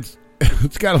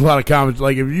it's got a lot of comments.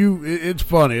 It's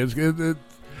funny. If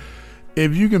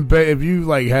you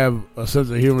have a sense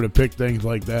of humor to pick things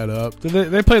like that up.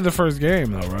 They played the first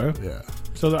game though, right? Yeah.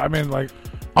 So all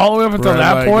the way up until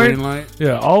that point.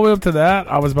 Yeah, all the way up to that,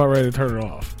 I was about ready to turn it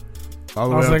off. All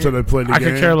the way up until they played the game.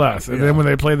 I could care less. And then when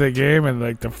they played the game and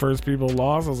the first people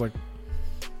lost, I was like,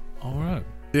 all right.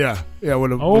 Yeah.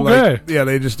 When Okay.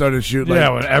 they just started shooting. Yeah,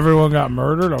 when everyone got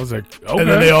murdered, I was like, okay. And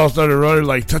then they all started running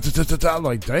like ta-ta-ta-ta-ta. I'm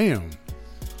like, damn.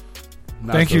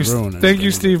 Not Thank to you, ruin thank you,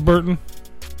 anything. Steve Burton.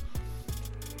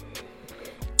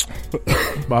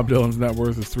 Bob Dylan's net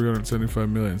worth is $375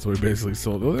 million, so he basically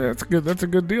sold. Oh, that's good. That's a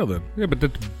good deal then. Yeah, but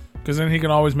because then he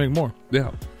can always make more.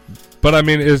 Yeah. But I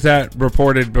mean, is that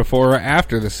reported before or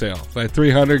after the sale? Like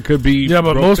 300 could be. Yeah,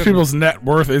 but broken. most people's net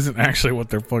worth isn't actually what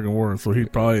they're fucking worth. So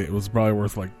it was probably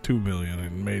worth like $2 million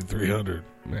and made 300.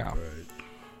 Yeah. Right.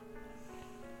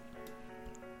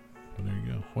 Well, there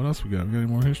you go. What else we got? We got any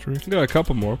more history? We got a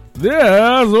couple more.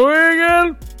 Yeah, so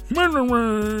again. December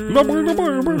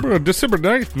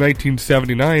 9th,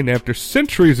 1979, after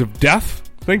centuries of death,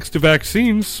 thanks to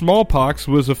vaccines, smallpox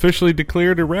was officially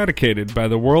declared eradicated by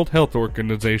the World Health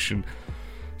Organization.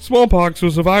 Smallpox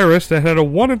was a virus that had a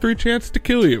 1 in 3 chance to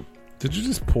kill you. Did you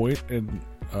just point and...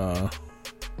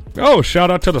 Oh, shout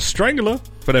out to the Strangler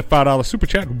for that $5 super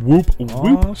chat. Whoop,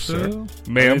 whoop, sir. I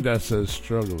Ma'am. think that says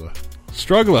struggler.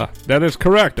 Struggler. That is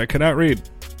correct. I cannot read.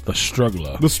 The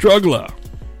Struggler. The Struggler.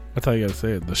 That's how you gotta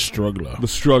say it. The Struggler. The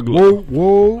Struggler.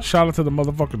 Whoa. Shout out to the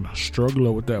motherfucking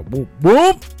Struggler with that whoop,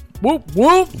 whoop, whoop,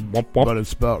 whoop. Whoop, whoop. But it's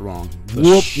spelled wrong.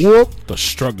 Whoop, whoop. The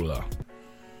Struggler.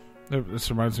 This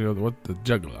reminds me of the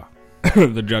Juggler.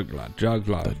 The Juggler.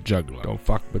 Juggler. The Juggler. Don't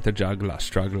fuck with the Juggler.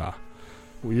 Struggler.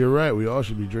 Well, you're right. We all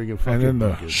should be drinking fucking And then the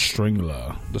buckets.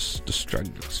 Stringler. The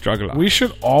Struggler. We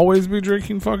should always be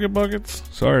drinking fucking buckets.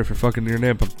 Sorry for fucking your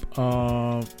name.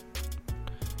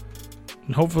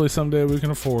 And hopefully someday we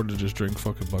can afford to just drink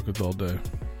fucking buckets all day.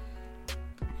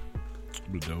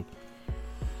 Be dope.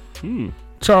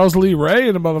 Charles Lee Ray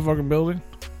in the motherfucking building.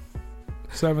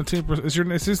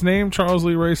 17%. Is his name Charles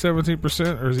Lee Ray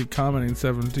 17%, or is he commenting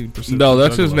 17%? No,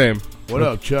 that's his name. What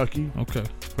up, Chucky? Okay.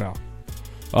 Wow.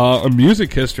 In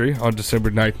music history, on December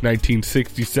 9th,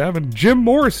 1967, Jim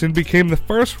Morrison became the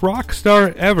first rock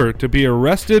star ever to be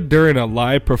arrested during a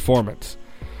live performance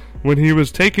when he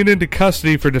was taken into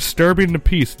custody for disturbing the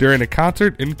peace during a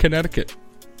concert in Connecticut.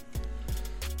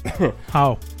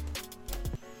 How?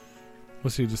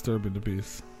 Was he disturbing the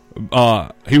peace?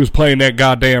 He was playing that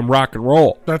goddamn rock and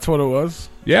roll. That's what it was?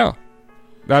 Yeah.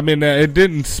 I mean, it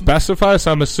didn't specify,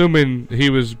 so I'm assuming he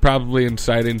was probably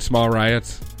inciting small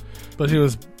riots. But he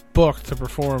was booked to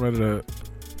perform at an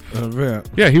event.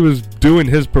 Yeah, he was doing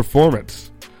his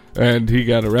performance, and he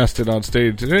got arrested on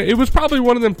stage. And it was probably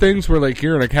one of them things where, like,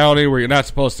 you're in a county where you're not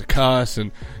supposed to cuss,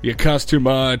 and you cuss too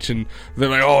much, and they're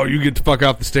like, oh, you get the fuck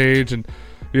off the stage, and,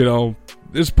 you know,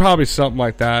 it's probably something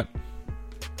like that.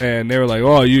 And they were like,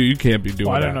 oh, you can't be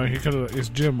doing that. I don't know. He could have. It's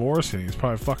Jim Morrison. He's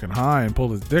probably fucking high and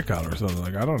pulled his dick out or something.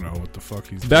 Like, I don't know what the fuck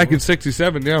he's Back doing. in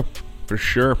 67, yeah, for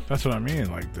sure. That's what I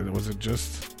mean. Like, was it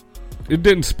just... It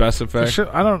didn't specify. Shit,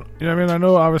 I don't... You know what I mean? I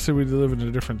know, obviously, we live in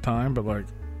a different time, but, like,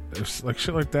 if, like,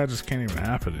 shit like that just can't even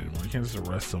happen anymore. You can't just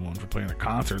arrest someone for playing a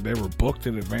concert. They were booked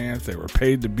in advance. They were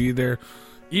paid to be there.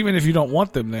 Even if you don't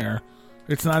want them there,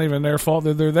 it's not even their fault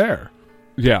that they're there.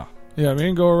 Yeah. Yeah, I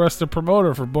mean, go arrest the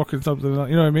promoter for booking something. You know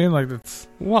what I mean? Like, it's...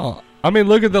 Well, I mean,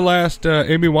 look at the last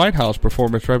Amy Winehouse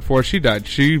performance right before she died.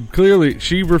 She clearly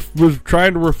was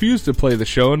trying to refuse to play the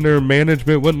show, and their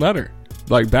management wouldn't let her,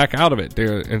 like, back out of it.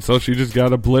 And so she just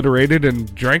got obliterated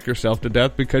and drank herself to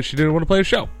death because she didn't want to play a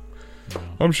show.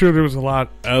 I'm sure there was a lot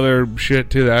other shit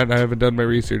to that. I haven't done my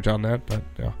research on that, but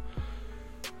yeah.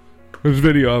 There's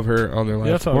video of her on their last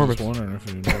that's what I was performance. just wondering if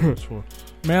you know what it's for.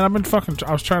 Man, I've been fucking...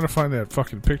 I was trying to find that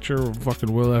fucking picture of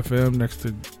fucking Will FM next to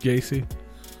Gacy.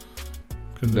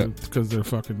 Because they're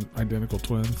fucking identical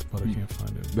twins, but I can't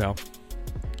find it. No.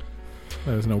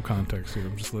 There's no context here.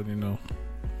 I'm just letting you know.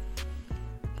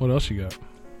 What else you got?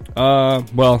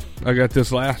 Well, I got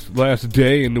this last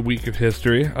day in the week of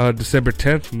history. December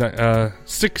 10th,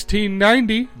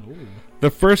 1690. The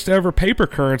first ever paper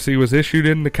currency was issued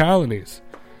in the colonies.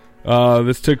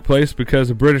 This took place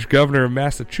because a British governor of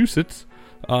Massachusetts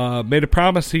made a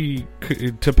promise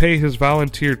to pay his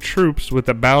volunteer troops with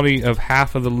a bounty of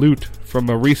half of the loot from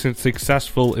a recent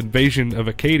successful invasion of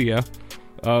Acadia,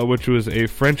 which was a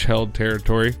French-held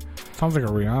territory. Sounds like a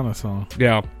Rihanna song.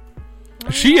 Yeah.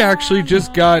 She actually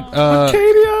just got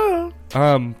Acadia!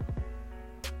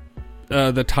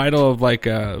 The title of like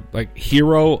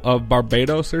Hero of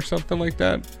Barbados or something like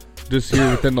that. Just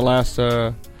here within the last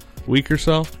week or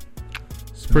so.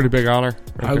 It's a pretty big honor.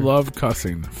 I love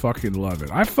cussing. Fucking love it.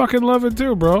 I fucking love it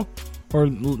too, bro. Or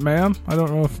ma'am. I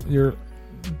don't know if you're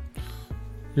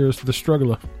the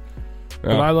struggler.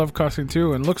 But I love cussing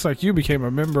too, and looks like you became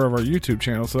a member of our YouTube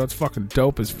channel, so that's fucking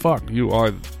dope as fuck. You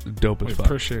are dope as fuck.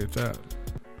 Appreciate that.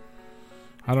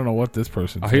 I don't know what this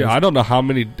person says. I don't know how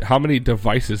many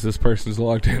devices this person's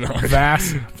logged in on.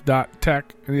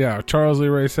 Vast.tech. Yeah, Charles Lee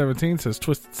Ray 17 says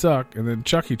Twisted Suck, and then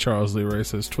Chucky Charles Lee Ray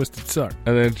says Twisted Suck.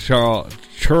 And then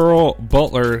Churl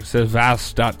Butler says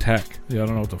Vast.tech. Yeah, I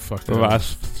don't know what the fuck that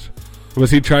is. Was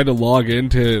he trying to log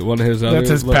into one of his other... That's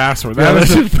his password.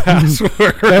 That's his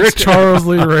password. That's Charles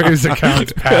Lee Ray's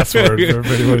account's password for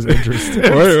everybody who's interested.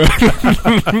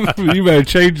 You better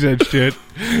change that shit.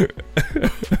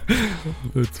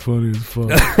 That's funny as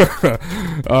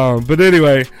fuck. But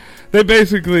anyway, they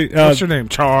basically... what's your name?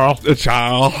 Charles?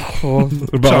 Charles.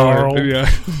 Charles.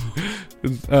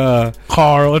 Yeah.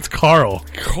 Carl. It's Carl.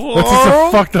 Carl? That's just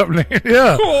a fucked up name.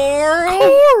 Yeah. Carl.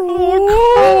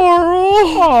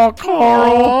 Oh,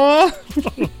 Carl.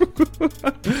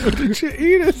 Did you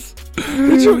eat us?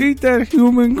 Did you eat that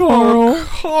human, Carl? Oh,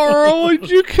 Carl, did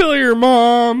you kill your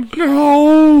mom?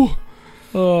 No.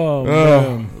 Oh,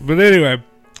 man. But anyway,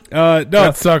 no.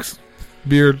 That sucks,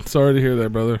 Beard. Sorry to hear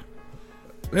that, brother.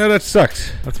 Yeah, that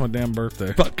sucks. That's my damn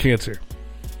birthday. Fuck cancer.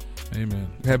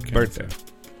 Amen. Happy birthday.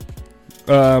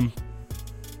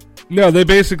 No, they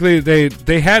basically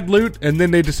they had loot, and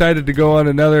then they decided to go on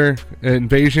another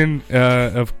invasion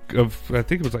of I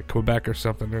think it was like Quebec or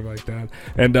something or like that,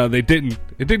 and they didn't.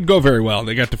 It didn't go very well.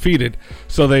 They got defeated,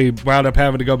 so they wound up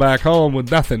having to go back home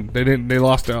with nothing. They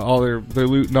lost all their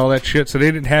loot and all that shit. So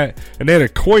they didn't have, and they had a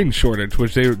coin shortage,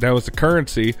 which that was the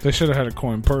currency. They should have had a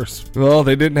coin purse. Well,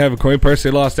 they didn't have a coin purse.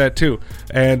 They lost that too,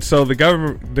 and so the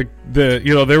government,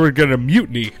 they were going to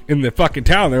mutiny in the fucking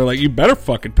town. They were like, "You better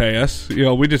fucking pay us.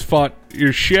 We just fought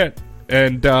your shit,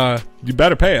 and you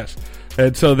better pay us."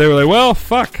 And so they were like, "Well,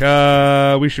 fuck,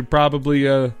 we should probably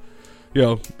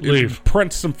leave,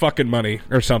 print some fucking money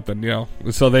or something."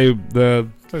 So they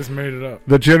just made it up.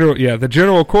 The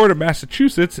General Court of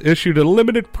Massachusetts issued a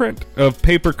limited print of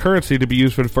paper currency to be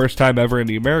used for the first time ever in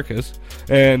the Americas.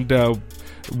 And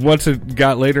once it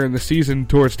got later in the season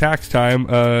towards tax time,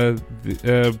 a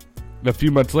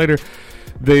few months later,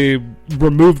 they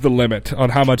removed the limit on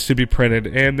how much to be printed,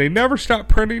 and they never stopped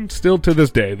printing. Still to this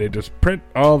day, they just print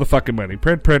all the fucking money.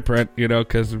 Print,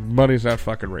 because money's not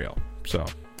fucking real. So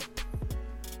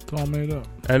it's all made up.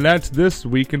 And that's this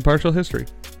week in partial history.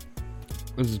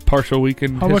 This is partial week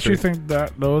in history. How much do you think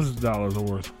that those dollars are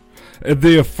worth?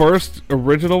 The first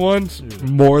original ones,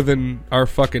 more than our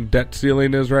fucking debt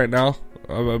ceiling is right now.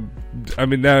 I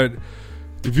mean, that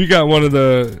if you got one of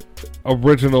the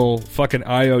original fucking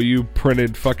IOU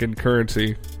printed fucking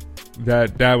currency,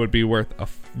 that would be worth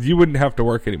you wouldn't have to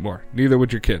work anymore. Neither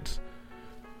would your kids.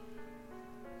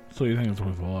 So you think it's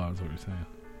worth a lot, is what you're saying?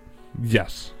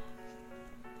 Yes.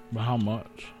 But how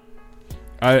much?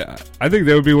 I think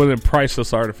they would be one of the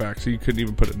priceless artifacts you couldn't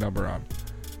even put a number on.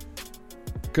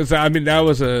 Because, I mean, that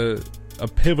was a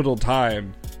pivotal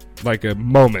time, like a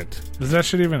moment. Does that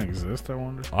shit even exist, I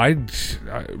wonder?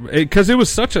 Because it was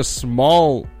such a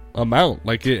small amount.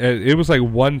 Like, it was like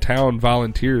one town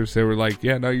volunteers. They were like,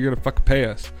 yeah, no, you're going to fucking pay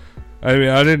us. I mean,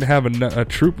 I didn't have a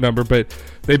troop number, but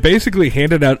they basically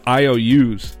handed out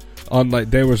IOUs on, like,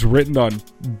 they was written on,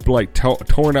 like,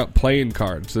 torn up playing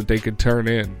cards that they could turn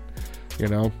in,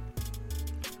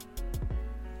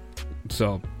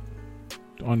 So.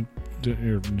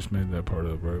 You just made that part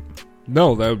up, right?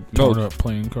 No, torn up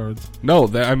playing cards. No,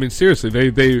 I mean, seriously,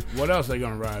 they. What else are they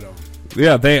gonna ride on?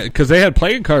 Yeah, because they had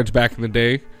playing cards back in the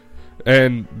day,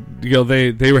 and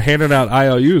they were handing out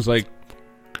IOUs like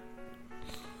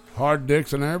hard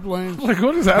dicks and airplanes. Like,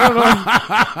 what is that? I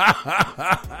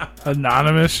don't know.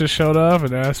 Anonymous just showed up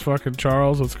and asked fucking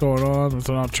Charles what's going on, and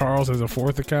so now Charles has a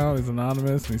fourth account. He's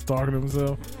anonymous and he's talking to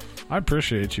himself. I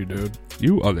appreciate you, dude.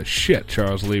 You are the shit,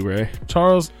 Charles Lee Ray.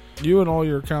 Charles, you and all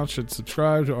your accounts should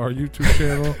subscribe to our YouTube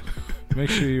channel. Make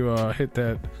sure you hit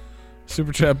that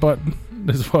super chat button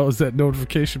as well as that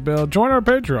notification bell. Join our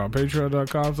Patreon,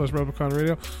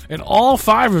 patreon.com/RepliconRadio. And all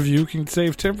 5 of you can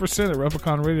save 10% at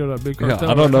RepliconRadio.BigCartel. Yeah,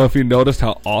 I don't know if you noticed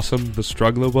how awesome the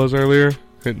Struggler was earlier.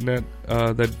 Hitting that.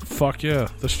 Fuck yeah.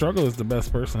 The Struggle is the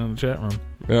best person in the chat room.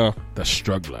 Yeah. The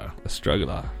Struggler. The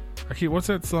Struggler. What's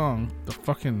that song? The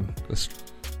fucking...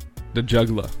 The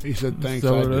Juggler. He said, thanks,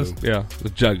 so I do. Yeah, the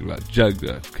Juggler.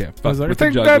 Can't fuck like, with I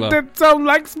think the Juggler. that song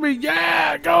likes me.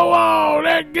 Yeah, go on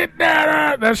and get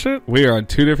that shit. We are on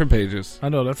 2 different pages. I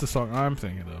know, that's the song I'm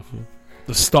thinking of.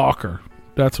 The Stalker.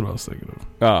 That's what I was thinking of.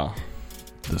 Ah.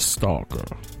 The Stalker.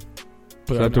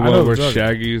 Is that the one where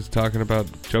Shaggy's talking about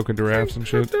choking giraffes and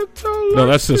shit? No,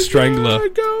 that's the Strangler.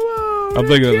 I'm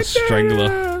thinking of the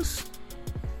Strangler.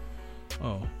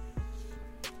 Oh.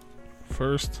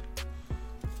 First,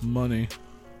 money.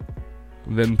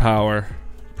 Then power.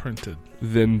 Printed.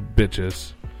 Then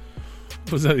bitches.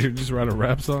 Was that you just write a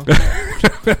rap song?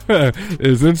 It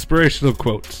was inspirational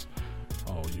quotes.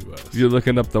 Oh, U.S. You're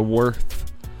looking up the worth.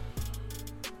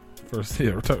 First,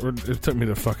 yeah, it took me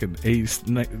to fucking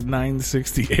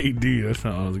 960 AD. That's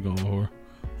not what I was going for.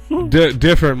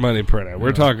 Different money printer.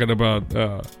 We're talking about.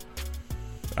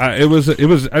 It was.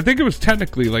 I think it was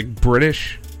technically like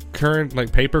British current,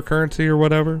 like paper currency or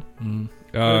whatever.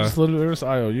 There's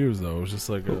IOUs though. It was just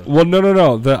like. Well,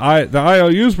 no. The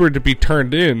IOUs were to be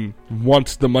turned in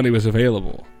once the money was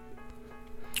available.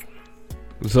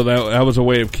 So that was a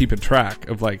way of keeping track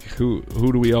of like who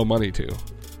do we owe money to.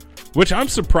 Which I'm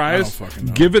surprised,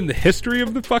 given the history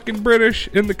of the fucking British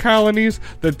in the colonies,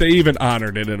 that they even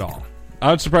honored it at all.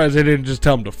 I'm surprised they didn't just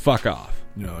tell them to fuck off.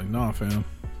 Yeah, like, nah, fam.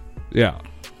 Yeah.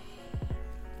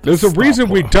 There's a reason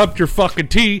we dumped your fucking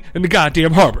tea in the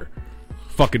goddamn harbor.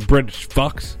 Fucking British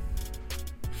fucks.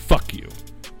 Fuck you.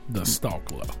 The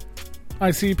Stalkler.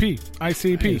 ICP.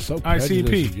 So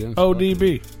ICP.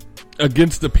 ODB.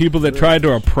 Against the people that tried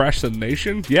to oppress the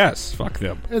nation? Yes, fuck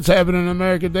them. It's happening in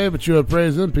America today, but you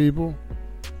praise them people.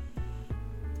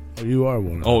 Oh, you are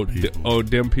one of them people.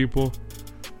 Them people?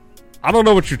 I don't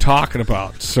know what you're talking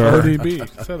about, sir. ODB.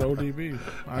 I said ODB.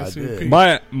 ICP.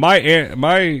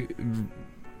 My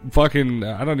fucking,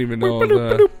 I don't even know.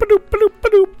 Trying to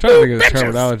think of the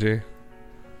terminology.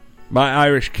 My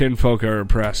Irish kinfolk are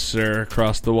oppressed, sir,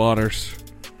 across the waters.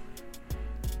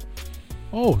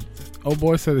 Oh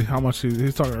boy said how much he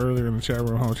was talking earlier in the chat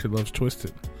room how much he loves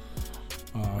Twisted.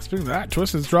 Speaking of that,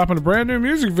 Twisted's dropping a brand new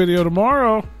music video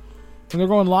tomorrow, and they're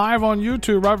going live on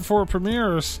YouTube right before it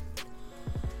premieres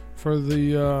for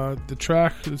the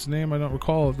track. Its name I don't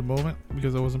recall at the moment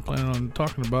because I wasn't planning on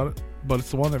talking about it, but it's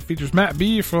the one that features Matt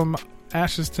B from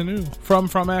Ashes to New. From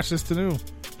Ashes to New.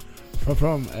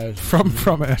 From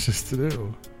Ashes to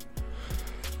New.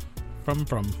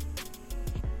 From.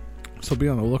 So be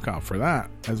on the lookout for that,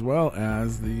 as well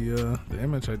as the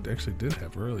image I actually did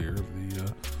have earlier of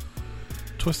the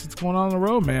Twisted's going on the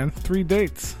road, man. 3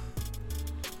 dates.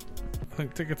 I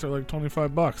think tickets are like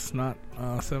 $25, not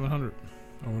 $700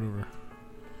 or whatever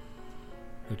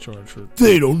they charge for.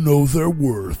 They don't know their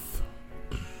worth,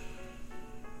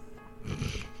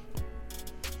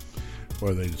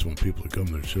 or they just want people to come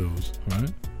to their shows,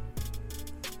 right?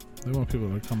 They want people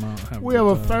to come out and have We have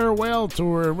a farewell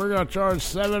tour, and we're going to charge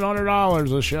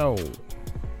 $700 a show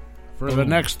for the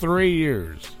next 3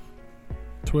 years.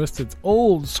 Twisted's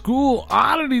Old School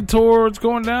Oddity Tour. It's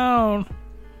going down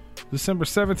December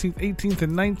 17th, 18th,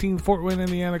 and 19th, Fort Wayne,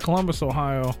 Indiana, Columbus,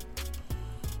 Ohio,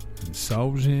 and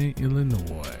Sauget,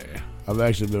 Illinois. I've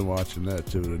actually been watching that,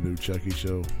 too, the new Chucky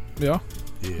show. Yeah?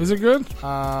 Is it good?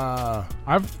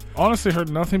 I've honestly heard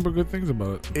nothing but good things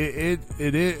about it.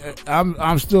 It is.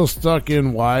 I'm still stuck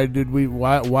in why do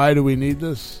we need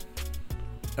this?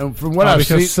 And from what I've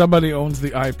seen, because somebody owns the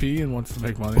IP and wants to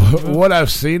make money. What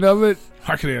I've seen of it,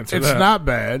 I can answer that. It's not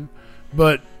bad,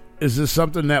 but is this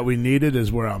something that we needed?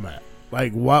 Is where I'm at.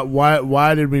 Like,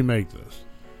 why did we make this?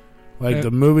 Like,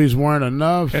 the movies weren't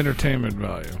enough. Entertainment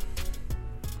value.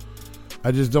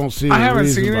 I just don't see. I haven't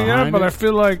seen it yet, but I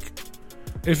feel like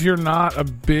if you're not a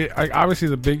big, like, obviously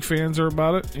the big fans are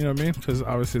about it. You know what I mean? Because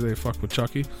obviously they fuck with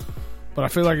Chucky. But I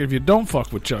feel like if you don't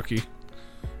fuck with Chucky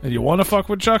and you want to fuck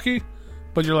with Chucky,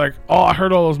 but you're like, oh, I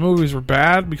heard all those movies were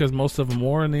bad because most of them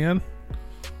were in the end.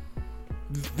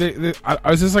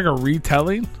 Is this like a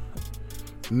retelling?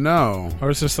 No, or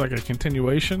is this like a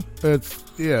continuation? I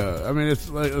mean, it's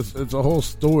like it's a whole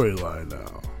storyline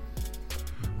now.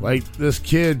 Like, this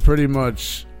kid pretty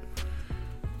much,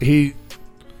 I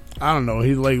don't know,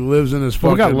 he like lives in his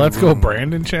fucking we got Let's room. Go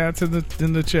Brandon chats in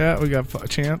the chat. We got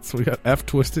Chance. We got F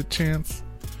Twisted Chance.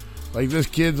 Like, this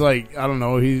kid's like, I don't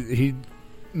know, he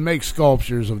makes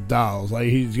sculptures of dolls. Like,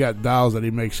 he's got dolls that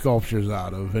he makes sculptures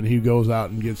out of, and he goes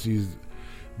out and gets these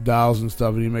dolls and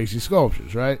stuff, and he makes these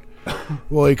sculptures, right?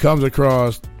 Well, he comes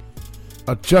across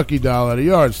a Chucky doll at a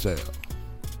yard sale.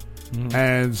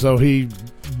 And so he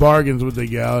bargains with the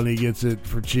gal and he gets it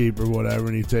for cheap or whatever,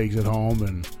 and he takes it home,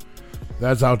 and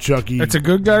that's how Chucky. It's a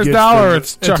good guy's doll, or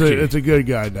it's Chucky? It's a good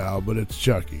guy doll, but it's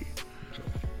Chucky.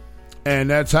 And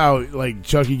that's how, like,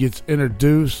 Chucky gets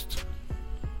introduced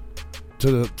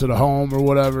to the home or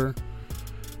whatever.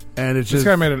 And it's this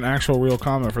guy made an actual real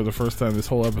comment for the first time this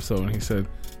whole episode, and he said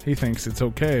he thinks it's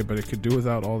okay, but it could do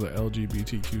without all the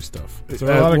LGBTQ stuff. Is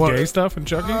there a lot of gay stuff in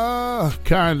Chucky?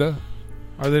 Kinda.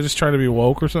 Are they just trying to be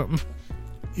woke or something?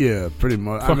 Yeah, pretty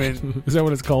much. I mean, is that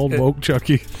what it's called? Woke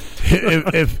Chucky.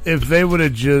 If they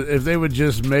would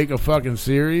just make a fucking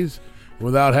series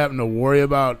without having to worry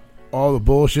about all the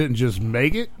bullshit and just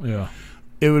make it, yeah,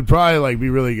 it would probably like be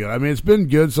really good. I mean, it's been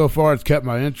good so far. It's kept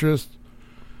my interest.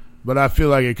 But I feel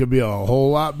like it could be a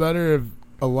whole lot better if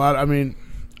a lot. I mean,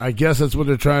 I guess that's what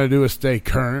they're trying to do is stay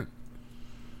current.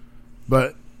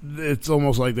 But it's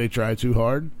almost like they try too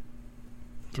hard.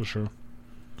 For sure.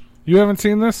 You haven't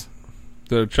seen this?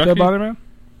 The Chucky? Dead Body Man?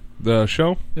 The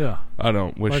show? Yeah. I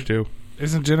don't wish to.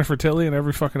 Isn't Jennifer Tilly in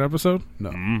every fucking episode? No.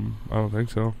 I don't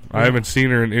think so. I haven't seen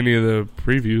her in any of the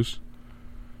previews.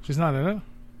 She's not in it?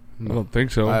 I don't think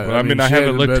so. I mean, I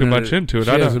haven't looked too much into it. She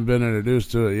hasn't been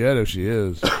introduced to it yet, if she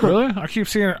is. Really? I keep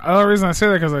seeing her. The only reason I say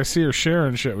that because I see her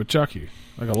sharing shit with Chucky.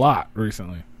 Like a lot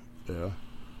recently. Yeah.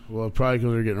 Well, probably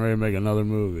because they're getting ready to make another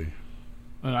movie.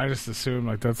 And I just assumed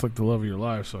like that's like the love of your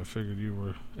life, so I figured you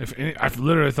were. I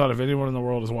literally thought if anyone in the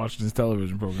world is watching this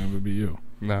television program, it would be you.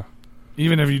 No.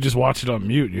 Even if you just watched it on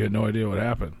mute, you had no idea what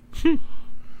happened.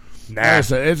 Like I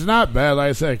said, it's not bad. Like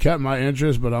I said, it kept my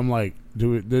interest, but I'm like,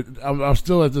 I'm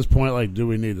still at this point, like, do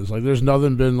we need this? Like, there's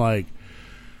nothing that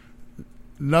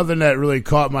really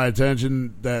caught my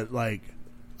attention that, like,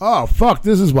 oh, fuck,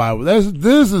 this is why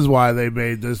they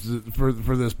made this for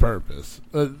this purpose.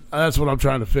 That's what I'm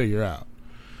trying to figure out.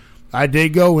 I did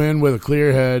go in with a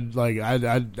clear head. Like,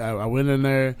 I went in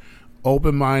there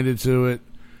open-minded to it,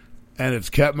 and it's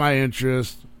kept my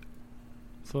interest.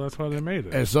 So that's why they made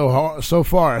it. And so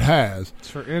far it has. It's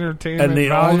for entertainment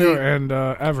value and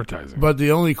advertising. But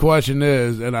the only question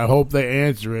is, and I hope they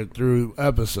answer it through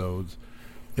episodes,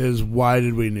 is why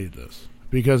did we need this?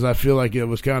 Because I feel like it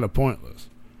was kind of pointless.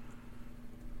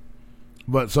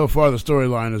 But so far the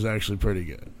storyline is actually pretty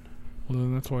good. Well,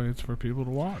 then that's why it's for people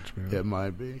to watch, man. It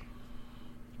might be.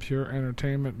 Pure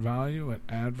entertainment value and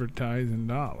advertising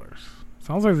dollars.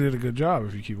 Sounds like they did a good job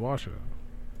if you keep watching it.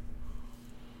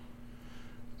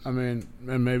 I mean,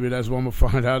 and maybe that's when we'll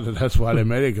find out that that's why they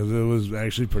made it, because it was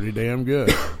actually pretty damn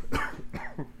good. Fuck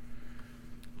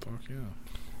yeah.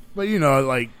 But, you know,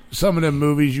 like, some of them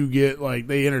movies you get, like,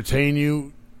 they entertain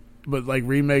you, but, like,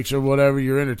 remakes or whatever,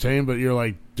 you're entertained, but you're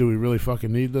like, do we really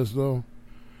fucking need this, though?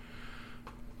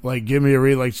 Like, give me a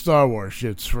like Star Wars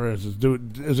shits, for instance.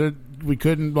 We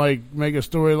couldn't, like, make a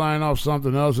storyline off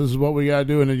something else. This is what we gotta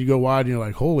do, and then you go wide, and you're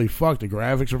like, holy fuck, the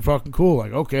graphics are fucking cool.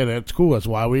 Like, okay, that's cool. That's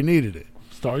why we needed it.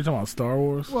 You talking about Star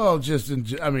Wars? Well, just as an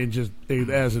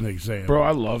example. Bro,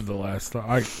 I love the last Star.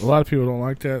 A lot of people don't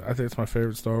like that. I think it's my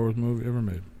favorite Star Wars movie ever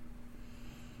made.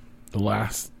 The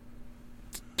Last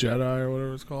Jedi or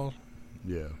whatever it's called.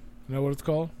 Yeah. You know what it's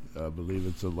called? I believe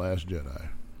it's The Last Jedi.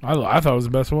 I thought it was the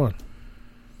best one.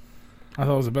 I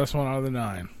thought it was the best one out of the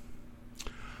 9.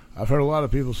 I've heard a lot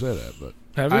of people say that, but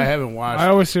Have you? I haven't watched. I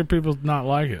always hear people not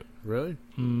like it. Really?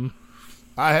 Mm-hmm.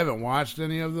 I haven't watched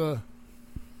any of the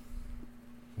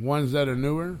ones that are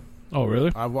newer. Oh,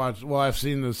 really? I've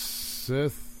seen the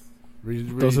Sith.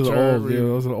 Those are the old.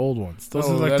 Those are the old ones. Those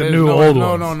are like the ones.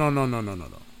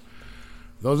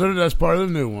 No. That's part of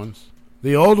the new ones.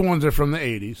 The old ones are from the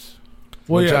 80s.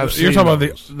 Well, yeah, you're talking about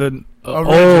the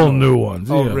old new ones.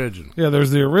 Yeah. Original. Yeah, there's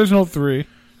the original 3.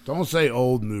 Don't say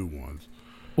old new ones.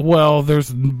 Well,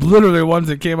 there's literally ones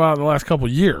that came out in the last couple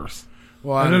of years.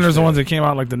 Well, and then there's the ones that came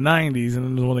out in like the 90s, and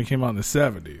then there's one that came out in the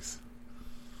 70s.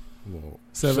 Well,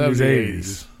 70s,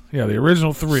 80s. Yeah, the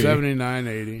original 3. 79,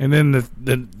 80. And then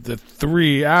the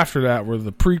 3 after that were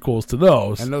the prequels to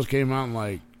those. And those came out in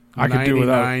like I could do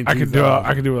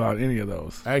without any of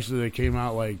those. Actually, they came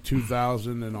out like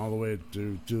 2000 and all the way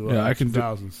to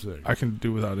 2006. I can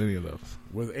do without any of those.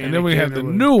 And then we had the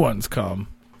new ones come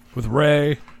with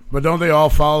Rey. But don't they all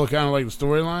follow kind of like the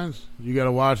storylines? You got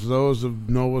to watch those to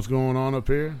know what's going on up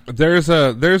here. There's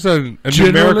a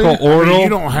numerical order. I mean, you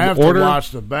don't have to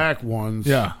watch the back ones.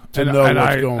 Yeah, to know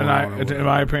what's going on. In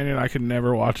my opinion, I could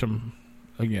never watch them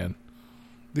again.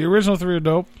 The original 3 are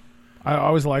dope. I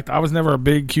always liked. I was never a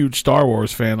big, huge Star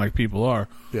Wars fan like people are.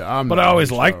 Yeah, but I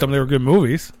always liked them. They were good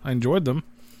movies. I enjoyed them.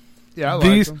 Yeah, I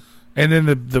liked them. And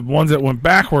then the ones that went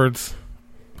backwards,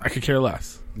 I could care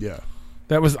less. Yeah.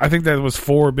 I think that was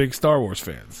for big Star Wars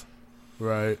fans.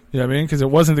 Right. You know what I mean? Because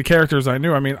it wasn't the characters I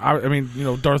knew. I mean,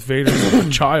 Darth Vader's a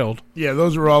child. Yeah,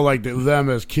 those were all like them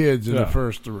as kids in the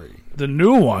first 3. The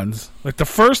new ones, like the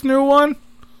first new one,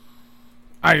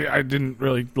 I didn't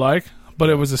really like, but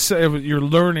you're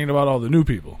learning about all the new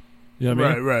people. You know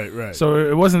what I mean? Right. So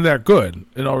it wasn't that good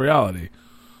in all reality.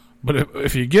 But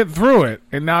if you get through it,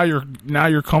 and now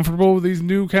you're comfortable with these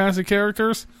new cast of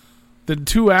characters. The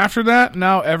 2 after that,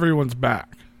 now everyone's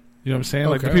back. You know what I'm saying?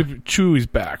 Like the people, Chewie's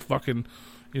back. Fucking,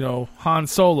 Han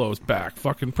Solo's back.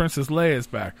 Fucking Princess Leia's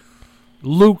back.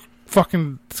 Luke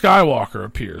fucking Skywalker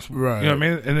appears. Right. You know what I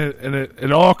mean? And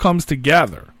it all comes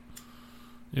together.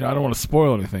 I don't want to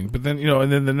spoil anything, but then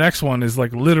and then the next one is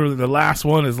like literally the last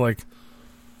one is like,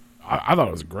 I thought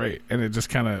it was great, and it just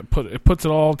kind of puts it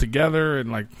all together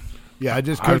and like. Yeah,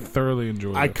 I thoroughly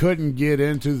enjoyed it. I couldn't get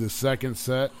into the second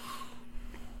set.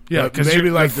 Yeah, But because maybe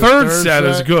like the third set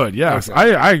is good. Yes,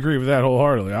 Okay. I agree with that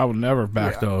wholeheartedly. I would never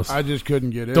back those. I just couldn't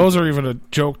get in. Those are even a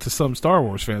joke to some Star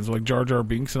Wars fans, like Jar Jar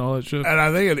Binks and all that shit. And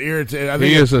I think it irritated.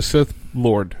 He is a Sith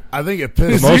Lord. I think it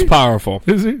pissed the most powerful.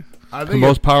 Is he? I The think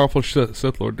most powerful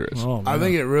Sith Lord there is. Oh, I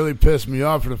think it really pissed me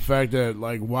off for the fact that,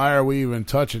 like, why are we even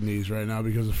touching these right now?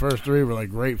 Because the first three were, like,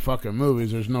 great fucking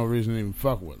movies. There's no reason to even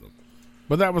fuck with them.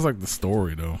 But that was, like, the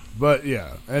story, though. But,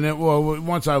 yeah. And it, well,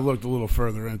 once I looked a little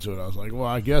further into it, I was like, well,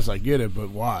 I guess I get it, but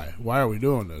why? Why are we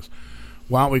doing this?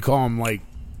 Why don't we call them, like,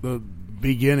 the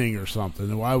beginning or something?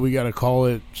 And why we got to call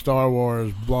it Star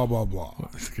Wars, blah, blah, blah?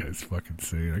 This guy's fucking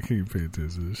insane. I can't even pay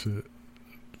attention to this shit.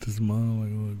 Just smile like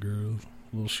little girls.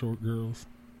 Little short girls.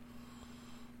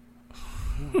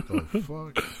 What the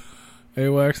fuck?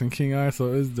 AWACS and King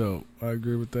ISO is dope. I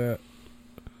agree with that.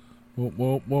 Whoop,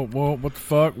 whoop, whoop, whoop. What the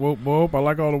fuck? Whoop, whoop. I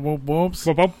like all the whoop, whoops.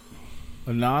 Whoop, whoop.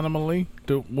 Anonymally.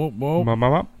 Do whoop, whoop. Mop,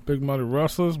 mop, mop. Big Muddy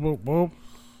Rustlers. Whoop, whoop.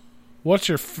 What's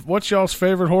y'all's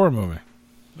favorite horror movie?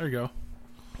 There you go.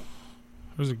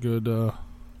 There's a good,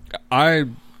 I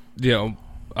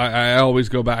always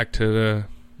go back to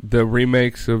the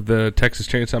remakes of the Texas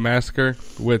Chainsaw Massacre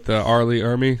with R. Lee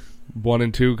Ermey, 1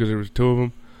 and 2, because there was 2 of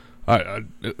them.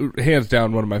 Hands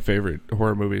down, one of my favorite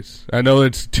horror movies. I know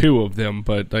it's 2 of them,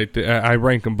 but like I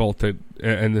rank them both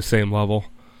in the same level.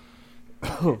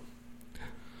 I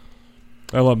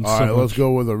love them All so right, much. let's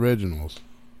go with originals.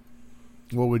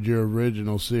 What would your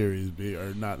original series be?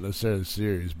 Or not necessarily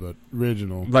series, but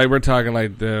original. Like, we're talking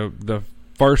like the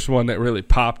first one that really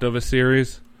popped of a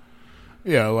series.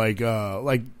 Yeah, like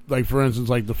for instance,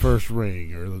 like the first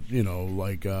Ring, or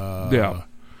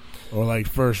or like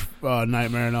first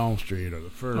Nightmare on Elm Street, or the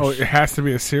first. Oh, it has to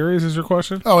be a series. Is your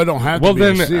question? Oh, it don't have to be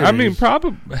a series. I mean,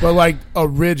 probably, but like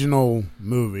original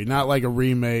movie, not like a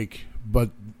remake, but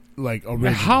like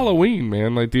original. Halloween,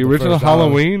 man, like the original first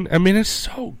Halloween. I mean, it's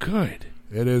so good.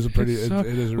 It is a pretty. It is a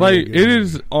really like good it movie.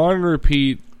 is on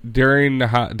repeat during the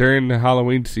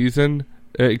Halloween season.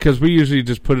 Because we usually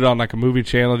just put it on like a movie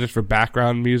channel just for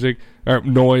background music or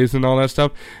noise and all that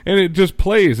stuff, and it just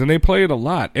plays, and they play it a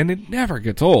lot, and it never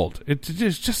gets old. It's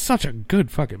just such a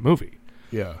good fucking movie.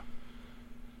 Yeah,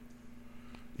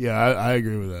 I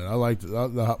agree with that. I liked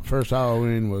the first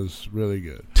Halloween was really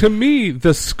good. To me,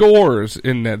 the scores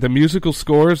in that, the musical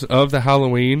scores of the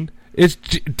Halloween, it's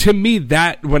to me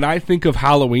that when I think of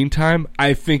Halloween time,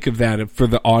 I think of that for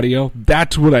the audio.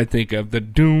 That's what I think of. The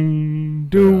doom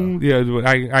doom.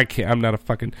 Yeah, I can't. I'm not a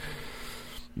fucking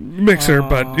mixer,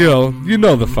 but you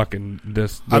know the fucking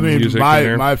this. The I mean, music in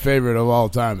there. my favorite of all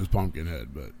time is Pumpkinhead,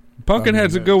 but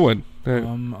Pumpkinhead's a good one.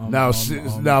 Now, if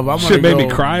I'm gonna shit made me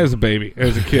go- cry as a baby,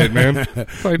 as a kid, man.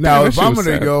 Like, now, that if shit I'm was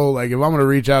gonna sad. go, like, if I'm gonna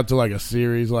reach out to like a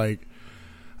series, like,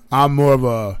 I'm more of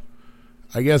a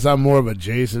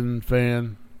Jason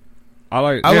fan. I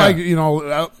like,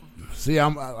 see,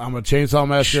 I'm a Chainsaw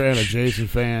Massacre and a Jason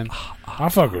fan. I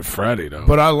fuck with Freddy though.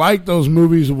 But I like those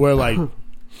movies where like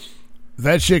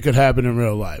that shit could happen in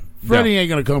real life. Freddy ain't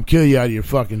gonna come kill you out of your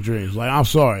fucking dreams. Like, I'm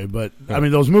sorry, but I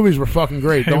mean those movies were fucking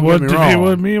great. Don't get me wrong. It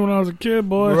was me when I was a kid,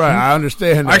 boy. Right, I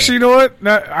understand that. Actually, you know what?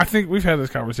 I think we've had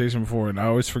this conversation before, and I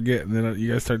always forget. And then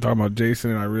you guys start talking about Jason,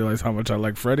 and I realize how much I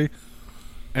like Freddy.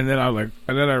 And then I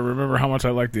remember how much I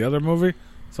like the other movie.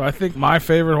 So I think my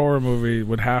favorite horror movie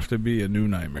would have to be A New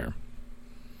Nightmare.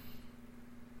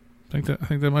 I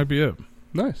think that might be it.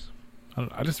 Nice.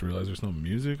 I just realized there's no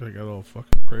music. I got all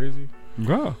fucking crazy.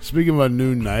 Wow. Speaking of A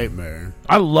New Nightmare,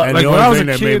 I love and like the when only I was thing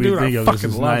a that kid, made me dude. think I of this fucking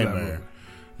is love that Nightmare. movie.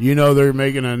 You know they're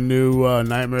making a new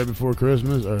Nightmare Before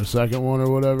Christmas, or a second one,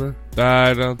 or whatever.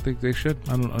 I don't think they should.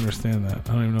 I don't understand that.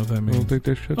 I don't even know what that I means. don't think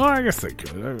they should. Oh, I guess they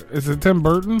could. Is it Tim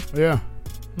Burton? Yeah.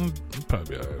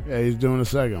 Probably. All right. Yeah, he's doing a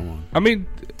second one. I mean,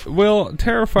 well, Why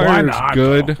Terrifier not, is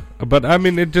good, but I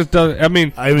mean, it just does. I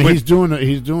mean, he's doing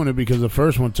it because the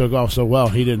first one took off so well.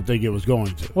 He didn't think it was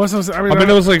going to. What's this? I mean,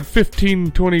 it was like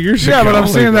 15, 20 years ago. Yeah, but I'm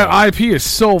saying Like, that IP is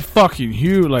so fucking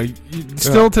huge. Like,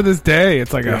 still to this day,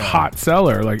 it's like a hot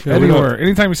seller. Like, Yeah, we anywhere.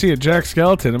 Anytime you see a Jack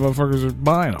Skeleton, the motherfuckers are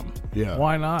buying them. Yeah.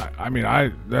 Why not? I mean,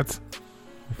 that's...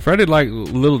 Freddy liked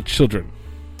little children.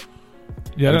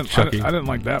 Yeah, I Like didn't, Chucky. I didn't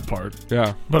like that part.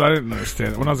 Yeah. But I didn't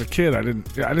understand it. When I was a kid, I didn't...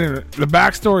 The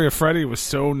backstory of Freddy was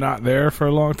so not there for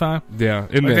a long time. Yeah.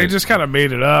 Like, they just kind of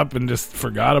made it up and just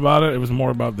forgot about it. It was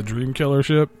more about the dream killer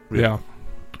shit. Yeah.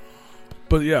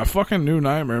 But yeah, fucking New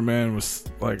Nightmare, man, was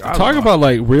like... Talk about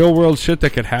like real world shit that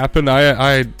could happen.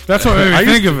 That's what made me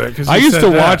think of it. 'cause I you used said to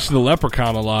that. watch The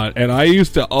Leprechaun a lot, and I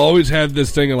used to always have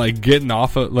this thing of like getting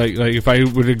off of like if I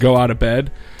were to go out of bed,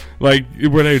 like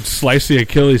when I'd slice the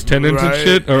Achilles tendons and Right,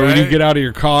 shit, or when you right. get out of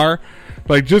your car.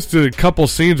 Like, just a couple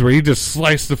scenes where he just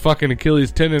sliced the fucking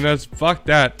Achilles tendon. That's fuck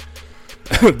that.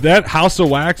 That House of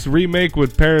Wax remake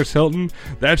with Paris Hilton,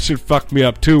 that shit fucked me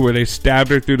up too, where they stabbed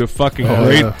her through the fucking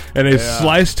grate and they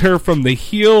sliced her from the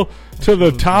heel to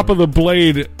the top of the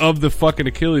blade of the fucking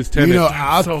Achilles tendon. You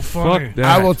know, so funny. Fuck that.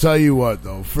 I will tell you what,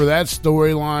 though, for that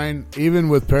storyline, even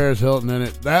with Paris Hilton in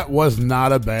it, that was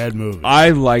not a bad movie.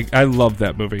 I love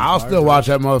that movie. I'll still watch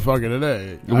that motherfucker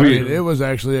today. I mean, it was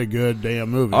actually a good damn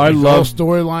movie. I the love whole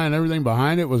storyline and everything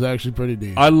behind it was actually pretty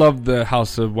decent. I love the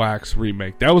House of Wax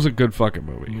remake. That was a good fucking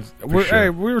movie.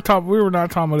 Hey, we were not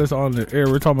talking about this on the air.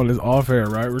 We were talking about this off air,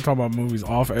 right? We were talking about movies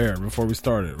off air before we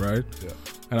started, right? Yeah.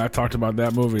 And I talked about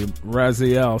that movie.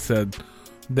 Raziel said,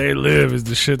 "They Live" is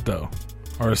the shit though,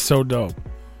 or it's so dope.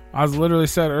 I was literally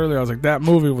said earlier, I was like, that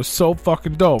movie was so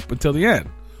fucking dope until the end.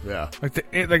 Yeah. Like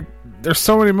there's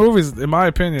so many movies, in my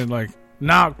opinion, like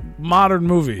not modern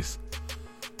movies.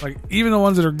 Like even the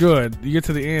ones that are good, you get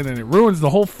to the end and it ruins the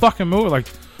whole fucking movie. Like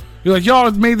you're like,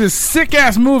 y'all made this sick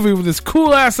ass movie with this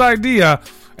cool ass idea,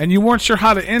 and you weren't sure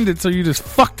how to end it, so you just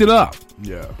fucked it up.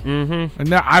 Yeah. Mm-hmm. And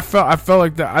now I felt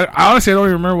like that. I honestly don't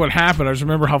even remember what happened. I just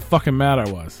remember how fucking mad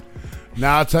I was.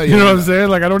 Now I'll tell you. You know what I'm saying?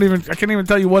 Like I can't even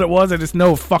tell you what it was. I just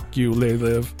know, fuck you, They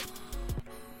Live.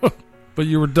 But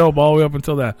you were dope all the way up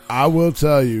until that. I will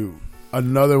tell you,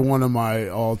 another one of my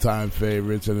all-time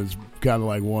favorites, and it's kind of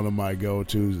like one of my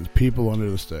go-tos, is People Under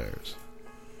the Stairs.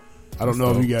 I don't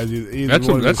know if you guys either. That's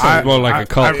more like a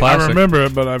cult classic. I remember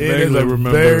it, but I vaguely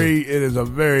remember it is a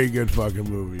very good fucking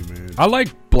movie, man. I like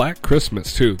Black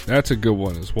Christmas too. That's a good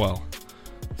one as well.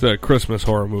 It's a Christmas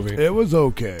horror movie. It was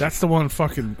okay. That's the one.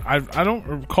 Fucking, I don't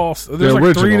recall. There's The like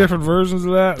original. 3 different versions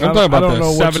of that. I'm talking about I don't the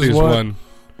know which is 70s what, one.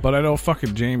 But I know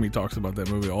fucking Jamie talks about that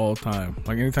movie all the time.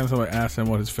 Like anytime somebody asks him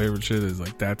what his favorite shit is,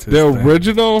 like that's his The thing.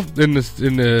 original in the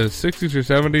 60s or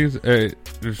 70s.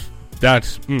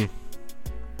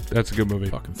 That's a good movie.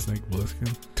 Fucking Snake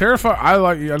Plissken. Terrifier. I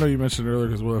know you mentioned earlier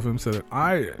because Will FM said it.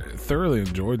 I thoroughly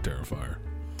enjoyed Terrifier.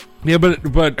 Yeah, but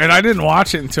and I didn't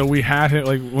watch it until we had it.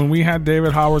 Like when we had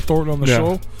David Howard Thornton on the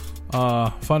show.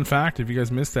 Fun fact: if you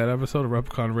guys missed that episode of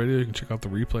Replicon Radio, you can check out the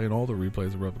replay and all the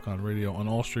replays of Replicon Radio on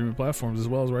all streaming platforms as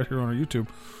well as right here on our YouTube.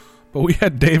 But we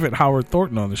had David Howard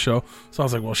Thornton on the show, so I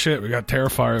was like, "Well, shit, we got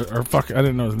Terrifier." Or fuck, I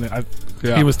didn't know his name.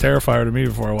 He was Terrifier to me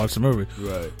before I watched the movie.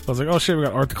 Right. So I was like, "Oh shit, we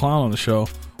got Art the Clown on the show.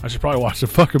 I should probably watch the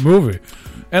fucking movie."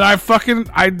 And I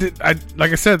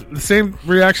like I said, the same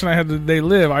reaction I had to They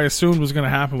Live, I assumed was going to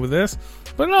happen with this,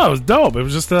 but no, it was dope. It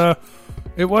was just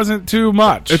it wasn't too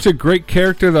much. It's a great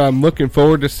character that I'm looking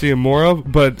forward to seeing more of.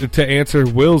 But to answer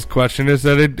Will's question, is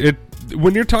that it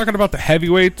when you're talking about the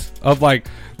heavyweights of like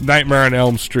Nightmare on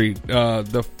Elm Street,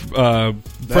 the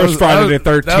first Friday the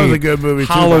 13th, that was a good movie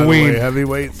too, Halloween, by the way.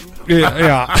 Heavyweights.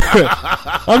 Yeah.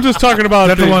 I'm just talking about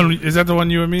that the one. Is that the one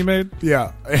you and me made?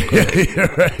 Yeah.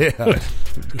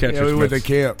 Yeah, we went to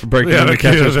camp. Breaking into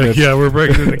Catcher's mitts. Yeah, we're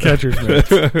breaking into Catcher's mitts.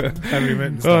 Heavy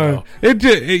mitten style.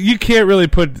 You can't really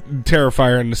put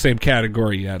Terrifier in the same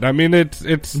category yet. I mean,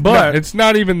 it's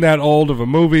not even that old of a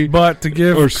movie. But to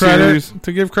give or credit,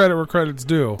 series. where credit's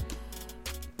due,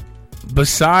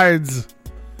 besides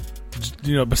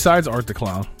Art the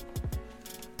Clown,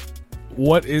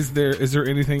 what is there? Is there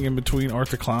anything in between Art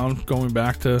the Clown going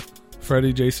back to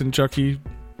Freddy, Jason, Chucky?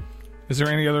 Is there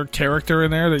any other character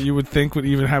in there that you would think would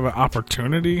even have an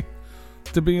opportunity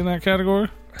to be in that category?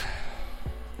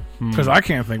 Because I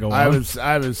can't think of one. I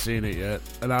haven't seen it yet,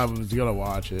 and I was gonna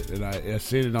watch it, and I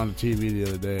seen it on the TV the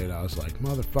other day, and I was like,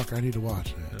 "Motherfucker, I need to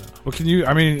watch that." Well, can you?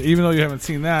 I mean, even though you haven't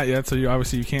seen that yet, so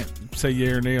you can't say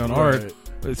yay or nay on Art.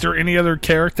 Is there any other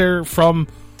character from?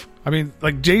 I mean,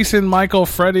 like Jason, Michael,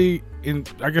 Freddy,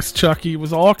 I guess Chucky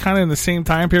was all kind of in the same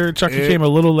time period. Chucky came a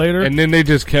little later, and then they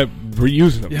just kept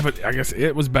reusing them. Yeah, but I guess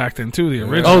it was back then too. The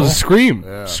original. Oh, the Scream,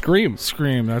 Yeah. Scream.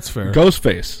 That's fair.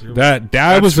 Ghostface. That's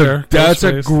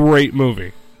Ghostface. a great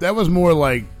movie. That was more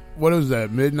like, what was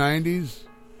that, mid-90s?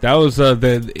 That was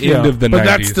the end of the 90s. But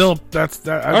that's still that.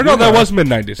 Oh no, that was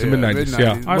mid-90s. Mid-90s.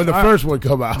 Yeah. When the first one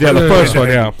come out. Yeah, the first one.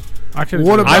 Yeah. I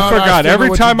forgot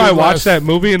every time I watch that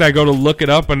movie and I go to look it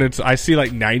up and I see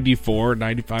like 94,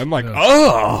 95. I'm like,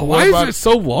 why is it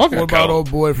so long ago? What about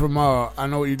old boy from I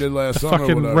Know What You Did Last Summer?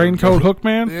 Fucking Raincoat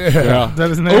Hookman? Yeah. Is that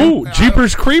his name? Oh,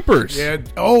 Jeepers Creepers. Yeah.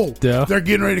 Oh, they're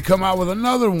getting ready to come out with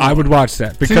another one. I would watch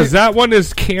that because that one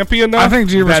is campy enough. I think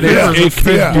Jeepers Creepers would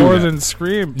fit more than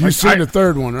Scream. You've seen the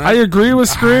third one, right? I agree with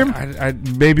Scream. I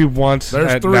maybe once.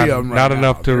 There's 3 of them right Not now.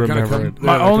 enough to remember it.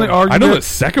 My only argument. I know the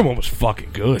second one was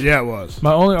fucking good. Yeah, it was.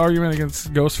 My only argument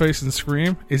against Ghostface and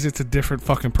Scream is it's a different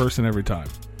fucking person every time.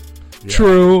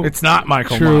 True. It's not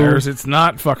Michael True. Myers. It's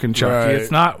not fucking Chucky. Right.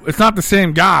 It's not the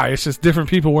same guy. It's just different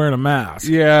people wearing a mask.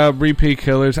 Yeah, repeat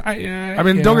killers. I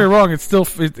mean, don't get me wrong. It's still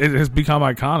it has become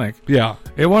iconic. Yeah.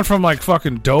 It went from like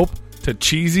fucking dope to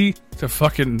cheesy to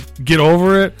fucking get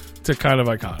over it to kind of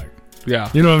iconic. Yeah.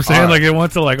 You know what I'm saying? All right. Like it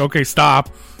went to like, okay, stop.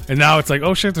 And now it's like,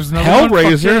 oh shit, there's another one. Fuck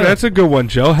Hellraiser. yeah. That's a good one,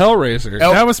 Joe. Hellraiser.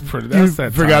 That was pretty. That's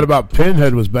that Forgot time. about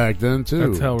Pinhead was back then too.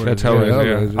 That's Hellraiser. That's Hellraiser.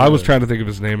 Yeah. Hellraiser, I was yeah. trying to think of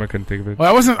his name. I couldn't think of it. Well,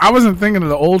 I wasn't thinking of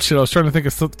the old shit. I was trying to think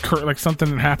of like something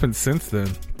that happened since then.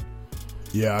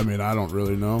 Yeah, I mean, I don't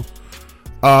really know.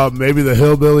 Maybe the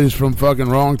hillbillies from fucking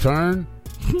Wrong Turn.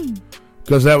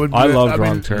 Because that would. I loved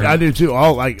Wrong Turn. I do too.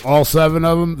 All 7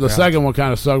 of them. The Yeah. second one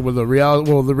kind of sucked with the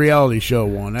reality show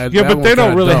one. That Yeah, but one they don't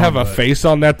kinda really dumb, have a but- face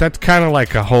on that. That's kind of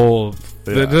like a whole.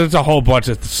 Yeah. There's a whole bunch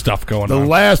of stuff going The on.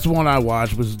 last one I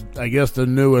watched was, I guess, the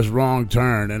newest Wrong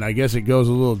Turn, and I guess it goes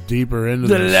a little deeper into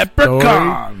The the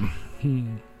Leprechaun. story.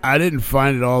 I didn't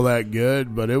find it all that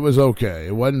good, but it was okay.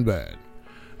 It wasn't bad.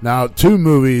 Now, 2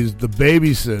 movies, The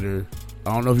Babysitter.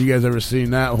 I don't know if you guys ever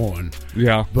seen that one.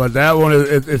 Yeah. But that one,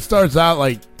 it starts out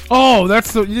like Oh,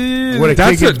 that's the yeah. when a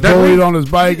That's kid gets that bullied one- on his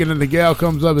bike, and then the gal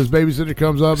comes up, his babysitter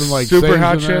comes up and like Super saves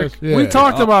hot him chick? ass. Yeah. We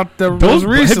talked about those Those-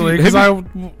 recently have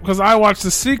you- because I watched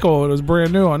the sequel. It was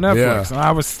brand new on Netflix, Yeah. and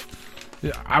I was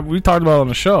we talked about it on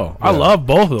the show. I love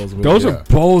both of those movies. Those are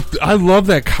both. I love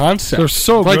that concept. They're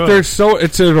so like good. they're so.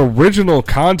 It's an original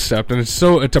concept, and it's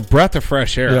a breath of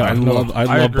fresh air. Yeah, I no, love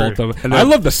I agree. both of them. And I then-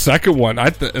 love the second one.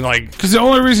 Like because the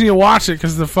only reason you watch it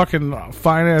because the fucking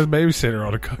fine ass babysitter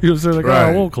on the you was like,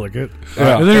 Right. oh, we'll click it,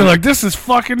 Yeah. and then you're like, this is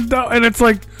fucking dumb, and it's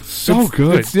like So it's,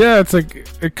 good. It's like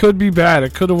it could be bad.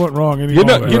 It could have went wrong. Any You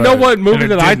know, moment. you know what And movie it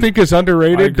that I didn't. think is I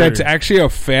underrated? agree. That's actually a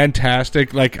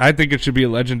fantastic. Like I think it should be a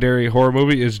legendary horror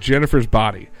movie. Is Jennifer's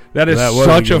Body. That is That was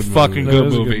such a a good fucking movie. That good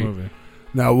is a movie. movie.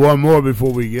 Now, one more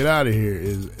before we get out of here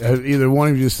is: have either one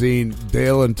of you seen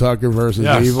Dale and Tucker versus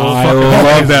Yes. Evil? I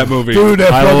love that movie. Dude,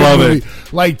 that I fucking love movie.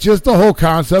 it. Like, just the whole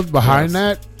concept behind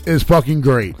that is fucking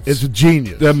great. It's a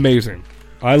genius. Amazing.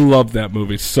 I love that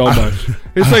movie so much.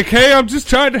 It's like, hey, I'm just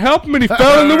trying to help him, and he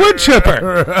fell in the wood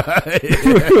chipper.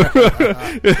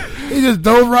 He just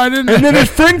dove right in there. And then his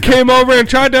friend came over and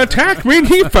tried to attack me, and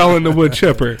he fell in the wood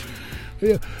chipper.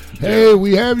 Yeah. Hey,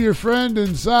 we have your friend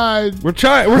inside. We're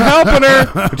helping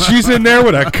her. And she's in there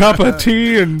with a cup of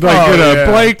tea and like Oh, in a yeah.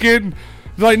 blanket.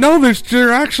 Like, no,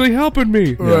 they're actually helping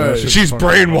me. Right. She's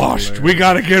brainwashed. We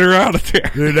got to get her out of there.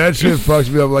 Dude, that shit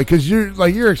fucks me up. Like, cause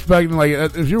you're expecting, like,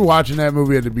 if you're watching that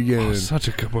movie at the beginning, Such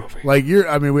a good movie. like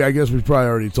I mean, I guess we probably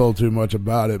already told too much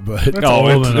about it, but It's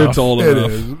old it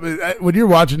enough. is. But when you're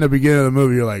watching the beginning of the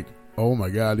movie, you're like, oh my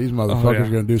god, these motherfuckers yeah. are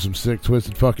gonna do some sick,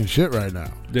 twisted fucking shit right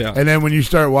now. Yeah. And then when you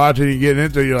start watching and getting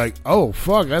into it, you're like, oh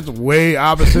fuck, that's way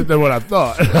opposite than what I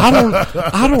thought.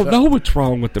 I don't know what's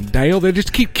wrong with them, Dale. They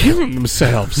just keep killing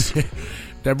themselves.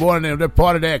 They're more than they're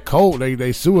part of that cult.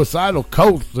 They suicidal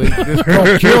cult. They just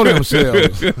don't kill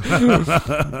themselves.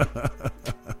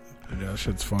 Yeah, that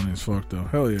shit's funny as fuck though.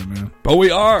 Hell yeah, man. But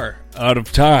we are out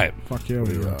of time. Fuck yeah,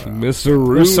 we are. Mr.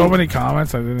 Rue. There's so many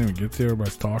comments I didn't even get to.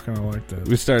 Everybody's talking. I like that.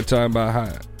 We started talking about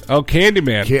how. Oh,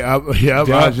 Candyman. I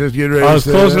was just getting ready. I was to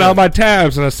say closing that. out my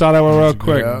tabs and I saw that one real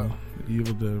quick. Yeah.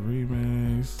 Evil Dead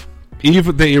remakes.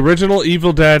 The original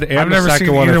Evil Dead and I've the never second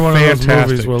seen one either are one of those fantastic.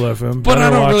 movies. Will FM. But I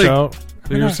Better don't Watch really. Out.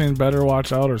 Have you ever seen Better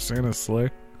Watch Out or Santa's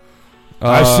Sleigh?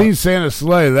 I've seen Santa's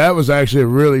Sleigh. That was actually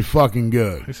really fucking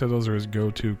good. He said those are his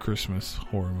go-to Christmas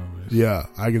horror movies. Yeah,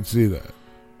 I can see that.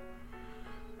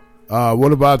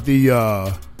 What about the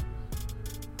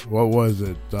what was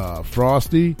it?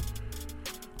 Frosty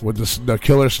with the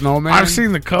killer snowman. I've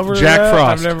seen the cover. Jack of that.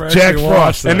 Frost. I've never Jack actually Frost.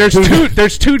 watched that. And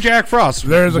there's two Jack Frosts.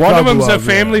 There's a one of couple them's a of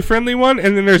them, family friendly one,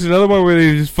 and then there's another one where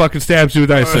they just fucking stabs you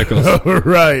with icicles.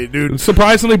 Right, dude.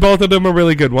 Surprisingly, both of them are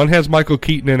really good. One has Michael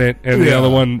Keaton in it, and the Yeah. other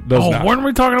one does not. weren't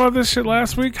we talking about this shit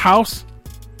last week? House.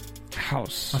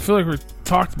 House. I feel like we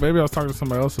talked. Maybe I was talking to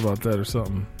somebody else about that or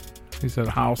something. He said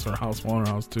House or House 1 or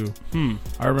House 2.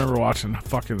 I remember watching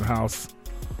fucking House.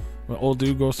 When old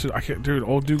dude goes through,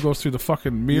 old dude goes through the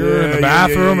fucking mirror in the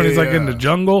bathroom and he's like in the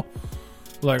jungle,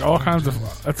 like all kinds of.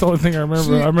 That's the only thing I remember.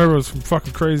 See- I remember it was some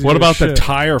fucking crazy. What about the shit.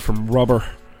 tire from Rubber?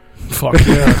 Fuck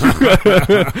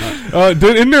yeah!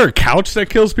 Isn't there a couch that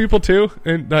kills people too?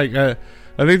 And like, I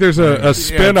think there's a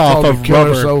spin-off called of the Killer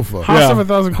Rubber. Sofa. House Yeah. of a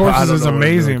Thousand I Corpses don't is know what it's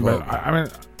amazing, called. but I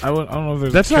mean, I don't know if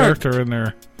there's That's a not- character in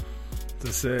there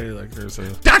to say like there's a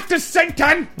Dr.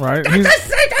 Satan! right. Dr.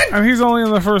 Satan! And he's only in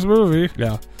the first movie.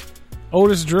 Yeah.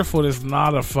 Otis Driftwood is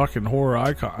not a fucking horror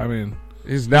icon. I mean,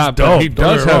 He's not, dope, but he don't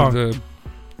does get me have wrong. the...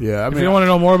 Yeah, I if mean, you want to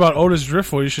know more about Otis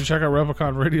Driftwood, you should check out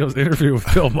Replicon Radio's interview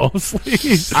with Bill Mosley.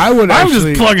 I'm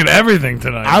just plugging everything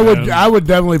tonight. I would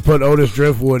definitely put Otis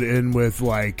Driftwood in with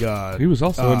like. He was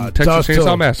also in Texas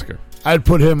Chainsaw Massacre. I'd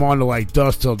put him on to like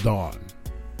Dusk Till Dawn,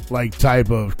 like type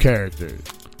of character.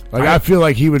 Like I feel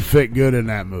like he would fit good in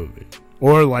that movie.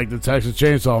 Or like the Texas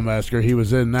Chainsaw Massacre, he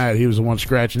was in that. He was the one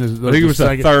scratching his. I think it was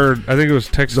the third. I think it was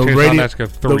Texas Chainsaw Massacre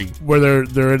 3, where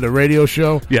they're in the radio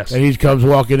show. Yes, and he comes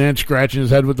walking in, scratching his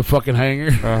head with the fucking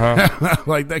hanger.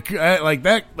 Like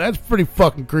that. That's pretty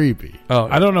fucking creepy. Oh,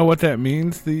 I don't know what that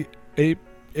means. The ape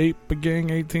gang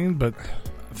 18, but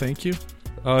thank you.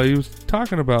 He was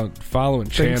talking about following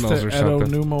Thanks channels to or something.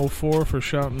 Edo Numo 4 for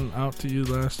shouting out to you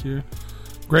last year.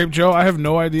 Grape Joe, I have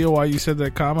no idea why you said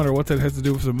that comment or what that has to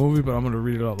do with the movie, but I'm going to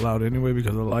read it out loud anyway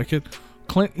because I like it.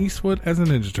 Clint Eastwood as a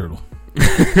Ninja Turtle.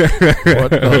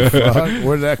 What the fuck?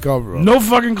 Where did that come from? No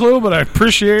fucking clue, but I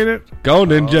appreciate it. Go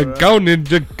Ninja, go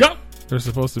Ninja, go! They're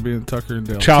supposed to be in Tucker and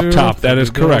Dale. Chop 2. Top, that is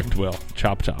correct, Will.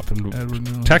 Chop Top.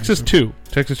 And Texas 2.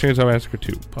 Texas Chainsaw Massacre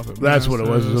 2. That's what it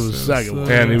was. It was the second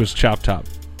one. And he was Chop Top.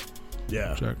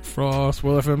 Yeah. Jack Frost.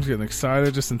 Will FM's getting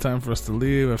excited just in time for us to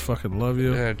leave. I fucking love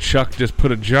you. Yeah, Chuck just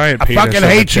put a giant penis I fucking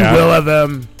hate you, Will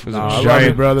FM. I love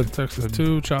you, brother. Texas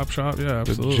 2, Chop Shop. Yeah,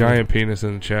 absolutely. A giant penis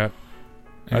in the chat.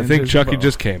 And I think Chucky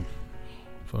just came.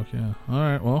 Fuck yeah. All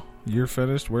right, well, you're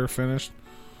finished. We're finished.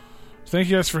 Thank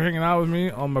you guys for hanging out with me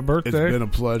on my birthday. It's been a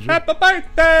pleasure. Happy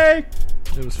birthday!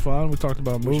 It was fun. We talked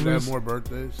about movies. We should have more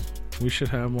birthdays. We should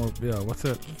have more. Yeah, what's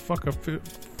that? Fuck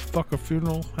a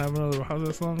funeral. Have another. How's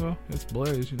that song go? It's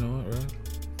Blaze. You know it, right?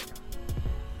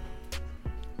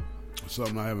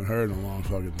 Something I haven't heard in a long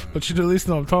fucking time. But you at least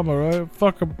know what I'm talking about,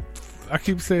 right? I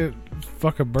keep saying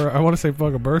I want to say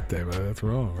fuck a birthday, but that's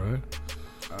wrong, right?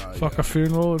 Fuck a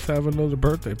funeral. Let's have another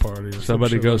birthday party. Or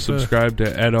Somebody go like subscribe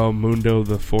to Edo Mundo,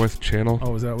 the 4th channel.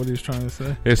 Oh, is that what he was trying to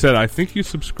say? It said, I think you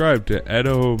subscribed to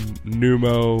Edo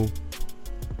Numo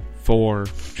 4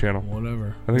 channel.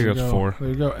 Whatever. I think that's 4. There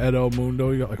you go, Edo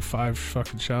Mundo. You got like 5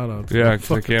 fucking shout outs. Yeah,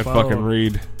 because I can't fucking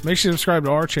read. Make sure you subscribe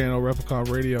to our channel, Replicon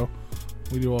Radio.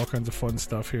 We do all kinds of fun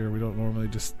stuff here. We don't normally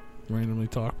just randomly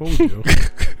talk, but we do.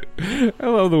 I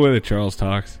love the way that Charles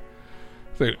talks.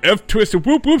 Like, F twisted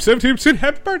whoop whoop 17%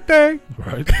 happy birthday.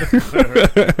 Right.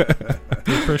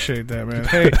 We appreciate that, man.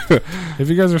 Hey, if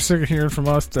you guys are sick of hearing from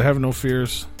us, to have no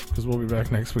fears, because we'll be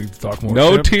back next week to talk more.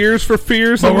 No shit. tears for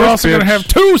fears. But we're also going to have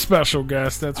 2 special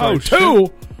guests. That's right.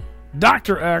 2.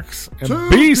 Dr. X and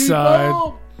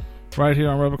B-Side right here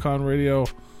on Replicon Radio.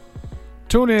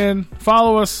 Tune in.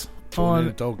 Follow us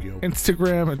on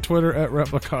Instagram and Twitter at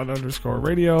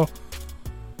Replicon_radio.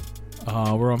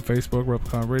 We're on Facebook,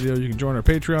 Replicon Radio. You can join our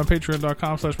Patreon,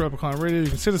 patreon.com/Replicon Radio. You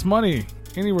can send us money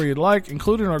anywhere you'd like,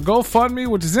 including our GoFundMe,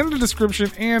 which is in the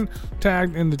description and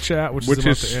tagged in the chat, which is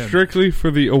about to end. Strictly for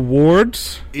the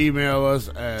awards. Email us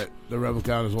at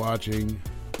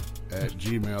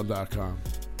thereplicon@gmail.com.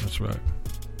 That's right.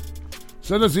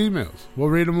 Send us emails. We'll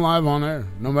read them live on air,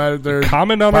 no matter if they're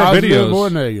comment on our videos or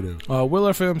negative. Will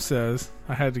FM says,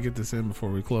 I had to get this in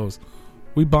before we close.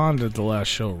 We bonded the last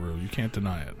show, Rue. You can't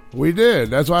deny it. We did.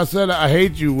 That's why I said I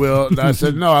hate you, Will. And I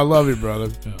said, no, I love you, brother.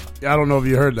 Yeah. I don't know if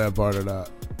you heard that part or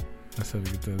not. I said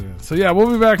to get that in. So, yeah,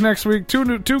 we'll be back next week.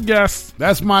 2 guests.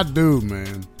 That's my dude,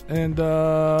 man. And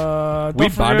we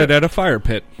bonded at a fire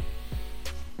pit.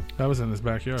 That was in his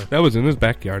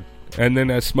backyard. And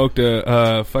then I smoked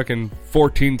a fucking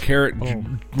 14-carat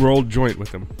rolled joint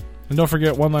with him. And don't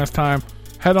forget, one last time,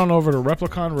 head on over to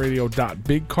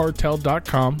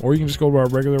repliconradio.bigcartel.com, or you can just go to our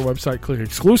regular website, click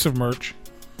exclusive merch,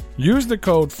 use the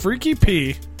code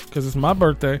FreakyP, because it's my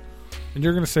birthday, and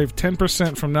you're going to save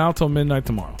 10% from now till midnight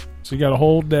tomorrow. So you got a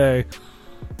whole day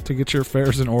to get your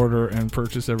affairs in order and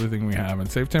purchase everything we have and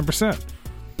save 10%.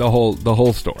 The whole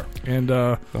store. And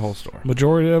the whole store.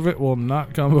 Majority of it will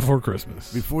not come before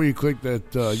Christmas. Before you click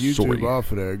that YouTube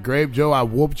off of there, Grape Joe, I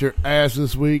whooped your ass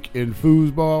this week in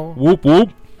foosball. Whoop whoop.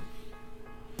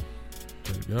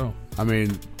 There you go. I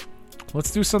mean,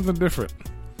 let's do something different.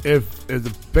 If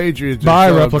the Patriots by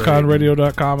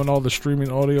RepliconRadio.com and all the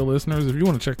streaming audio listeners, if you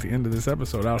want to check the end of this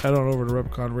episode out, head on over to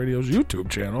Replicon Radio's YouTube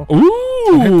channel.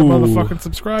 Ooh! And hit the motherfucking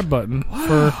subscribe button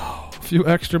for a few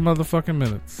extra motherfucking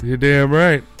minutes. You're damn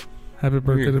right. Happy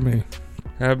birthday to me.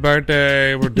 Happy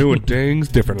birthday. We're doing things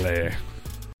differently.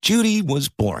 Judy was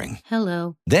boring.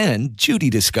 Hello. Then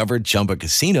Judy discovered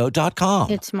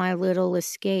ChumbaCasino.com. It's my little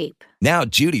escape. Now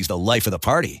Judy's the life of the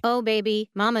party. Oh,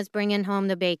 baby, mama's bringing home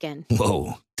the bacon.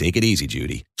 Whoa, take it easy,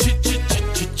 Judy.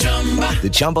 The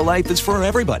Chumba life is for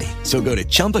everybody. So go to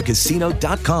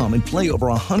ChumbaCasino.com and play over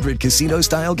 100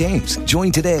 casino-style games.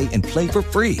 Join today and play for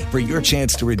free for your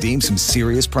chance to redeem some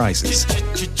serious prizes.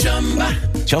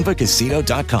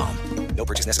 ChumbaCasino.com. No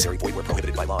purchase necessary. Void where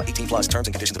prohibited by law. 18 plus terms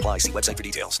and conditions apply. See website for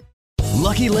details.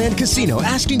 Lucky Land Casino,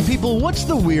 asking people, what's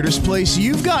the weirdest place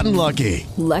you've gotten lucky?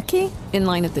 Lucky? In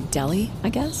line at the deli, I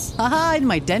guess? Aha, in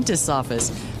my dentist's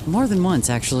office. More than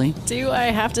once, actually. Do I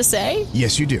have to say?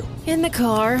 Yes, you do. In the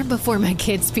car before my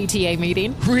kids' PTA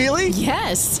meeting. Really?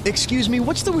 Yes. Excuse me,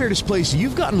 what's the weirdest place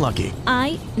you've gotten lucky?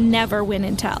 I never win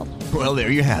and tell. Well, there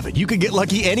you have it. You can get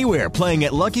lucky anywhere, playing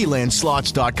at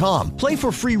LuckyLandSlots.com. Play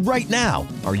for free right now.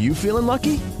 Are you feeling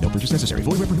lucky? No purchase necessary.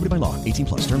 Void where prohibited by law. 18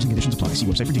 plus. Terms and conditions apply. See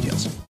website for details.